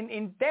granting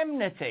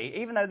indemnity,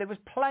 even though there was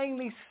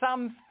plainly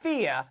some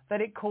fear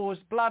that it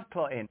caused blood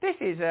clotting. This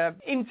is an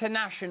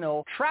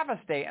international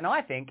travesty, and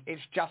I think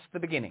it's just the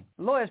beginning.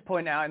 Lawyers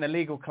point out in the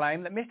legal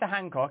claim that Mr.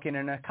 Hancock, in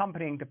an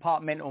accompanying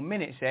departmental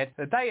minute, said,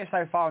 the data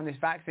so far on this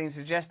vaccine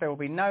suggests there will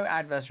be no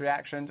adverse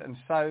reactions and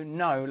so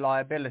no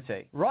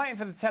liability. Writing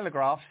for the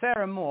Telegraph,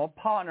 Sarah Moore,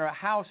 partner at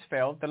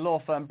Housefeld, the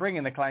law firm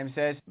bringing the claim,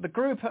 says,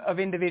 the group of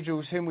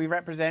individuals whom we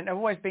represent have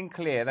always been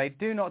clear. They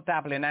do not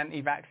dabble in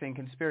anti-vaccine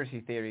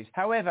conspiracy theories.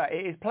 However,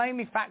 it is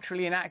plainly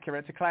factually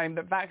inaccurate to claim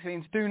that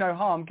vaccines do no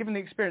harm, given the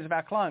experience of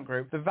our client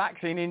group, the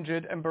vaccine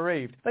injured and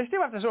bereaved. They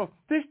still have to sort of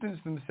distance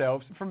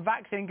themselves from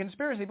vaccine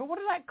conspiracy, but what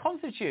does that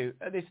constitute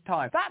at this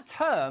time? That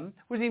term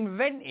was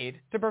invented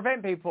to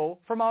prevent people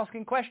from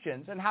asking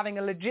questions and having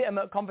a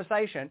legitimate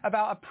conversation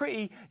about a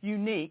pretty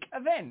unique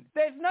event.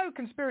 There's no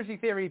conspiracy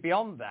theory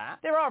beyond that.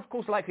 There are, of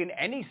course, like in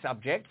any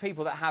subject,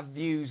 people that have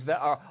views that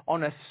are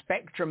on a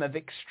spectrum of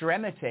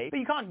extremity, but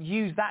you can't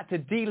use that to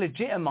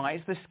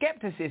delegitimize the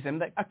skepticism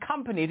that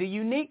accompanied a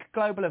unique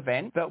global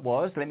event that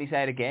was, let me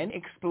say it again,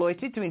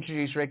 exploited to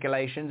introduce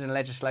regulations and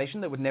legislation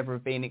that would never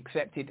have been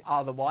accepted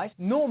otherwise,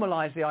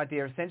 normalize the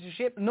idea of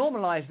censorship,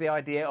 normalize the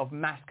idea of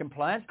mass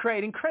compliance,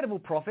 create incredible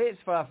profits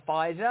for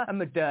Pfizer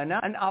and Moderna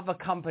and other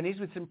companies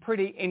with some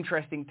pretty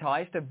interesting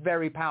ties to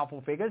very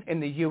powerful figures in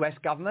the US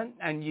government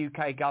and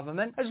UK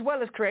government, as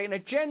well as creating a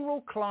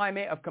general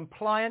climate of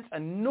compliance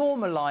and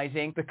normalizing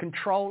the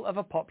control of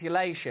a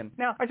population.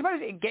 Now, I suppose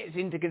it gets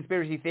into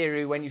conspiracy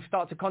theory when you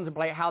start to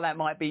contemplate how that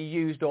might be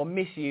used or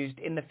misused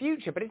in the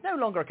future, but it's no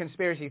longer a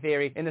conspiracy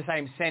theory in the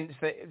same sense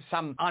that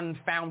some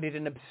unfounded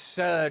and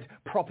absurd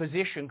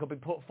proposition could be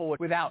put forward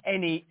without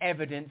any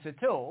evidence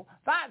at all.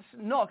 That's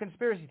not a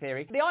conspiracy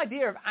theory. The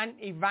idea of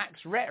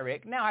anti-vax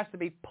rhetoric now has to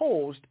be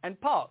paused and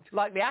parked,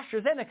 like the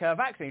AstraZeneca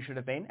vaccine should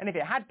have been, and if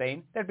it had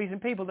been, there'd be some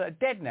people that are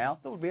dead now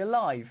that would be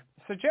alive.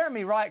 So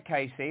Jeremy Wright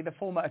Casey, the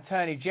former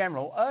Attorney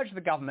General, urged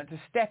the government to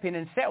step in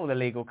and settle the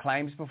legal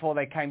claims before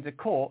they came to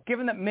court,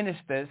 given that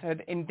ministers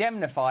had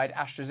indemnified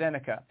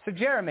AstraZeneca. So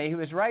Jeremy, who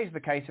has raised the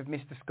case of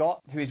Mr.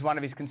 Scott, who is one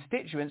of his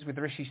constituents with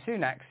Rishi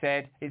Sunak,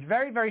 said, "It's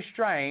very, very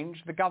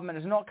strange the government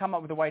has not come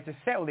up with a way to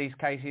settle these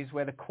cases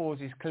where the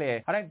cause is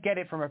clear. I don't get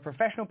it from a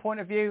professional point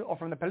of view or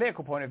from the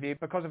political point of view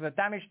because of the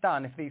damage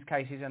done if these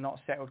cases are not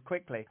settled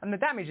quickly." And the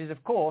damage is,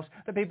 of course,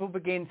 that people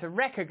begin to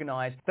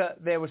recognise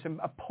that there were some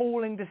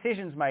appalling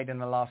decisions made in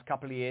the last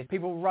couple of years.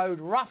 People rode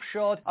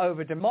roughshod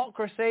over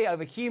democracy,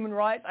 over human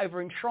rights,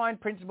 over enshrined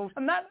principles,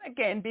 and that,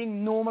 again,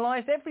 being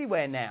normalised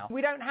everywhere now.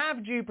 We don't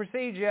have due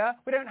procedure.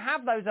 We don't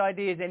have those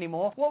ideas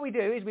anymore. What we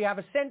do is we have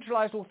a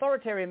centralised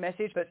authoritarian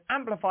message that's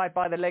amplified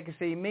by the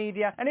legacy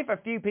media, and if a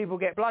few people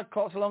get blood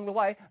clots along the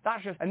way,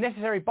 that's just a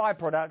necessary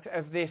byproduct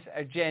of this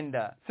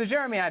agenda. So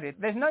Jeremy added,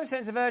 "There's no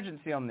sense of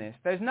urgency on this.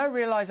 There's no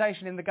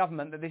realisation in the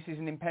government that this is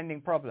an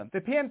impending problem.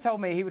 The PM told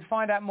me he would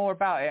find out more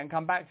about it and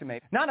come back to me.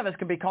 None of us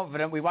can be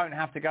confident we won't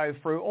have to go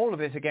through all of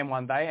this again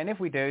one day, and if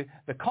we do,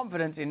 the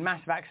confidence in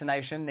mass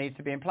vaccination needs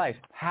to be in place."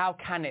 How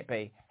can it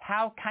be?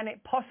 How can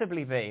it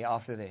possibly be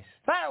after this?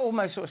 That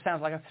almost sort of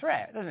sounds like a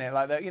threat, doesn't it?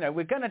 Like that,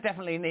 we're going to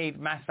definitely need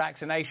mass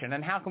vaccination,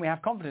 and how can we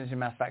have confidence in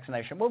mass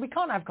vaccination? Well, we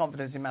can't have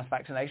confidence in mass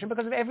vaccination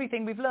because of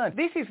everything we've learned.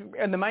 This is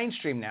in the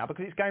mainstream now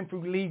because it's going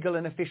through legal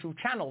and official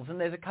channels, and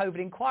there's a COVID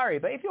inquiry.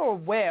 But if you're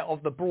aware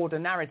of the broader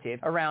narrative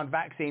around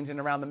vaccines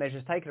and around the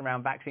measures taken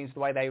around vaccines, the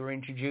way they were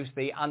introduced,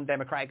 the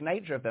undemocratic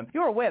nature of them,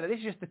 you're aware that this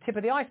is just the tip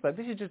of the iceberg.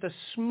 This is just a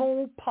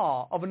small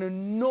part of an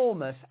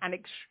enormous and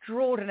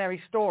extraordinary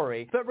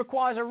story that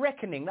requires a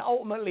reckoning that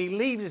ultimately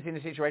leaves us in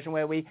a situation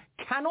where we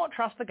cannot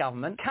trust the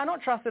government,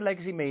 cannot trust the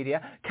legacy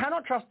media,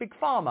 cannot trust Big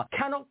Pharma,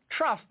 cannot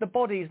trust the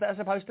bodies that are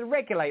supposed to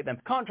regulate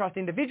them, can't trust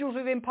individuals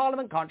within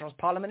Parliament, can't trust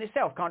Parliament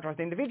itself, can't trust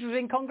individuals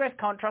in Congress,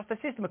 can't trust the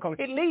system of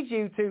Congress. It leads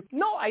you to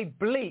not a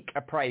bleak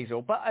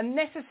appraisal, but a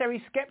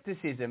necessary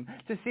scepticism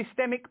to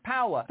systemic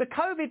power. The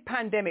COVID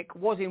pandemic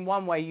was in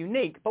one way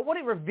unique, but what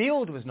it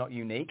revealed was not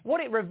unique.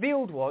 What it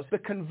revealed was the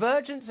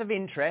convergence of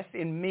interests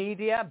in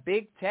media,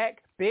 big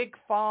tech, Big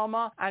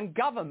Pharma and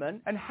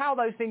government, and how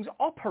those things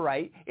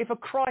operate if a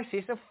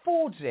crisis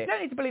affords it. You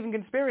don't need to believe in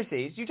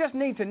conspiracies. You just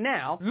need to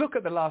now look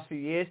at the last few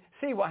years,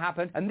 see what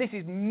happened, and this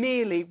is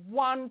merely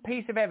one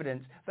piece of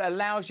evidence that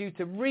allows you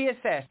to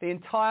reassess the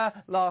entire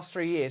last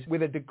 3 years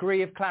with a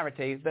degree of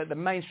clarity that the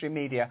mainstream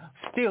media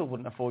still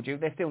wouldn't afford you.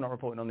 They're still not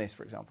reporting on this,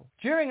 for example.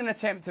 During an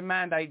attempt to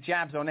mandate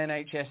jabs on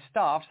NHS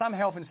staff, some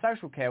health and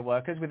social care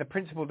workers with a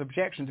principled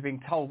objection to being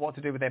told what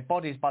to do with their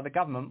bodies by the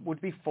government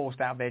would be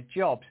forced out of their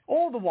jobs.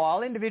 All the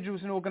while,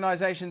 individuals and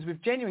organisations with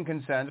genuine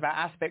concerns about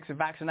aspects of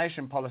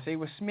vaccination policy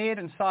were smeared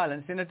and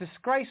silenced in a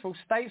disgraceful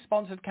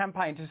state-sponsored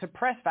campaign to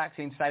suppress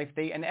vaccine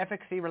safety and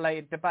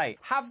efficacy-related debate.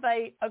 Have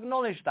they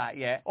acknowledged that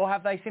yet? Or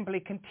have they simply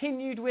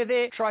continued with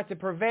it, tried to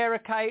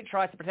prevaricate,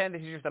 tried to pretend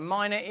this is just a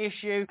minor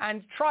issue,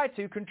 and tried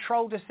to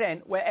control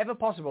dissent wherever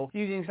possible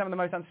using some of the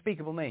most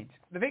unspeakable means?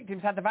 The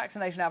victims had the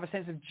vaccination out of a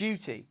sense of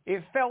duty.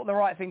 It felt the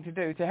right thing to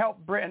do to help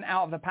Britain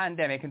out of the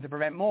pandemic and to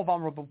prevent more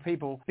vulnerable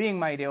people being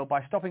made ill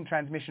by stopping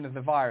transmission of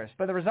the virus.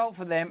 But the result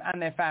for them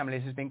and their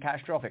families has been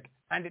catastrophic.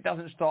 And it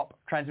doesn't stop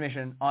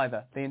transmission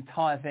either. The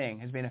entire thing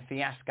has been a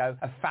fiasco,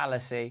 a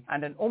fallacy,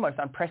 and an almost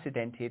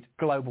unprecedented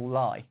global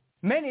lie.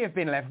 Many have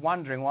been left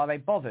wondering why they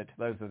bothered,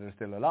 those that are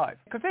still alive.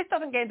 Because this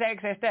doesn't get into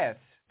excess deaths.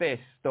 This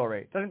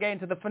story doesn't get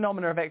into the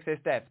phenomena of excess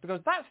deaths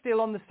because that's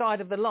still on the side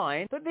of the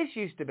line that this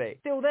used to be.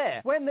 Still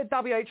there. When the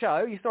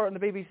WHO, you saw it on the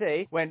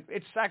BBC, when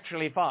it's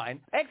actually fine,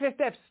 excess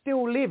deaths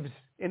still lives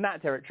in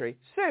that territory.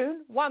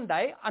 Soon, one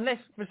day, unless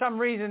for some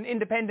reason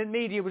independent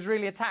media was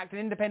really attacked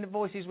and independent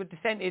voices were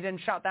dissented and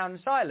shut down and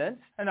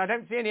silenced, and I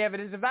don't see any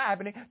evidence of that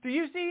happening. Do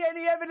you see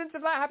any evidence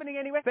of that happening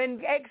anywhere?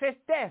 Then excess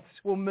deaths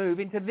will move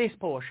into this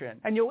portion,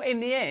 and you'll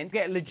in the end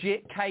get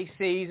legit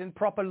KCs and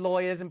proper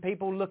lawyers and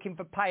people looking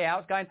for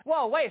payouts going,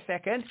 whoa, wait a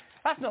second,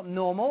 that's not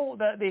normal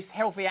that this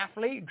healthy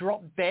athlete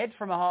dropped dead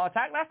from a heart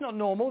attack. That's not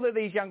normal that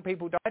these young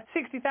people died.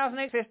 60,000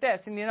 excess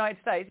deaths in the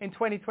United States in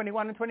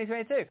 2021 and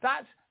 2022.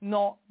 That's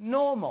not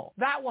normal.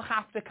 That will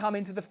have to come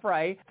into the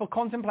fray for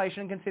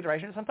contemplation and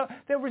consideration at some time.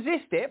 They'll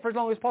resist it for as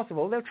long as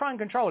possible. They'll try and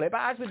control it.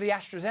 But as with the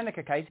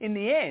AstraZeneca case, in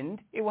the end,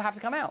 it will have to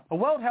come out. A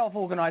World Health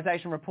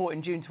Organization report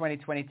in June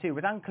 2022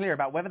 was unclear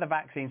about whether the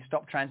vaccine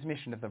stopped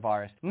transmission of the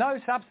virus. No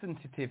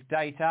substantive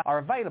data are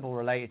available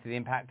related to the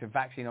impact of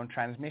vaccine on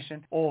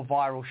transmission or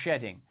viral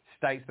shedding,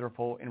 states the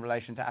report in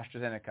relation to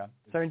AstraZeneca.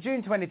 So in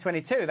June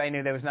 2022, they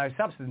knew there was no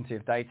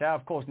substantive data.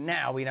 Of course,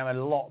 now we know a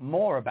lot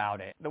more about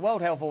it. The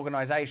World Health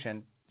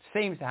Organization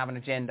seems to have an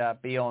agenda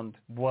beyond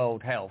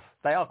world health.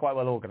 They are quite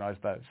well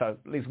organised though, so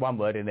at least one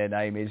word in their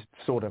name is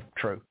sort of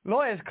true.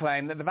 Lawyers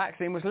claim that the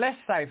vaccine was less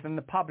safe than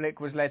the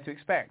public was led to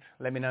expect.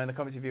 Let me know in the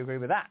comments if you agree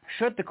with that.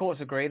 Should the courts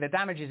agree, the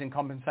damages and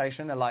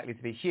compensation are likely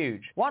to be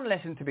huge. One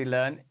lesson to be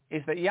learned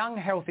is that young,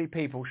 healthy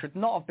people should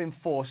not have been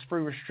forced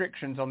through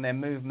restrictions on their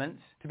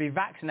movements to be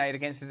vaccinated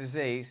against a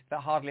disease that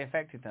hardly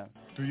affected them.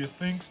 Do you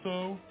think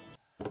so?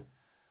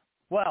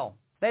 Well,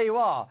 There you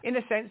are. In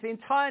a sense, the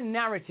entire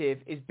narrative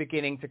is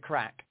beginning to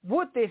crack.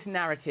 Would this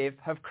narrative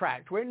have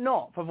cracked were it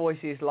not for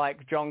voices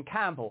like John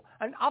Campbell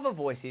and other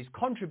voices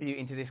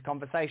contributing to this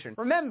conversation?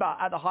 Remember,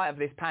 at the height of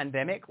this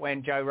pandemic,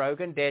 when Joe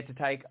Rogan dared to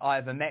take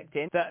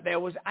ivermectin, that there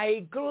was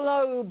a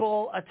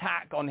global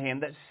attack on him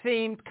that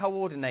seemed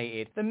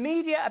coordinated. The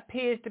media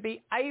appears to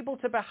be able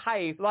to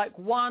behave like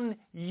one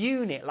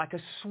unit, like a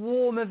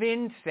swarm of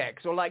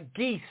insects or like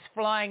geese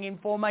flying in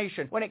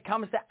formation when it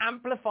comes to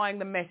amplifying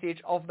the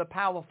message of the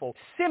powerful.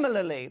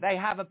 Similarly, they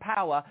have a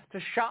power to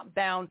shut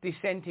down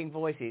dissenting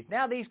voices.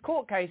 Now these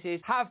court cases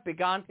have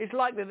begun. It's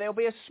likely there'll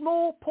be a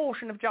small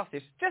portion of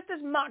justice, just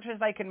as much as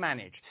they can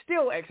manage.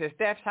 Still, excess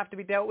deaths have to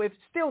be dealt with.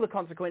 Still, the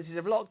consequences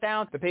of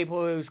lockdown, the people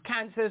whose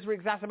cancers were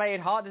exacerbated,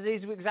 heart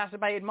disease were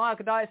exacerbated,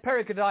 myocarditis,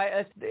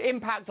 pericarditis, the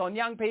impact on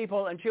young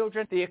people and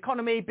children, the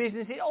economy,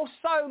 businesses, all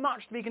so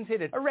much to be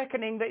considered. A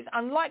reckoning that is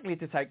unlikely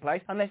to take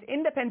place unless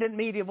independent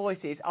media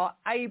voices are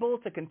able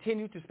to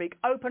continue to speak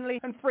openly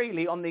and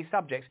freely on these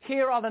subjects.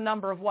 Here are the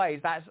number of ways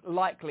that's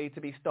likely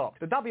to be stopped.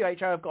 The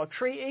WHO have got a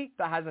treaty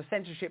that has a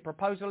censorship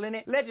proposal in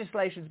it.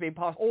 Legislation's being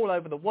passed all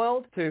over the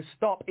world to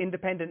stop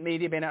independent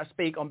media being able to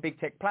speak on big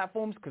tech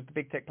platforms, because the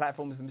big tech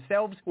platforms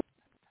themselves will